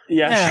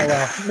 Yeah,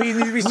 Yeah,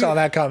 well, we saw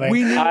that coming.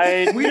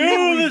 I we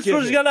knew we'd this get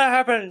was it. gonna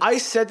happen. I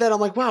said that,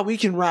 I'm like, wow, we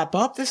can wrap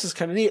up. This is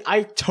kind of neat.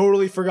 I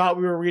totally forgot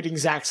we were reading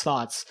Zach's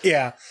thoughts.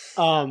 yeah.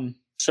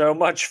 So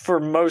much for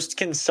most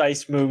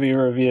concise movie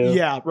review.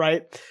 Yeah,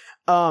 right.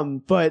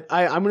 But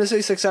I'm gonna say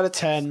 6 out of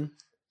 10.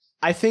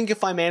 I think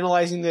if I'm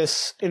analyzing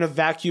this in a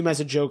vacuum as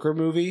a Joker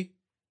movie,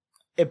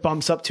 it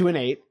bumps up to an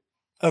 8.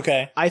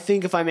 Okay. I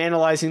think if I'm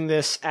analyzing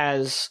this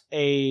as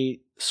a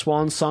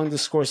swan song to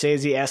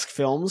Scorsese-esque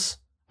films,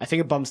 I think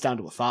it bumps down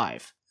to a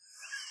 5.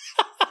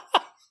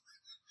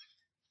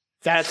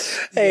 That's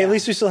Hey, yeah. at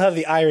least we still have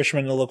the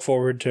Irishman to look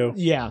forward to.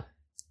 Yeah.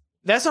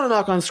 That's not a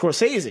knock on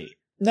Scorsese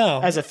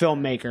No. as a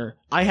filmmaker.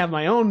 I have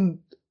my own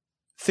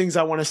things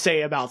I want to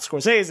say about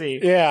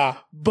Scorsese. Yeah.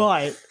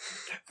 But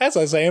That's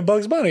like saying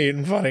Bugs Bunny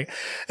and funny.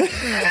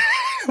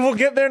 We'll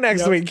get there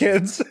next week,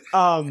 kids.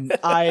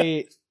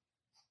 as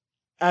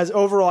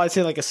overall, I'd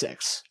say like a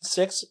 6.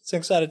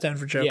 6 out of 10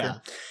 for Joker. Yeah.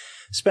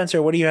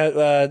 Spencer, what do you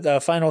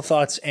have? Final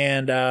thoughts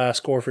and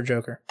score for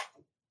Joker?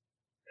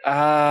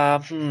 All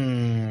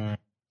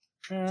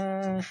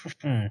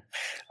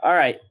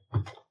right.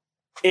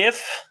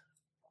 If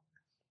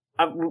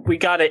we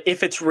got a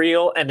if it's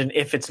real and an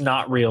if it's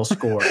not real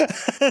score.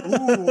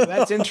 Ooh,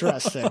 that's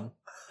interesting.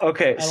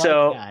 Okay, I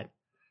so like that.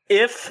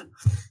 if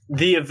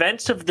the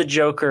events of the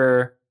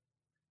Joker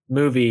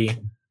movie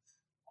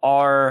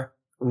are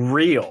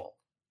real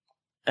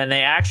and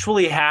they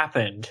actually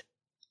happened,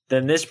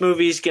 then this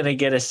movie's going to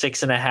get a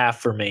 6.5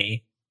 for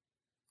me.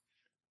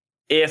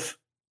 If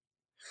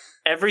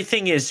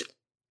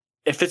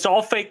it's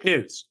all fake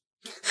news,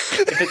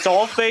 if it's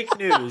all fake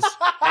news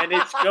and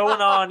it's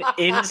going on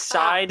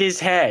inside his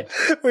head,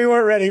 We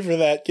weren't ready for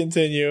that.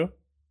 Continue.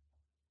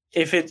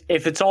 if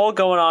it's all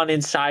going on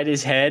inside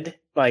his head,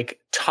 like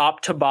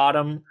top to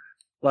bottom,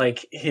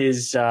 like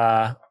his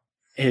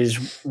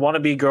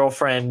wannabe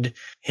girlfriend,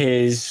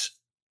 his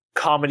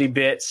comedy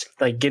bits,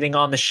 like getting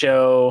on the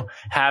show,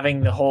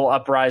 having the whole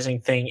uprising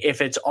thing, if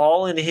it's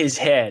all in his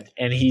head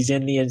and he's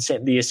in the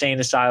insane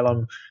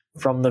asylum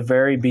from the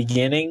very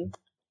beginning,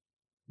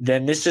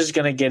 then this is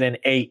going to get an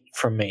 8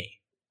 from me.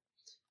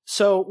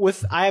 So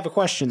I have a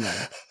question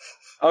then.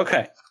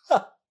 Okay.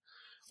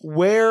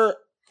 Where,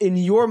 in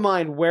your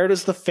mind, where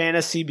does the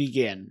fantasy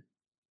begin?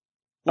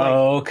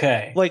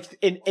 Okay. Like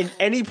in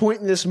any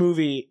point in this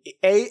movie,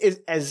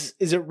 is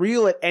it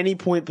real at any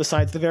point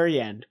besides the very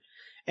end?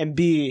 And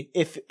B,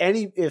 if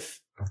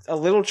a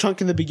little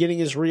chunk in the beginning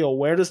is real,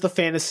 where does the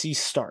fantasy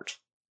start?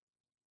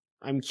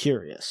 I'm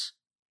curious.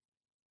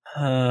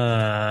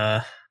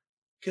 Because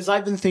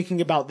I've been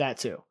thinking about that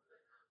too.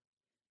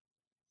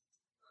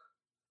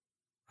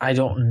 I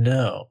don't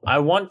know. I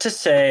want to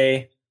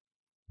say,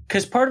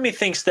 because part of me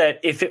thinks that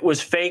if it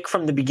was fake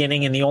from the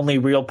beginning and the only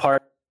real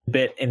part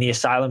bit in the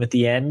asylum at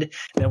the end,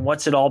 then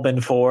what's it all been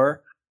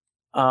for?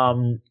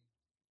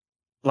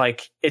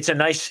 Like it's a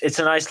nice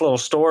little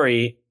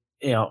story,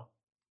 you know.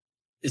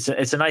 It's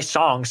a nice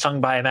song sung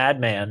by a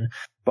madman,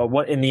 but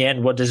what in the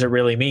end, what does it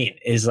really mean?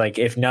 Is like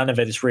if none of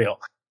it is real.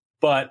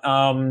 But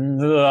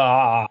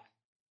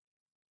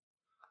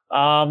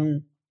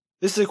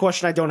this is a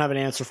question I don't have an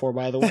answer for,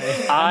 by the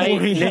way.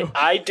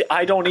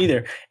 I don't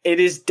either. It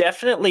is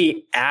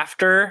definitely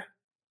after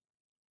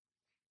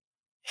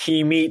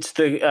he meets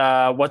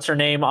the what's her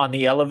name on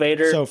the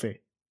elevator,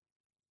 Sophie.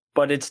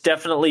 But it's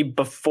definitely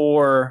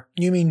before.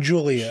 You mean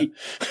Julia?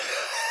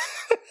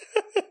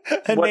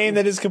 A name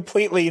that is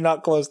completely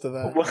not close to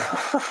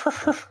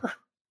that.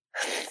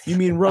 You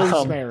mean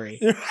Rosemary?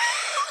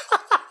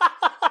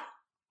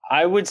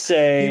 I would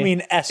say. You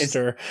mean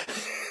Esther?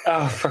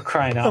 Oh, for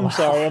crying out loud! I'm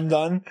sorry, I'm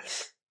done.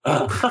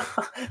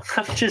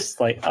 I'm just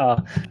like,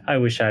 I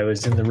wish I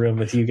was in the room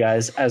with you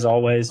guys as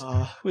always.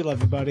 We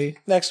love you, buddy.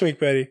 Next week,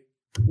 Betty.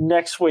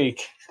 Next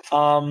week.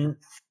 So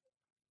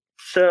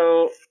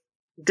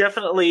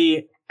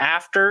definitely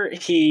after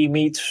he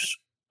meets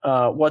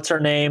what's her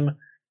name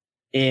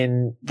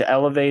in the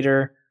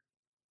elevator,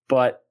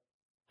 but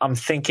I'm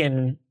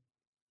thinking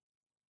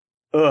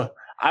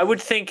I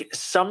would think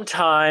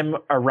sometime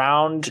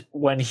around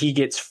when he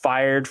gets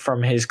fired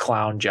from his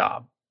clown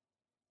job.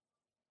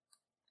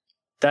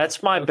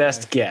 That's my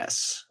best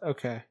guess.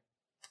 Okay.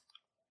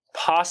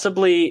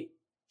 Possibly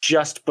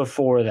just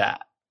before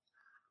that.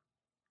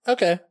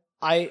 Okay.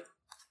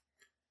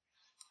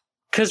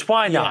 Because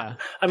why not?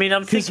 I mean,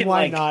 I'm thinking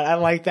why like, not? I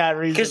like that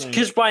reason.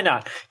 Because why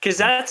not? Because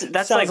that's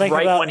Sounds like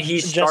right about when he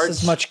just starts.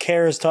 as much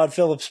care as Todd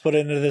Phillips put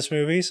into this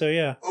movie. So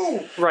yeah.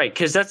 Right,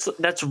 because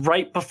that's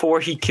right before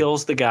he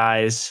kills the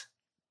guys.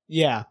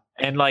 Yeah.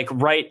 And like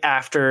right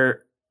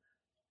after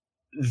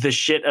the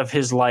shit of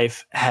his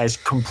life has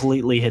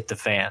completely hit the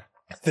fan.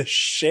 The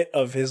shit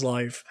of his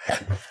life.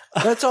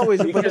 That's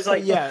always Because,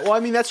 like- yeah. Well,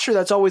 I mean, that's true.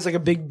 That's always like a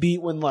big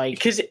beat when like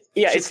Because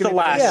it's the gonna be-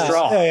 last Yeah.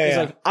 straw. Yeah, yeah, it's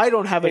yeah. like I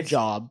don't have a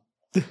job.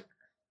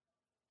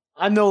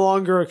 I'm no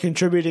longer a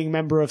contributing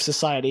member of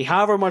society.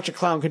 However much a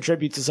clown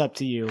contributes is up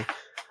to you.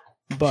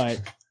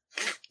 But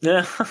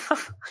Yeah.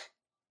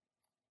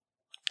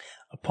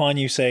 Upon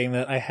you saying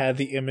that, I had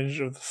the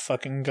image of the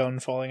fucking gun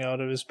falling out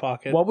of his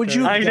pocket. what would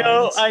you? I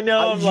know.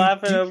 I'm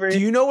laughing over Do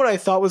it. you know what I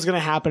thought was going to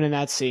happen in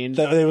that scene?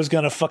 That it was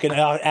gonna fucking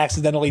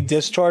accidentally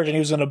discharge, and he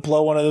was gonna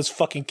blow one of those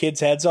fucking kids'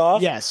 heads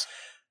off. Yes.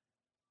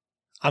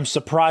 I'm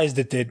surprised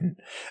it didn't.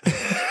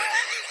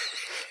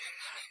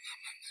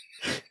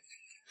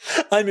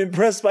 I'm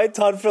impressed by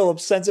Todd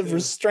Phillips' sense of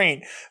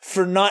restraint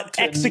for not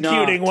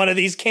executing not. one of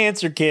these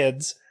cancer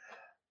kids.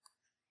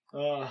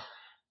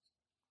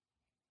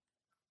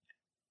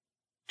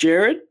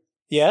 Jared,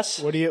 Yes?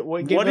 What do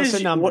you? Give what us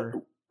is a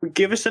number.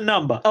 give us a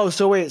number. Oh,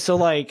 so wait. So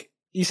like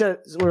you said,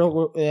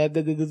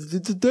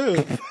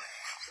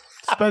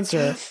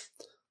 Spencer.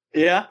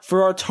 Yeah.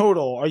 For our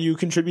total, are you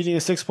contributing a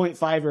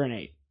 6.5 or an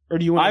 8? Or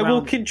do you want I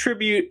will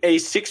contribute a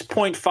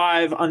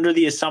 6.5 under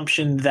the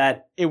assumption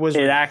that a 6.5 under the assumption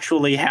that it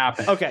actually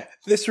happened. Okay.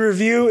 This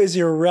review is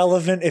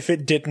irrelevant if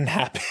it didn't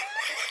happen.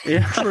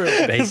 Yeah, true.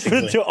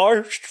 Basically.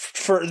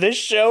 For this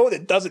show,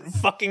 it doesn't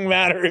fucking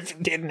matter if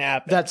it didn't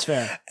happen. That's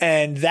fair.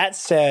 And that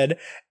said,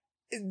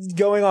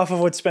 going off of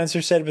what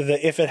Spencer said with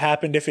the if it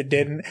happened, if it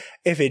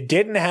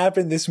didn't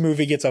happen, this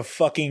movie gets a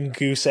fucking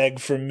goose egg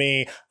from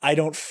me. I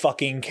don't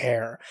fucking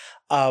care.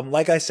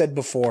 Like I said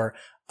before,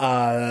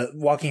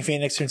 Joaquin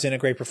Phoenix turns in a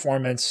great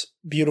performance,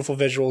 beautiful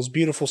visuals,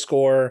 beautiful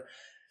score.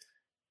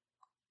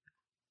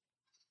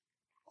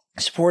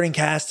 Supporting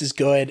cast is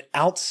good.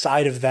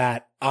 Outside of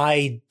that,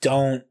 I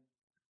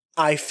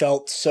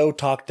felt so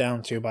talked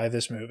down to by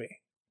this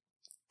movie.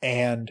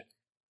 And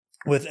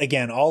with,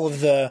 again, all of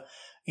the,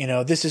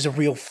 this is a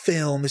real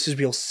film, this is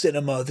real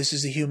cinema, this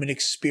is the human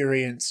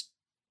experience.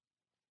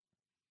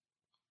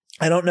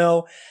 I don't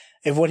know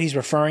if what he's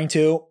referring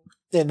to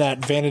in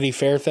that Vanity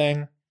Fair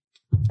thing,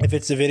 if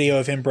it's the video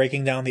of him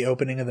breaking down the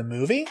opening of the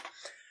movie,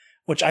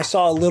 which I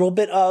saw a little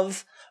bit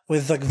of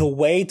with like the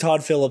way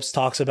Todd Phillips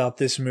talks about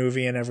this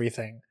movie and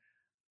everything,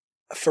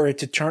 for it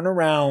to turn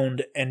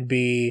around and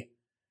be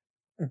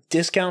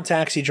Discount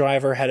Taxi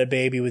Driver had a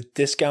baby with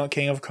Discount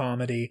King of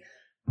Comedy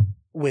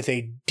with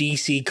a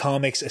DC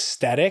Comics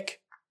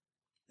aesthetic.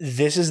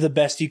 This is the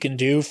best you can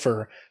do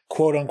for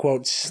quote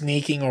unquote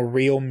sneaking a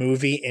real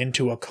movie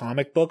into a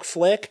comic book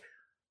flick.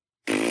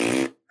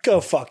 Go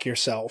fuck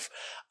yourself.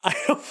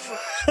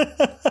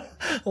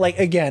 Like,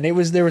 again,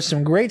 there was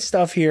some great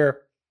stuff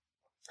here,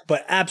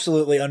 but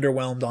absolutely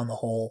underwhelmed on the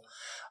whole.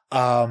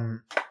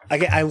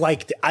 I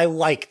liked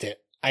it.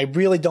 I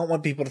really don't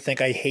want people to think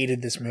I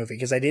hated this movie,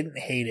 because I didn't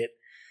hate it.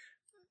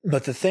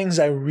 But the things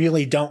I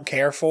really don't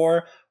care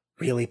for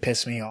really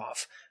piss me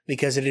off,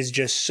 because it is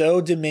just so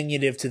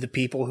diminutive to the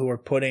people who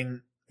are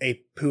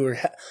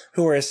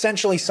who are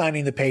essentially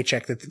signing the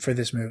paycheck for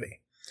this movie.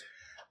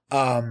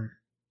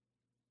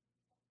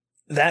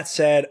 That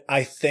said,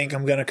 I think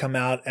I'm going to come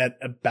out at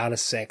about a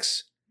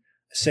 6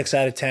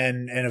 out of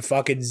 10, and a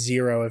fucking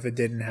 0 if it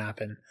didn't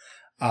happen.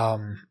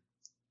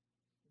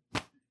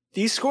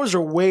 These scores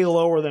are way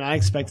lower than I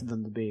expected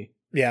them to be.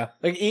 Yeah.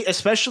 Like,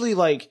 especially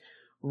like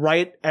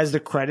right as the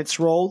credits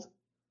rolled,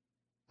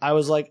 I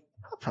was like,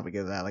 I'll probably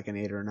give that like an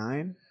 8 or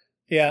 9.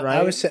 Yeah, right?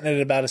 I was sitting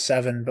at about a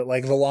 7, but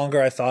like the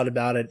longer I thought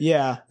about it,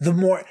 yeah, the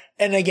more.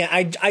 And again,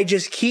 I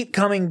just keep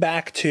coming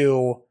back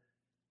to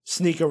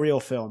sneak a real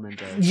film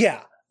into it.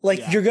 Yeah, like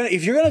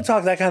if you're gonna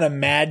talk that kind of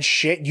mad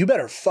shit, you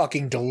better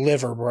fucking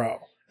deliver, bro.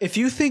 If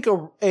you think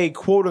a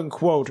quote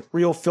unquote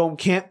real film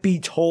can't be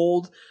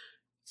told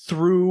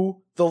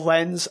through the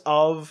lens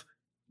of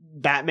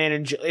Batman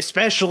and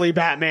especially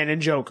Batman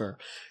and Joker,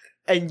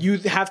 and you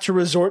have to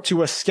resort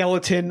to a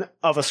skeleton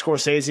of a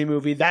Scorsese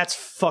movie, that's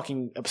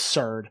fucking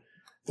absurd.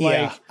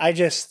 Like,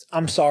 yeah,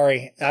 I'm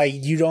sorry.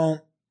 You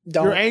don't.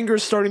 Your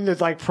anger's starting to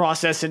like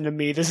process into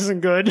me. This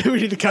isn't good.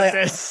 We need to cut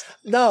this.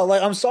 No,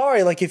 like, I'm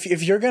sorry. Like,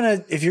 if you're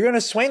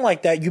gonna swing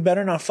like that, you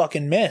better not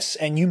fucking miss.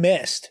 And you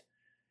missed.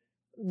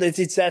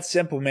 It's that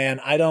simple, man.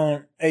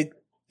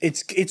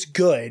 It's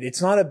good.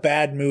 It's not a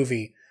bad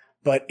movie,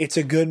 but it's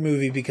a good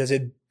movie because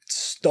it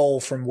stole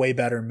from way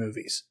better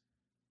movies.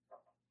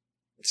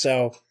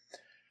 So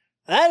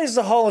that is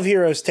the Hall of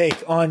Heroes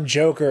take on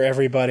Joker,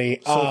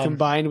 everybody. So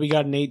combined, we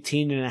got an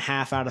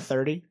 18.5 out of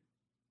 30.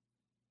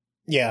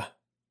 Yeah.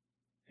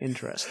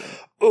 Interesting.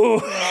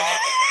 Ooh,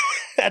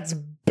 that's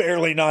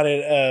barely not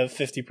at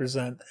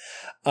 50%.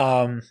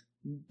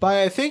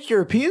 By I think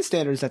European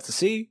standards, that's a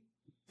C.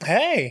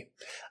 Hey,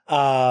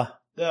 the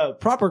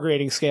proper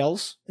grading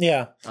scales.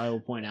 Yeah, I will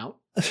point out.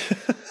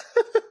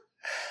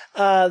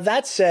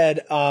 That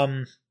said,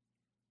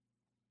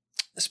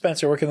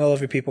 Spencer, where can the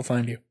lovely people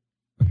find you?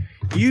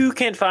 You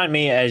can find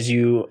me, as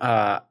you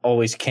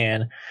always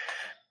can,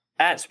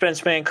 at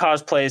SpenceMan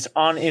Cosplays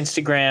on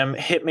Instagram.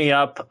 Hit me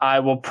up.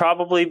 I will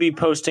probably be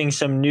posting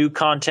some new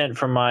content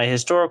from my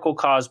historical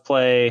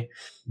cosplay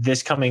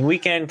this coming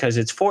weekend because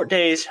it's Fort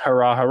Days.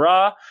 Hurrah,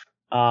 hurrah.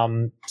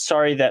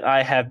 Sorry that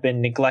I have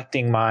been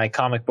neglecting my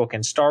comic book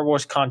and Star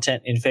Wars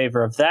content in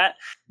favor of that,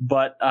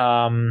 but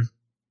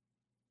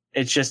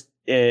it's just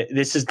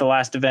this is the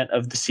last event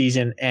of the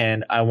season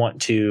and I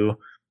want to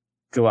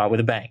go out with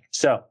a bang.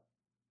 So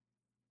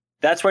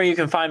that's where you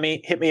can find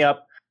me. Hit me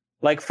up,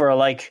 like for a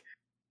like,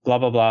 blah,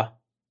 blah, blah.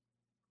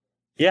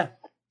 Yeah.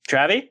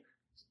 Travi?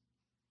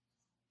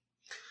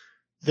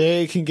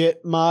 They can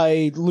get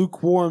my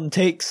lukewarm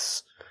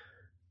takes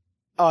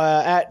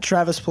at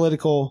Travis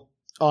Political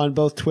on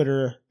both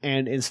Twitter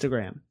and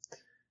Instagram.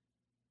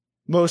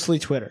 Mostly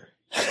Twitter.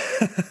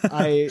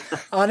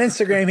 On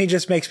Instagram, he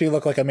just makes me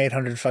look like I'm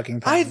 800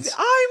 fucking pounds.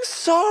 I'm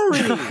sorry.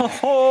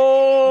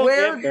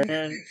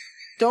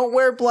 Don't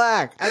wear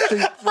black.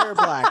 Actually, wear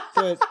black,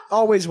 but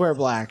always wear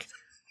black.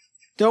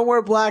 Don't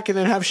wear black and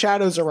then have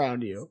shadows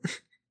around you.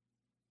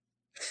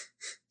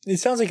 It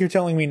sounds like you're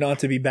telling me not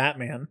to be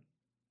Batman.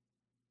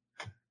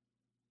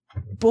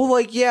 Well,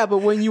 like, yeah, but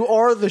when you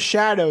are the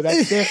shadow,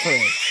 that's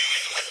different.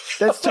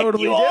 That's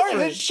totally different. You are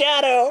the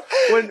shadow.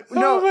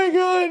 No. Oh my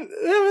god,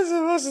 that was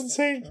the most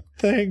insane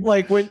thing.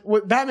 Like when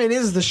Batman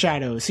is the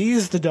shadows, he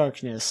is the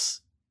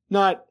darkness.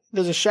 Not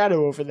there's a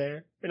shadow over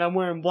there, and I'm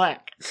wearing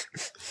black.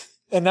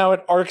 And now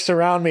it arcs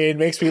around me and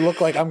makes me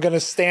look like I'm gonna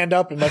stand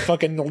up and my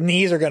fucking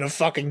knees are gonna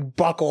fucking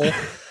buckle.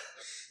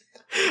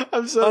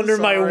 I'm so under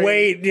sorry. my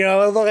weight. You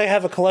know, I look like I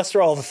have a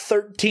cholesterol of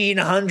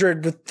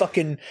 1,300 with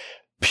fucking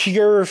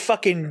pure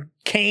fucking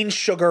cane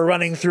sugar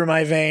running through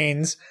my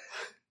veins.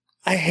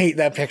 I hate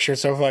that picture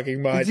so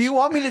fucking much. Do you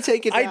want me to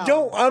take it down? I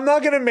don't. I'm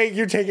not gonna make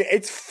you take it.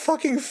 It's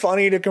fucking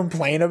funny to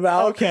complain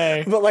about.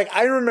 Okay. But like,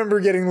 I remember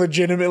getting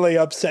legitimately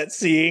upset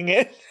seeing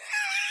it.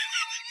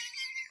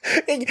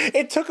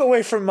 It took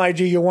away from my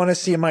 "do you want to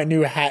see my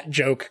new hat"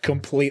 joke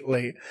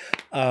completely.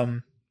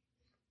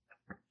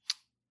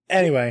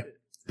 Anyway,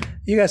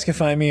 you guys can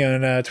find me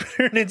on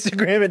Twitter and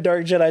Instagram at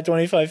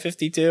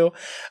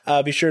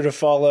DarkJedi2552. Be sure to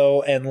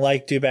follow and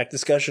like Do Back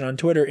Discussion on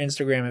Twitter,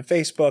 Instagram, and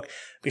Facebook.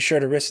 Be sure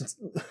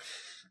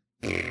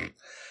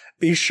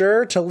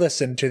to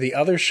listen to the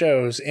other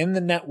shows in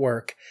the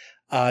network.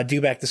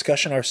 Do Back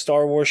Discussion, our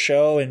Star Wars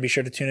show, and be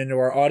sure to tune into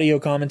our audio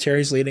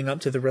commentaries leading up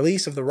to the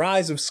release of The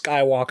Rise of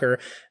Skywalker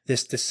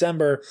this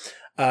December.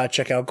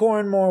 Check out Gore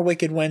and More,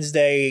 Wicked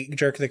Wednesday,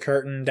 Jerk the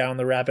Curtain, Down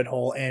the Rabbit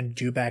Hole, and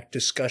Do Back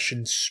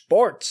Discussion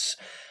Sports.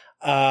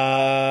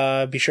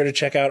 Be sure to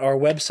check out our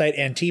website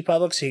and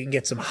TeePublic so you can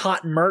get some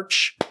hot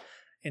merch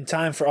in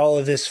time for all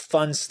of this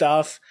fun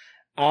stuff.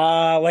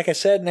 Like I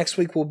said, next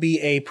week will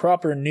be a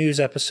proper news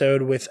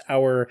episode with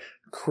our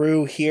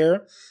crew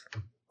here.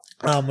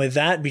 With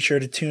that, be sure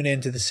to tune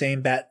in to the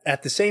same bat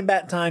at the same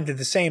bat time to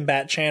the same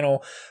bat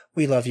channel.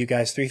 We love you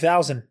guys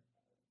 3000.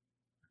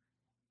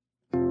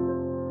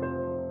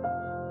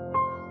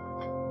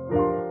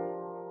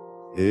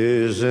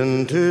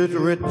 Isn't it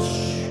rich?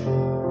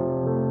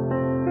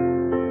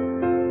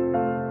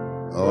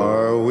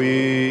 Are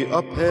we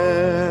a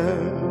pair?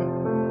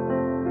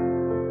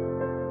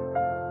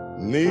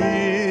 Me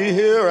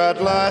here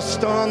at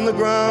last on the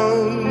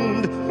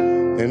ground,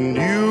 and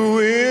you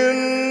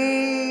in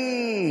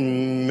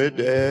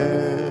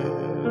midair.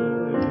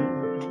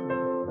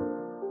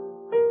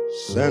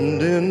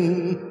 Send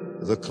in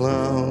the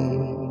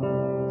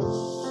clowns.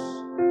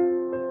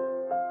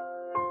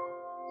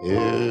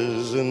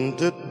 Isn't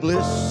it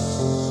bliss?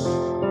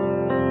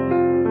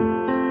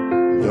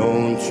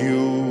 Don't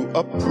you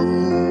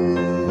approve?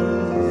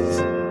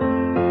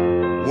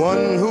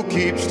 One who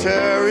keeps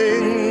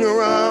tearing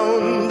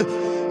around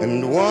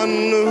and one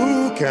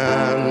who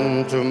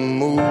can't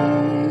move.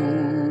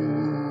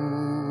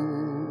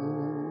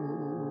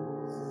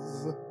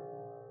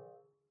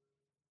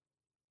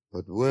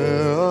 But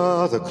where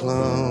are the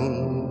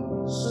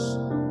clowns?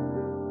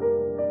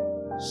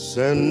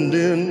 Send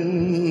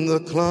in the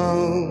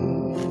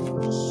clowns.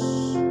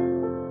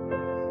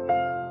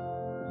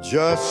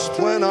 Just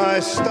when I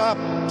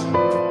stopped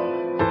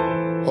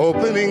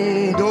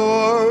opening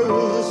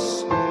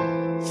doors,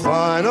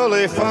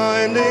 finally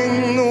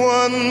finding the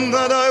one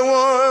that I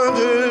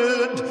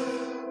wanted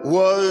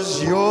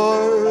was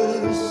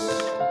yours.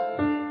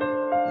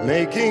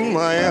 Making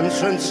my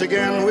entrance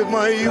again with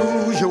my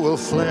usual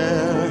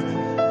flair,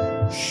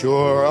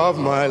 sure of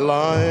my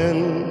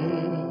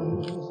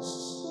lines.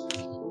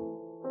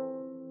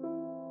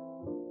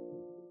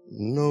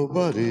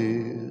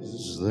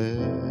 Nobody's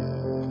there.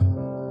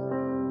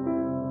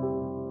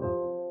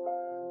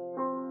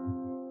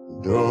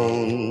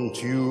 Don't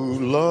you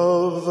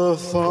love a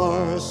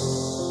farce?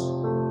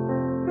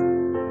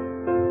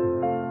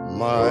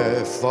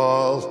 My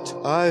fault,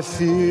 I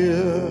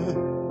fear.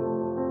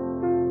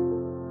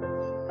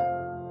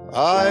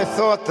 I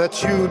thought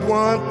that you'd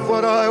want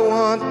what I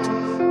want.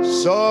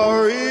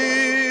 Sorry,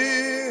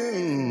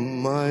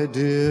 my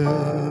dear.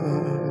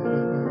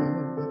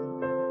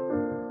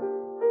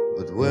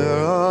 But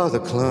where are the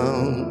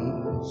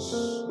clowns?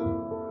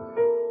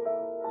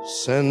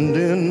 Send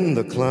in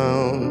the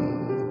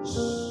clowns.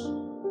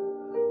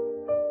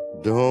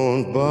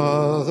 Don't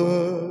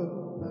bother,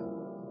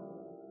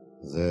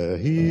 they're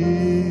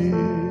here.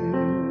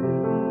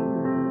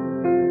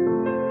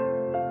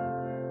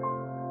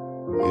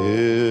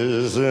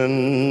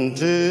 Isn't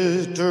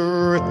it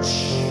rich?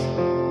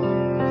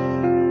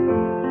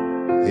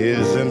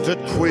 Isn't it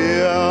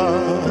queer?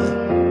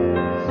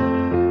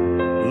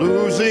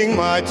 Losing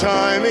my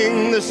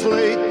timing this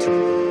late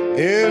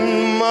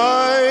in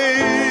my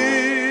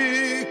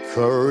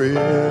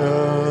career.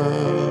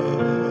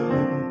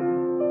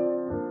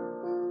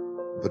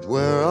 But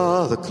where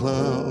are the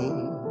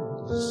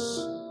clowns?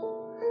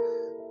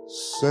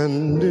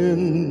 Send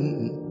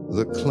in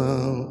the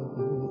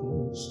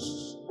clowns.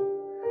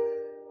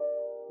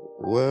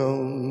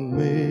 Well,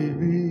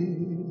 maybe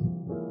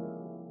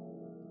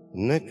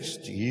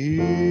next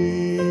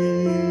year.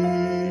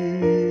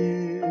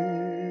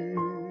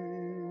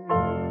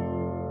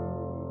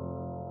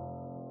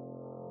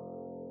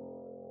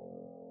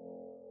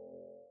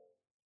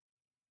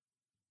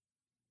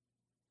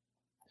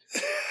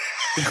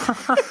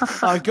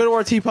 Go to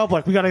our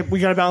TeePublic. We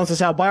gotta balance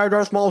this out. Buy our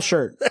Darth Maul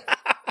shirt.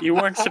 You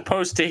weren't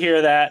supposed to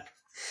hear that.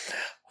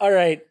 All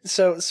right,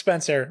 so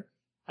Spencer,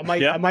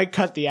 I might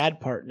cut the ad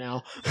part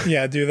now.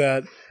 yeah, do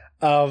that.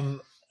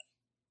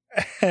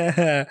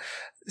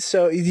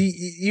 So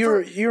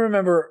you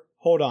remember?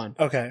 Hold on.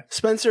 Okay,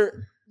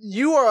 Spencer,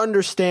 you are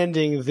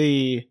understanding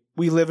the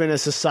 "we live in a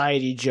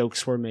society"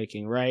 jokes we're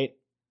making, right?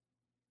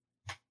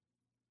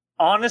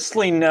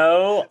 Honestly,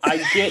 no.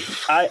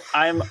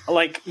 I'm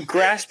like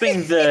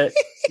grasping the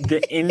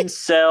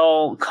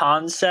incel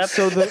concept.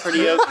 So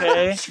pretty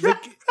okay.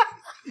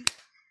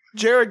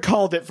 Jared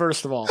called it,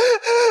 first of all.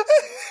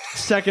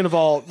 Second of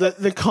all,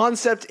 the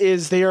concept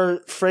is they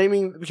are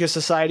framing, because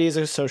society is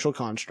a social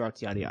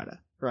construct, yada yada.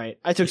 Right?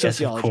 I took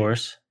sociology. Of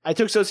course. I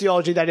took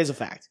sociology. That is a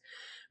fact.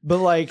 But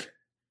like,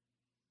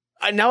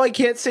 now I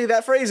can't say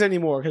that phrase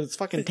anymore because it's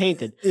fucking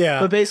tainted. Yeah.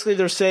 But basically,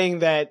 they're saying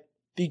that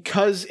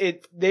because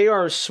they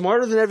are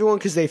smarter than everyone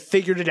because they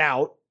figured it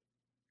out,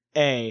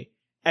 and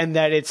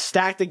that it's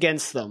stacked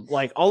against them.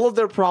 Like, all of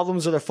their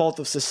problems are the fault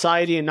of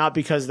society and not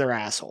because they're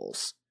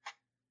assholes.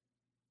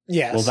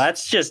 Yes. Well,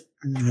 that's just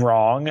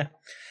wrong.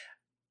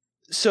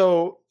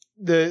 So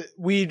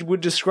we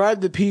would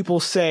describe the people,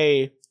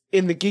 say,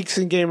 in the Geeks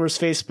and Gamers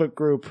Facebook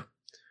group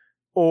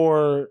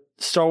or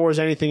Star Wars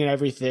Anything and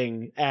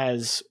Everything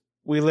as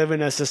 "we live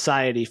in a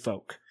society"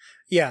 folk.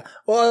 Yeah.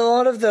 Well, a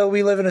lot of the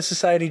 "we live in a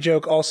society"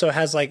 joke also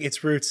has like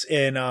its roots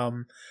in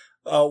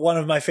one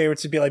of my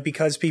favorites would be like,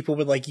 because people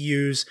would like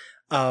use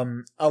a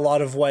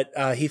lot of what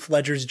Heath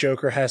Ledger's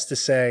Joker has to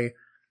say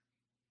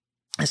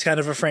as kind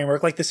of a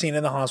framework, like the scene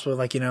in the hospital,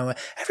 like, you know, like,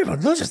 everyone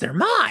loses their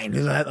mind,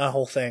 that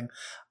whole thing.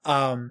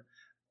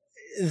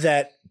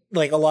 That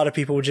like a lot of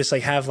people would just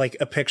like have like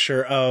a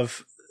picture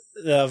of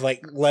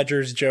like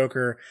Ledger's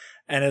Joker,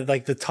 and at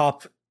like the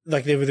top,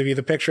 like they would be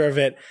the picture of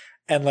it.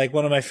 And like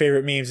one of my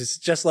favorite memes is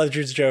just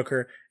Ledger's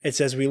Joker. It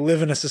says, "We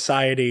live in a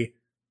society,"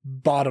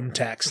 bottom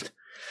text.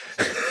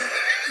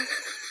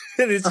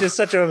 And it's just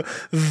such a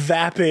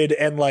vapid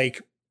and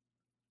like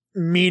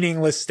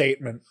meaningless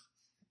statement.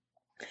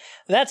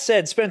 That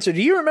said, Spencer,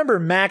 do you remember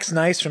Max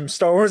Nice from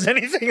Star Wars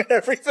Anything and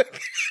Everything?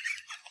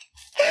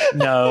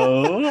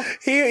 No.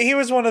 He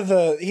was one of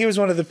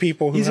the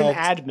people who He's helped.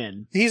 an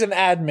admin. He's an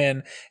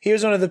admin. He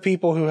was one of the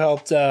people who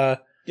helped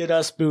Get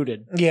us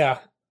booted. Yeah.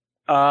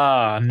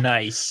 Ah,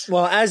 nice.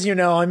 Well, as you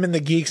know, I'm in the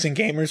Geeks and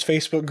Gamers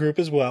Facebook group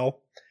as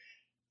well.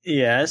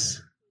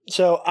 Yes.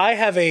 So I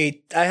have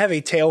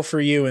a tale for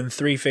you in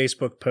 3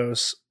 Facebook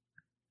posts.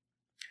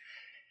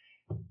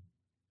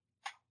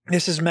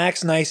 This is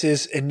Max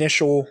Nice's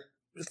initial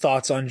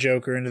thoughts on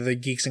Joker into the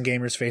Geeks and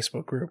Gamers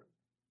Facebook group.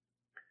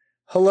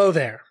 Hello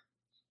there.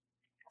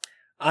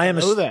 I am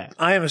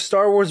a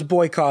Star Wars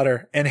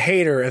boycotter and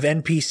hater of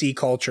NPC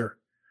culture.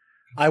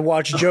 I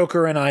watched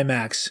Joker in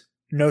IMAX.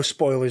 No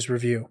spoilers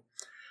review.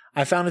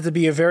 I found it to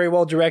be a very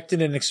well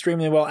directed and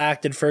extremely well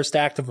acted first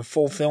act of a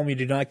full film you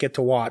do not get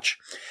to watch.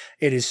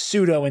 It is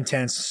pseudo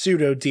intense,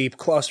 pseudo deep,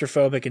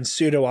 claustrophobic, and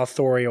pseudo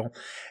authorial.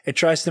 It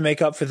tries to make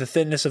up for the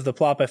thinness of the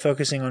plot by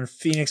focusing on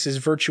Phoenix's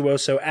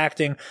virtuoso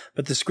acting,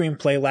 but the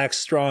screenplay lacks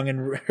strong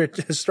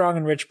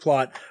and rich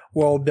plot,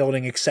 world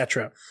building,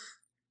 etc.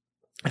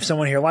 If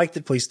someone here liked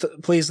it,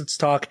 please let's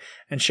talk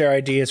and share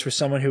ideas. For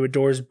someone who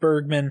adores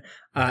Bergman,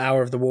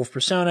 Hour of the Wolf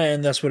persona,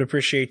 and thus would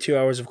appreciate 2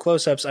 hours of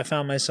close-ups, I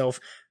found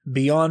myself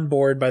beyond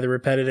bored by the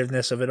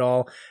repetitiveness of it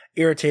all,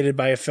 irritated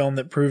by a film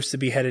that proves to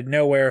be headed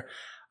nowhere.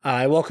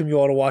 I welcome you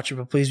all to watch it,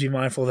 but please be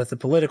mindful that the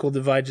political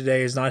divide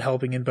today is not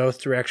helping in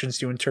both directions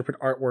to interpret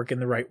artwork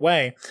in the right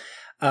way.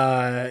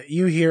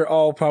 You here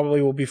all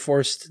probably will be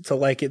forced to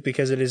like it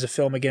because it is a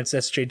film against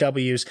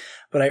SJWs,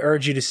 but I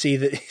urge you to see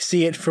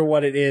it for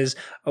what it is,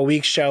 a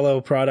weak,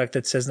 shallow product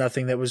that says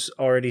nothing that was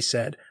already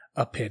said.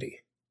 A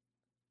pity.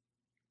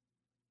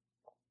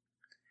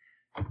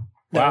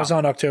 That was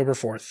on October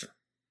 4th.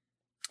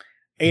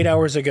 8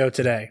 hours ago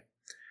today.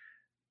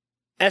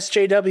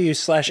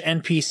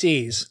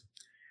 SJWs/NPCs.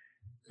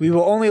 We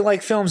will only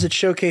like films that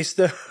showcase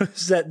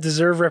those that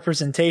deserve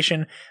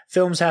representation.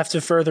 Films have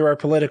to further our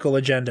political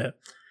agenda.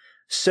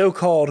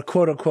 So-called,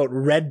 quote-unquote,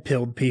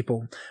 red-pilled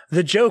people.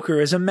 The Joker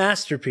is a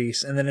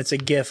masterpiece. And then it's a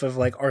gif of,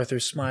 like,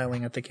 Arthur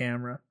smiling at the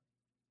camera.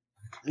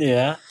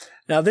 Yeah.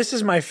 Now, this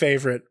is my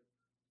favorite.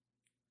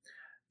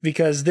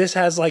 Because this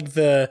has, like,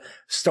 the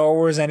Star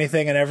Wars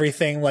Anything and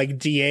Everything, like,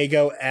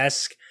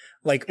 Diego-esque,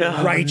 like,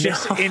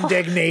 righteous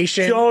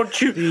indignation. Why'd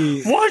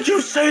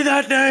you say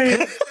that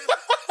name?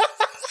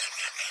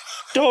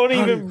 Don't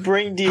even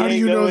bring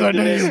Diego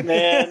into this,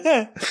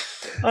 man.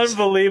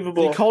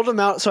 Unbelievable. They called him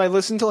out. So I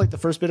listened to like the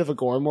first bit of a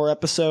Gormore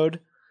episode.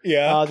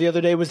 Yeah. The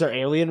other day was their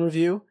Alien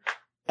review,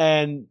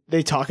 and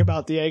they talk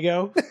about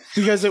Diego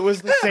because it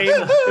was the same.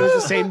 It was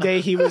the same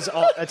day he was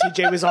on,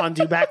 TJ was on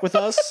Do Back With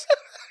Us.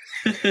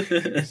 So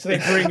they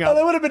bring up. Oh,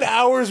 that would have been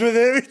hours with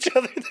each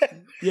other.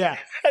 Then. Yeah.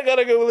 I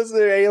gotta go listen to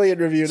their Alien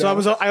review now.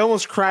 So I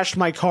almost crashed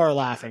my car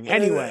laughing.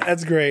 Anyway,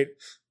 that's great.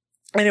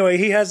 Anyway,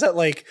 he has that,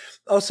 like,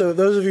 also,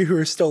 those of you who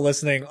are still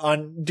listening,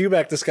 on Do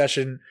Back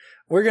Discussion,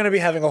 we're going to be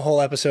having a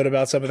whole episode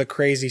about some of the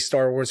crazy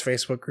Star Wars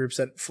Facebook groups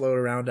that float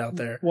around out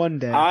there. One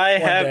day. I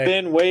have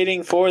been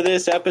waiting for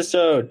this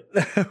episode.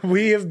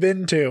 We have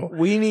been too.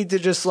 We need to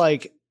just,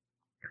 like,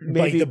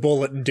 bite the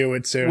bullet and do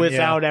it soon.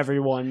 Without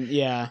everyone,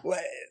 yeah.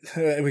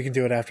 We can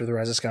do it after the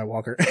Rise of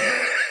Skywalker.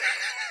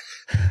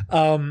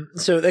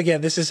 So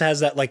again, this has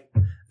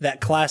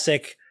that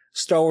classic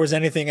Star Wars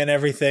anything and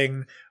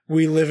everything.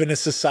 We live in a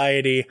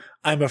society.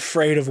 I'm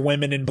afraid of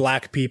women and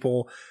black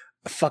people.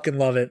 I fucking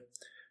love it.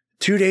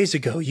 2 days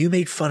ago, you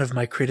made fun of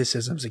my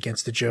criticisms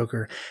against the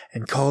Joker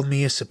and called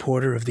me a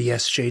supporter of the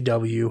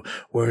SJW,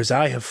 whereas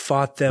I have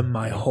fought them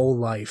my whole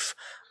life.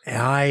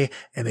 I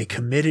am a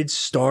committed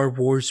Star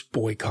Wars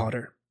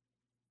boycotter.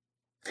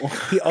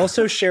 He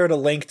also shared a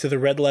link to the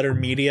Red Letter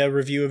Media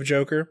review of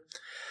Joker.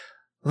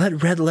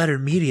 Let Red Letter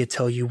Media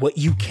tell you what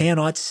you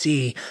cannot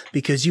see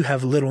because you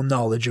have little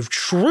knowledge of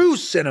true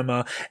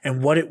cinema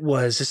and what it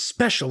was,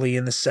 especially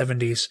in the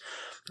 70s.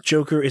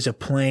 Joker is a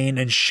plain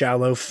and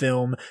shallow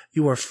film.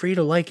 You are free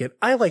to like it.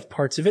 I like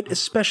parts of it,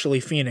 especially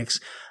Phoenix,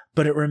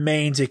 but it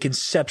remains a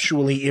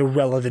conceptually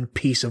irrelevant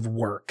piece of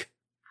work.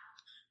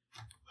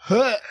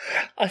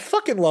 I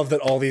fucking love that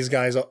all these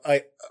guys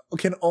I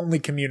can only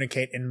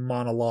communicate in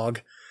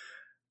monologue.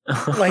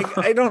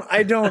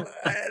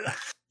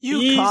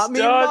 You caught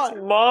me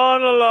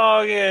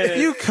monologuing.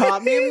 You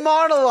caught me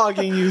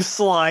monologuing, you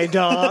sly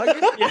dog.